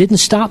didn't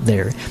stop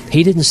there.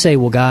 He didn't say,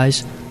 well,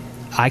 guys,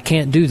 I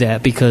can't do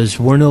that because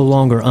we're no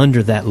longer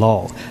under that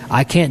law.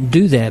 I can't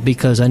do that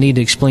because I need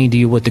to explain to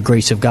you what the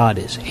grace of God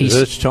is.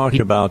 Let's talk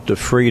about the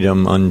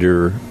freedom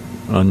under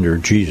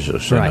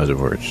Jesus, in other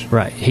words.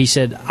 Right. He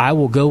said, I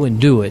will go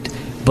and do it,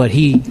 but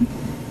he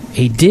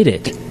did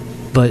it.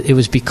 But it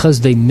was because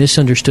they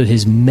misunderstood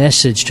his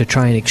message to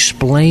try and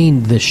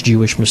explain this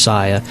Jewish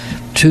Messiah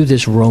to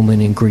this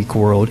Roman and Greek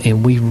world.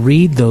 And we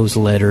read those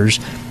letters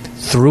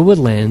through a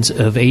lens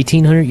of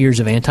 1,800 years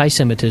of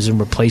anti-Semitism,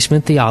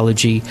 replacement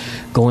theology,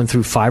 going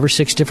through 5 or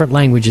 6 different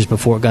languages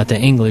before it got to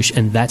English.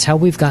 And that's how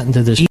we've gotten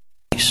to this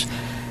place.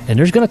 And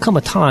there's going to come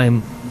a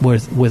time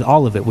with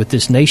all of it, with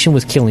this nation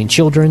with killing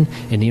children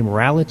and the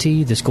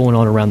immorality that's going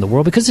on around the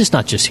world, because it's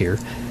not just here.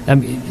 I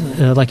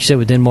mean, like you said,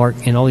 with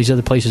Denmark and all these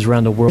other places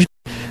around the world.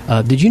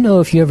 Did you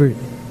know, if you ever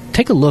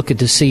take a look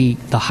to see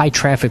the high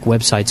traffic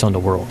websites on the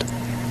world,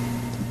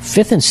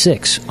 5th and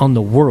 6th on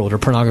the world are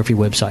pornography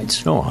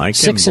websites. Oh, I can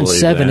 6 and believe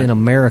 7 that. in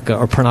America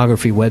are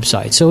pornography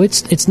websites. So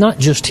it's not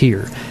just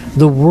here.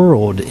 The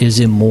world is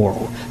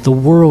immoral. The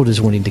world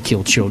is wanting to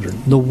kill children.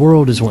 The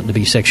world is wanting to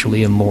be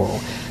sexually immoral.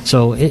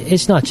 So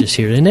it's not just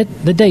here. And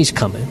the day's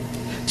coming.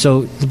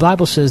 So the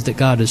Bible says that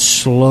God is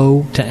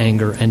slow to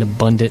anger and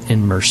abundant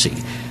in mercy.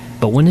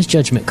 But when his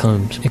judgment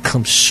comes, it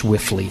comes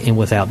swiftly and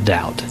without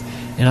doubt.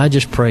 And I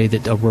just pray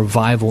that a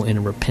revival and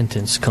a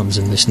repentance comes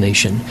in this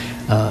nation,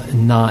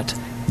 not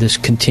this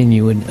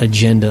continuing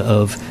agenda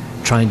of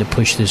trying to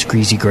push this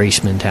greasy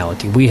grace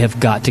mentality. We have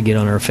got to get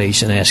on our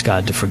face and ask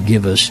God to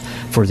forgive us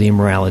for the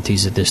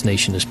immoralities that this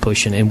nation is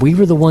pushing. And we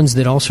were the ones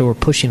that also are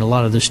pushing a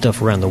lot of this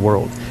stuff around the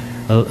world,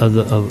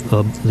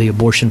 of the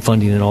abortion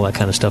funding and all that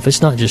kind of stuff.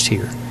 It's not just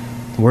here.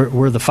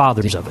 We're the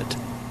fathers of it.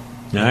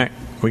 All right.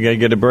 We got to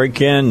get a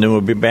break in, then we'll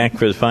be back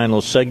for the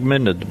final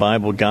segment of the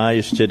Bible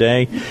Guys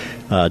today.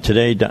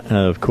 Today,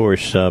 of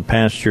course,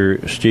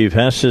 Pastor Steve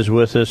Hess is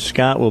with us.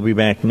 Scott will be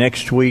back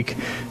next week.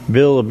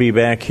 Bill will be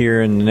back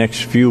here in the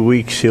next few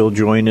weeks. He'll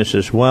join us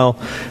as well.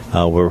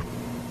 We're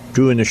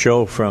doing the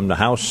show from the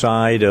house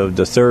side of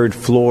the 3rd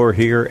floor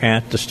here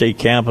at the state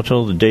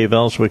capitol, the Dave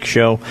Elswick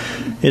Show.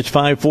 It's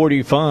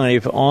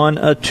 5:45 on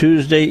a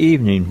Tuesday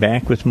evening.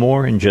 Back with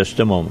more in just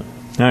a moment.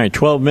 All right,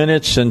 12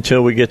 minutes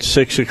until we get to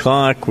 6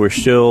 o'clock. We're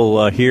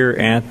still here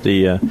at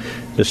the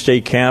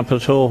state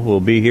capitol. We'll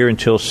be here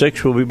until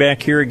 6. We'll be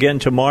back here again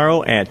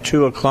tomorrow at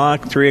 2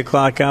 o'clock, 3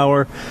 o'clock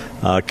hour.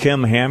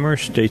 Kim Hammer,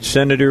 state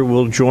senator,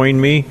 will join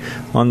me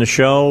on the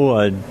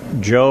show.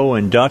 Joe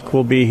and Duck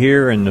will be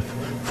here in the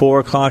 4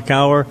 o'clock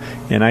hour.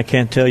 And I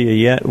can't tell you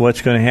yet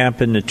what's going to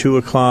happen at 2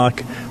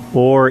 o'clock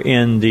or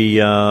in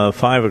the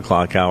 5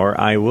 o'clock hour.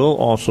 I will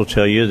also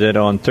tell you that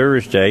on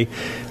Thursday,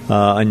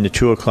 in the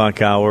 2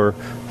 o'clock hour,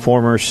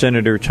 former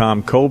Senator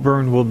Tom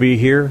Coburn will be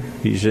here.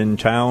 He's in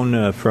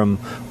town from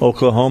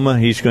Oklahoma.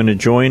 He's going to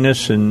join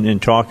us and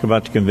talk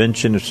about the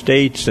Convention of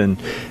States, and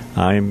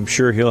I'm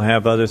sure he'll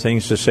have other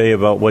things to say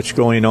about what's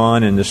going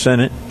on in the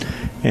Senate,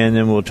 and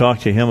then we'll talk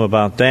to him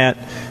about that.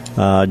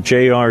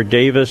 J.R.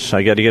 Davis,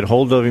 I got to get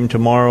hold of him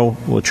tomorrow.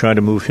 We'll try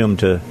to move him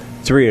to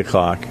 3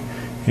 o'clock.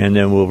 And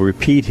then we'll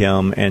repeat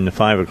him in the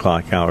 5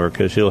 o'clock hour,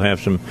 because he'll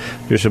have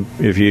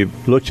if you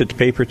looked at the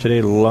paper today,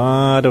 a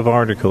lot of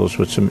articles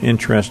with some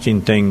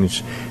interesting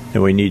things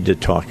that we need to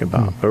talk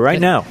about. But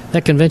right now,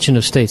 that Convention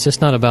of States,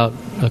 that's not about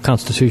a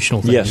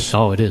constitutional thing. Yes.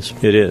 Oh, it is.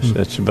 It is.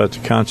 That's about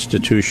the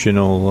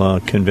Constitutional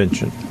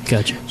Convention.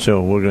 Gotcha.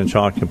 So we're going to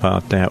talk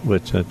about that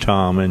with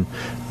Tom. And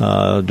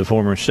the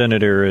former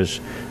senator is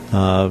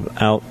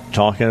out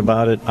talking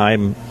about it.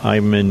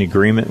 I'm in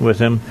agreement with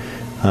him.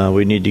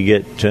 We need to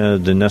get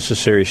the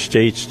necessary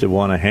states to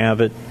want to have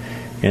it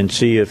and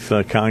see if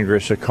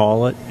Congress will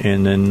call it,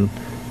 and then,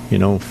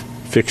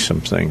 fix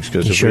some things.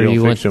 Because if sure we don't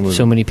you fix want them,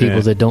 so many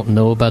people that don't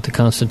know about the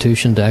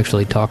Constitution to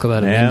actually talk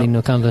about amending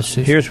the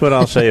Constitution? Here's what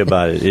I'll say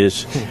about it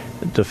is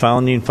the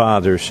Founding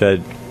Fathers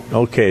said,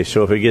 okay,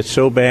 so if it gets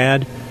so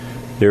bad,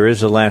 there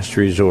is a last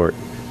resort.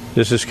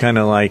 This is kind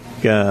of like,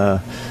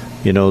 the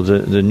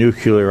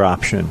nuclear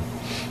option.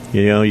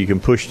 You can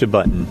push the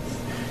button.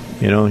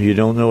 You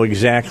don't know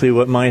exactly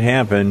what might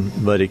happen,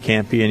 but it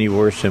can't be any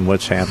worse than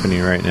what's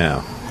happening right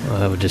now.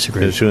 Well, I would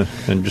disagree.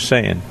 I'm just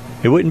saying.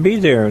 It wouldn't be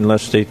there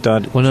unless they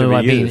thought it Well, no, should be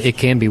I mean, used. it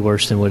can be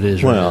worse than what it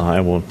is right Well, now.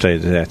 I won't say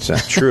that's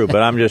not true,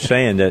 but I'm just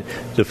saying that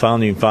the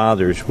Founding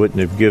Fathers wouldn't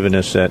have given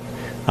us that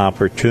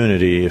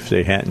opportunity if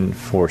they hadn't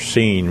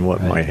foreseen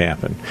what might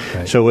happen.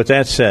 Right. So with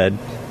that said,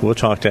 we'll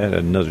talk that at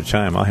another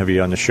time. I'll have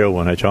you on the show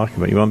when I talk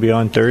about it. You want to be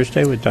on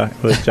Thursday with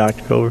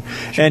Dr. Culver?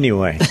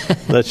 Anyway,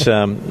 let's...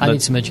 I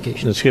need some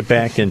education. Let's get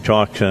back and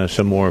talk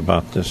some more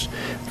about this.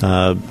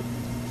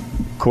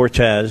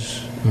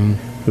 Cortez,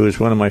 who is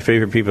one of my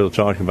favorite people to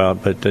talk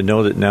about, but to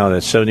know that now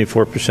that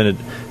 74%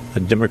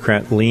 of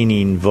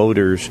Democrat-leaning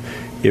voters,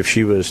 if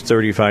she was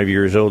 35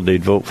 years old,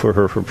 they'd vote for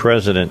her for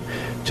president,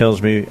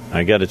 tells me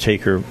I got to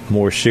take her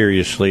more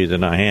seriously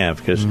than I have,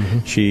 because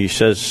she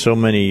says so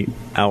many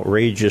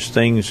outrageous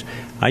things.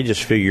 I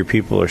just figure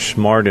people are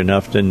smart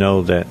enough to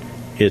know that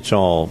it's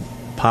all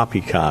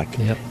poppycock.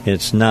 Yep.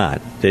 It's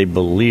not. They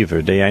believe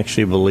her. They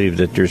actually believe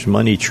that there's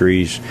money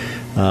trees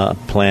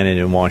planted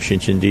in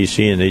Washington,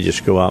 D.C., and they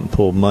just go out and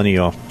pull money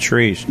off the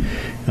trees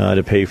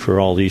to pay for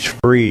all these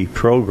free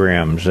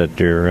programs that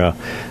they're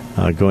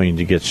going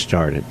to get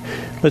started.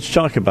 Let's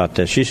talk about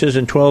that. She says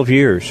in 12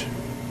 years,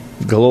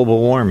 global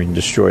warming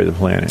destroy the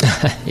planet.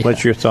 Yeah.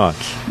 What's your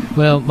thoughts?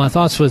 Well, my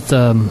thoughts with...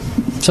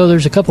 so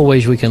there's a couple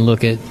ways we can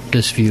look at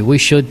this view. We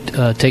should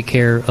take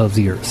care of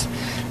the earth.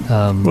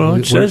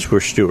 It says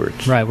we're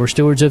stewards. Right, we're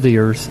stewards of the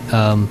earth.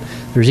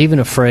 There's even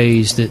a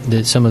phrase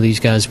that some of these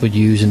guys would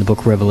use in the book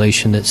of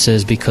Revelation that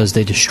says because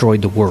they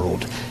destroyed the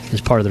world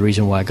is part of the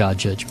reason why God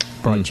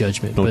brought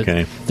judgment.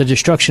 Okay. But the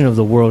destruction of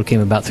the world came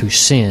about through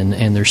sin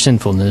and their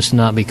sinfulness,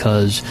 not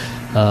because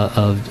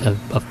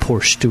of poor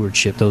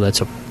stewardship, though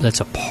that's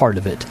a part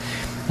of it.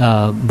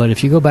 But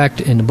if you go back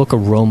in the book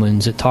of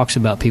Romans, it talks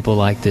about people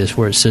like this,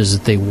 where it says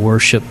that they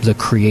worship the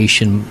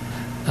creation,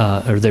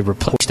 or they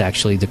replaced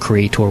actually the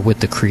creator with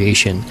the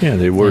creation. Yeah,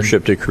 they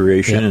worship the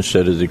creation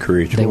instead of the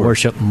creator. They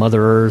worship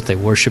Mother Earth, they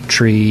worship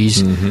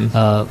trees,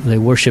 they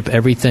worship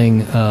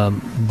everything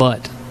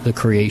but the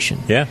creation.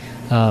 Yeah.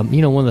 One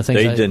of the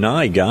things they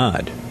deny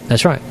God.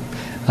 That's right.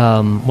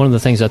 One of the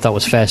things I thought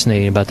was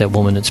fascinating about that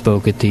woman that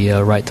spoke at the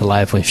Right to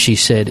Life, when she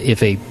said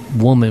if a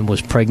woman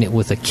was pregnant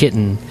with a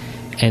kitten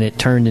and it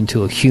turned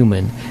into a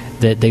human,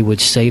 that they would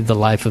save the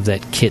life of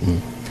that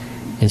kitten.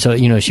 And so,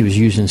 she was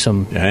using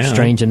some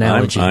strange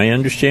analogy. I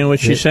understand what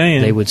she's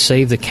saying. They would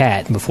save the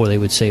cat before they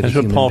would save the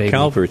human baby. That's what Paul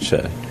Calvert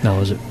said. No,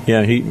 was it?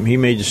 Yeah, he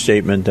made the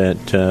statement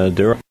that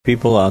there are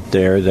people out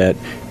there that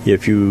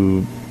if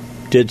you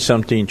did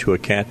something to a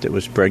cat that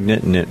was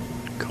pregnant and it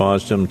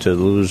caused them to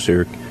lose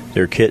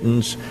their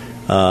kittens,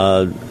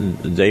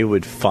 they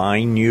would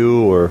fine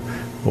you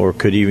or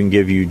could even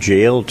give you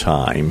jail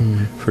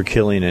time for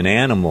killing an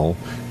animal.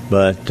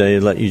 But they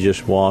let you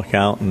just walk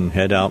out and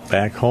head out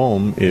back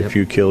home if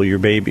you kill your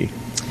baby.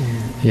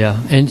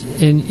 Yeah, and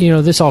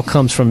this all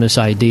comes from this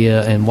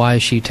idea, and why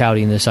is she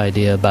touting this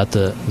idea about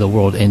the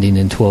world ending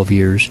in 12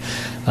 years?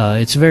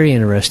 It's very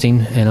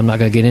interesting, and I'm not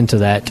going to get into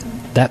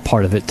that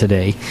part of it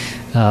today.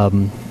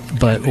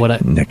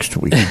 But next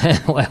week.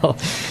 Well,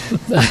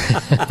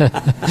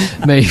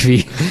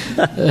 maybe.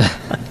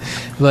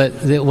 But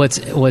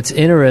what's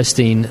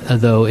interesting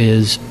though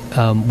is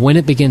when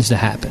it begins to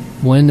happen,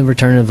 when the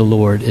return of the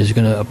Lord is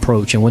going to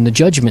approach, and when the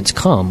judgments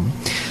come.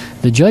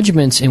 The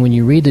judgments, and when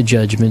you read the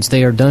judgments,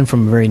 they are done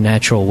from a very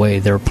natural way.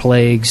 They're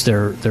plagues,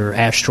 they're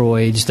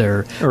asteroids,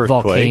 they're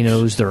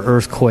volcanoes, they're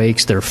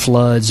earthquakes, they're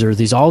floods, there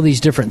are all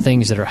these different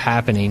things that are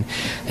happening.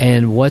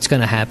 And what's going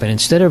to happen,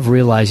 instead of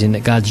realizing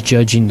that God's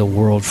judging the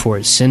world for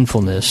its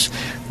sinfulness,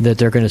 that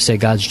they're going to say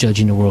God's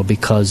judging the world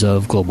because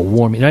of global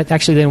warming.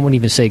 Actually, they won't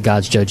even say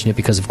God's judging it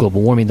because of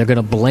global warming. They're going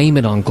to blame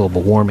it on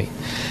global warming.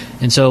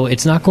 And so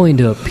it's not going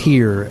to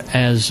appear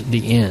as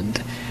the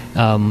end.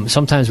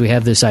 Sometimes we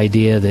have this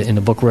idea that in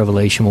the book of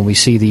Revelation, when we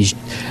see these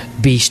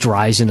beasts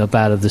rising up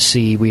out of the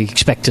sea, we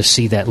expect to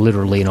see that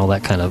literally and all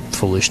that kind of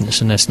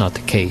foolishness, and that's not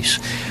the case.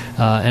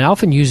 And I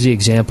often use the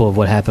example of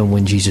what happened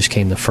when Jesus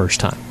came the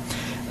first time.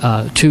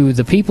 To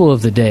the people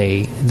of the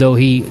day, though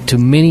to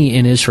many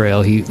in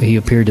Israel, he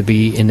appeared to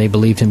be, and they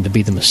believed him to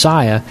be the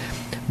Messiah,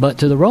 but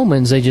to the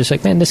Romans, they just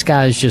like, man, this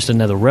guy's just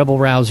another rebel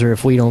rouser.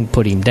 If we don't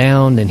put him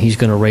down, then he's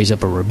going to raise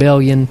up a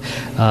rebellion,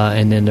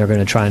 and then they're going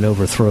to try and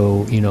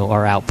overthrow,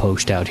 our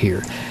outpost out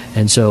here.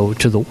 And so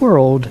to the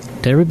world,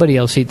 to everybody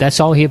else,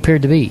 that's all he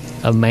appeared to be,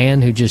 a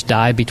man who just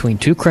died between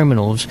two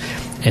criminals,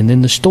 and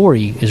then the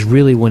story is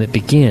really when it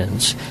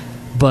begins.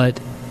 But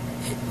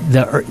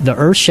the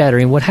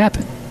earth-shattering, what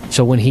happened?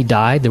 So when he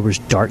died, there was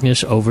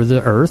darkness over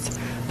the earth.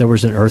 There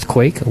was an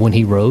earthquake. When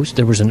he rose,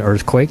 there was an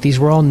earthquake. These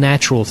were all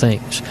natural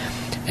things.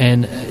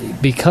 And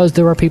because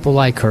there are people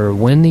like her,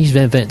 when these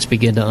events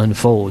begin to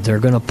unfold, they're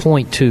going to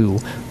point to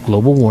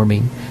global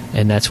warming,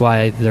 and that's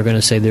why they're going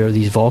to say there are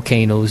these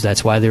volcanoes,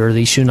 that's why there are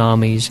these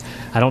tsunamis.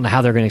 I don't know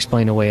how they're going to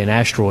explain away an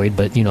asteroid,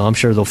 but I'm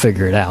sure they'll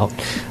figure it out.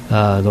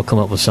 They'll come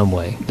up with some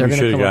way. We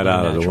should have got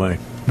out of the way.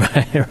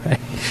 Right.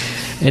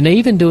 And they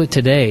even do it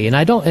today. And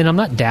I'm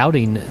not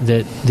doubting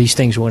that these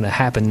things are going to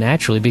happen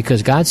naturally,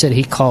 because God said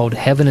He called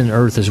heaven and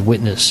earth as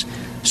witness.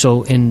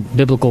 So in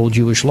biblical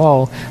Jewish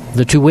law,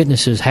 the two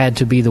witnesses had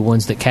to be the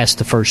ones that cast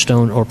the first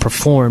stone or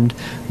performed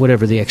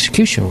whatever the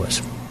execution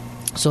was.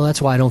 So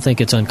that's why I don't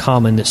think it's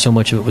uncommon that so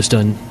much of it was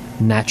done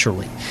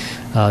naturally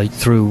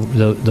through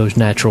those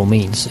natural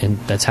means, and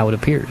that's how it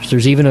appears.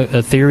 There's even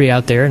a theory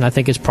out there, and I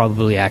think it's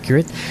probably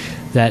accurate,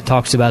 that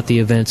talks about the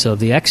events of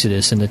the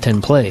Exodus and the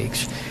 10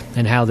 plagues,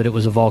 and how that it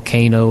was a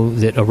volcano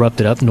that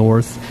erupted up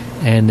north,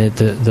 and that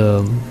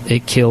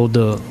it killed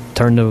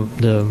turned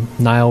the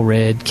Nile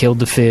red, killed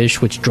the fish,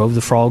 which drove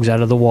the frogs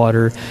out of the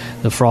water.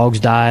 The frogs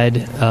died.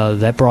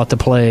 That brought the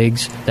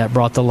plagues. That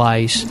brought the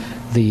lice.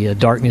 The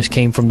darkness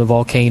came from the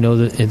volcano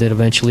that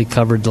eventually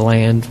covered the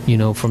land,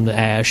 from the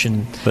ash.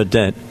 But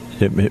that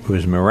it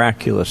was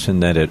miraculous in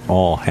that it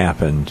all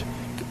happened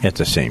at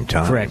the same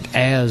time. Correct,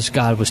 as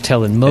God was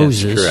telling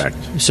Moses. That's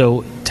correct.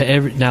 So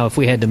now, if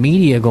we had the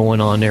media going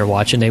on there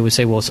watching, they would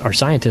say, "Well, our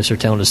scientists are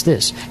telling us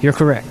this." You're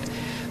correct.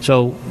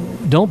 So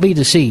don't be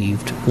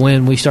deceived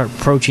when we start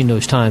approaching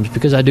those times,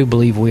 because I do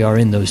believe we are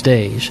in those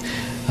days.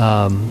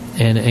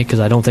 And because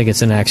I don't think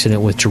it's an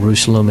accident with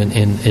Jerusalem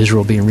and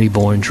Israel being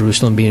reborn,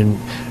 Jerusalem being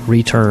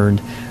returned,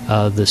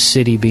 the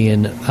city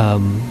being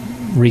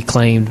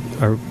reclaimed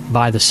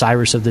by the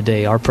Cyrus of the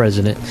day, our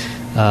president,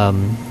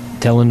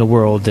 telling the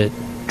world that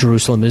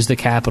Jerusalem is the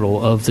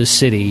capital of the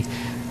city.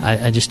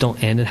 I just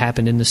don't. And it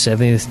happened in the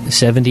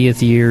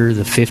 70th year,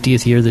 the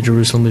 50th year that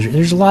Jerusalem was.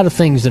 There's a lot of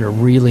things that are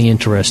really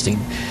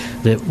interesting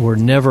that were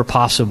never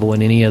possible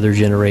in any other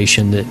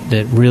generation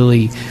that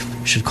really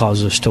should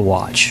cause us to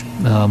watch.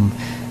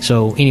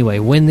 So anyway,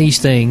 when these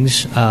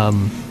things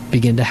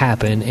begin to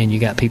happen, and you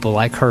got people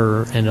like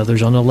her and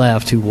others on the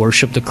left who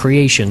worship the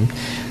creation,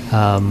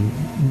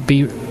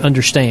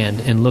 understand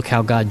and look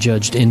how God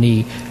judged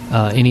any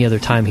other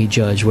time He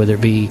judged, whether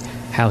it be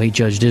how He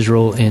judged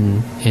Israel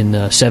in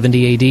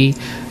 70 AD,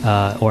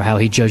 or how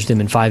He judged them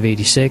in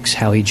 586,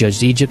 how He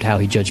judged Egypt, how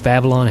He judged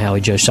Babylon, how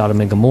He judged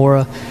Sodom and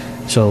Gomorrah.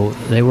 So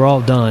they were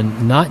all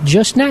done not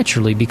just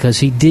naturally, because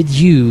He did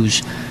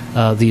use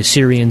the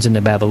Assyrians and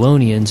the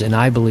Babylonians, and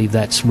I believe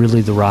that's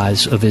really the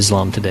rise of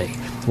Islam today.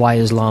 Why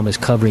Islam is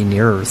covering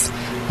the earth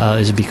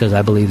is because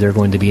I believe they're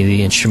going to be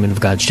the instrument of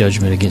God's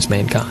judgment against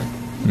mankind.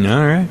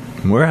 All right.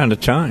 We're out of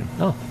time.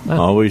 Oh,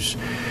 wow. Always.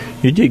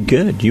 You did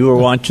good. You were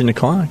watching the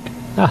clock.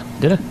 Ah,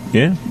 did I?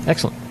 Yeah.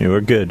 Excellent. You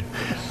were good.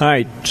 All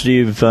right,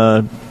 Steve,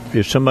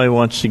 if somebody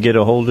wants to get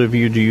a hold of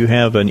you, do you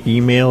have an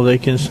email they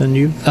can send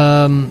you?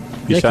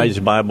 Besides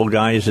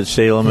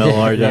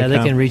BibleGuys@SalemLR.com? Yeah, they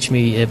can reach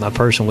me at my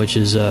personal, which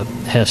is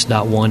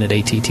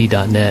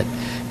hess.1@att.net.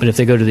 But if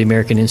they go to the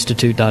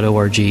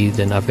AmericanInstitute.org,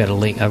 then I've got a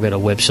link. I've got a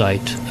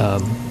website,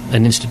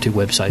 an institute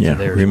website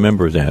there.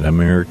 Remember that,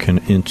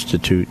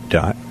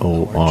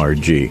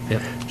 AmericanInstitute.org.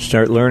 Yep.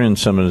 Start learning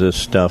some of this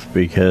stuff,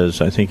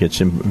 because I think it's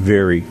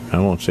very, I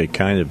won't say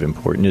kind of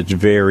important, it's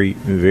very,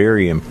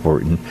 very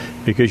important,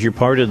 because you're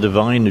part of the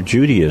vine of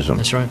Judaism.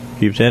 That's right.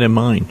 Keep that in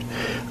mind.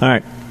 All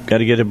right. Got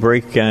to get a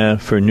break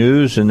for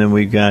news, and then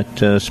we've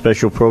got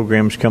special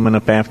programs coming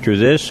up after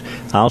this.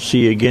 I'll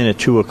see you again at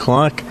 2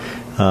 o'clock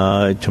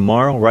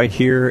tomorrow, right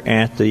here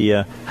at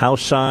the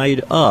house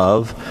side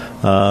of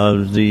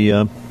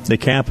the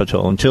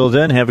Capitol. Until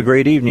then, have a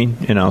great evening,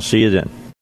 and I'll see you then.